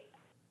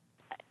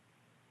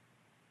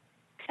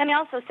and I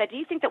also said, do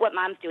you think that what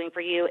mom's doing for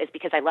you is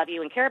because I love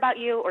you and care about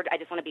you, or I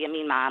just want to be a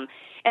mean mom?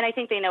 And I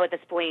think they know at this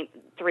point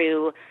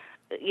through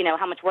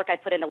how much work I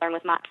put in to learn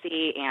with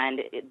Moxie, and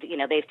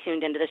they've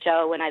tuned into the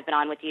show when I've been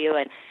on with you,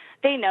 and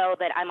they know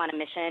that I'm on a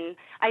mission.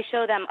 I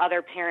show them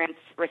other parents'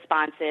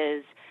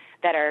 responses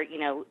that are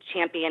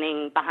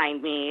championing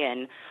behind me,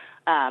 and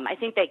I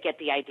think they get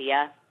the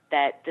idea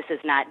that this is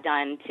not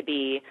done to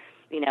be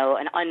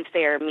an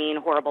unfair, mean,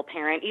 horrible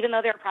parent, even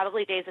though there are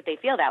probably days that they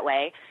feel that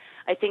way.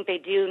 I think they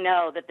do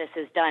know that this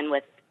is done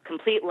with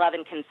complete love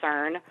and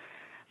concern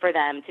for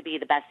them to be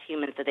the best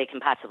humans that they can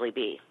possibly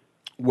be.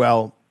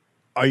 Well,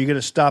 are you going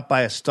to stop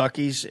by a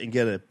Stuckey's and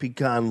get a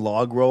pecan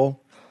log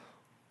roll?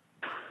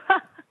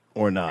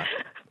 Or not?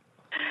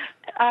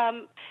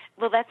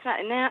 Well, that's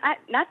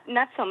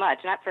not so much.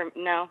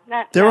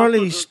 There are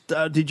only.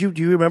 Do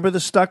you remember the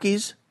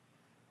Stuckey's?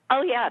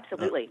 Oh yeah,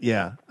 absolutely.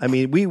 Yeah, I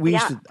mean we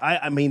used to.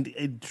 I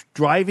mean,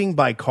 driving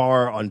by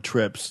car on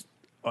trips.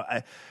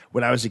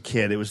 When I was a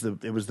kid, it was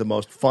the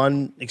most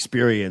fun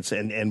experience,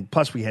 and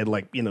plus we had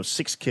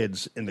 6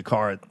 kids in the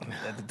car at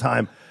the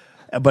time.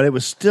 But it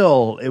was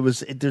still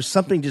there's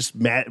something just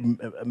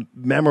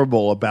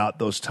memorable about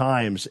those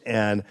times,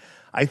 and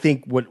I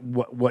think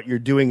what you're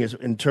doing is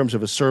in terms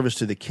of a service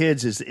to the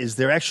kids is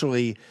they're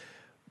actually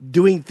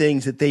doing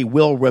things that they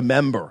will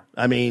remember.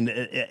 I mean,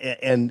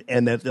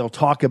 and that they'll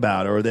talk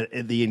about, or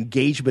that the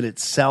engagement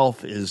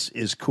itself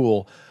is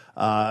cool.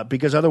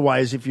 Because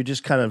otherwise, if you're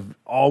just kind of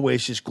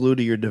always just glued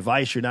to your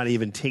device, you're not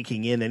even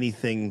taking in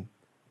anything.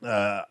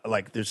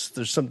 Like there's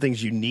some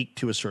things unique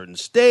to a certain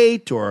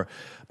state, or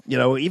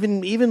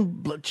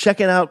even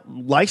checking out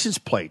license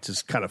plates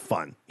is kind of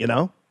fun.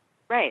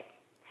 Right.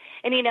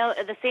 And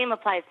the same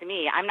applies to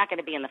me. I'm not going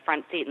to be in the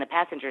front seat, in the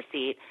passenger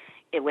seat,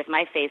 with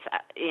my face,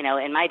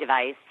 in my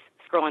device,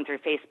 scrolling through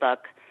Facebook,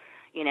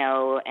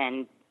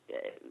 and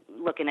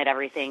looking at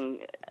everything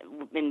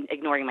and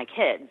ignoring my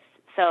kids.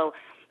 So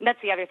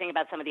that's the other thing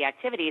about some of the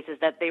activities, is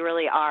that they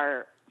really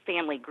are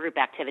family group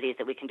activities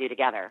that we can do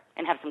together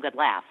and have some good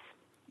laughs.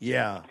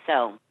 Yeah.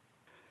 So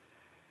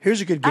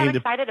here's a good game. I'm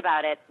excited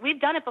about it. We've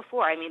done it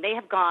before. I mean, they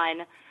have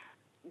gone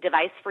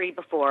device-free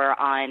before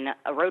on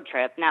a road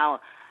trip.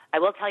 Now, I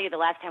will tell you, the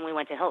last time we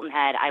went to Hilton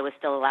Head, I was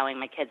still allowing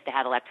my kids to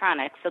have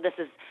electronics. So this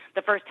is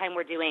the first time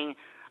we're doing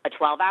a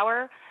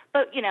 12-hour.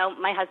 But,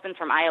 my husband's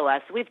from Iowa,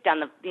 so we've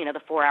done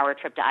the 4-hour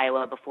trip to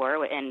Iowa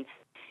before. And,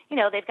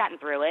 they've gotten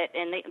through it,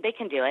 and they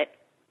can do it.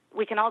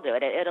 We can all do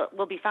it.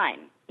 We'll be fine.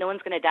 No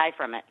one's going to die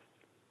from it.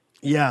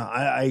 Yeah,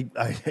 I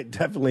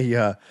definitely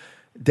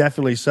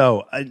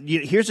so.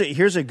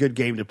 Here's a good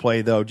game to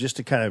play, though, just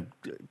to kind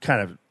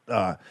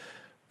of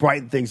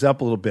brighten things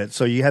up a little bit.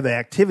 So you have the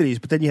activities,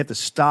 but then you have to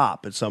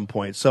stop at some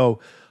point. So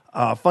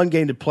fun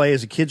game to play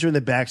is the kids are in the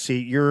back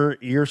seat,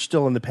 you're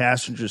still in the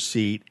passenger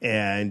seat,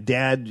 and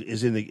Dad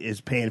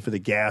is paying for the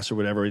gas or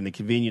whatever in the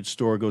convenience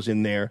store, goes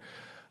in there.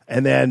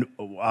 And then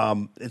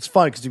it's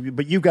fun,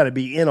 but you've got to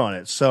be in on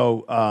it.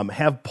 So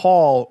have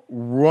Paul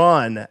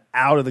run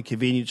out of the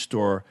convenience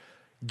store,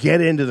 get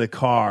into the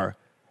car,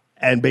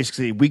 and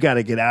basically, we got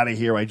to get out of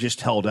here. I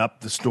just held up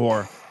the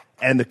store,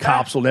 and the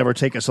cops will never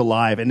take us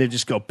alive. And they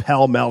just go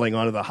pell-melling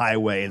onto the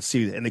highway and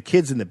see. And the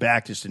kids in the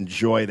back just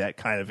enjoy that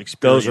kind of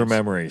experience. Those are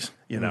memories.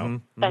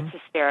 That's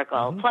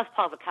hysterical. Plus,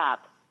 Paul's a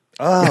cop.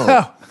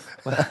 Oh,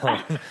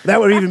 that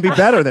would even be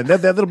better. Then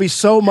that'll be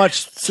so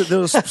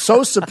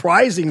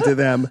surprising to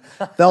them.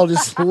 They'll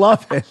just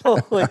love it.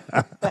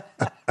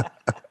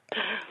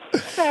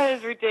 That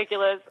is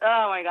ridiculous.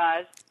 Oh my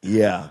gosh.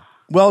 Yeah.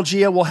 Well,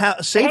 Gia, we'll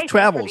have safe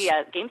travels. Thanks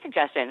for the game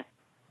suggestion.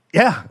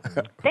 Yeah.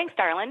 Thanks,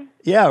 darling.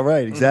 Yeah.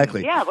 Right.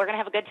 Exactly. Yeah, we're gonna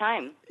have a good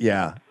time.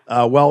 Yeah.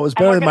 Well, it was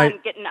better than my.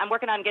 I'm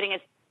working on getting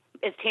as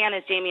tan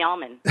as Jamie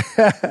Allman.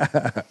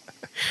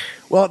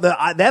 Well,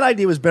 that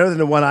idea was better than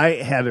the one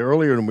I had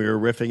earlier when we were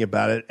riffing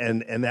about it,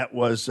 and that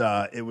was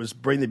it was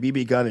bring the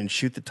BB gun and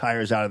shoot the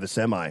tires out of the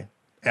semi.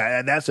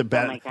 And that's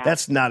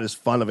that's not as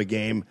fun of a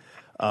game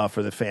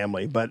for the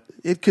family, but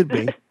it could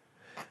be.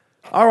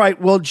 All right,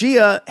 well,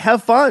 Gia,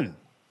 have fun.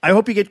 I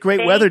hope you get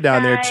great weather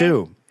down there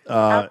too.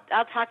 I'll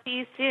talk to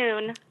you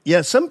soon.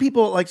 Yeah, some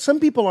people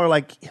are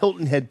like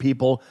Hilton Head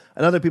people,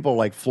 and other people are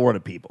like Florida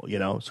people.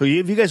 So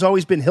have you guys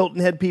always been Hilton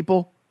Head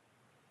people?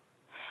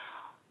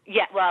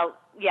 Yeah, well,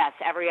 yes.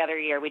 Every other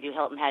year we do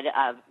Hilton Head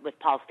with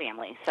Paul's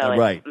family, so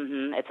right.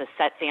 It's a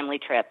set family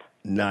trip.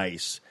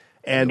 Nice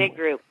and big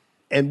group.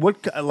 And one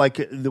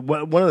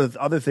of the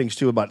other things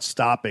too about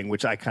stopping,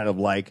 which I kind of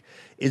like,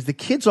 is the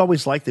kids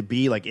always like to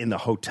be like in the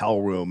hotel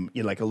room,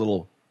 like a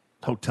little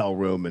hotel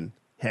room, and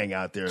hang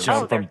out there.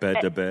 Jump from bed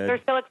to bed. They're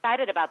so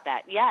excited about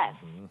that. Yes.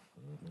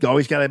 You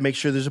always got to make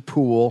sure there's a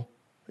pool.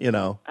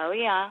 Oh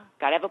yeah,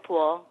 gotta have a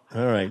pool.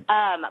 All right.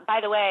 By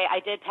the way, I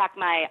did pack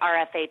my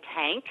RFA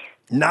tank.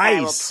 Nice.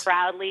 I will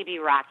proudly be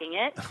rocking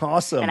it.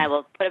 Awesome. And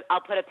I'll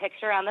put a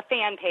picture on the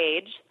fan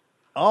page.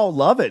 Oh,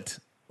 love it.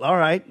 All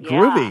right,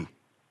 groovy.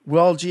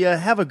 Well, Gia,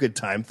 have a good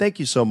time. Thank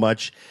you so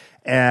much,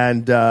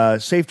 and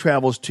safe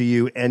travels to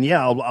you. And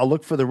yeah, I'll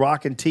look for the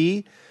Rockin'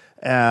 Tea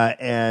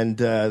and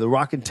the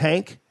Rockin'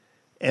 Tank.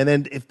 And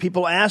then if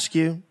people ask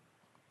you,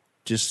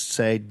 just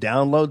say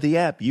download the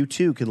app. You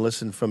too can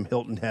listen from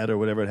Hilton Head or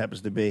whatever it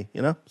happens to be.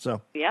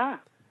 So yeah,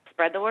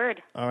 spread the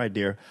word. All right,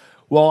 dear.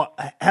 Well,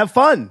 have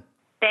fun.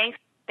 Thanks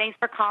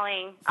for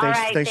calling. Thanks,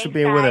 All right, thanks for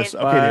being with us.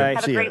 Okay, Bye. dear.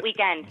 Have a great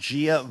weekend.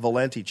 Gia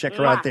Valenti. Check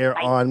her out there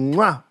on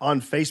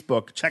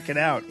Facebook. Check it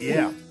out.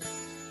 Yeah.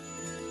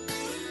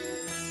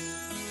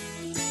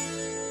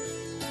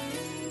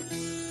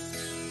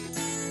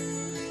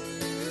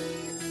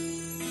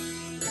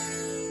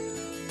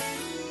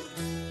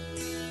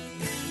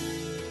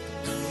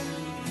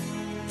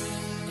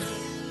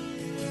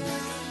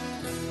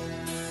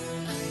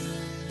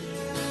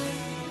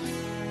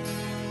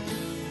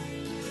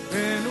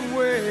 Been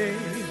away,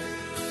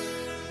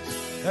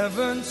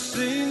 haven't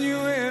seen you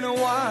in a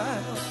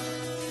while.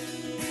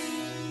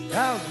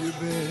 How've you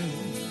been?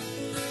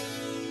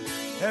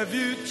 Have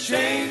you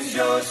changed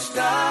your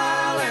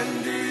style?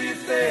 And do you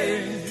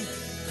think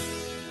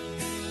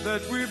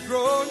that we've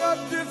grown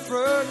up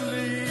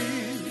differently?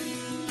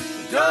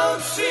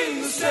 Don't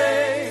seem the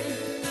same.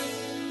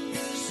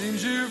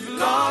 Seems you've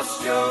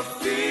lost your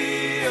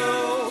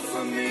feel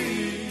for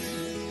me.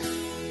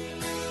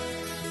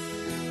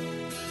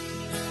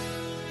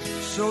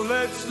 So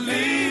let's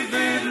leave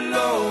it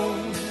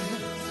alone,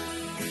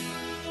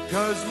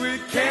 'cause we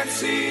can't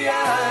see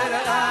eye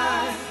to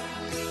eye.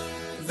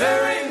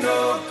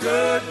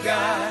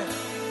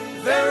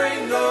 There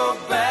ain't no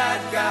bad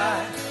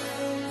guy.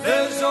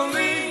 There's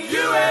only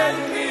you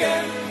and me,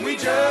 and we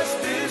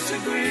just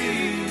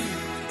disagree.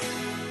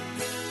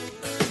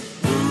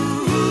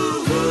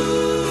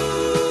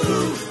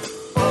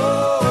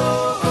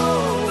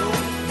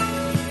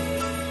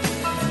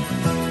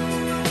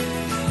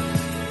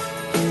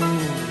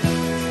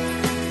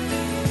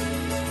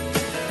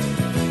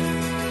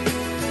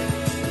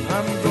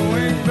 I'm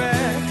going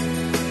back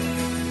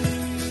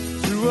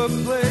to a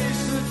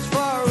place that's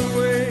far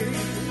away.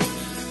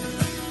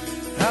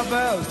 How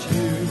about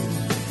you?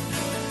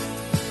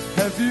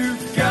 Have you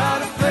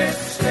got a place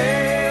to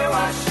stay?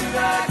 Why should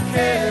I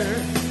care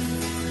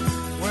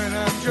when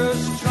I'm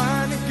just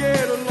trying to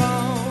get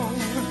along?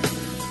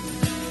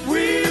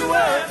 We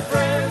were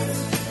friends,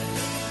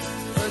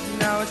 but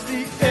now it's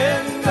the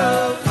end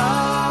of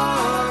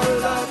our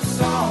love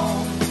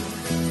song.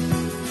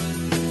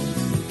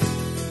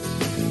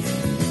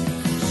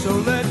 So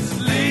let's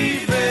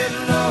leave it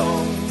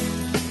alone,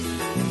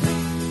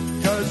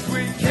 'cause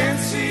we can't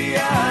see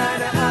eye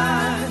to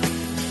eye.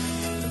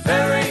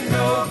 There ain't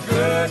no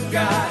good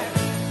guy,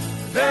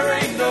 there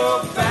ain't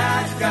no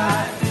bad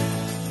guy.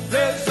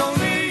 There's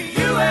only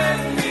you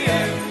and me,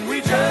 and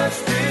we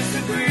just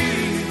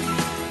disagree.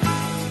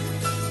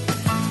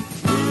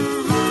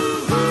 Ooh,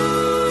 ooh, ooh.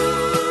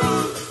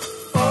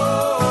 Oh,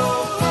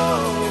 oh.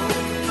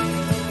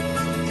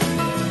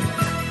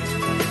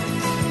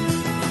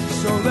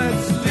 So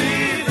let's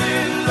leave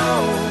it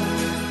alone,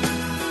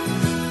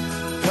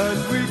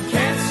 'cause we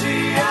can't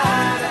see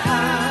eye to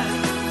eye.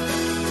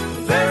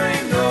 There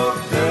ain't no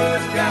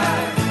good guy,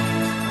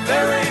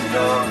 there ain't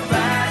no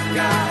bad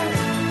guy.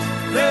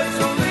 There's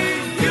only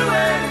you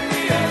and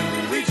me,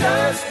 and we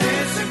just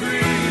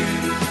disagree.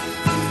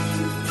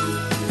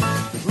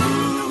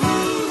 Ooh,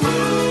 ooh,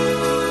 ooh.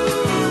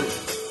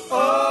 Oh,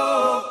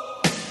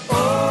 oh,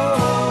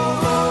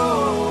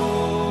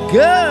 oh.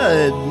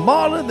 Good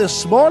morning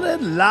this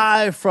morning,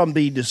 live from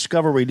the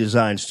Discovery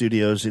Design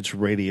Studios. It's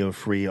Radio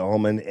Free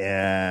Allman,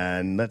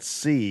 and let's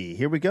see.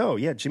 Here we go.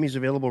 Yeah, Jimmy's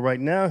available right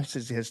now. He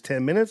says he has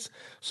 10 minutes,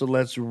 so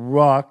let's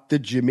rock the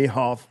Jimmy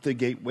Hoff, the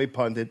Gateway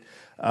Pundit.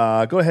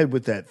 Go ahead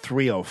with that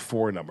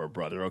 304 number,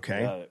 brother,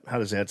 okay? Got it. How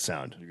does that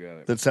sound? You got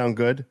it. That sound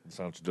good? It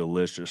sounds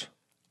delicious.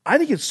 I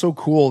think it's so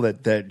cool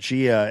that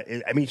Gia,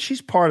 I mean,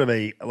 she's part of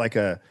a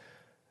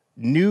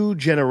new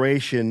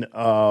generation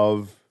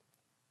of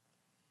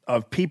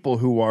people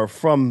who are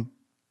from,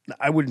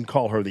 I wouldn't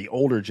call her the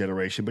older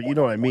generation, but you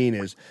know what I mean,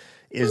 is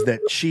that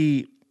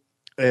she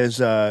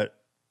is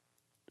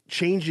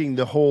changing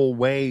the whole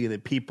way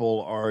that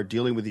people are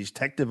dealing with these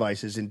tech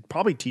devices and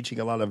probably teaching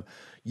a lot of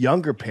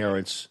younger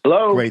parents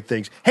great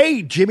things.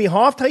 Hey, Jimmy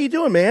Hoff, how you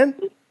doing, man?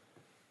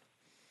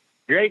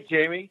 Great,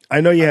 Jamie. I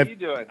know you How have. you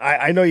doing?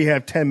 I know you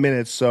have 10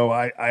 minutes, so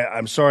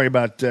I'm sorry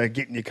about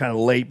getting you kind of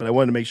late, but I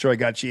wanted to make sure I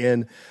got you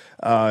in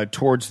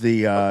towards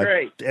the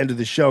end of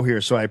the show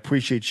here. So I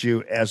appreciate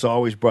you as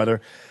always,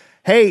 brother.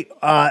 Hey,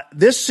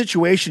 this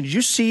situation. Did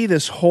you see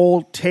this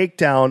whole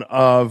takedown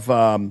of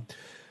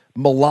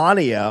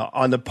Melania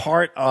on the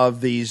part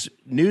of these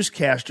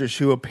newscasters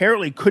who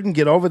apparently couldn't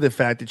get over the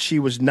fact that she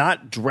was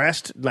not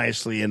dressed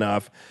nicely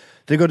enough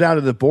to go down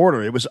to the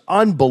border? It was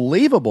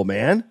unbelievable,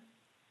 man.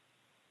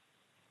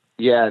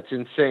 Yeah, it's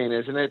insane,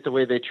 isn't it? The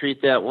way they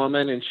treat that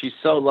woman, and she's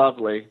so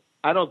lovely.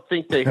 I don't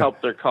think they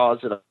help their cause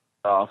at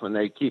all when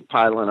they keep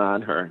piling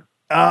on her.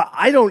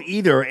 I don't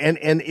either.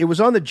 And it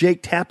was on the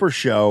Jake Tapper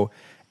show,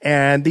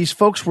 and these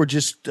folks were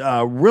just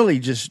really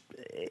just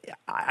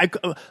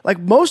like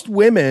most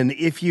women.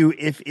 If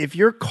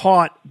you're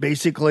caught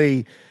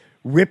basically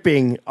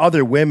ripping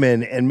other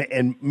women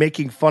and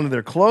making fun of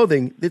their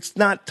clothing, it's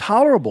not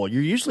tolerable.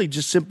 You're usually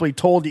just simply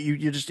told that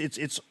you just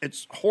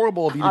it's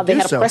horrible of you to They do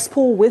had so. a press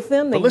pool with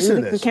them. They But listen knew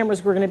to that the this.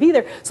 cameras were going to be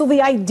there. So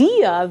the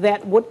idea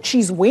that what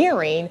she's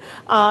wearing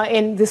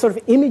and the sort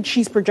of image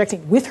she's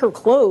projecting with her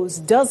clothes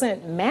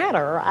doesn't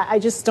matter, I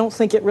just don't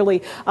think it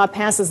really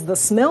passes the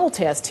smell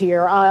test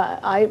here.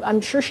 I'm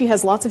sure she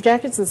has lots of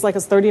jackets. It's like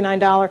a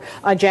 $39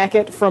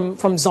 jacket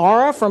from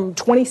Zara from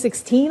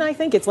 2016, I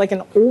think. It's like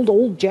an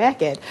old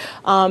jacket.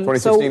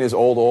 2016 is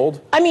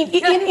old. I mean,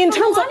 in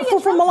terms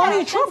of for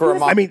Melania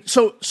Trump. I mean,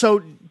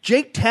 so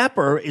Jake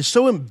Tapper is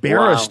so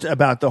embarrassed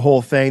about the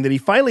whole thing that he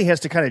finally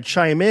has to kind of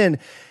chime in.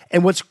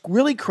 And what's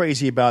really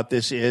crazy about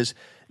this is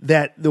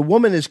that the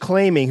woman is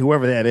claiming,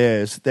 whoever that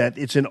is, that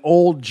it's an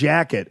old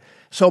jacket.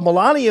 So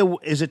Melania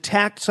is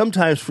attacked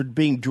sometimes for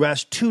being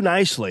dressed too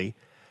nicely.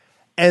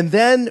 And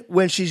then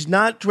when she's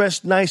not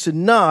dressed nice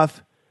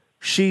enough,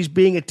 she's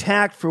being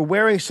attacked for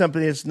wearing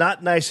something that's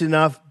not nice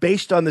enough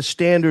based on the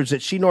standards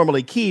that she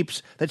normally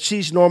keeps, that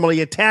she's normally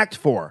attacked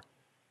for.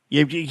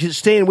 You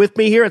staying with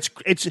me here?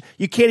 It's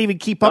you can't even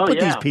keep up with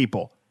these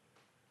people.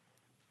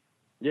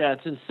 Yeah,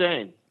 it's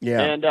insane. Yeah.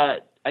 And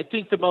I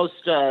think the most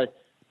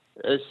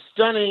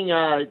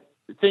stunning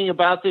thing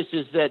about this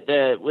is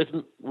that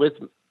with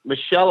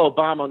Michelle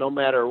Obama, no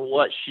matter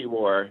what she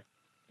wore,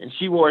 and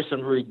she wore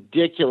some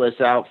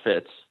ridiculous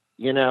outfits,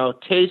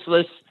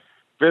 tasteless,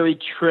 very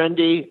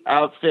trendy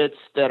outfits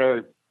that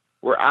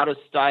were out of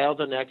style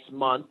the next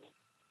month.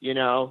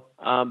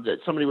 that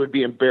somebody would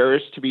be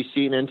embarrassed to be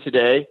seen in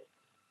today.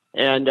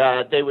 And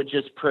they would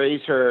just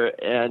praise her.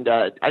 And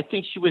I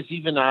think she was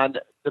even on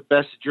the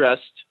best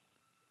dressed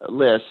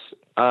list.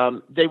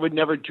 They would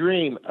never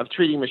dream of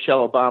treating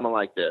Michelle Obama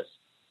like this.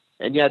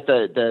 And yet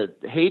the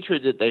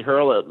hatred that they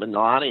hurl at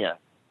Melania,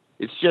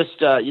 it's just,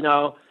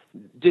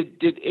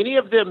 did any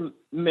of them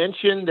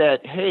mention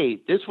that, hey,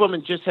 this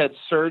woman just had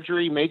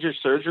surgery, major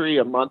surgery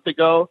a month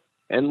ago,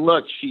 and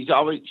look, she's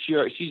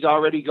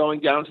already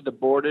going down to the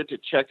border to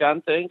check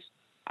on things?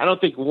 I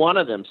don't think one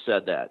of them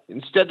said that.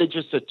 Instead, they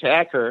just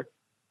attack her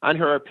on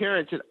her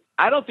appearance. And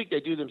I don't think they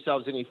do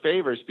themselves any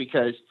favors,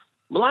 because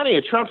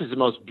Melania Trump is the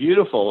most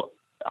beautiful,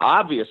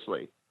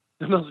 obviously,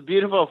 the most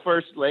beautiful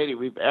first lady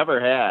we've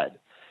ever had.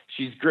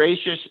 She's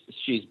gracious.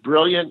 She's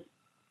brilliant.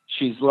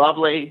 She's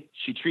lovely.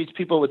 She treats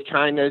people with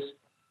kindness.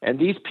 And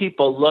these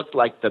people look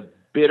like the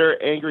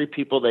bitter, angry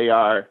people they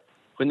are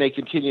when they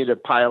continue to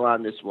pile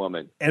on this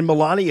woman. And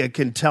Melania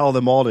can tell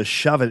them all to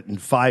shove it in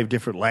 5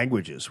 different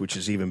languages, which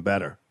is even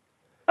better.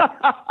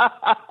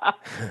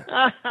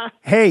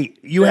 Hey,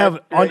 you That's have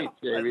great,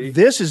 Jamie.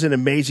 this is an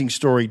amazing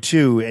story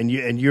too, and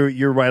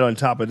you're right on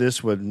top of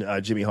this one,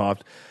 Jimmy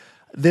Hoft.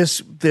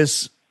 This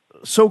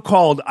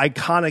so-called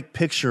iconic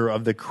picture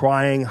of the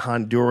crying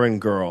Honduran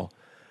girl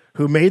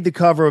who made the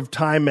cover of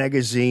Time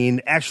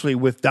magazine, actually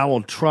with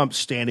Donald Trump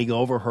standing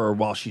over her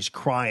while she's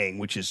crying,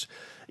 which is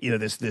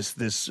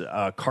this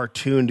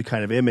cartooned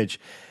kind of image.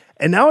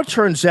 And now it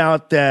turns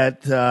out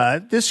that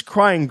this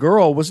crying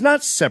girl was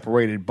not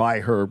separated by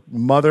her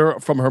mother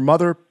from her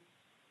mother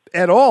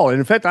at all. And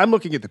in fact, I'm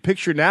looking at the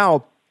picture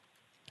now.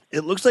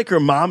 It looks like her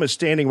mom is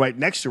standing right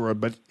next to her,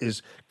 but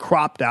is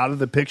cropped out of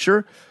the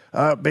picture,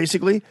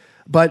 basically.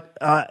 But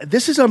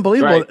this is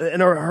unbelievable. Right.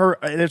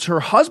 And it's her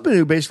husband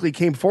who basically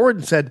came forward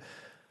and said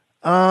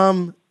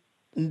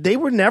they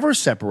were never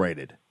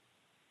separated.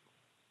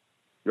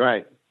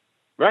 Right.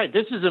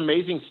 This is an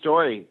amazing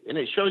story. And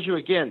it shows you,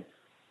 again,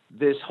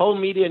 this whole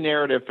media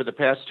narrative for the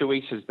past 2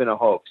 weeks has been a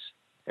hoax.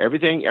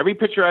 Every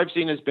picture I've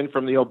seen has been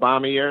from the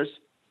Obama years.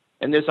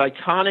 And this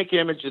iconic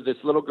image of this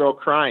little girl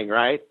crying,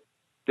 right?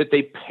 That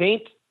they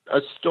paint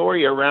a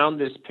story around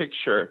this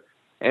picture.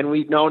 And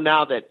we know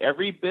now that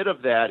every bit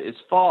of that is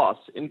false.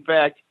 In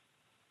fact,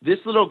 this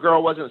little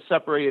girl wasn't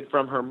separated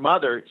from her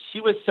mother. She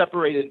was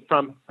separated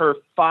from her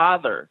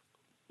father,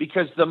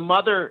 because the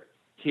mother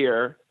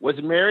here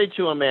was married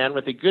to a man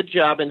with a good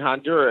job in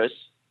Honduras.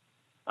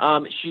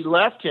 She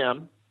left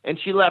him. And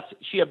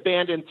she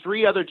abandoned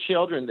 3 other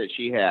children that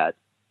she had,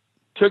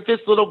 took this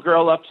little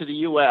girl up to the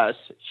U.S.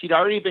 She'd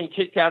already been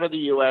kicked out of the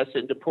U.S.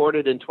 and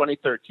deported in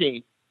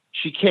 2013.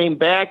 She came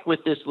back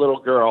with this little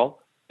girl.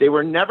 They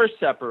were never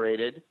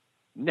separated.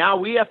 Now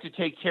we have to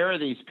take care of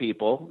these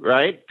people,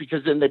 right?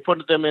 Because then they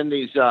put them in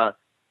these fancy,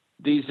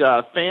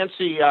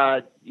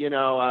 they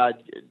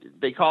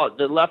call it,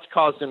 the left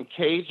calls them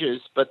cages,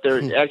 but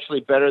they're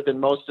actually better than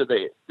most of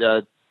a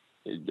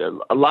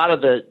lot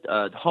of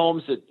the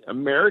homes that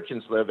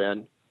Americans live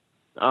in.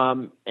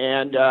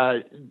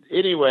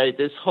 Anyway,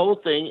 this whole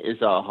thing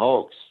is a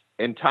hoax.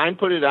 And Time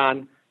put it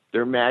on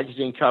their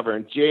magazine cover.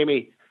 And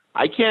Jamie,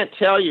 I can't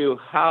tell you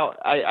how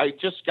I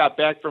just got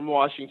back from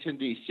Washington,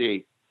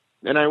 D.C.,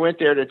 and I went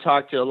there to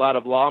talk to a lot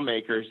of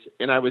lawmakers,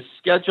 and I was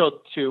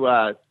scheduled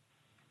to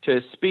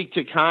speak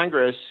to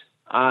Congress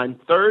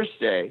on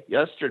Thursday,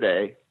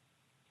 yesterday.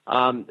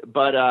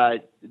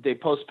 But they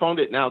postponed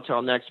it now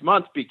till next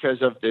month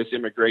because of this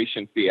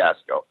immigration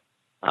fiasco.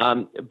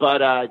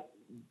 But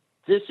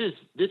this is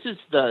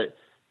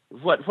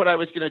what I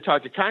was going to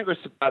talk to Congress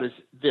about is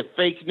the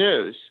fake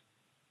news,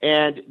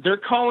 and they're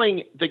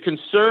calling the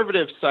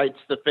conservative sites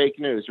the fake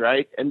news,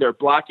 right? And they're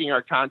blocking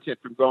our content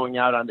from going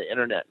out on the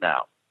internet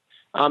now.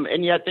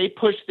 And yet they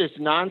push this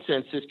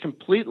nonsense, this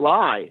complete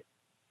lie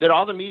that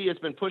all the media has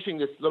been pushing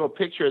this little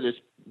picture of this,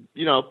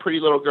 pretty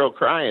little girl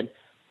crying.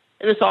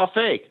 And it's all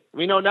fake.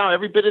 We know now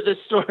every bit of this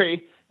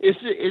story is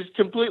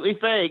completely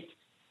fake.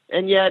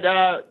 And yet,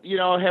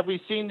 have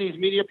we seen these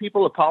media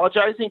people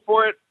apologizing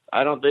for it?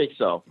 I don't think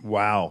so.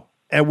 Wow.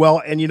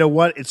 And you know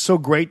what? It's so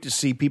great to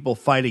see people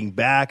fighting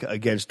back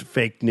against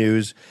fake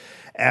news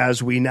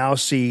as we now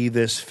see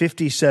this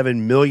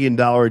 $57 million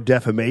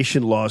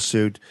defamation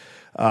lawsuit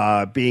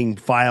being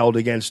filed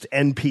against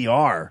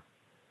NPR,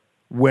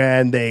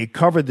 when they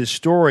covered this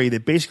story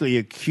that basically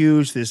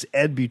accused this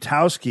Ed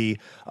Butowski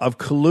of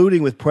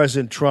colluding with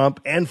President Trump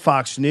and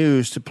Fox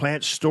News to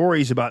plant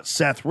stories about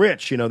Seth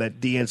Rich,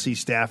 that DNC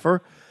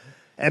staffer.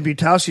 And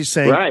Butowski's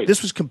saying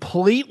this was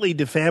completely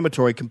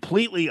defamatory,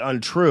 completely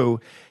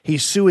untrue.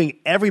 He's suing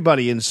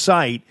everybody in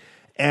sight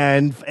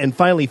and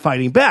finally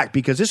fighting back,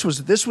 because this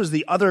was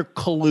the other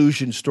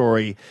collusion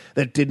story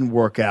that didn't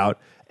work out.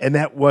 And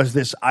that was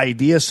this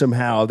idea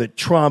somehow that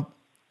Trump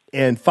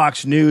and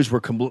Fox News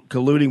were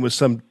colluding with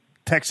some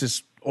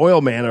Texas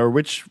oil man or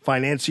rich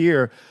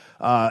financier,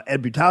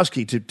 Ed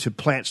Butowski, to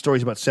plant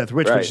stories about Seth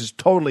Rich, which is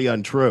totally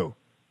untrue.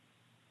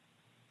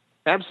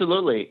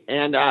 Absolutely.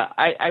 And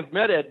I've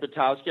met Ed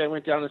Butowski. I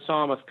went down and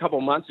saw him a couple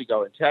months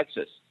ago in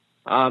Texas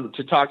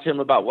to talk to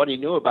him about what he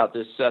knew about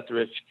this Seth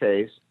Rich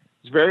case.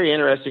 It's a very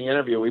interesting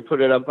interview. We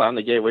put it up on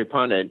the Gateway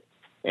Pundit.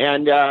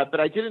 And but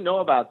I didn't know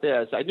about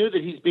this. I knew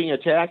that he's being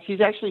attacked.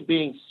 He's actually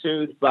being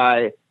sued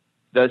by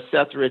the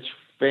Seth Rich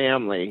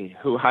family,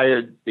 who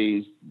hired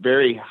these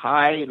very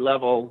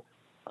high-level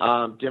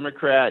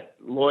Democrat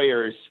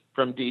lawyers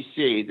from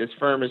D.C. This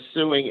firm is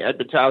suing Ed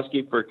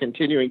Butowski for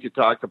continuing to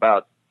talk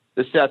about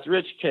the Seth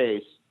Rich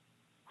case,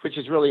 which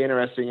is really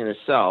interesting in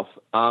itself.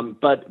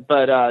 But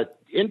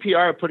NPR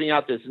are putting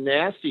out this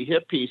nasty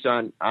hit piece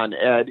on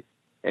Ed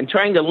and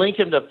trying to link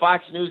him to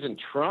Fox News and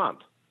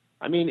Trump.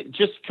 I mean,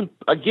 just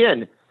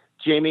again,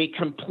 Jamie,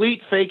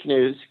 complete fake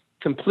news,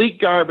 complete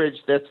garbage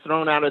that's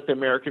thrown out at the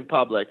American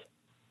public,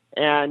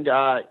 and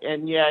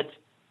yet,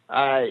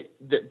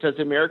 does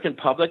the American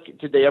public,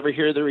 did they ever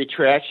hear the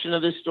retraction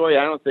of this story?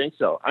 I don't think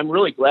so. I'm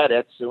really glad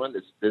Ed's suing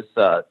this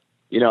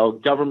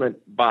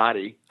government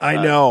body. I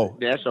know.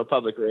 National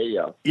Public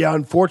Radio. Yeah,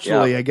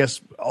 unfortunately, Yeah. I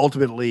guess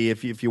ultimately,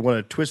 if you want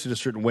to twist it a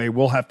certain way,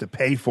 we'll have to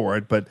pay for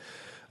it. But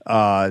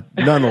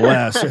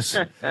nonetheless,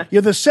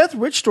 the Seth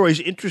Rich story is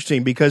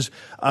interesting because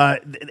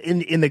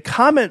in the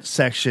comment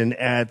section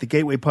at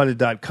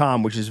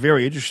thegatewaypundit.com, which is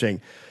very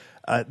interesting,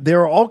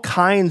 there are all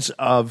kinds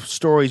of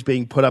stories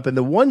being put up, and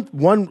the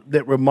one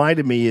that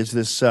reminded me is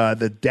this: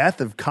 the death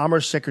of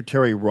Commerce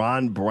Secretary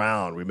Ron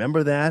Brown.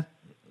 Remember that?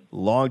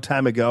 Long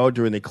time ago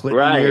during the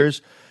Clinton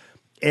years.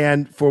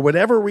 And for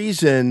whatever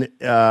reason,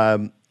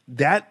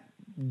 that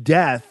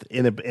death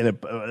in a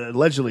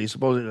allegedly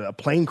supposedly a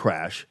plane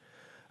crash,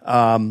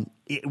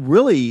 it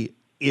really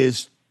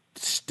is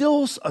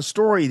still a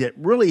story that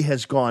really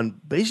has gone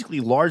basically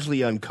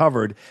largely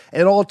uncovered.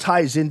 And it all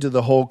ties into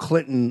the whole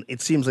Clinton.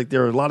 It seems like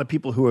there are a lot of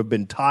people who have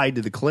been tied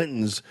to the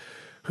Clintons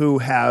who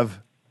have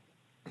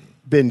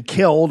been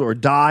killed or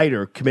died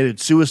or committed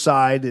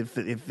suicide,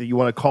 if you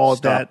want to call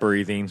it that. Stop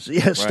breathing.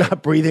 Yeah, Right.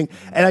 stop breathing.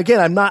 And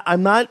again,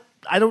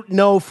 I don't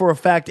know for a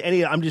fact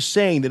I'm just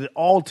saying that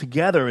all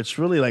together, it's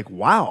really like,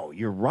 wow,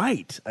 you're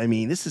right. I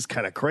mean, this is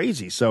kind of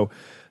crazy. So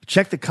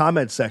check the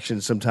comment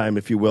section sometime,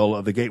 if you will,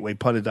 of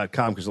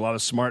thegatewaypundit.com, because a lot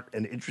of smart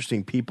and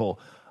interesting people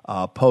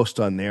post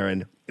on there.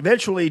 And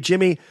eventually,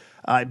 Jimmy,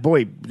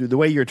 boy, the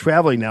way you're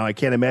traveling now, I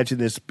can't imagine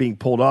this being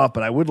pulled off,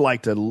 but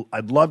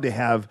I'd love to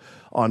have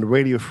on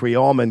Radio Free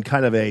Allman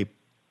kind of a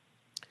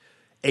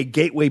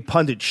Gateway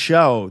Pundit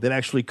show that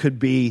actually could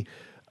be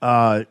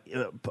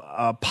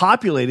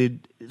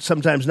populated.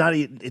 Sometimes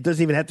it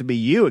doesn't even have to be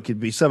you. It could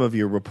be some of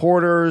your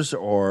reporters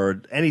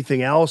or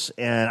anything else.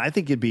 And I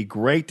think it'd be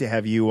great to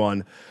have you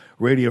on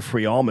Radio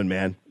Free Allman,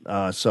 man.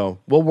 So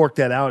we'll work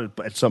that out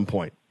at some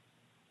point.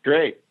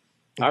 Great.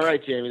 All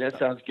right, Jamie, that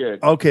sounds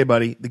good. Okay,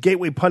 buddy.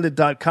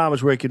 Thegatewaypundit.com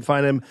is where you can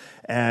find him.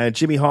 And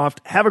Jimmy Hoft,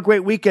 have a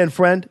great weekend,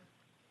 friend.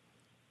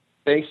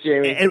 Thanks,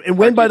 Jamie. And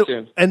when, Talk by to you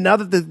the soon. and now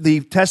that the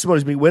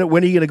testimony's been,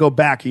 when are you going to go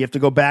back? You have to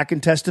go back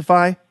and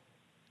testify?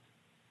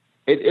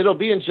 It'll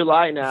be in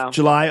July now.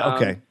 July?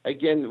 Okay.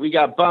 Again, we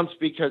got bumps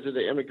because of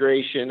the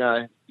immigration,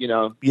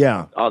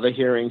 Yeah. all the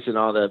hearings and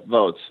all the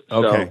votes.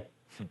 Okay.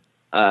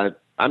 So,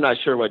 I'm not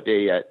sure what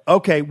day yet.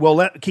 Okay,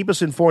 well, keep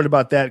us informed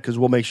about that because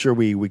we'll make sure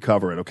we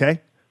cover it,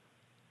 okay?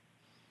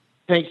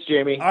 Thanks,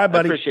 Jamie. All right,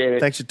 buddy. I appreciate it.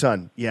 Thanks a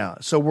ton. Yeah.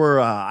 So we're,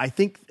 I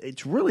think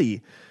it's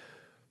really,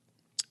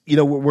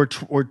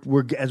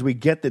 we're as we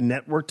get the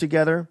network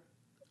together,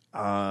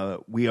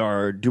 we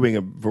are doing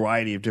a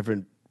variety of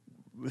different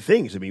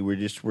things. I mean, we're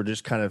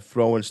just kind of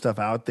throwing stuff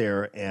out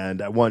there,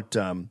 and I want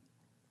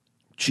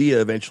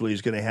Chia eventually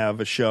is going to have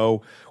a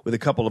show with a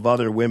couple of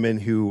other women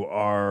who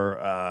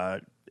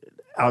are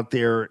out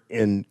there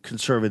in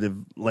conservative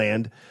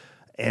land,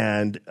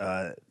 and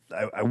I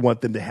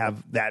want them to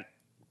have that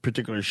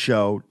particular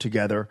show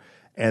together,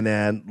 and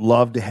then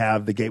love to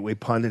have the Gateway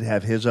Pundit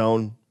have his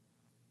own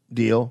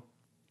deal.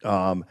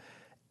 And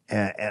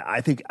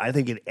I think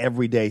an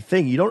everyday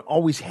thing. You don't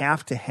always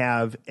have to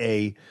have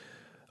a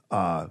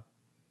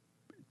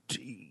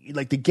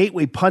like the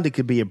Gateway Pundit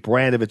could be a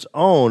brand of its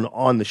own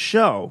on the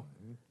show,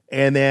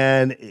 and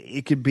then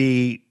it could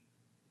be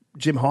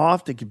Jim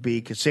Hoft, it could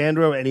be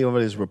Cassandra, any of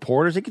his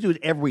reporters. They could do it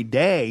every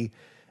day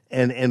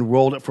and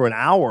roll it for an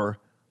hour,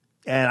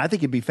 and I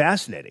think it'd be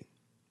fascinating.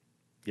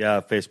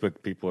 Yeah,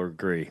 Facebook people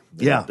agree.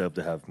 They'd love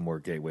to have more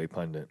Gateway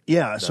Pundit.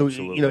 Yeah, so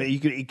Absolutely.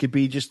 it could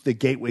be just the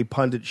Gateway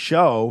Pundit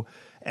show,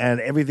 and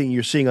everything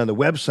you're seeing on the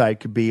website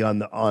could be on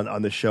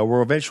the show.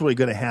 We're eventually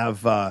going to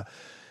have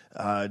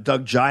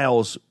Doug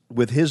Giles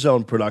with his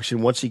own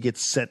production. Once he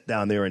gets set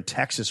down there in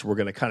Texas, we're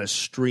going to kind of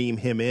stream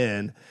him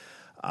in.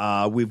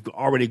 We've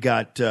already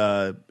got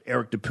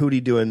Eric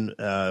Deputy doing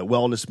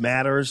Wellness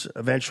Matters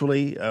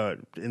eventually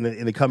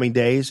in the coming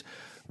days.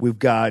 We've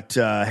got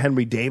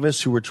Henry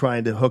Davis, who we're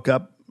trying to hook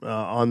up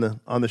on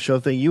the show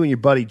thing. You and your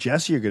buddy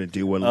Jesse are going to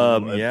do one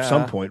at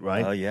some point,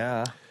 right?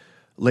 Yeah.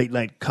 Late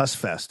night cuss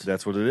fest.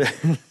 That's what it is.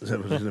 Is that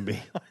what it's going to be?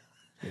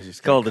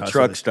 It's called the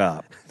truck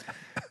stop.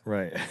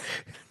 Right.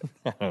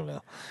 I don't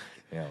know.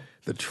 Yeah.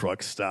 The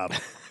truck stop.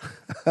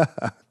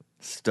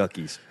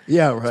 Stuckey's.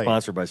 Yeah, right.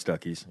 Sponsored by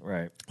Stuckey's.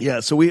 Right.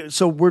 Yeah, so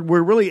we're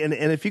really and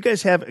if you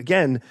guys have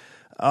again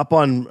up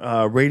on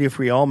Radio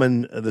Free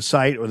Allman, the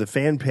site or the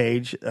fan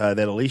page that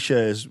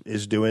Alicia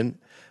is doing,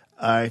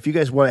 if you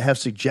guys want to have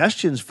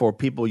suggestions for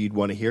people you'd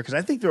want to hear, because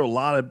I think there are a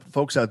lot of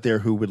folks out there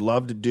who would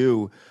love to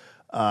do.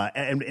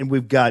 And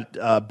we've got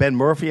Ben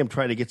Murphy. I'm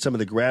trying to get some of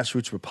the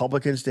grassroots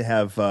Republicans to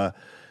have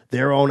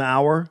their own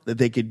hour that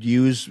they could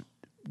use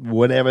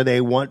whatever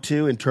they want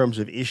to in terms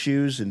of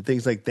issues and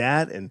things like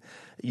that. And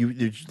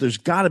there's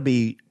got to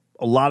be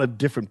a lot of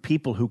different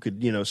people who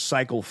could,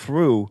 cycle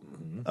through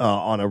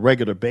on a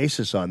regular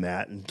basis on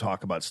that and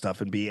talk about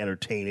stuff and be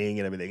entertaining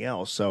and everything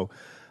else. So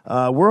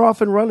we're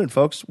off and running,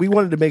 folks. We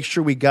wanted to make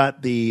sure we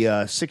got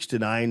the 6 to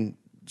 9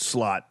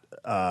 slot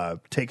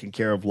taken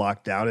care of,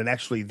 locked down. And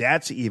actually,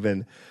 that's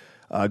even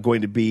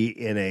going to be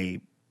in a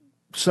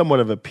somewhat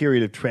of a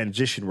period of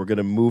transition. We're going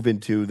to move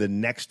into the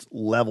next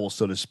level,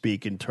 so to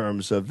speak, in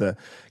terms of the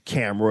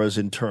cameras,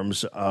 in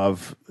terms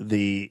of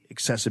the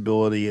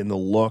accessibility and the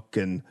look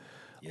and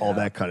all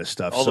that kind of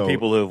stuff. All the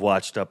people who have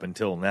watched up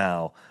until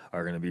now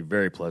are going to be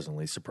very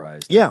pleasantly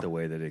surprised Yeah. at the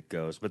way that it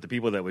goes. But the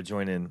people that would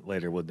join in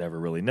later would never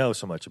really know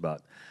so much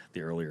about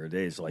the earlier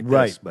days like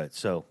Right. this. But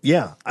so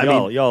Yeah, I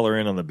y'all, mean- y'all are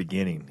in on the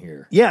beginning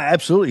here. Yeah,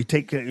 absolutely.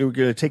 We're going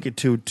to take it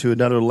to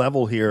another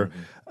level here,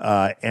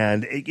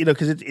 and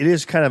because it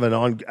is kind of an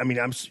on. I mean,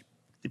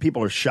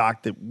 people are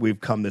shocked that we've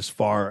come this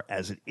far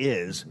as it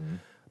is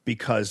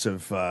because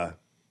of.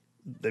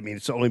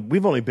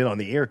 We've only been on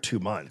the air 2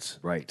 months,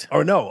 right?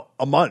 Or no,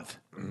 a month,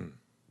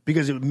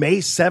 because May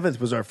 7th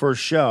was our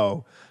first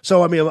show.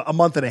 So a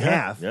month and a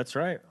half. That's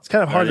right. It's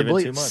kind of Not hard to even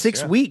believe. 2 months,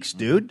 6 yeah. weeks,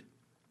 dude.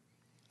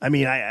 I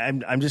mean,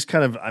 I'm just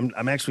kind of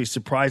I'm actually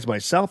surprised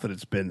myself that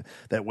it's been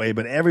that way.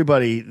 But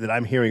everybody that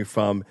I'm hearing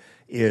from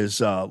is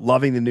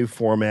loving the new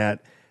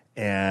format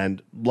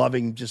and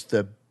loving just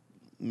the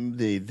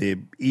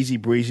easy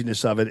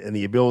breeziness of it and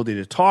the ability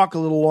to talk a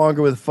little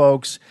longer with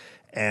folks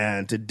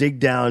and to dig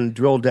down,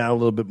 drill down a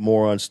little bit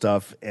more on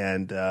stuff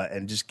and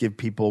just give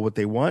people what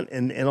they want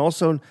and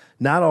also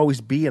not always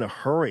be in a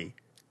hurry.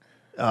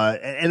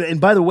 And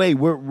by the way,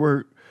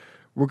 we're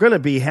going to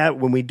be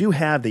when we do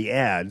have the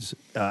ads,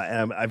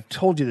 and I've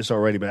told you this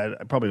already, but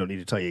I probably don't need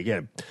to tell you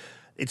again.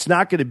 It's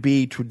not going to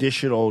be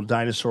traditional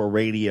dinosaur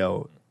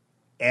radio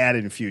ad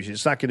infusion.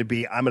 It's not going to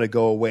be, I'm going to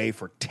go away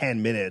for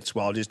 10 minutes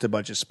while just a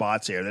bunch of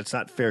spots air. That's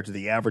not fair to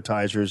the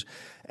advertisers.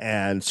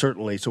 And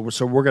certainly, so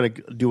we're going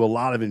to do a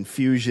lot of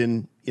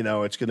infusion.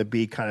 It's going to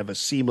be kind of a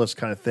seamless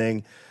kind of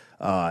thing.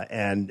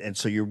 And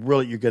so you're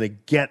going to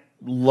get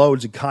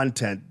loads of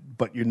content,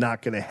 but you're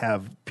not going to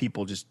have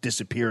people just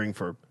disappearing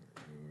for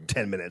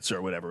 10 minutes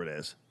or whatever it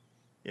is,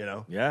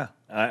 Yeah.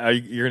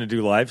 You're going to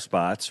do live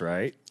spots,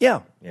 right?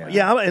 Yeah.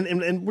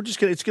 And we're just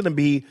going to, it's going to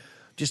be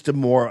just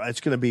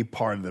it's going to be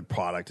part of the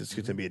product. It's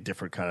going to be a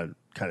different kind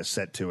of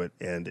set to it,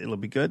 and it'll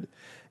be good.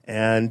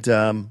 And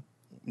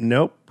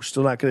nope, we're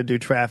still not going to do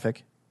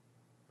traffic.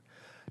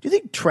 Do you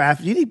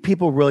think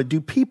people really,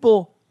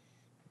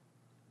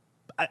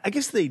 I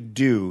guess they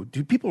do.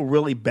 Do people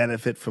really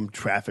benefit from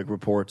traffic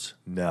reports?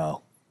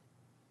 No.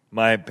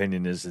 My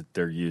opinion is that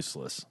they're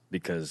useless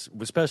because,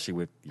 especially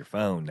with your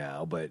phone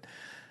now, but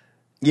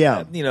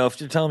yeah, if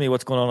you're telling me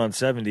what's going on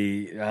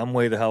 70, I'm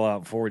way the hell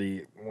out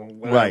 40,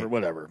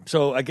 whatever.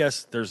 So I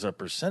guess there's a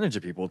percentage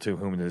of people to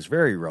whom it is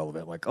very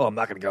relevant. Like, I'm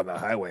not going to get on the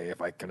highway if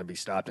I'm going to be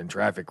stopped in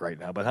traffic right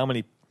now. But how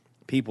many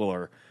people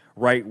are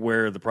right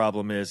where the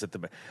problem is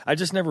I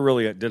just never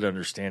really did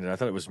understand it. I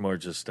thought it was more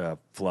just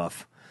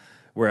fluff,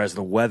 whereas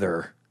the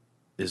weather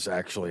is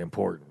actually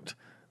important.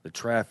 The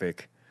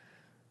traffic,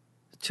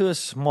 to a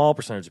small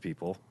percentage of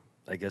people,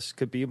 I guess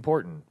could be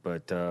important.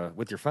 But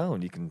with your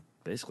phone, you can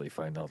basically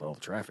find out all the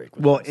traffic.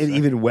 Well, and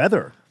even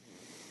weather.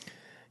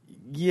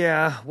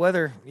 Yeah,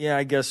 weather. Yeah,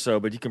 I guess so.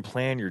 But you can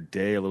plan your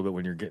day a little bit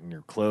when you're getting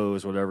your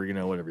clothes, whatever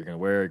whatever you're going to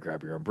wear.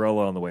 Grab your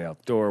umbrella on the way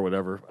outdoor,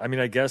 whatever. I mean,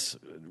 I guess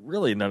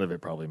really none of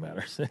it probably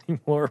matters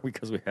anymore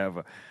because we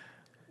have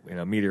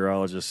a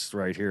meteorologist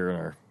right here in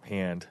our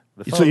hand.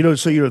 So you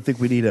don't think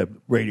we need a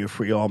Radio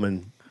Free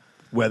Allman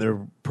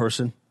weather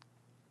person?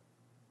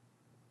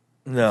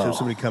 No. So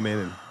somebody come in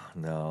and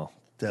no.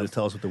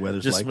 Tell us what the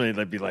weather's just like.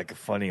 That'd be like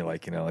funny,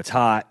 it's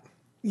hot.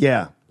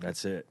 Yeah.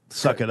 That's it.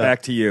 Suck it up.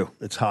 Back to you.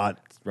 It's hot.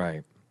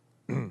 Right.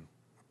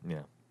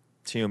 Yeah.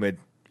 It's humid.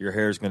 Your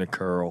hair's going to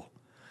curl.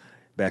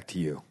 Back to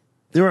you.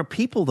 There are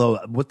people, though,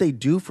 what they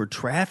do for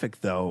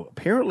traffic, though,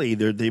 apparently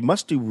they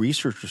must do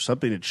research or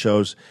something that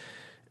shows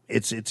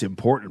it's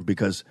important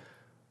because,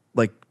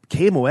 like,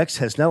 KMOX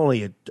has not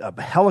only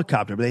a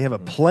helicopter, but they have a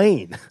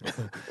plane.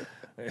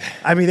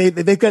 I mean,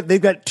 they've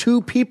got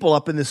two people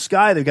up in the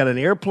sky. They've got an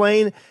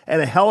airplane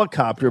and a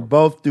helicopter,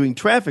 both doing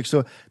traffic.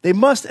 So they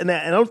must, and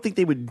I don't think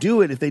they would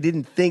do it if they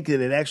didn't think that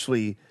it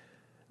actually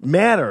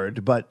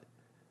mattered. But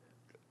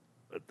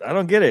I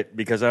don't get it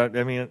because I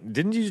mean,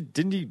 didn't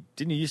you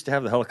used to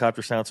have the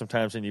helicopter sound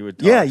sometimes, and you would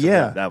talk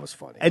yeah. That was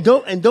funny. And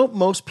don't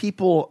most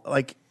people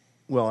like?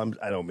 Well,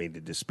 I don't mean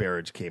to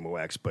disparage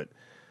KMOX, but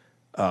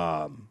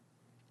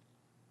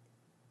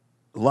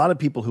a lot of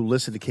people who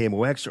listen to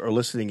KMOX are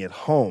listening at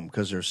home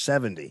because they're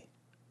 70.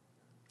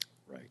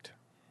 Right.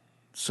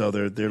 So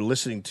they're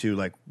listening to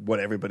like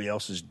what everybody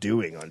else is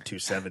doing on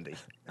 270.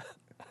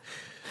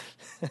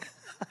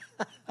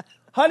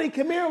 Honey,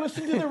 come here.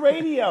 Listen to the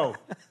radio.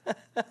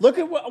 Look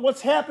at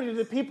what's happening to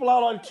the people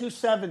out on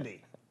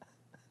 270.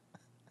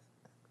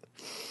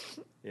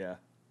 Yeah.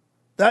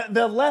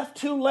 The left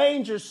 2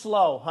 lanes are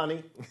slow,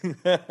 honey.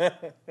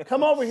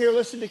 Come over here,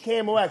 listen to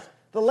KMOX.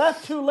 The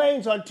left 2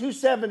 lanes on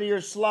 270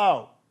 are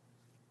slow.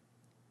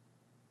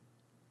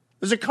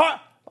 There's a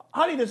car,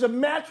 honey, there's a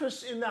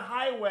mattress in the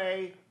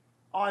highway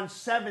on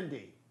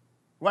 70,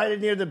 right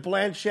near the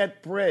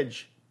Blanchette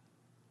Bridge.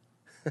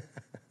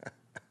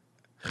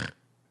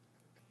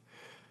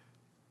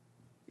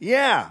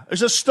 Yeah,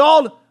 there's a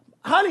stalled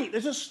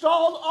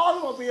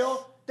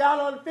automobile down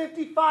on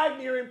 55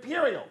 near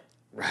Imperial.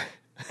 Right.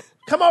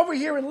 Come over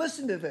here and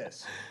listen to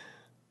this.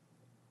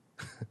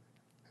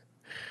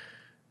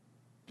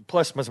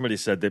 Plus, somebody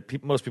said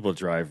that most people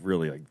drive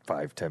really like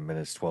 5, 10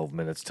 minutes, 12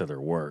 minutes to their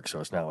work. So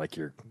it's not like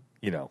you're,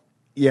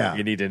 Yeah.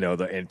 you need to know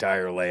the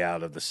entire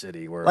layout of the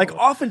city. Like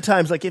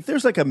oftentimes, like if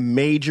there's like a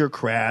major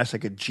crash,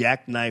 like a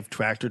jackknife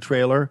tractor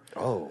trailer,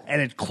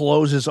 and it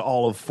closes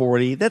all of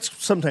 40, that's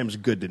sometimes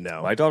good to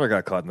know. My daughter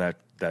got caught in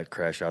that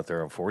crash out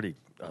there on 40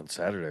 on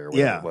Saturday or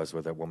whatever it was,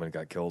 where that woman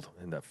got killed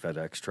in that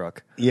FedEx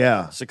truck.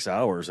 Yeah. 6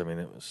 hours. I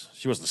mean,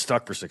 she wasn't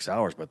stuck for 6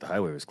 hours, but the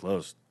highway was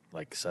closed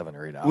like 7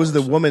 or 8 hours. Was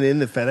the woman in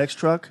the FedEx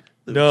truck?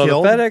 No,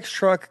 killed? the FedEx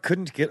truck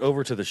couldn't get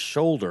over to the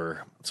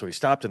shoulder, so he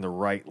stopped in the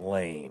right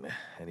lane,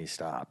 and he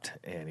stopped,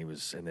 and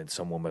then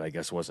some woman, I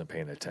guess, wasn't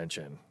paying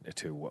attention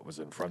to what was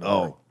in front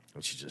of her,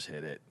 and she just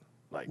hit it.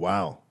 Like,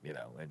 wow.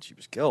 And she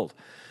was killed.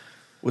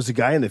 Was the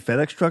guy in the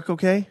FedEx truck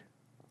okay?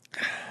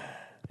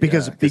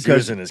 Because he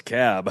was in his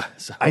cab.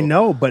 So, I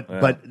know, but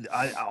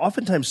I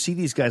oftentimes see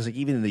these guys like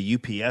even in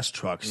the UPS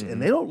trucks,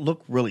 and they don't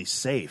look really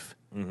safe.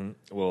 Mm-hmm.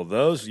 Well,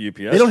 those UPS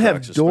they don't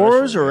have trucks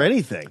doors or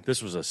anything.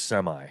 This was a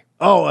semi.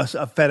 Oh, a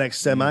FedEx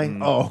semi?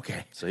 Mm-hmm. Oh,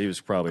 okay. So he was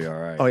probably all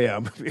right. Oh,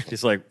 yeah.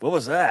 He's like, what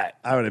was that?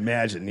 I would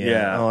imagine,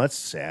 yeah. Oh, that's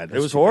sad. It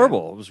was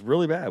horrible. Bad. It was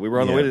really bad. We were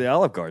on the way to the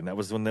Olive Garden. That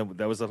was when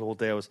that was the whole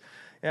day. It was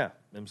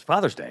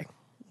Father's Day.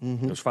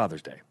 Mm-hmm. It was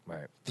Father's Day.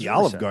 Right. The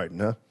Olive Garden,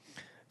 huh?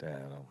 I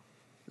don't know.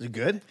 Is it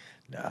good?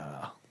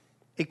 No.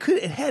 It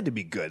had to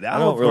be good. The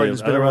Olive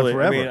Garden's been around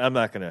forever. I mean, I'm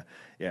not gonna.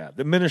 Yeah,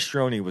 the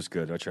minestrone was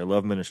good, which I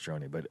love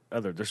minestrone. But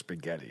their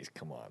spaghettis,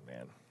 come on,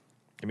 man,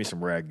 give me some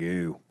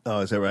ragu.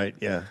 Oh, is that right?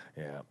 Yeah,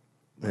 yeah.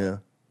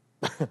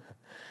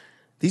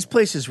 These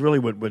places really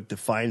what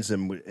defines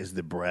them is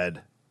the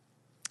bread.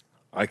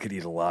 I could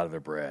eat a lot of their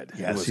bread.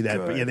 Yeah, see that?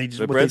 Good. Yeah, they just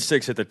the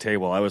breadsticks at the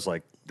table. I was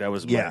like, that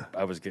was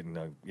I was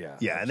getting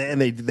yeah,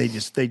 and they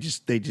just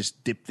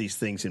dip these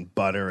things in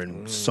butter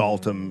and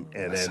salt them,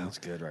 and that then sounds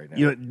good right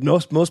now.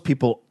 Most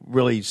people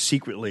really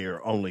secretly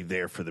are only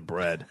there for the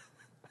bread.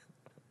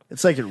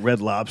 It's like at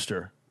Red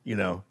Lobster,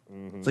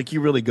 It's like you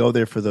really go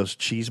there for those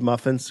cheese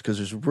muffins because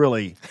there's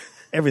really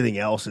everything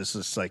else is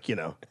just like Give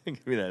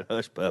me that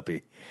hush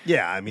puppy.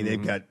 Yeah, I mean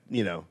they've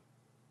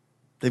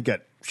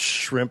got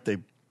shrimp they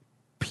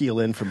peel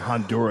in from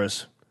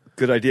Honduras.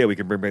 Good idea. We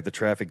can bring back the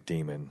traffic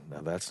demon.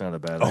 Now that's not a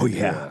bad idea. Oh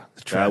yeah,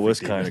 that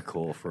was kind of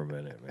cool for a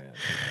minute, man.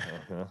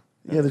 Uh-huh.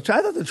 Yeah,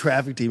 I thought the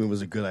traffic demon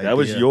was a good idea. That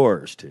was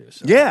yours too.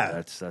 So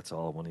yeah, that's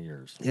all one of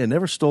yours. Yeah,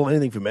 never stole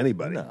anything from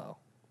anybody. No,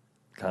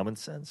 common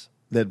sense.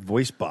 That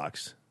voice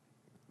box,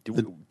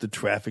 the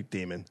traffic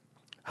demon.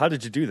 How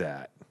did you do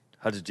that?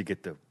 How did you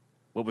get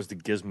what was the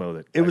gizmo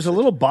that? It was a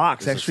little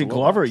box. Actually,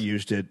 Glover box.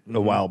 used it a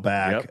while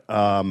back,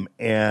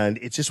 and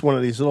it's just one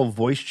of these little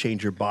voice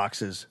changer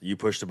boxes. You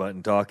push the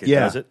button, talk, it Yeah.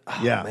 does it. Oh,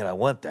 Yeah. man, I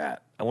want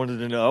that. I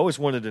always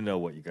wanted to know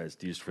what you guys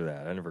used for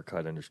that. I never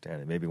quite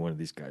understand it. Maybe one of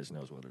these guys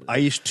knows what it is. I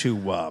used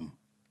to,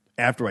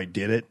 after I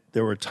did it,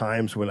 there were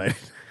times when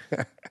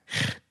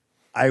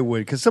I would,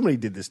 because somebody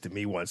did this to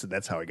me once, and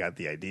that's how I got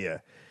the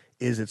idea.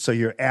 Is it so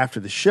you're after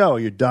the show,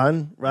 you're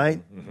done,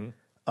 right?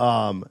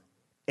 Mm-hmm.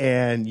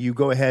 And you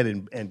go ahead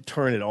and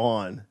turn it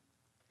on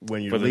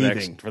when you're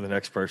leaving. For the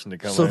next person to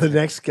come So in. the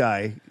next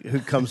guy who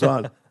comes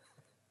on.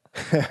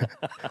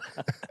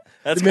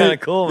 That's kind of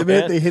cool, The man.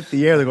 minute they hit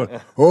the air, they're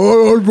going,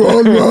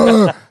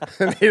 oh,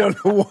 and they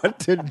don't know what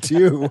to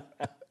do.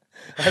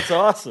 That's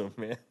awesome,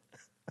 man.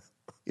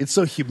 It's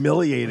so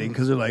humiliating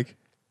because they're like,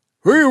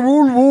 hey,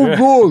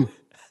 roll.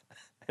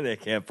 And they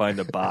can't find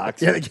the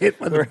box. Yeah, they can't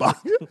find the box.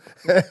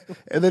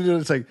 And then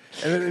it's like,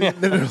 and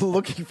then they're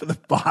looking for the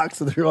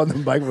box, and they're on the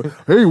microphone.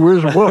 Hey,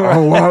 where's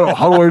what?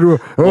 How do I do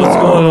it? What's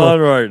going on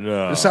right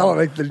now? They sound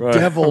like the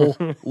devil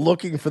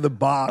looking for the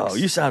box. Oh,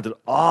 you sounded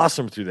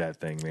awesome through that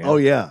thing, man. Oh,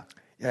 yeah.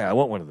 Yeah, I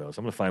want one of those.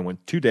 I'm going to find one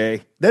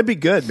today. That'd be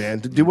good,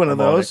 man. To do one of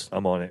those.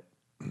 I'm on it.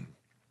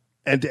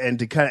 And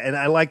to kind of, and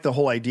I like the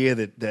whole idea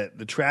that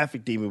the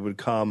traffic demon would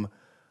come.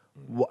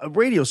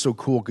 Radio's so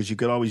cool because you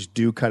could always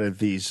do kind of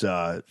these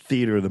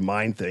theater of the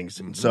mind things,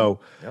 and so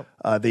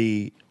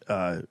the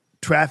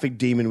traffic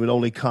demon would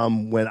only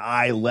come when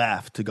I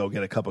left to go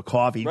get a cup of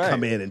coffee. He'd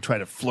come in and try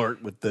to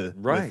flirt with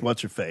with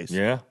what's her face.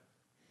 Yeah,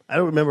 I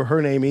don't remember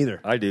her name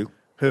either. I do.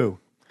 Who?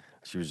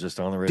 She was just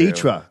on the radio.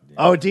 Deetra. Yeah.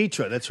 Oh,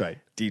 Deetra. That's right.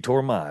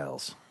 Detour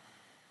Miles.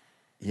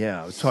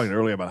 Yeah, I was talking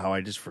earlier about how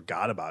I just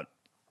forgot about.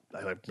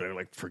 They're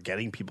like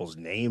forgetting people's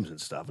names and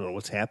stuff. I don't know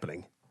what's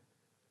happening.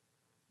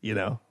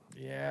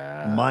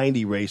 Yeah. Mind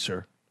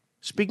Eraser.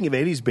 Speaking of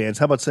 80s bands,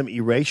 how about some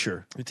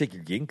Erasure? You take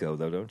your ginkgo,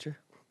 though, don't you?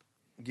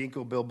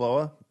 Ginkgo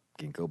Bilboa?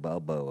 Ginkgo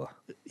Balboa.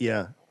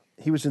 Yeah.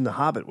 He was in The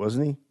Hobbit,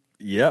 wasn't he?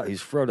 Yeah,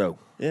 he's Frodo.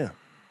 Yeah.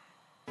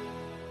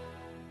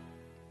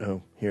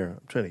 Oh, here.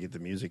 I'm trying to get the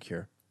music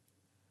here.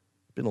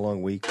 Been a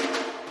long week.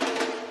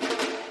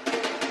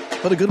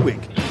 But a good week.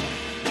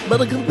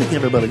 But a good week,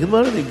 everybody. Good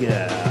morning. We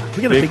got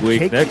a big week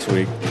cake next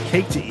week.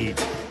 Cake to eat.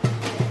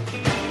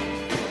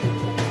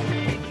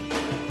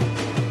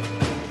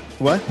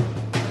 What?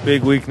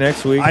 Big week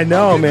next week. I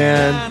know,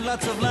 man.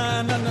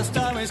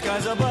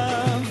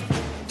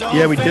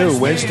 Yeah, we do.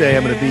 Wednesday,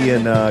 I'm going to be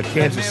in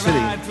Kansas City.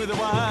 I'm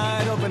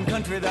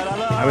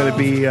going to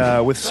be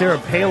with Sarah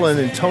Palin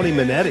and Tony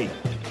Minetti.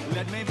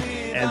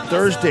 And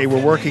Thursday,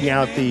 we're working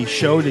out the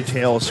show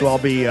details, so I'll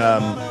be...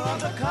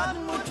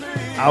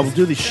 I'll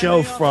do the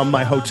show from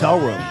my hotel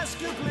room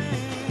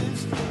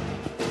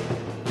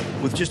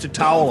with just a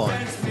towel on.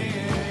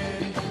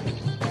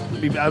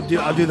 I'll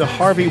do the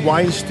Harvey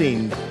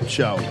Weinstein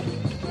show.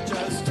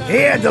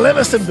 Here,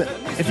 deliver some...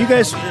 If you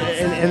guys...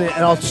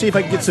 And I'll see if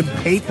I can get some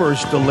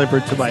papers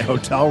delivered to my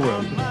hotel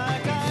room.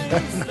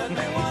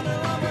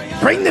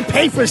 Bring the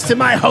papers to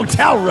my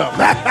hotel room.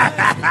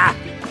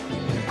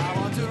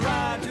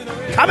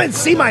 Come and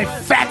see my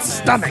fat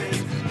stomach.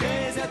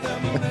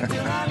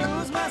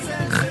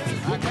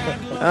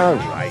 All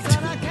right.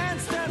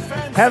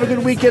 Have a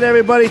good weekend,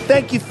 everybody.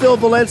 Thank you, Phil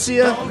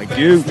Valencia. Thank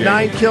you.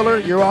 Nine Killer,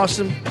 you're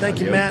awesome.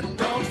 Thank you, Matt,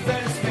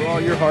 for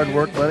all your hard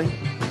work, buddy.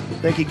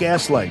 Thank you,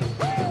 Gaslight.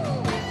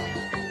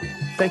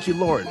 Thank you,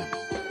 Lord.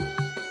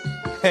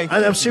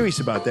 I'm serious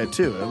about that,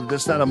 too.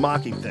 That's not a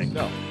mocking thing.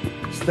 No.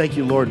 It's thank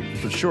you, Lord,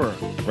 for sure.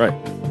 Right.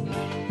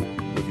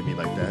 Look at me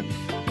like that.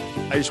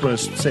 I just want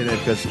to say that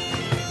because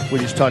we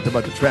just talked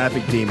about the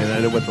traffic demon, and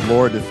I didn't want the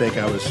Lord to think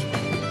I was...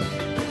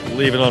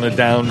 Leave it on a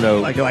down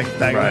note. Like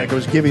I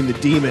was giving the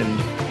demon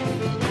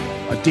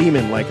a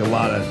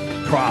lot of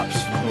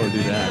props in order to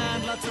do that.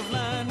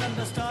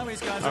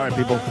 All right,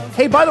 people.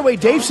 Hey, by the way,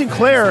 Dave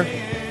Sinclair,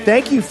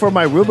 thank you for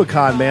my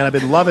Rubicon, man. I've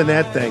been loving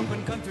that thing.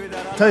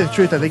 Tell you the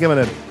truth, I think I'm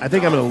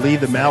gonna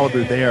leave the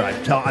Malibu there.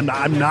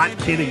 I'm not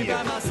kidding you.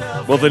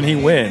 Well, then he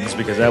wins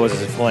because that was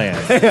his plan.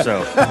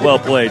 So, well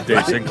played,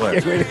 Dave Sinclair.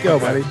 Yeah, way to go,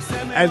 buddy.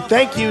 And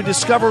thank you,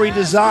 Discovery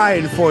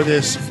Design, for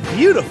this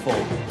beautiful,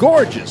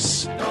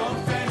 gorgeous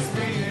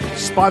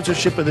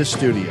sponsorship of this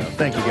studio.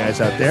 Thank you guys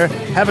out there.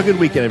 Have a good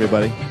weekend,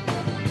 everybody.